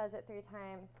 times and says it 3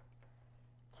 times.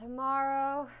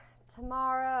 Tomorrow,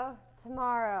 tomorrow,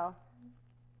 tomorrow.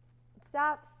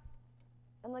 Stops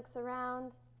and looks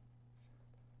around.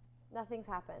 Nothing's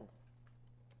happened.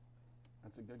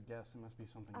 That's a good guess. It must be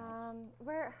something else.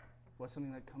 Where? What's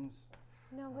something that comes?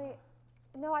 No, wait.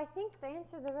 No, I think the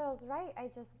answer to the riddle's right. I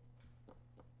just.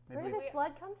 Where Maybe did this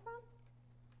blood come from?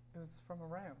 It was from a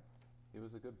ram. He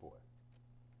was a good boy.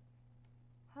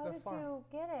 How The did farm. you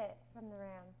get it from the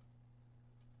ram?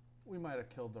 We might have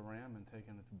killed the ram and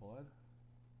taken its blood.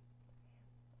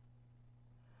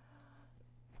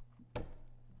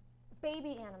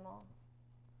 Baby animal.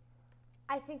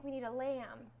 I think we need a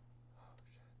lamb.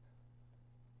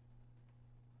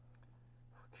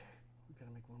 Okay, we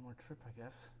gotta make one more trip, I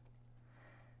guess.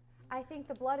 I think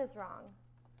the blood is wrong.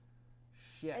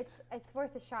 Shit. It's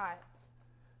worth a shot.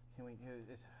 Can we do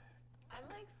this? I'm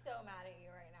like so mad at you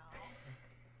right now.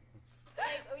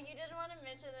 Like, oh, you didn't want to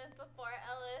mention this before,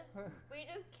 Ellis. We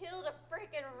just killed a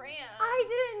freaking ram. I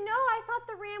didn't know. I thought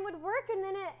the ram would work, and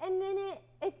then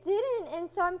it didn't. And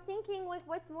so I'm thinking, like,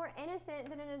 what's more innocent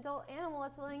than an adult animal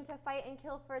that's willing to fight and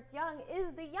kill for its young is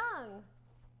the young.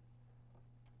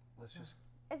 Let's just.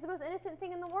 It's the most innocent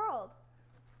thing in the world.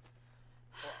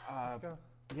 Let's go.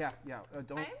 Yeah.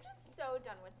 Don't. I'm just so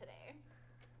done with today.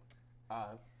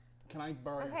 Can I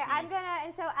borrow? Okay, I'm gonna,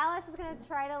 and so Alice is gonna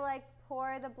try to like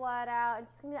pour the blood out, and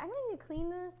she's gonna be like, I'm gonna need to clean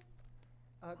this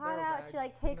pot there are out. She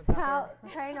like bags in takes the it out,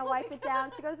 bathroom. trying to wipe it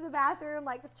down. She goes to the bathroom,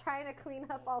 like just trying to clean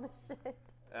up all the shit.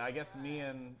 I guess me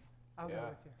and. I'll go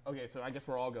with you. Okay, so I guess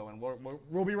we're all going.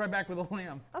 We'll be right back with the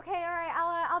lamb, Okay, all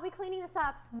right, I'll be cleaning this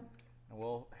up. and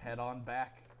we'll head on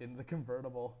back in the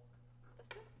convertible. This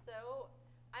is so.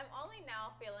 I'm only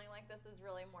now feeling like this is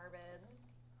really morbid.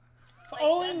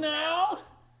 Only just now?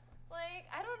 Like,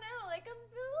 I don't know, like a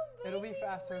little baby. It'll be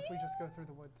faster if we just go through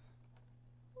the woods.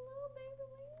 Little baby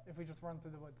lamb. If we just run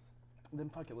through the woods. Then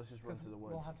fuck it, let's just run 'Cause through the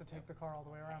woods. we'll have to take the car all the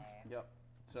way around. Yep.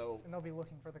 So And they'll be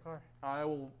looking for the car. I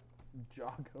will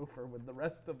jog over with the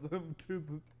rest of them to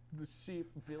the sheep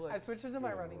and be I like, switched into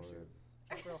my running shoes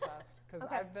just real fast because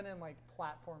Okay. I've been in like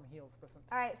platform heels this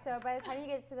entire All right, so by the time you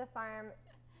get to the farm,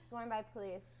 sworn by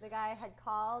police, the guy had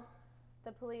called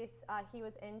the police. He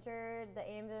was injured. The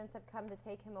ambulance have come to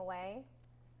take him away.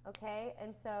 Okay,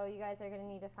 and so you guys are going to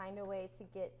need to find a way to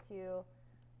get to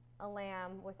a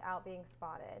lamb without being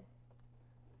spotted.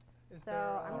 Is So there,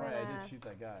 I'm all right, I gonna did shoot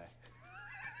that guy.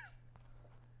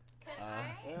 Can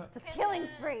I? yeah. just Can killing the-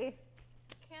 spree.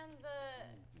 Can the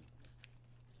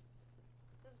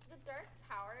dark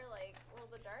power, like, will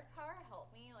the dark power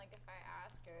help me, like, if I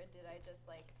ask, or did I just,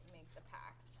 like, make the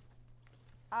pact?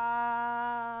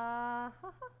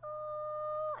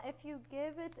 If you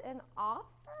give it an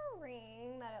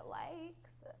offering that it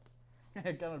likes.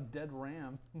 I got a dead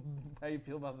ram. How you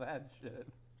feel about that shit?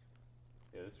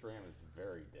 Yeah, this ram is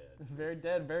very dead. It's very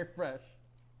dead, very fresh.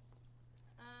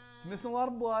 It's missing a lot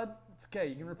of blood. It's okay,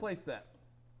 you can replace that.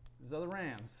 There's other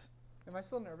rams. Am I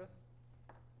still nervous?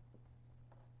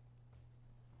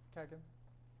 Catkins?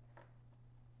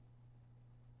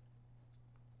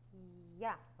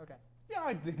 Yeah. Okay. Yeah,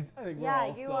 I think we're Yeah, all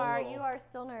you still a are. little- You are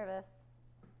still nervous.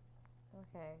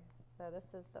 Okay, so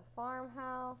this is the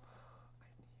farmhouse.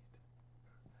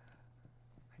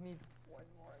 I need one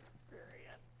more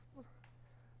experience.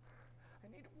 I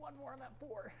need one more on that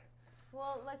 4.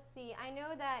 Well, let's see. I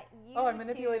know that you Oh, I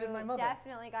manipulated two my mother.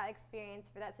 definitely got experience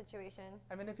for that situation.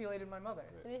 I manipulated my mother.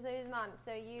 Manipulated his mom,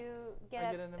 so you get,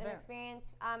 I get an an advance. experience.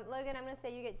 Logan, I'm going to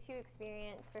say you get 2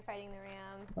 experience for fighting the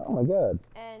ram. Oh my god.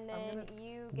 And then gonna-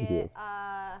 you Thank get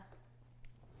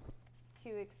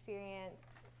you. 2 experience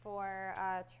for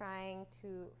trying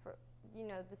to, for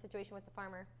the situation with the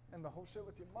farmer. And the whole shit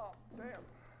with your mom. Damn.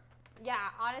 Yeah,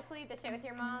 honestly, the shit with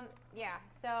your mom. Yeah.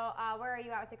 So where are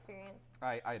you at with experience?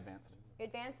 I advanced. You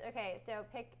advanced. Okay, so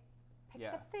pick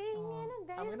Yeah. the thing in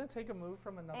advance. I'm gonna take a move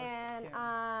from another and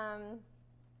skin.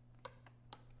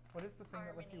 What is the thing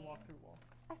that lets you walk Harmony. through walls?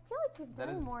 I feel like you've That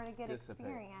done is more to get dissipate.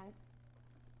 experience.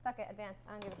 Fuck it, advance.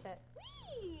 I don't give a shit.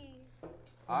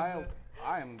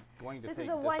 I am going to This take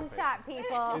is a one dissipate. shot,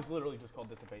 people. It's literally just called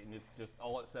dissipate, and it's just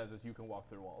all it says is you can walk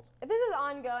through walls. If this is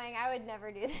ongoing, I would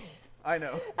never do this. I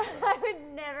know, I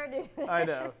would never do this. I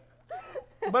know,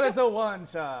 but it's a one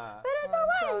shot. But it's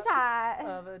a one shot.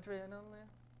 Of adrenaline.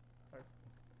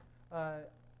 Sorry.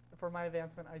 For my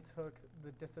advancement, I took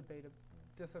the dissipate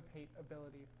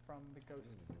ability from the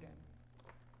ghost skin.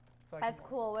 So I That's can walk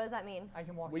cool. What does that mean? through- I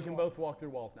can walk. We through can walls. both walk through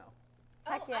walls now.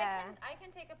 Heck yeah. I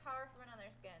can take a power from another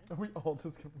skin. Are we all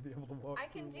just gonna be able to walk? I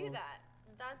can through do walls? that.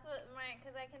 That's what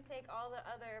because I can take all the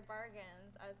other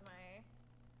bargains as my.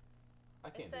 I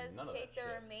It can't says do none of take that the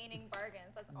shit. remaining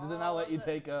bargains. That's all. Does it not let you the-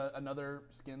 take another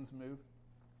skin's move?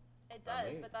 It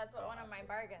does, me? but that's what Oh, one of my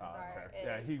bargains Oh, that's are.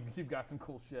 fair. Yeah, is you've got some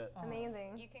cool shit.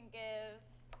 Amazing. you can give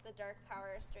the dark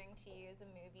power string to use a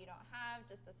move you don't have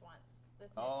just this once.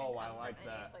 This move Oh, can I come like from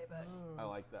that. any playbook. I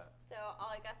like that. So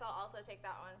I guess I'll also take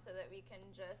that one so that we can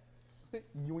just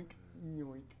Yoink,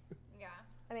 yoink. yeah.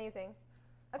 Amazing.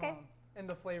 Okay. And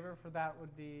the flavor for that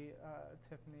would be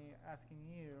Tiffany asking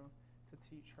you to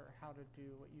teach her how to do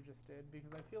what you just did,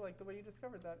 because I feel like the way you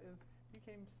discovered that is you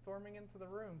came storming into the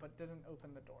room but didn't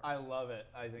open the door. I love it.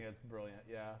 I think it's brilliant.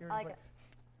 Yeah. You're I just like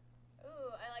it.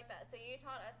 Ooh, I like that. So you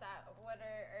taught us that. What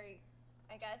are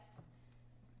I guess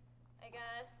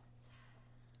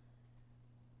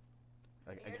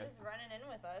you're just running in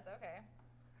with us. Okay.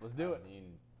 Let's do it. I mean,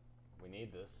 we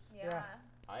need this. Yeah.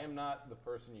 I am not the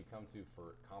person you come to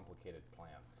for complicated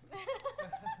plans.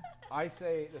 I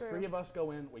say the True. 3 of us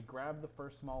go in, we grab the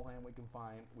first small lamb we can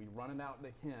find, we run it out to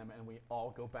him, and we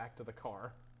all go back to the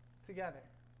car. Together.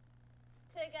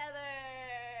 Together.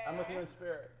 I'm with you in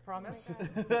spirit. Promise?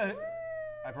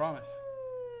 I promise.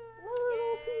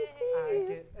 Little I PCs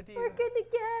get a deal. working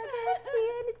together,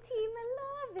 being a team. I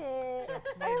love it. Just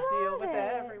I made a deal love with it.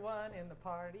 everyone in the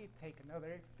party. Take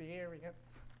another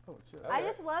experience. Oh, shit. I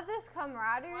just love this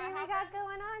camaraderie What we got happened?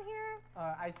 going on here.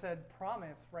 I said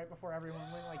promise right before everyone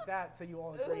went like that, so you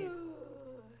all agreed.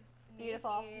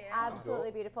 Beautiful. Sneaky. Absolutely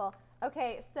Cool. beautiful.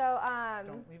 Okay, so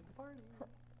Don't leave the party.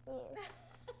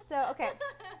 okay.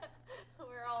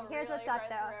 We're all Here's really what's up friends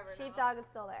though. forever now. Sheepdog is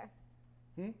still there.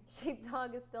 Hmm?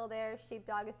 Sheepdog is still there.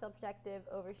 Sheepdog is still protective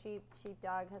over sheep.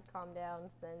 Sheepdog has calmed down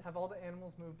since. Have all the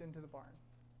animals moved into the barn?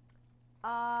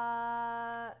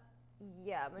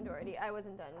 Yeah, majority. I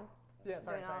wasn't done Yeah,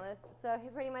 sorry. doing all this. So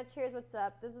pretty much here's what's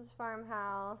up. This is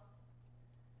farmhouse.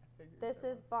 This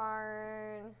is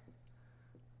barn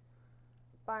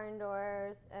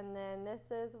doors, and then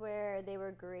this is where they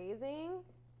were grazing.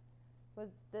 Was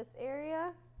this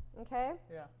area? Okay.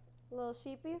 Yeah. Little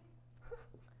sheepies.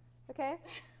 Okay.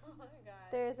 Oh my god.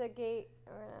 There's a gate.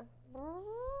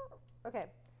 Okay.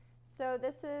 So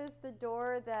this is the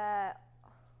door that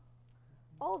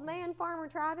old man Farmer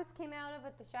Travis came out of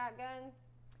with the shotgun.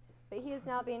 But he is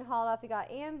now being hauled off. We got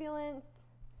ambulance.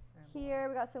 Here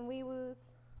we got some wee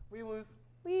woos. Wee woos.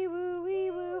 Wee woo,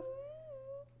 wee woo.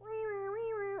 Wee woo,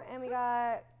 wee woo. And we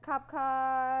got cop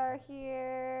car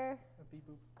here. A beep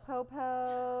boop.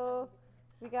 Popo.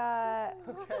 We got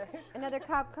Okay. another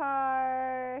cop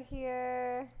car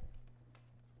here.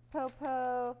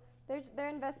 Popo. They're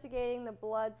investigating the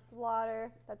blood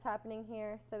slaughter that's happening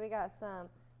here. So we got some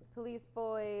police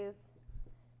boys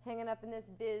hanging up in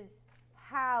this biz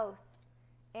house.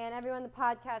 And everyone in the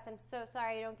podcast, I'm so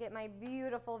sorry you don't get my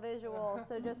beautiful visual.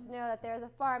 So just know that there's a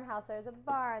farmhouse, there's a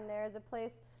barn, there's a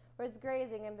place where it's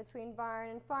grazing in between barn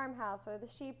and farmhouse where the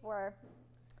sheep were.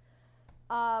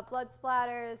 Blood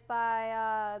splatters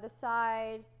by the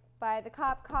side, by the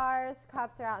cop cars.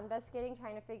 Cops are out investigating,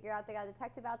 trying to figure out. They got a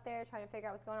detective out there trying to figure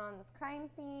out what's going on in this crime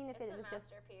scene. If It's it a was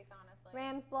just masterpiece, honestly.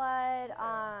 ram's blood.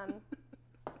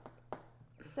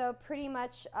 So pretty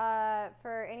much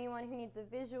for anyone who needs a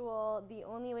visual, the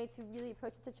only way to really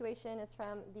approach the situation is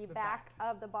from the back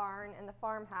of the barn and the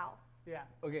farmhouse. Yeah.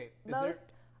 Okay. Most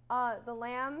the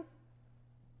lambs,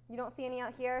 you don't see any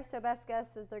out here, so best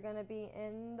guess is they're going to be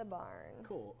in the barn.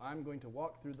 Cool. I'm going to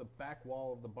walk through the back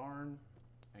wall of the barn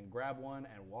and grab one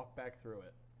and walk back through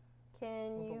it.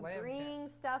 Can Well, the you lamb bring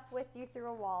stuff with you through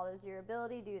a wall? Does your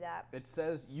ability do that? It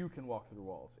says you can walk through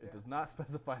walls. It does not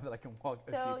specify that I can walk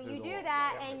So through you the do wall.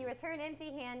 that and you return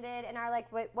empty-handed and are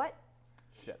like, wait, what?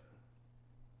 Shit.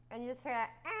 And you just hear that,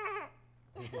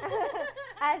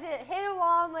 as it hit a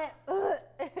wall and went,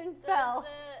 and fell.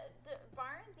 Do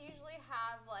barns usually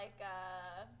have like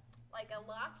a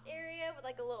loft area with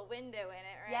like a little window in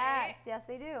it, right? Yes,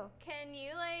 they do. Can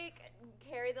you like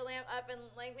carry the lamp up and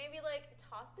like maybe like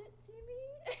toss it to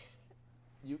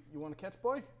me? You want to catch,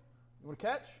 boy? You want to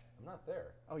catch? I'm not there.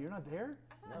 Oh, you're not there?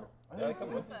 No. I Did I thought come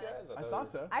you with were. you guys? I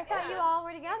thought so. I thought you all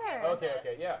were together.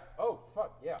 Okay, yeah. Oh,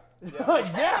 fuck, yeah.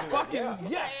 Yeah, fucking Yeah. yes.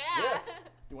 Yeah. Yes.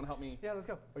 You want to help me? Yeah, let's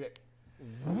go. Okay.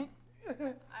 I'm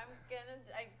gonna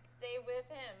stay with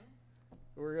him.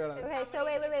 We're gonna. Okay, How so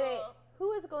many wait. people-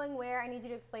 Who is going where? I need you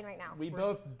to explain right now. We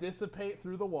both dissipate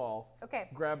through the wall. Okay.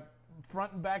 Grab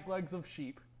front and back legs of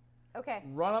sheep. Okay.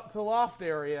 Run up to loft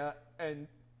area and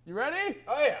you ready?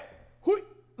 Oh, yeah. Hui!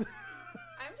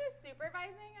 I'm just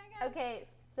supervising, I guess. Okay,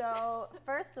 so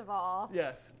first of all,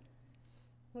 Yes.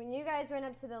 when you guys run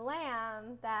up to the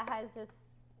lamb that has just,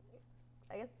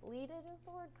 I guess, bleated is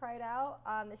the word, cried out,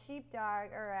 the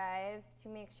sheepdog arrives to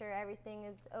make sure everything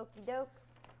is okie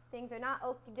dokes. Things are not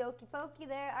okie dokie pokey.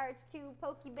 There are 2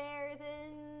 pokey bears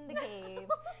in the cave.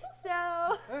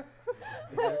 So,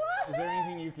 Is there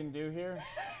anything you can do here?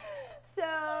 so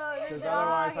the 'Cause dog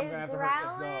otherwise I'm is gonna have to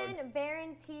hurt this growling,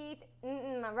 baring teeth,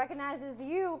 recognizes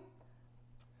you.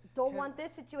 Don't want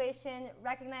this situation.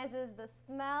 Recognizes the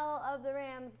smell of the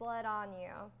ram's blood on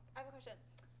you. I have a question.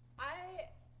 I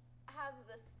have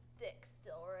the stick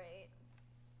still, right?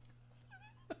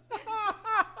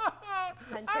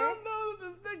 I don't know that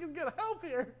the stick is gonna help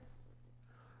here.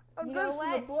 I'm You know thirsty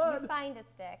what? the blood. You find a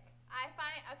stick.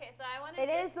 Okay, so I want to. It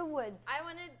is the woods. I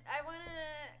want to.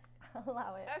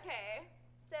 Allow it. Okay,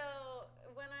 so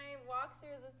when I walk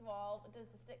through this wall, does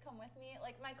the stick come with me?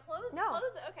 Like my clothes? No.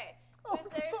 Okay. Is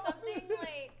there something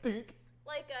like Dink.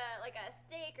 like a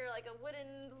stake or like a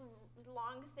wooden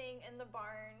long thing in the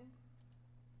barn?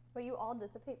 But you all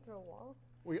dissipate through a wall?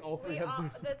 We all three We have all,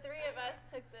 this. the three of us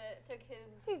took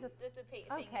his Jesus. dissipate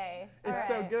thing. Okay. It's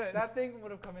so good. That thing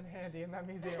would have come in handy in that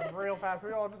museum real fast.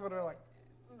 We all just would have like,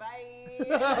 Bye.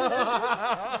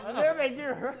 there they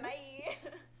do. Bye.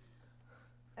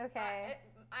 Okay.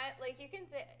 I like you can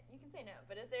say no,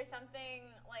 but is there something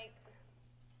like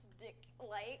stick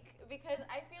like? Because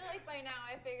I feel like by now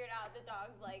I figured out the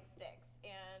dogs like sticks,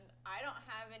 and I don't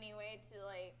have any way to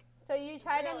like. So you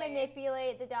try to Really?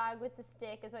 manipulate the dog with the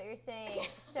stick, is what you're saying.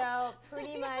 So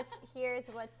pretty much, here's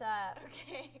what's up.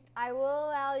 Okay. I will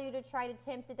allow you to try to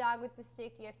tempt the dog with the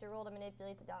stick. You have to roll to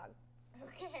manipulate the dog.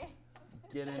 Okay.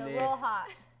 Get in So there. roll hot.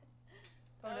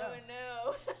 Oh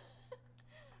no.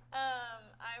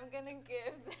 I'm gonna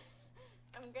give.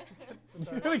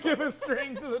 You're gonna give a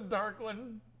string to the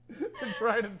Darkling to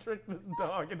try to trick this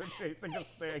dog into chasing a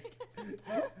stick.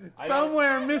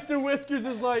 Somewhere, Mr. Whiskers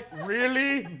is like,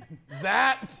 really?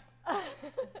 That?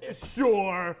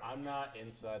 Sure. I'm not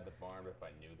inside the barn, but if I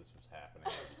knew this was happening,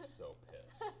 I'd be so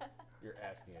pissed. You're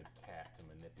asking a cat to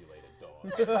manipulate a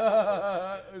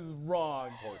dog. It was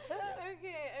wrong.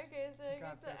 Okay, so I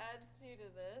Got get to this. add 2 to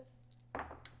this.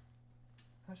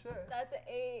 Oh, shit. That's an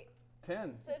 8.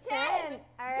 10. So 10.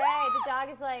 All right. The dog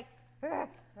is like,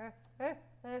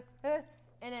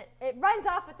 and it runs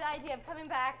off with the idea of coming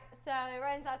back. So it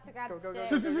runs off to grab Go, the go,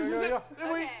 stick. go.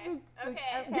 Okay.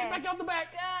 Get back out the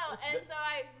back. Go. And so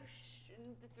I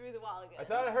through the wall again. I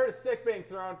thought I heard a stick being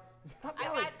thrown.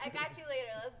 I got you later.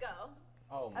 Let's go.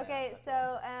 Oh, man. Okay, that's so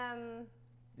awesome.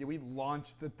 Yeah, we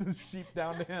launched the sheep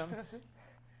down to him.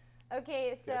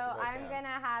 Okay, so Gotcha, right I'm down.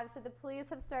 gonna have, so the police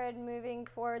have started moving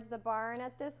towards the barn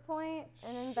at this point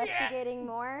and investigating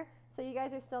more. So you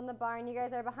guys are still in the barn. You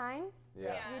guys are behind?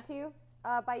 Yeah. You two?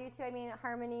 By you two, I mean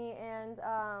Harmony and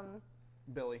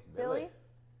Billy. Billy.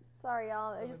 Sorry,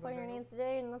 y'all. I just learned your names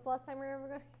today, and that's the last time we're ever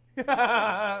going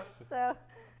Oh, So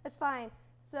it's fine.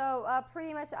 So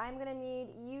pretty much I'm gonna need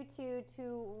you two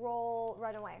to roll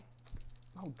Runaway.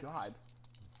 God.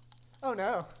 Oh,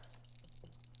 no.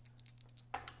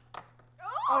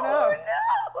 Oh,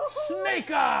 no! Snake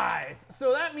eyes!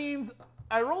 So that means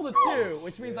I rolled a 2,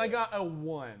 which means I got a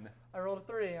 1. I rolled a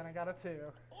 3 and I got a 2.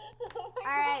 All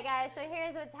right, guys. So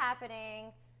here's what's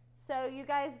happening. So you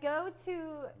guys go to,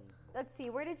 let's see,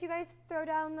 where did you guys throw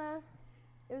down the?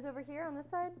 It was over here on this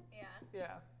side. Yeah.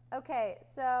 Yeah. Okay,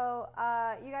 so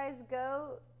you guys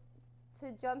go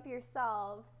to jump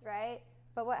yourselves, right?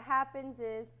 But what happens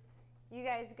is you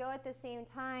guys go at the same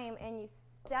time and you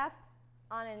step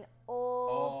on an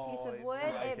old piece of wood.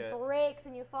 I like it. breaks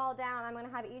and you fall down. I'm going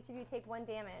to have each of you take 1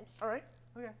 damage. All right.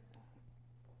 Okay.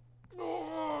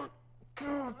 Oh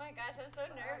my gosh, I'm so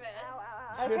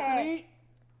nervous. Okay. Tiffany,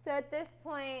 So at this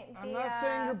point, I'm not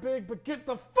saying you're big, but get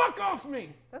the fuck off me!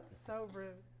 That's so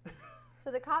rude.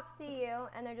 so the cops see you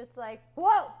and they're just like,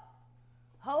 whoa,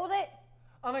 hold it.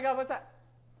 Oh my god, what's that?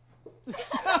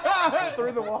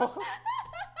 Through the wall.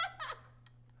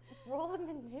 Roll to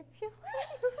manipulate. Oh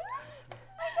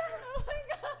my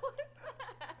god,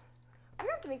 what's that? We're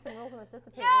gonna have to make some rules on this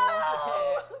dissipate.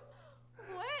 No!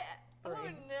 What? Oh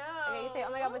no. Okay, you say,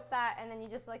 oh my god, what's that? And then you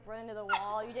just like run into the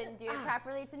wall. You didn't do it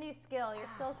properly. It's a new skill. You're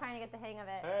still trying to get the hang of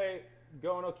it. Hey,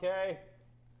 going okay?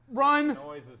 Run!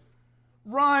 Noises.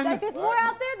 Run! Like, there's more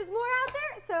out there. There's more out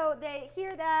there. So they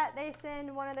hear that. They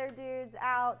send one of their dudes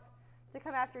out to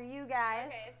come after you guys.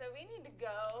 Okay, so we need to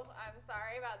go. I'm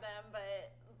sorry about them,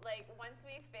 but like once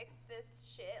we fix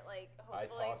this shit, like I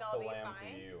hopefully toss they'll the be lamb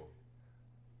fine. to you.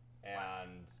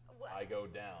 And What? I go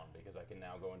down because I can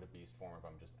now go into beast form if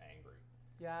I'm just angry.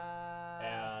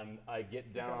 Yeah. And I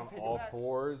get down gotta on take it all back.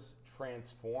 fours,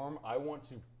 transform. I want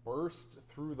to burst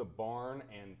through the barn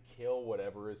and kill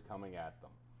whatever is coming at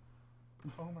them.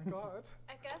 Oh my god.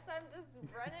 I guess I'm just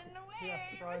running away.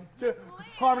 Yeah, run.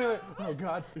 Harmony, like, oh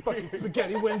god, fucking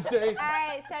Spaghetti Wednesday. All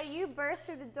right, so you burst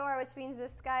through the door, which means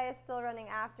this guy is still running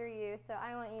after you. So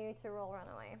I want you to roll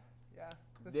runaway. Yeah.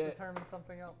 This Yeah. determines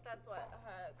something else. That's what.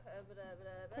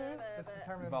 This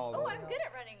determines Volleyball. Oh, something I'm good else.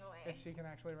 at running away. If she can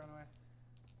actually run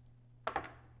away.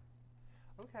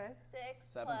 Okay. 6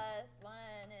 7. plus 1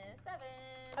 is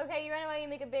 7. Okay, you run away. You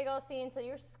make a big old scene. So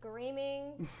you're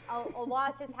screaming. a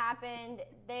watch has happened.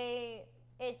 They're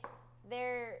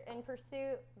in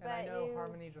pursuit, but And I know you.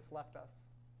 Harmony just left us.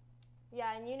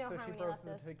 Yeah, and you know so she Harmony broke left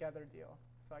the us. together deal.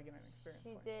 So I get an experience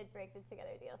She point. did break the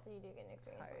together deal, so you do get an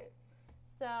experience Tight. point.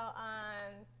 So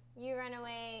you run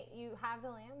away. You have the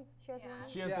lamb. She has the Yeah. lamb.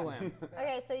 She has the lamb.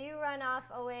 Okay, so you run off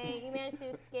away. You manage to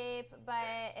escape, but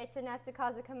it's enough to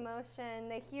cause a commotion.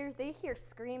 They hear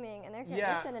screaming, and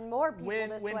they're sending more people when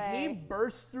this when way. he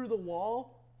burst through the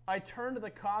wall, I turned to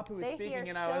the cop who was They speaking, hear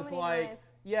and I so was many like, noise.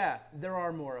 "Yeah, there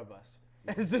are more of us."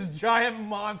 as this giant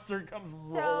monster comes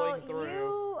rolling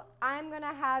through. I'm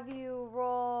gonna have you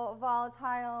roll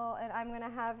volatile, and I'm gonna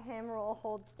have him roll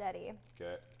hold steady.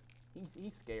 Okay.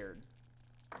 He's scared.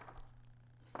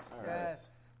 All right.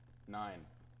 Yes. 9.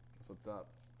 That's what's up.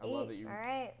 I love that you. All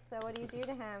right. So what do you do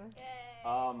to him?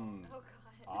 Oh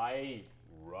god. I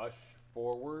rush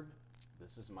forward.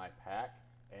 This is my pack.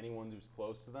 Anyone who's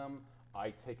close to them,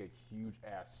 I take a huge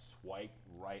ass swipe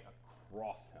right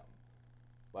across him.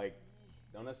 Like,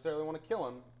 don't necessarily want to kill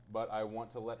him, but I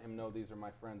want to let him know these are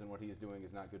my friends and what he is doing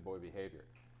is not good boy behavior.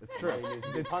 It's true. He needs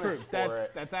to be It's punished true. for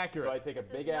it. That's accurate. So I take a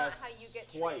This big is not ass how you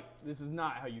get swipe This is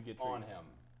not how you get treats. on him.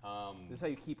 This is how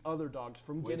you keep other dogs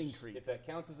from getting Which, treats. if that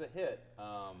counts as a hit,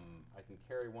 I can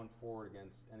carry one forward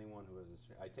against anyone who has a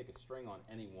string. I take a string on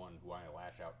anyone who I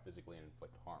lash out physically and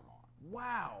inflict harm on.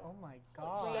 Wow. Oh my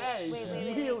god. That is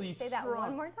really Say that strong.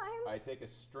 one more time. I take a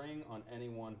string on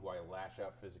anyone who I lash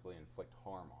out physically and inflict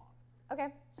harm on.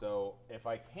 Okay. So if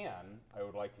I can, I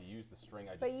would like to use the string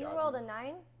I just But you got rolled him. a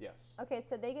 9. Yes. Okay,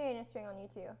 so they gain a string on you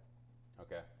too.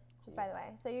 Okay. Just by the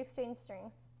way, so you exchange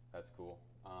strings. That's cool.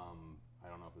 I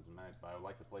don't know if this is meant, but I would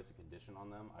like to place a condition on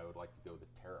them. I would like to go the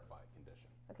terrified condition.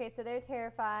 Okay, so they're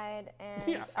terrified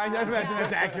and. Yeah, I imagine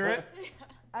that's accurate.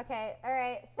 Okay, all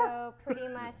right. So pretty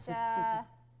much.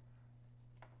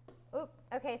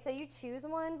 Okay, so you choose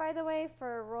one, by the way,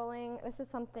 for rolling. This is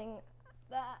something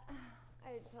that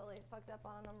I totally fucked up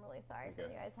on. I'm really sorry for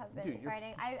Okay. you guys have been Dude, you're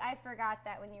writing. I forgot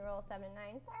that when you roll 7 and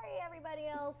 9. Sorry, everybody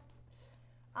else.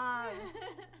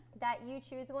 That you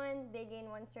choose one, they gain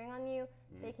 1 string on you.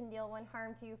 They can deal 1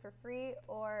 harm to you for free,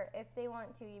 or if they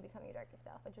want to, you become your darkest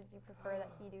self. Which would you prefer that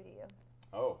he do to you?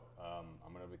 Oh,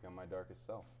 I'm going to become my darkest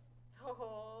self,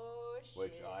 Oh shit.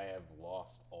 which I have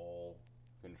lost all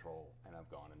control and I've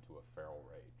gone into a feral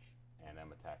rage and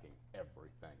I'm attacking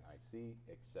everything I see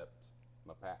except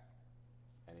my pack.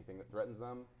 Anything that threatens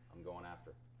them, I'm going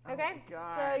after. Okay,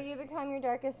 God. so you become your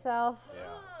darkest self.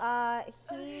 Yeah.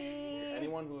 He.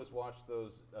 Anyone who has watched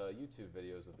those YouTube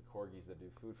videos of the corgis that do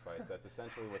food fights, that's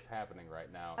essentially what's happening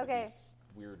right now. is Okay. these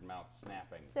weird mouth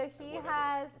snapping. So and he whatever.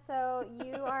 has. So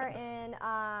you are in.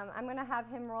 I'm gonna have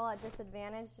him roll at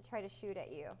disadvantage to try to shoot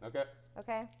at you. Okay.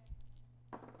 Okay.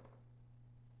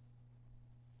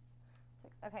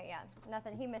 Okay, yeah,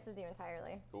 nothing. He misses you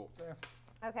entirely. Cool.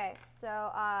 Okay,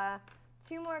 so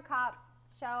 2 more cops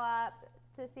show up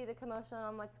to see the commotion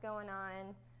on what's going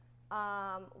on.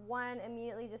 One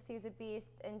immediately just sees a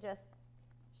beast and just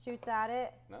shoots at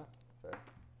it. No, fair.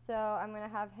 So I'm gonna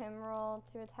have him roll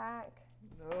to attack.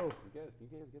 No. You guys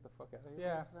get the fuck out of here.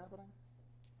 Yeah. What's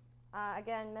happening?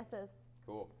 Again, misses.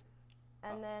 Cool.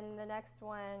 And then the next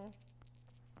one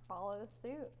follows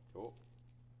suit. Cool.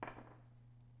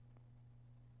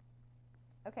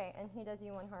 Okay, and he does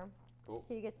you 1 harm. Cool.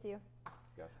 He gets you.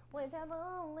 Gotcha. With a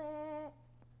bullet.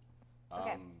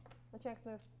 Okay. Um, What's your next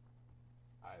move?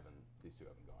 these two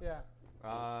haven't gone.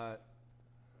 Yeah.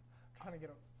 Trying to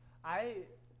get a.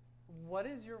 What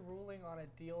is your ruling on a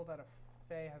deal that a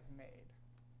Fae has made?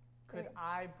 Could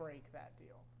I break that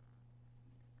deal?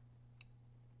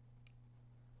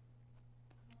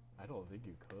 I don't think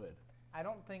you could. I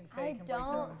don't think I Fae can break their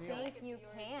don't own deals. think you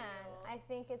can. I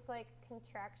think it's like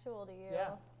contractual to you. Yeah,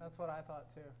 that's what I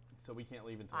thought too. So we can't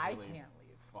leave until I he leaves. can't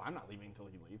leave. Well, I'm not leaving until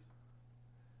he leaves.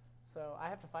 So I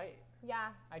have to fight. Yeah.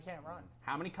 I can't run.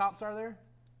 How many cops are there?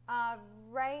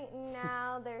 Right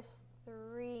now there's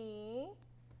 3.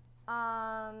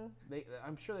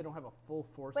 I'm sure they don't have a full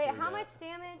force. Wait, here how yet. much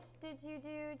damage did you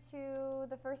do to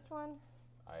the first one?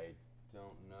 I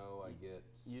don't know. I get.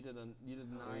 You did 9.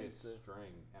 a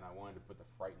string, and I wanted to put the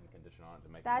frightened condition on it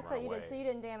to make That's him run what you away. did. So you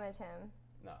didn't damage him.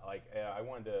 No, like I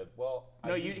wanted to. Well,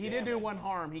 No, I he did do 1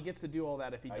 harm. He gets to do all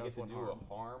that if he I does get to 1 do harm.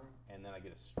 a harm, and then I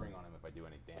get a string on him if I do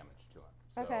any damage to him.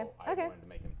 So Okay, I okay. wanted to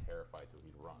make him terrified so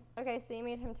he'd run. Okay, so you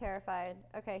made him terrified.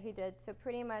 Okay, he did. So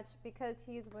pretty much because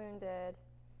he's wounded.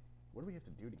 What do we have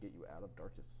to do to get you out of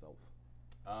Darkest Self?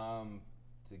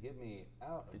 To get me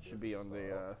out. It of should be on the.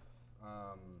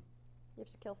 You have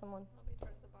to kill someone. It'll be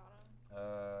towards the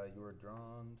bottom. You are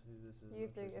drawn to this. Is You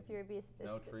have to, if you're a beast.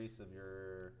 no it's trace of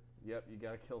your. Yep, you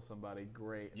gotta kill somebody.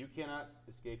 Great. You cannot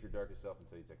escape your darkest self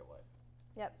until you take a life.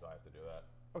 Yep. So I have to do that.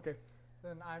 Okay.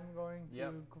 Then I'm going to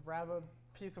Yep. grab a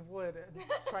piece of wood and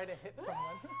try to hit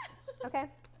someone. Okay.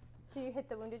 So you hit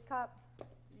the wounded cop.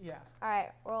 Yeah, All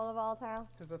right. Roll a volatile.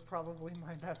 because that's probably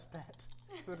my best bet.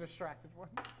 The distracted one.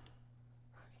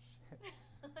 Shit.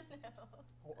 No.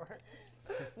 4.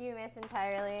 You miss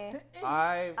entirely.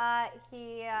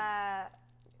 He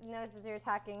notices you're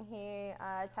attacking. He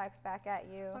attacks back at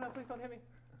you. Oh no, please don't hit me.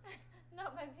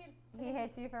 Not my beautiful. He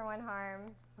hits you for 1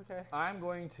 harm. Okay. I'm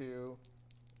going to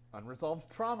unresolved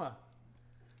trauma.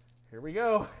 Here we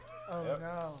go. Oh Yep.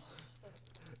 no.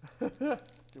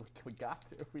 We got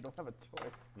to. We don't have a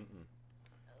choice.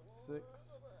 6,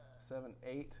 7,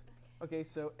 8. Okay,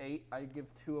 so 8. I give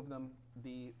 2 of them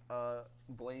the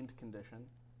blamed condition.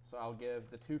 So I'll give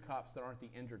the 2 cops that aren't the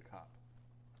injured cop.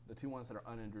 The 2 ones that are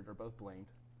uninjured are both blamed.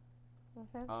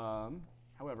 Okay.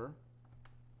 However,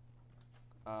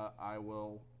 I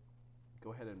will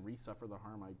go ahead and resuffer the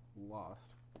harm I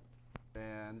lost,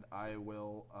 and I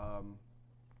will.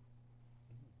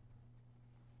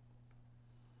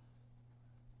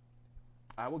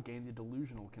 I will gain the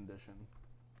delusional condition.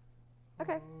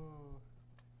 Okay. Ooh.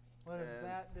 What does And-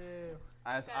 that do?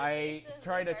 As Got I faces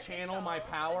try and to darkest channel my souls,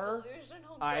 a power,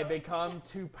 delusional I ghost. become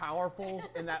too powerful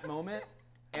in that moment,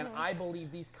 and I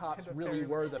believe these cops The really third-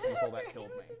 were the people that killed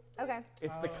me. Okay.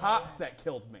 It's the Oh, cops yes. that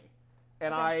killed me.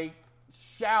 And Okay. I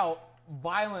shout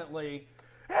violently,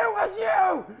 "It was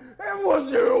you! It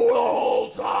was you the whole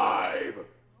time!"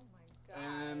 Oh my god.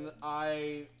 And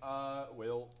I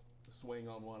will swing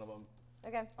on one of them.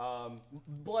 Okay.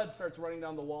 Blood starts running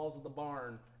down the walls of the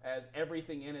barn as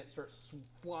everything in it starts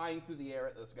flying through the air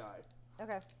at this guy.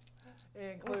 Okay.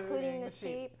 Including the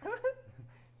sheep.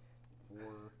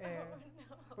 And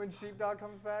when Sheepdog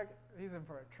comes back, he's in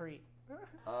for a treat.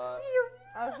 Uh,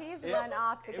 Oh, he's run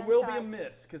off the It gunshots. will be a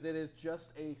miss because it is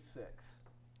just a 6.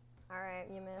 All right,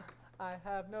 you missed. I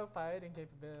have no fighting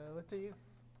capabilities.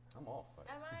 I'm all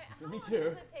fighting. Am I? How Me long too.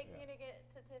 does it take me to get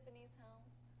to Tiffany's house?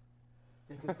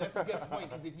 Because that's a good point.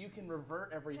 Because if you can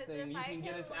revert everything, if you I can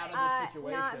get can, us out like- of this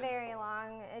situation. Not very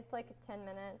long. It's like 10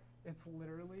 minutes. It's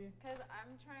literally Because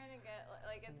I'm trying to get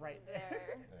like it's Right.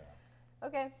 there.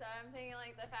 Okay. So I'm thinking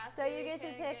like the faster. So you we get to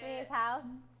can Tiffany's get- house.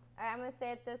 All right, I'm gonna say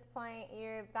at this point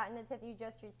you've gotten to Tiffany. You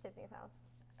just reached Tiffany's house.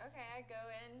 Okay, I go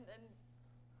in and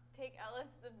take Ellis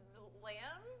the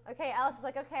lamb. Okay, Alice is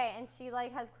like, okay, and she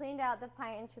like has cleaned out the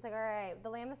pint, and she's like, all right, the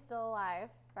lamb is still alive,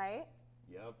 right?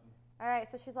 Yep. All right,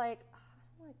 so she's like, oh, I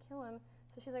don't want to kill him.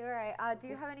 So she's like, all right, do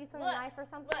you have any sort of Look, knife or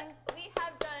something? Look, we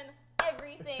have done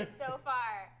everything so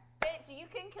far. Bitch, you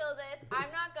can kill this.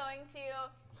 I'm not going to.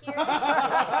 Here's a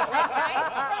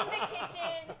knife from the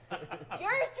kitchen.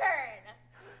 Your turn.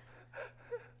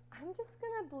 I'm just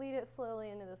gonna bleed it slowly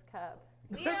into this cup.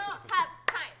 We don't have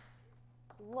time.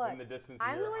 Look, In the distance,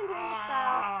 I'm you the hear, one doing the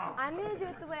spell. I'm gonna do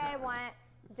it the way I want.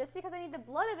 Just because I need the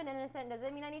blood of an innocent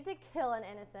doesn't mean I need to kill an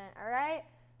innocent. All right?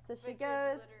 So she But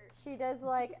you're goes. She does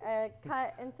like a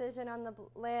cut incision on the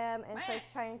lamb and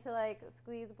starts trying to like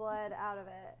squeeze blood out of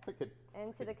it Like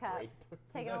into the a cup. grape.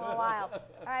 Taking a little while.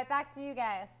 All right, back to you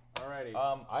guys. Alrighty.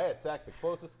 I attack the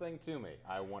closest thing to me.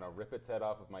 I want to rip its head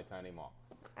off with my tiny maw.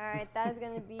 All right, that is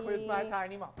gonna be with my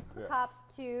tiny mom. Yeah. cop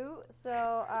 2.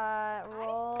 So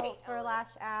roll hate for Ellis. lash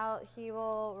out. He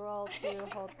will roll to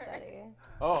hold steady.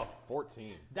 Oh,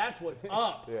 14. That's what's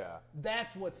up. Yeah.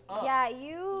 That's what's up. Yeah,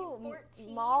 you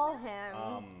 14? maul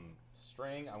him.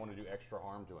 String, I want to do extra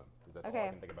harm to him because that's all Okay.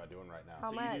 I can think about doing right now. How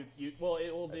So much? well,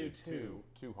 it will I do do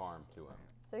 2 harm to him.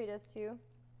 So he does 2.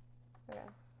 Okay.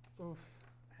 Oof.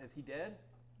 Has he dead?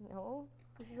 No,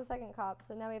 this is the second cop.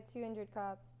 So now we have 2 injured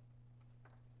cops.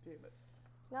 Damn it.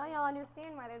 Now y'all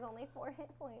understand why there's only 4 hit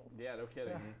points. Yeah, no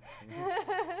kidding.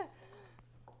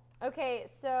 Okay,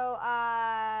 so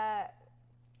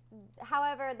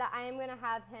however, that I am gonna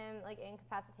have him like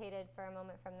incapacitated for a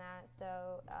moment from that.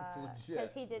 So That's legit. because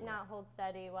he did not hold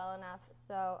steady well enough.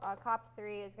 So cop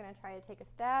 3 is gonna try to take a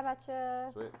stab at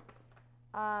you. Sweet.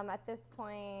 At this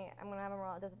point, I'm gonna have him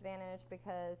roll at disadvantage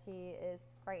because he is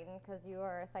frightened because you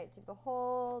are a sight to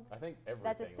behold. I think everything.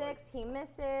 That's a 6. He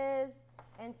misses.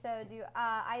 And so, do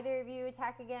either of you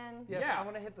attack again? Yes, Yeah. I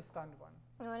want to hit the stunned one.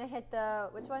 You want to hit the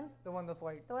which one? The one that's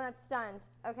like The one that's stunned.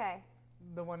 Okay.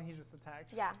 the one he just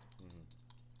attacked. Yeah.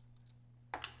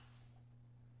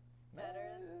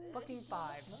 Better than Fucking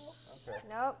 5. Okay.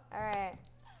 Nope. All right.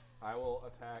 I will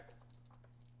attack.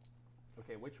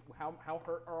 Okay, how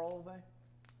hurt are all of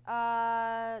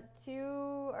they?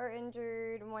 2 are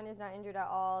injured. 1 is not injured at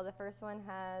all. The first one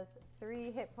has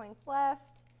 3 hit points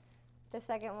left. The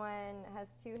second one has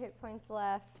 2 hit points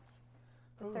left.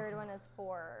 The third one has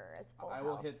 4. It's full I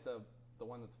will health. hit the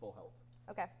one that's full health.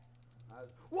 Okay.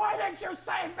 Why didn't you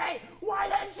save me? Why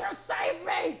didn't you save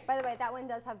me? By the way, that one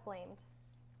does have blamed.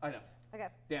 I know. Okay.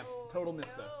 Damn, total miss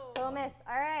though. Total miss.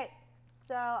 All right.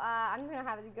 So I'm just gonna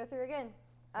have it go through again.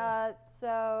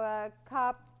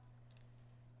 Cop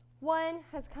 1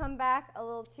 has come back a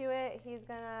little to it. He's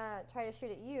gonna try to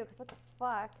shoot at you because what the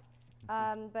fuck?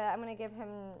 But I'm gonna give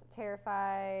him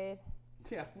terrified.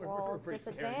 Yeah, we're Rolls pretty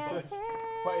scared. disadvantage.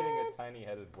 Fighting a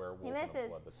tiny-headed werewolf. He in a misses.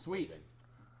 blood that's Sweet. bleeding.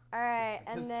 All right,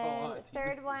 and That's a then lot.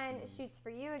 third one shoots for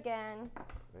you again.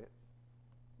 Wait.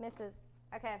 Misses.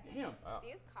 Okay. Damn.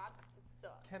 These cops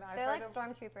suck. Can I They're try like to?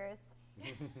 stormtroopers.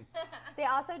 They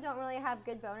also don't really have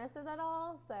good bonuses at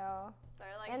all, so. They're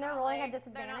like And they're not, rolling like, at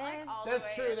they're not, disadvantage. like, all the That's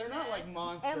way true. in They're not like this.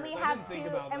 monsters. And we I have didn't two, think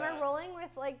about and that. we're rolling with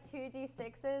like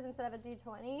 2d6s instead of a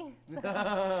d20.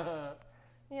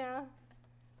 Yeah.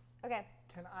 Okay.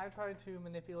 Can I try to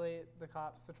manipulate the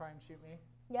cops to try and shoot me?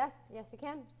 Yes, yes, you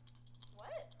can.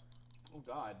 What? Oh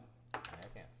God. I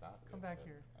can't stop you. Come back but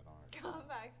here. I don't Come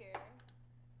back here.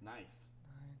 Nice.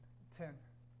 9, 10.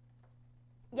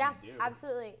 Yeah, you do?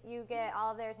 absolutely. You get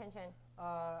all of their attention.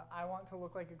 I want to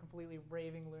look like a completely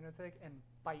raving lunatic and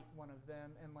bite one of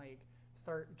them and like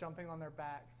start jumping on their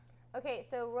backs. Okay,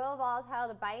 so roll volatile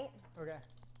to bite. Okay.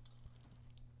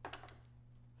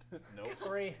 Nope.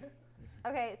 3.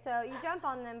 Okay, so you jump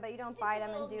on them, but you don't bite them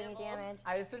and do any damage.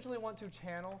 I essentially want to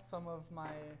channel some of my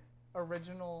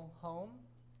original home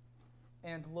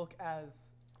and look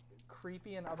as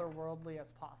creepy and otherworldly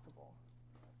as possible.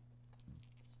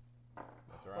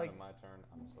 It's around Like- my turn.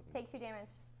 I'm just looking. Take 2 damage.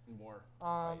 More.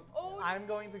 I'm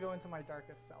going to go into my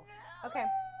darkest self, Okay.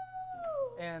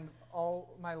 and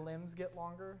all my limbs get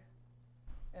longer,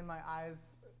 and my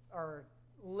eyes are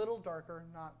a little darker,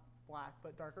 not black,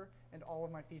 but darker, and all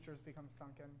of my features become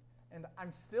sunken. And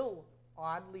I'm still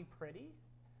oddly pretty,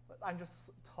 but I'm just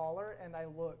taller, and I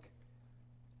look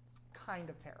kind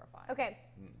of terrifying. Okay,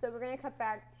 so we're going to cut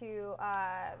back to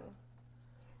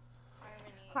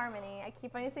Harmony. I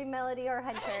keep wanting to say Melody or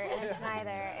Hunter, and it's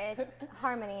neither. It's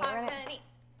Harmony.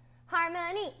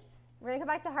 Harmony. We're going to come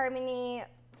back to Harmony.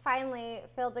 Finally,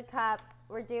 filled the cup.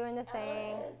 We're doing the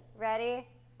thing. Ready?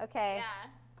 Okay. Yeah.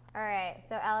 All right,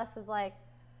 so Alice is like,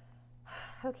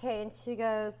 okay, and she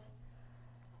goes,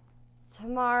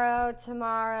 tomorrow.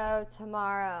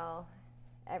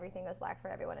 Everything goes black for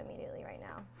everyone immediately right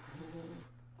now.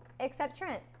 Except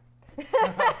Trent.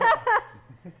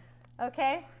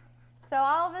 Okay? So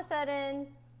all of a sudden,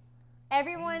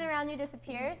 everyone around you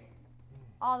disappears.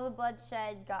 All the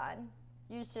bloodshed gone.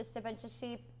 You're just a bunch of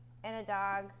sheep and a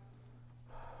dog.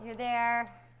 You're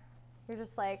there. You're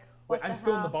just like, what Wait, I'm the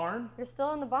still in the hell? barn? You're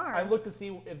still in the barn. I looked to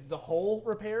see if the hole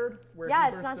repaired. Where Yeah, he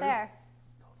it's burst not through. there.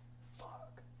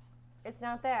 Fuck. It's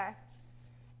not there.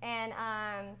 And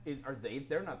Are they?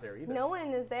 They're not there either. no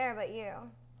one is there but you.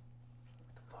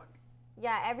 What the fuck?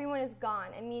 Yeah, everyone is gone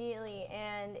immediately,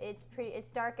 and it's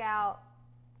dark out,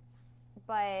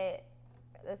 but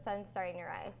the sun's starting to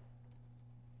rise.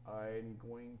 I'm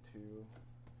going to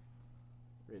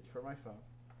reach for my phone.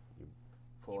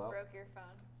 Pull You out. broke your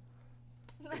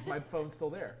phone. Is my phone still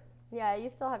there? Yeah,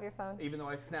 you still have your phone. Even though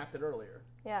I snapped it earlier.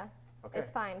 Yeah, Okay. it's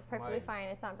fine. It's perfectly My- fine.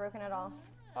 It's not broken at all.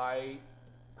 I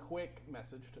quick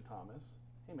message to Thomas.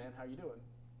 Hey man, how you doing?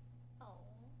 Oh.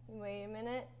 Wait a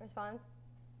minute. Response.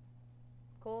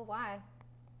 Cool. Why?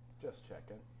 Just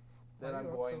checking. Why Then are I'm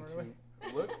you up going so early?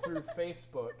 to look through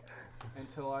Facebook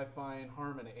until I find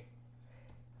Harmony.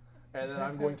 And then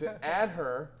I'm going to add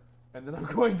her. And then I'm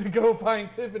going to go find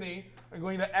Tiffany. I'm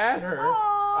going to add her.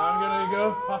 I'm going to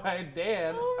go find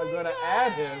Dan. I'm going to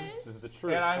add him. This is the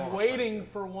truth. And I'm waiting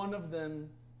for one of them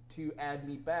to add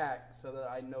me back so that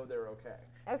I know they're okay.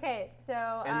 Okay,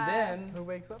 so. And then Who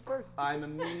wakes up first? I'm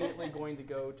immediately going to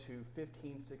go to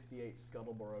 1568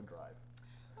 Scuttleboro Drive.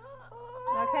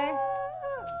 Okay.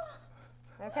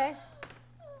 Okay.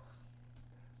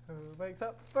 Who wakes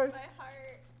up first? My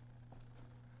heart.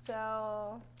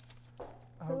 So.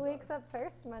 Who Oh, wakes up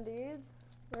first, my dudes?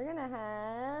 We're gonna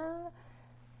have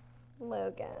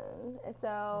Logan.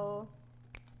 So,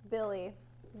 Billy.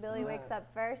 Billy wakes up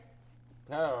first.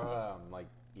 I'm like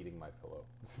eating my pillow.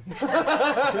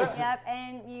 Yep,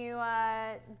 and you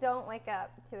don't wake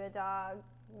up to a dog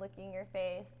licking your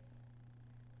face.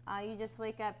 You just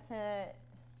wake up to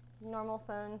normal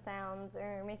phone sounds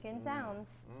or making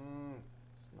sounds.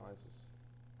 It's noises.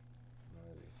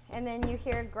 And then you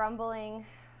hear grumbling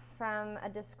from a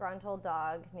disgruntled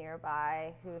dog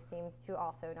nearby who seems to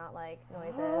also not like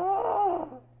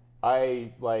noises.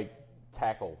 I like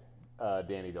tackle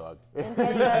Danny Dog. And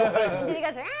Danny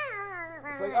goes,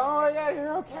 It's like, oh yeah,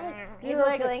 you're okay. He's You're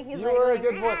okay. wiggling, he's you were a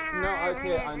wiggling. good boy. No,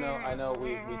 okay, I know.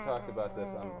 We talked about this.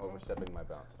 I'm overstepping my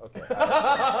bounds. Okay.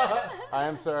 I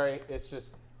am sorry. It's just,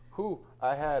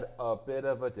 I had a bit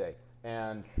of a day,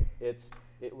 and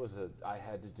I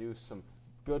had to do some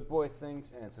good boy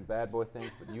things and some bad boy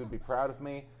things, but you'd be proud of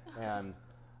me. And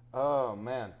oh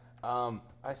man,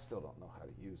 I still don't know how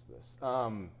to use this.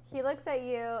 He looks at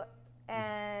you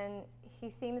and he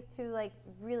seems to like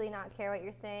really not care what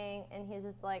you're saying, and he's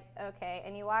just like, okay.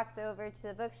 And he walks over to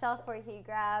the bookshelf where he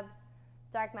grabs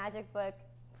Dark Magic book,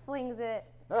 flings it,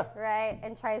 right,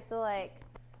 and tries to like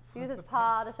Use his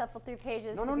paw to shuffle through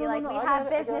pages No, to no, be no, like, no, we I have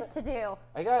got it, I got business it. to do.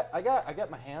 I got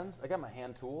my hands. I got my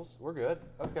hand tools. We're good.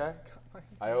 Okay.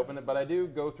 I open it, but I do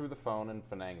go through the phone and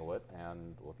finagle it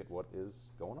and look at what is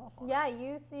going off on it. Yeah,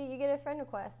 you get a friend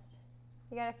request.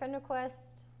 You got a friend request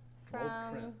from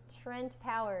Trent. Trent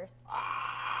Powers.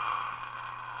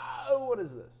 Oh, what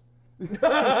is this?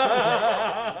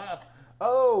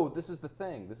 Oh, this is the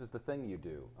thing. This is the thing you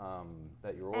do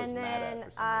that you're always And mad then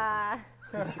at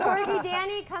for some reason. Corgi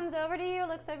Danny comes over to you,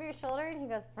 looks over your shoulder, and he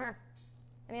goes, "Brr."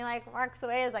 And he like walks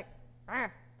away. Is like,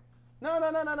 "Brr." No.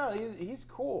 He's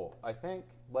cool. I think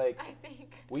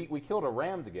we killed a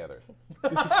ram together,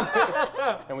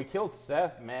 and we killed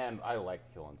Seth. Man, I like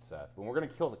killing Seth. But we're gonna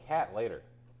kill the cat later.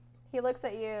 He looks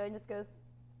at you and just goes.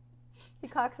 He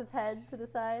cocks his head to the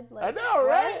side. Like, I know,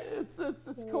 right? "What?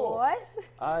 It's cool. What?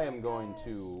 I am going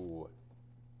to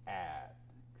add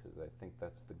because I think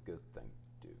that's the good thing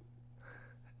to do.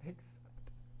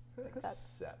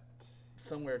 Accept.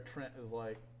 Somewhere Trent is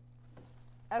like,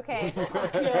 Okay. So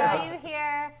you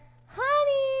hear,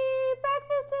 honey,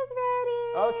 breakfast is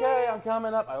ready. Okay, I'm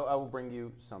coming up. I will bring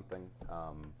you something.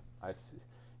 I see.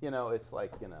 It's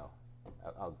like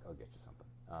I'll get you something.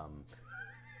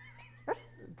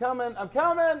 Coming. I'm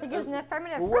coming. He gives an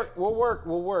affirmative. We'll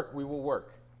work. We will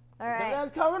work. All right.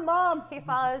 Dad's coming, Mom. He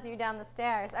follows you down the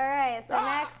stairs. All right. So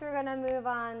next we're gonna move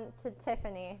on to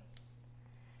Tiffany.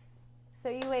 So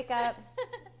you wake up.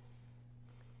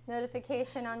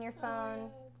 Notification on your phone.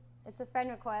 It's a friend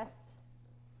request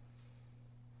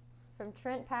from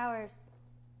Trent Powers.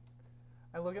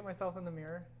 I look at myself in the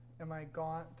mirror. Am I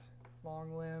gaunt,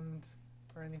 long-limbed,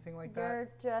 or anything like that? You're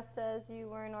just as you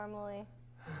were normally.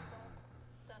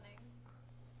 Stunning.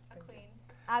 A queen.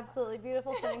 Absolutely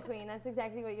beautiful, stunning queen. That's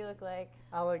exactly what you look like.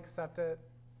 I'll accept it.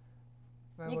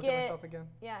 And I You look get- at myself again.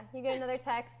 Yeah. You get another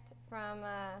text from.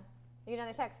 You get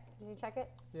another text. Did you check it?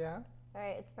 Yeah. All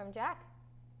right. It's from Jack.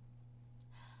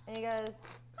 And he goes,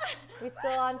 "We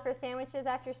still on for sandwiches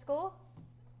after school?"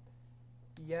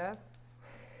 Yes.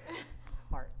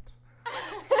 Heart.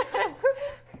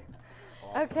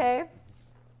 Okay.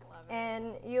 Love it.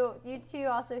 And you two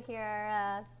also hear,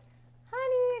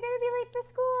 "Honey, you're gonna be late for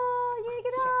school. You need to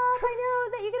get up. I know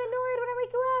that you get annoyed when I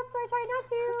wake you up, so I try not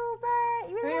to, but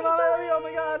you really Hey, need Mom, to I do love you. Oh my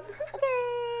it." God.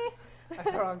 Okay. I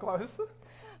throw on clothes.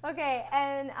 Okay,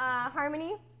 and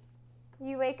Harmony,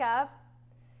 you wake up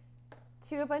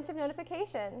to a bunch of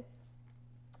notifications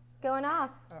going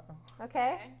off. Uh-oh.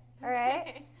 Okay. Okay. All right.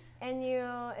 Okay. And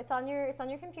it's on your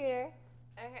computer.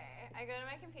 Okay, I go to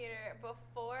my computer.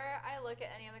 Before I look at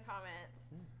any of the comments,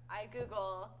 I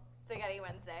Google Spaghetti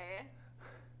Wednesday.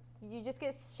 You just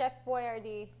get Chef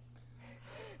Boyardee.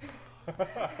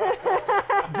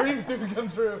 dreams do come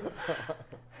true.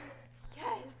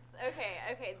 Yes.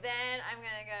 Okay. Then I'm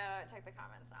gonna go check the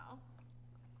comments now.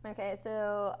 Okay,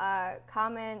 so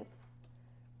comments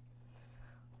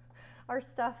are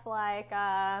stuff like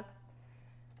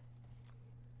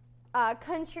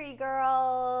Country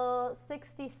Girl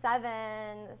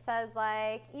 67 says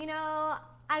like,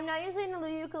 I'm not usually into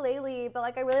the ukulele, but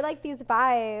like I really like these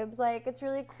vibes. Like it's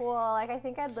really cool. Like I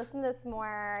think I'd listen to this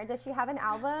more. Does she have an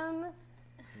album?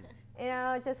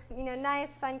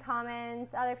 Nice, fun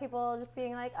comments. Other people just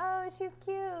being like, oh, she's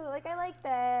cute. Like, I like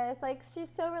this. Like, she's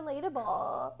so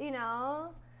relatable,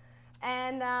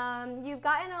 And you've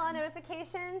gotten a lot of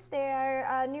notifications. There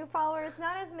are new followers,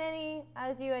 not as many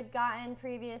as you had gotten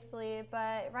previously,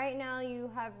 but right now you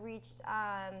have reached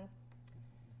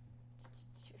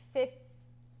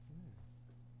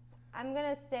I'm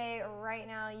going to say right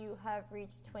now you have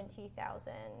reached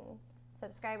 20,000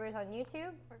 subscribers on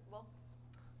YouTube. Workable.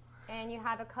 And you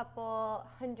have a couple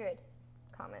hundred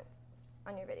comments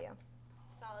on your video.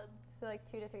 Solid. So like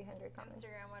 200 to 300 comments.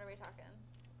 Instagram, what are we talking?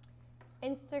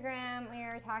 Instagram, we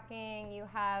are talking, you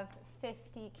have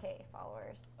 50K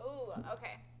followers. Ooh,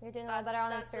 okay. You're doing a little better on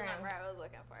That's the Instagram. number I was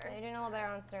looking for. You're doing a little better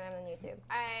on Instagram than YouTube.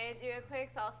 I do a quick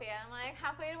selfie and I'm like,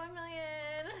 halfway to 1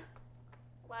 million.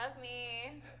 Love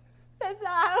me. That's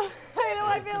not halfway to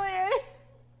 1 million.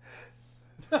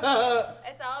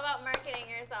 It's all about marketing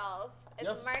yourself. It's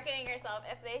Yes. marketing yourself.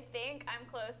 If they think I'm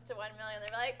close to 1 million,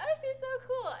 they're like, oh, she's so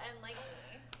cool, and like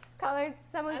me. Comments,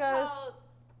 someone That's goes, how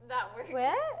that works.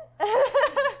 what?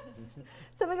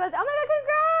 Someone goes, oh my god,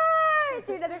 congrats!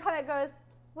 To another comment goes,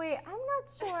 wait, I'm not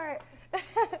sure.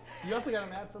 You also got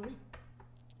an ad from me.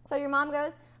 So your mom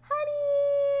goes,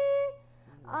 honey,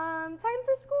 time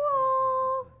for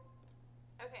school.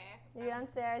 Okay. You go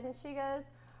downstairs and she goes,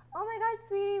 Oh my God,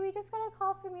 sweetie, we just got a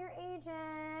call from your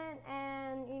agent,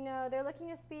 and they're looking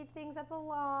to speed things up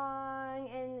along,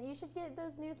 and you should get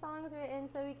those new songs written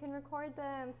so we can record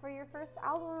them for your first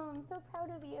album. I'm so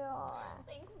proud of you.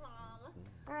 Thanks, Mom.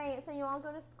 All right, so you all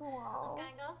go to school. I'm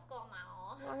gonna go to school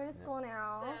now. You all go to school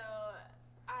now. So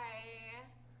I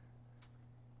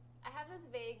have this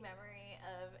vague memory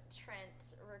of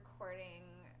Trent recording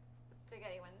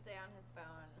Spaghetti Wednesday on his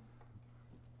phone.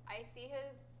 I see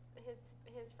his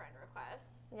friend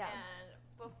request, and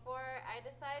before I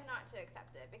decide not to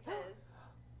accept it because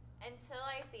until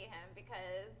I see him,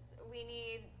 because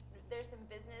there's some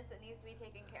business that needs to be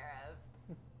taken care of.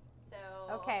 So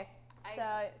Okay,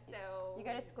 so you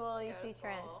go to school, you see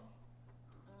Trent.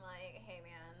 I'm like, hey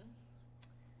man,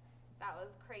 that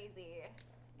was crazy,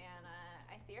 and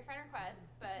I see your friend request,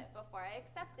 but before I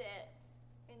accept it,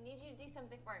 I need you to do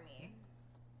something for me.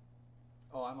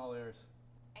 Oh, I'm all ears.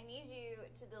 I need you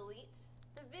to delete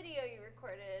the video you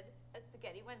recorded of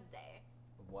Spaghetti Wednesday.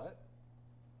 What?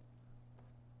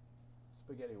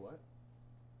 Spaghetti what?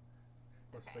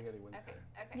 What's Spaghetti Wednesday?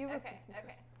 Okay.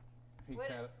 He What-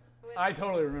 kinda- what- I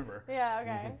totally remember. Yeah,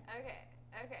 okay.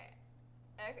 Okay.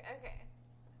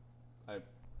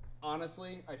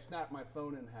 Honestly, I snapped my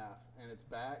phone in half and it's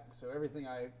back, so everything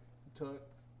I took,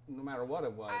 no matter what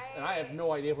it was, and I have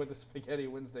no idea what the Spaghetti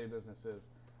Wednesday business is,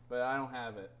 but I don't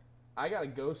have it. I gotta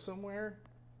go somewhere,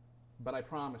 but I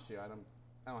promise you, I don't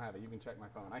have it. You can check my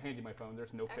phone. I hand you my phone.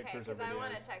 There's no pictures or videos. because I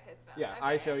want to check his phone. Yeah, Okay.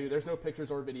 I show you. There's no pictures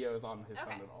or videos on his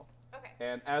phone at all. Okay.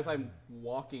 And as I'm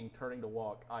turning to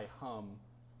walk, I hum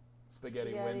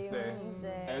Spaghetti Wednesday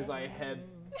as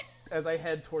I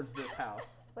head towards this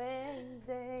house.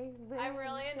 Wednesday. I'm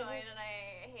really annoyed and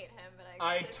I hate him, but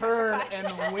I accept his turn request.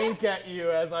 and wink at you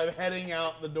as I'm heading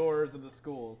out the doors of the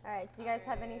schools. All right, do you guys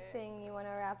have anything you want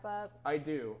to wrap up? I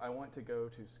do. I want to go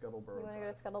to Scuttleboro. You want to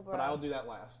go to Scuttleboro? But I'll do that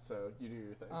last, so you do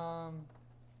your thing.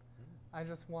 I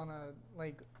just want to,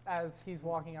 as he's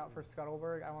walking out for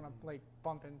Scuttleburg, I want to,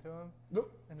 bump into him.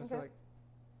 Nope. And just be like,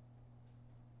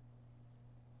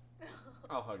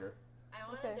 I'll hug her. I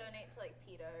want to donate to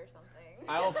PETA or something.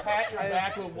 I will pat your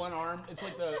back with one arm. It's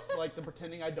like the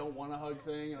pretending I don't want to hug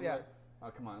thing. I'm like,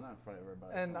 oh, come on, not in front of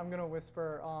everybody. and I'm going to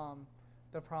whisper,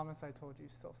 the promise I told you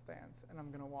still stands. And I'm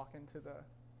going to walk into the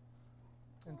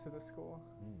school.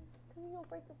 You don't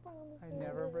break the promise. I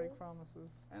never break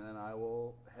promises. And then I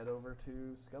will head over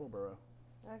to Scuttleboro.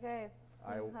 Okay.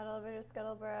 Head over to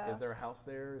Scuttleboro. Is there a house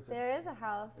there? There is a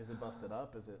house. Is it busted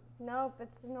up? Is it? Nope,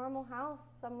 it's a normal house.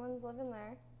 Someone's living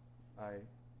there. I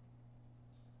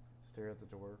stare at the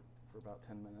door for about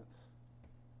 10 minutes,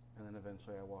 and then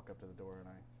eventually I walk up to the door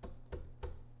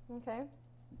and Okay.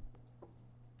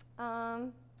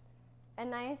 A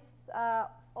nice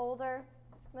older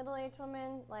middle-aged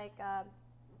woman,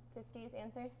 50s,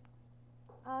 answers.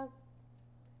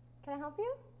 Can I help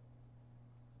you?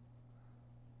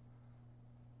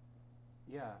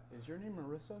 Yeah, is your name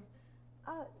Marissa?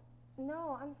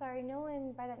 No, I'm sorry. No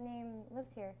one by that name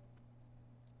lives here.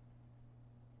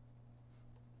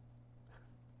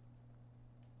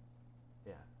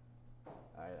 Yeah,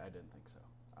 I didn't think so.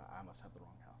 I must have the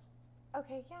wrong house.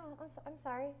 Okay, yeah, I'm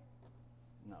sorry.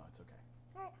 No, it's okay.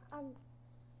 All right,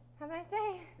 have a nice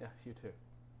day. Yeah, you too.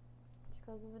 She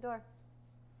closes the door.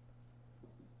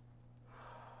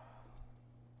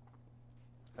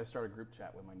 I start a group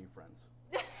chat with my new friends.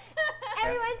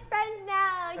 Everyone's friends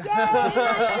now. Yay!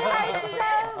 Semester is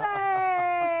over.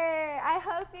 I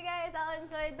hope you guys all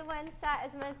enjoyed the one shot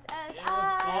as much as I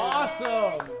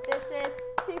awesome. did. This is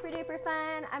super duper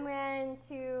fun. I'm going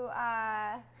to.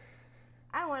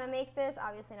 I want to make this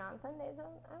obviously not on Sundays. So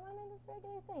I want to make this a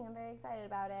regular thing. I'm very excited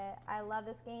about it. I love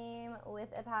this game with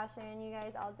a passion. You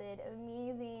guys all did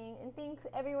amazing, and thanks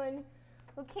everyone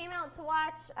who came out to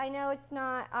watch. I know it's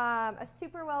not a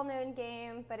super well-known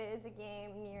game, but it is a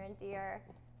game near and dear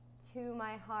to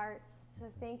my heart. So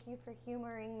thank you for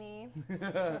humoring me.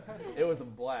 It was a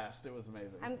blast. It was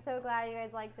amazing. I'm so glad you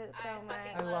guys liked it so much.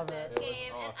 I love it. This It was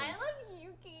game, awesome. and I love you,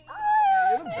 Katie.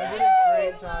 You're the best. And I love Great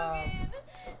you, job. Logan.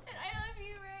 And I love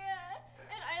you, Rhea.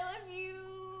 And I love you,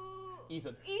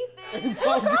 Ethan. Ethan. It's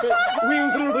all good. We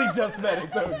literally just met.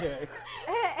 It's okay.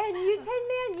 And you, Tin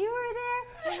Man, you were there.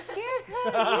 And Scarecrow,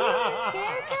 you were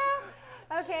Scarecrow.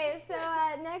 Okay, so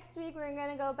next week we're going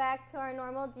to go back to our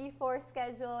normal D4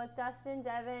 schedule with Dustin,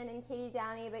 Devin, and Katie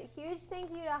Downey. But huge thank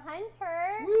you to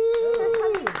Hunter for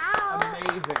coming out.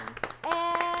 Amazing.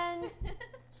 And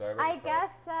Sorry about I the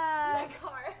guess My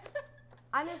car.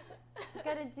 I'm just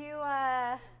going to do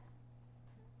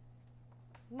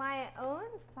my own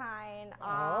sign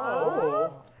off,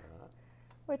 Oh.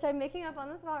 which I'm making up on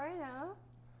the spot right now,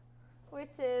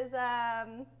 which is...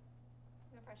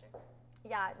 pressure.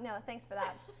 Yeah, no, thanks for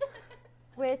that.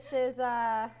 Which is,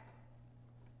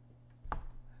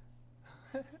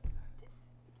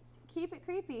 keep it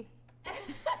creepy.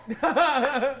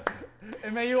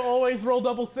 And may you always roll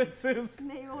double sixes.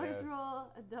 May you always Yes. roll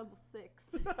a double 6.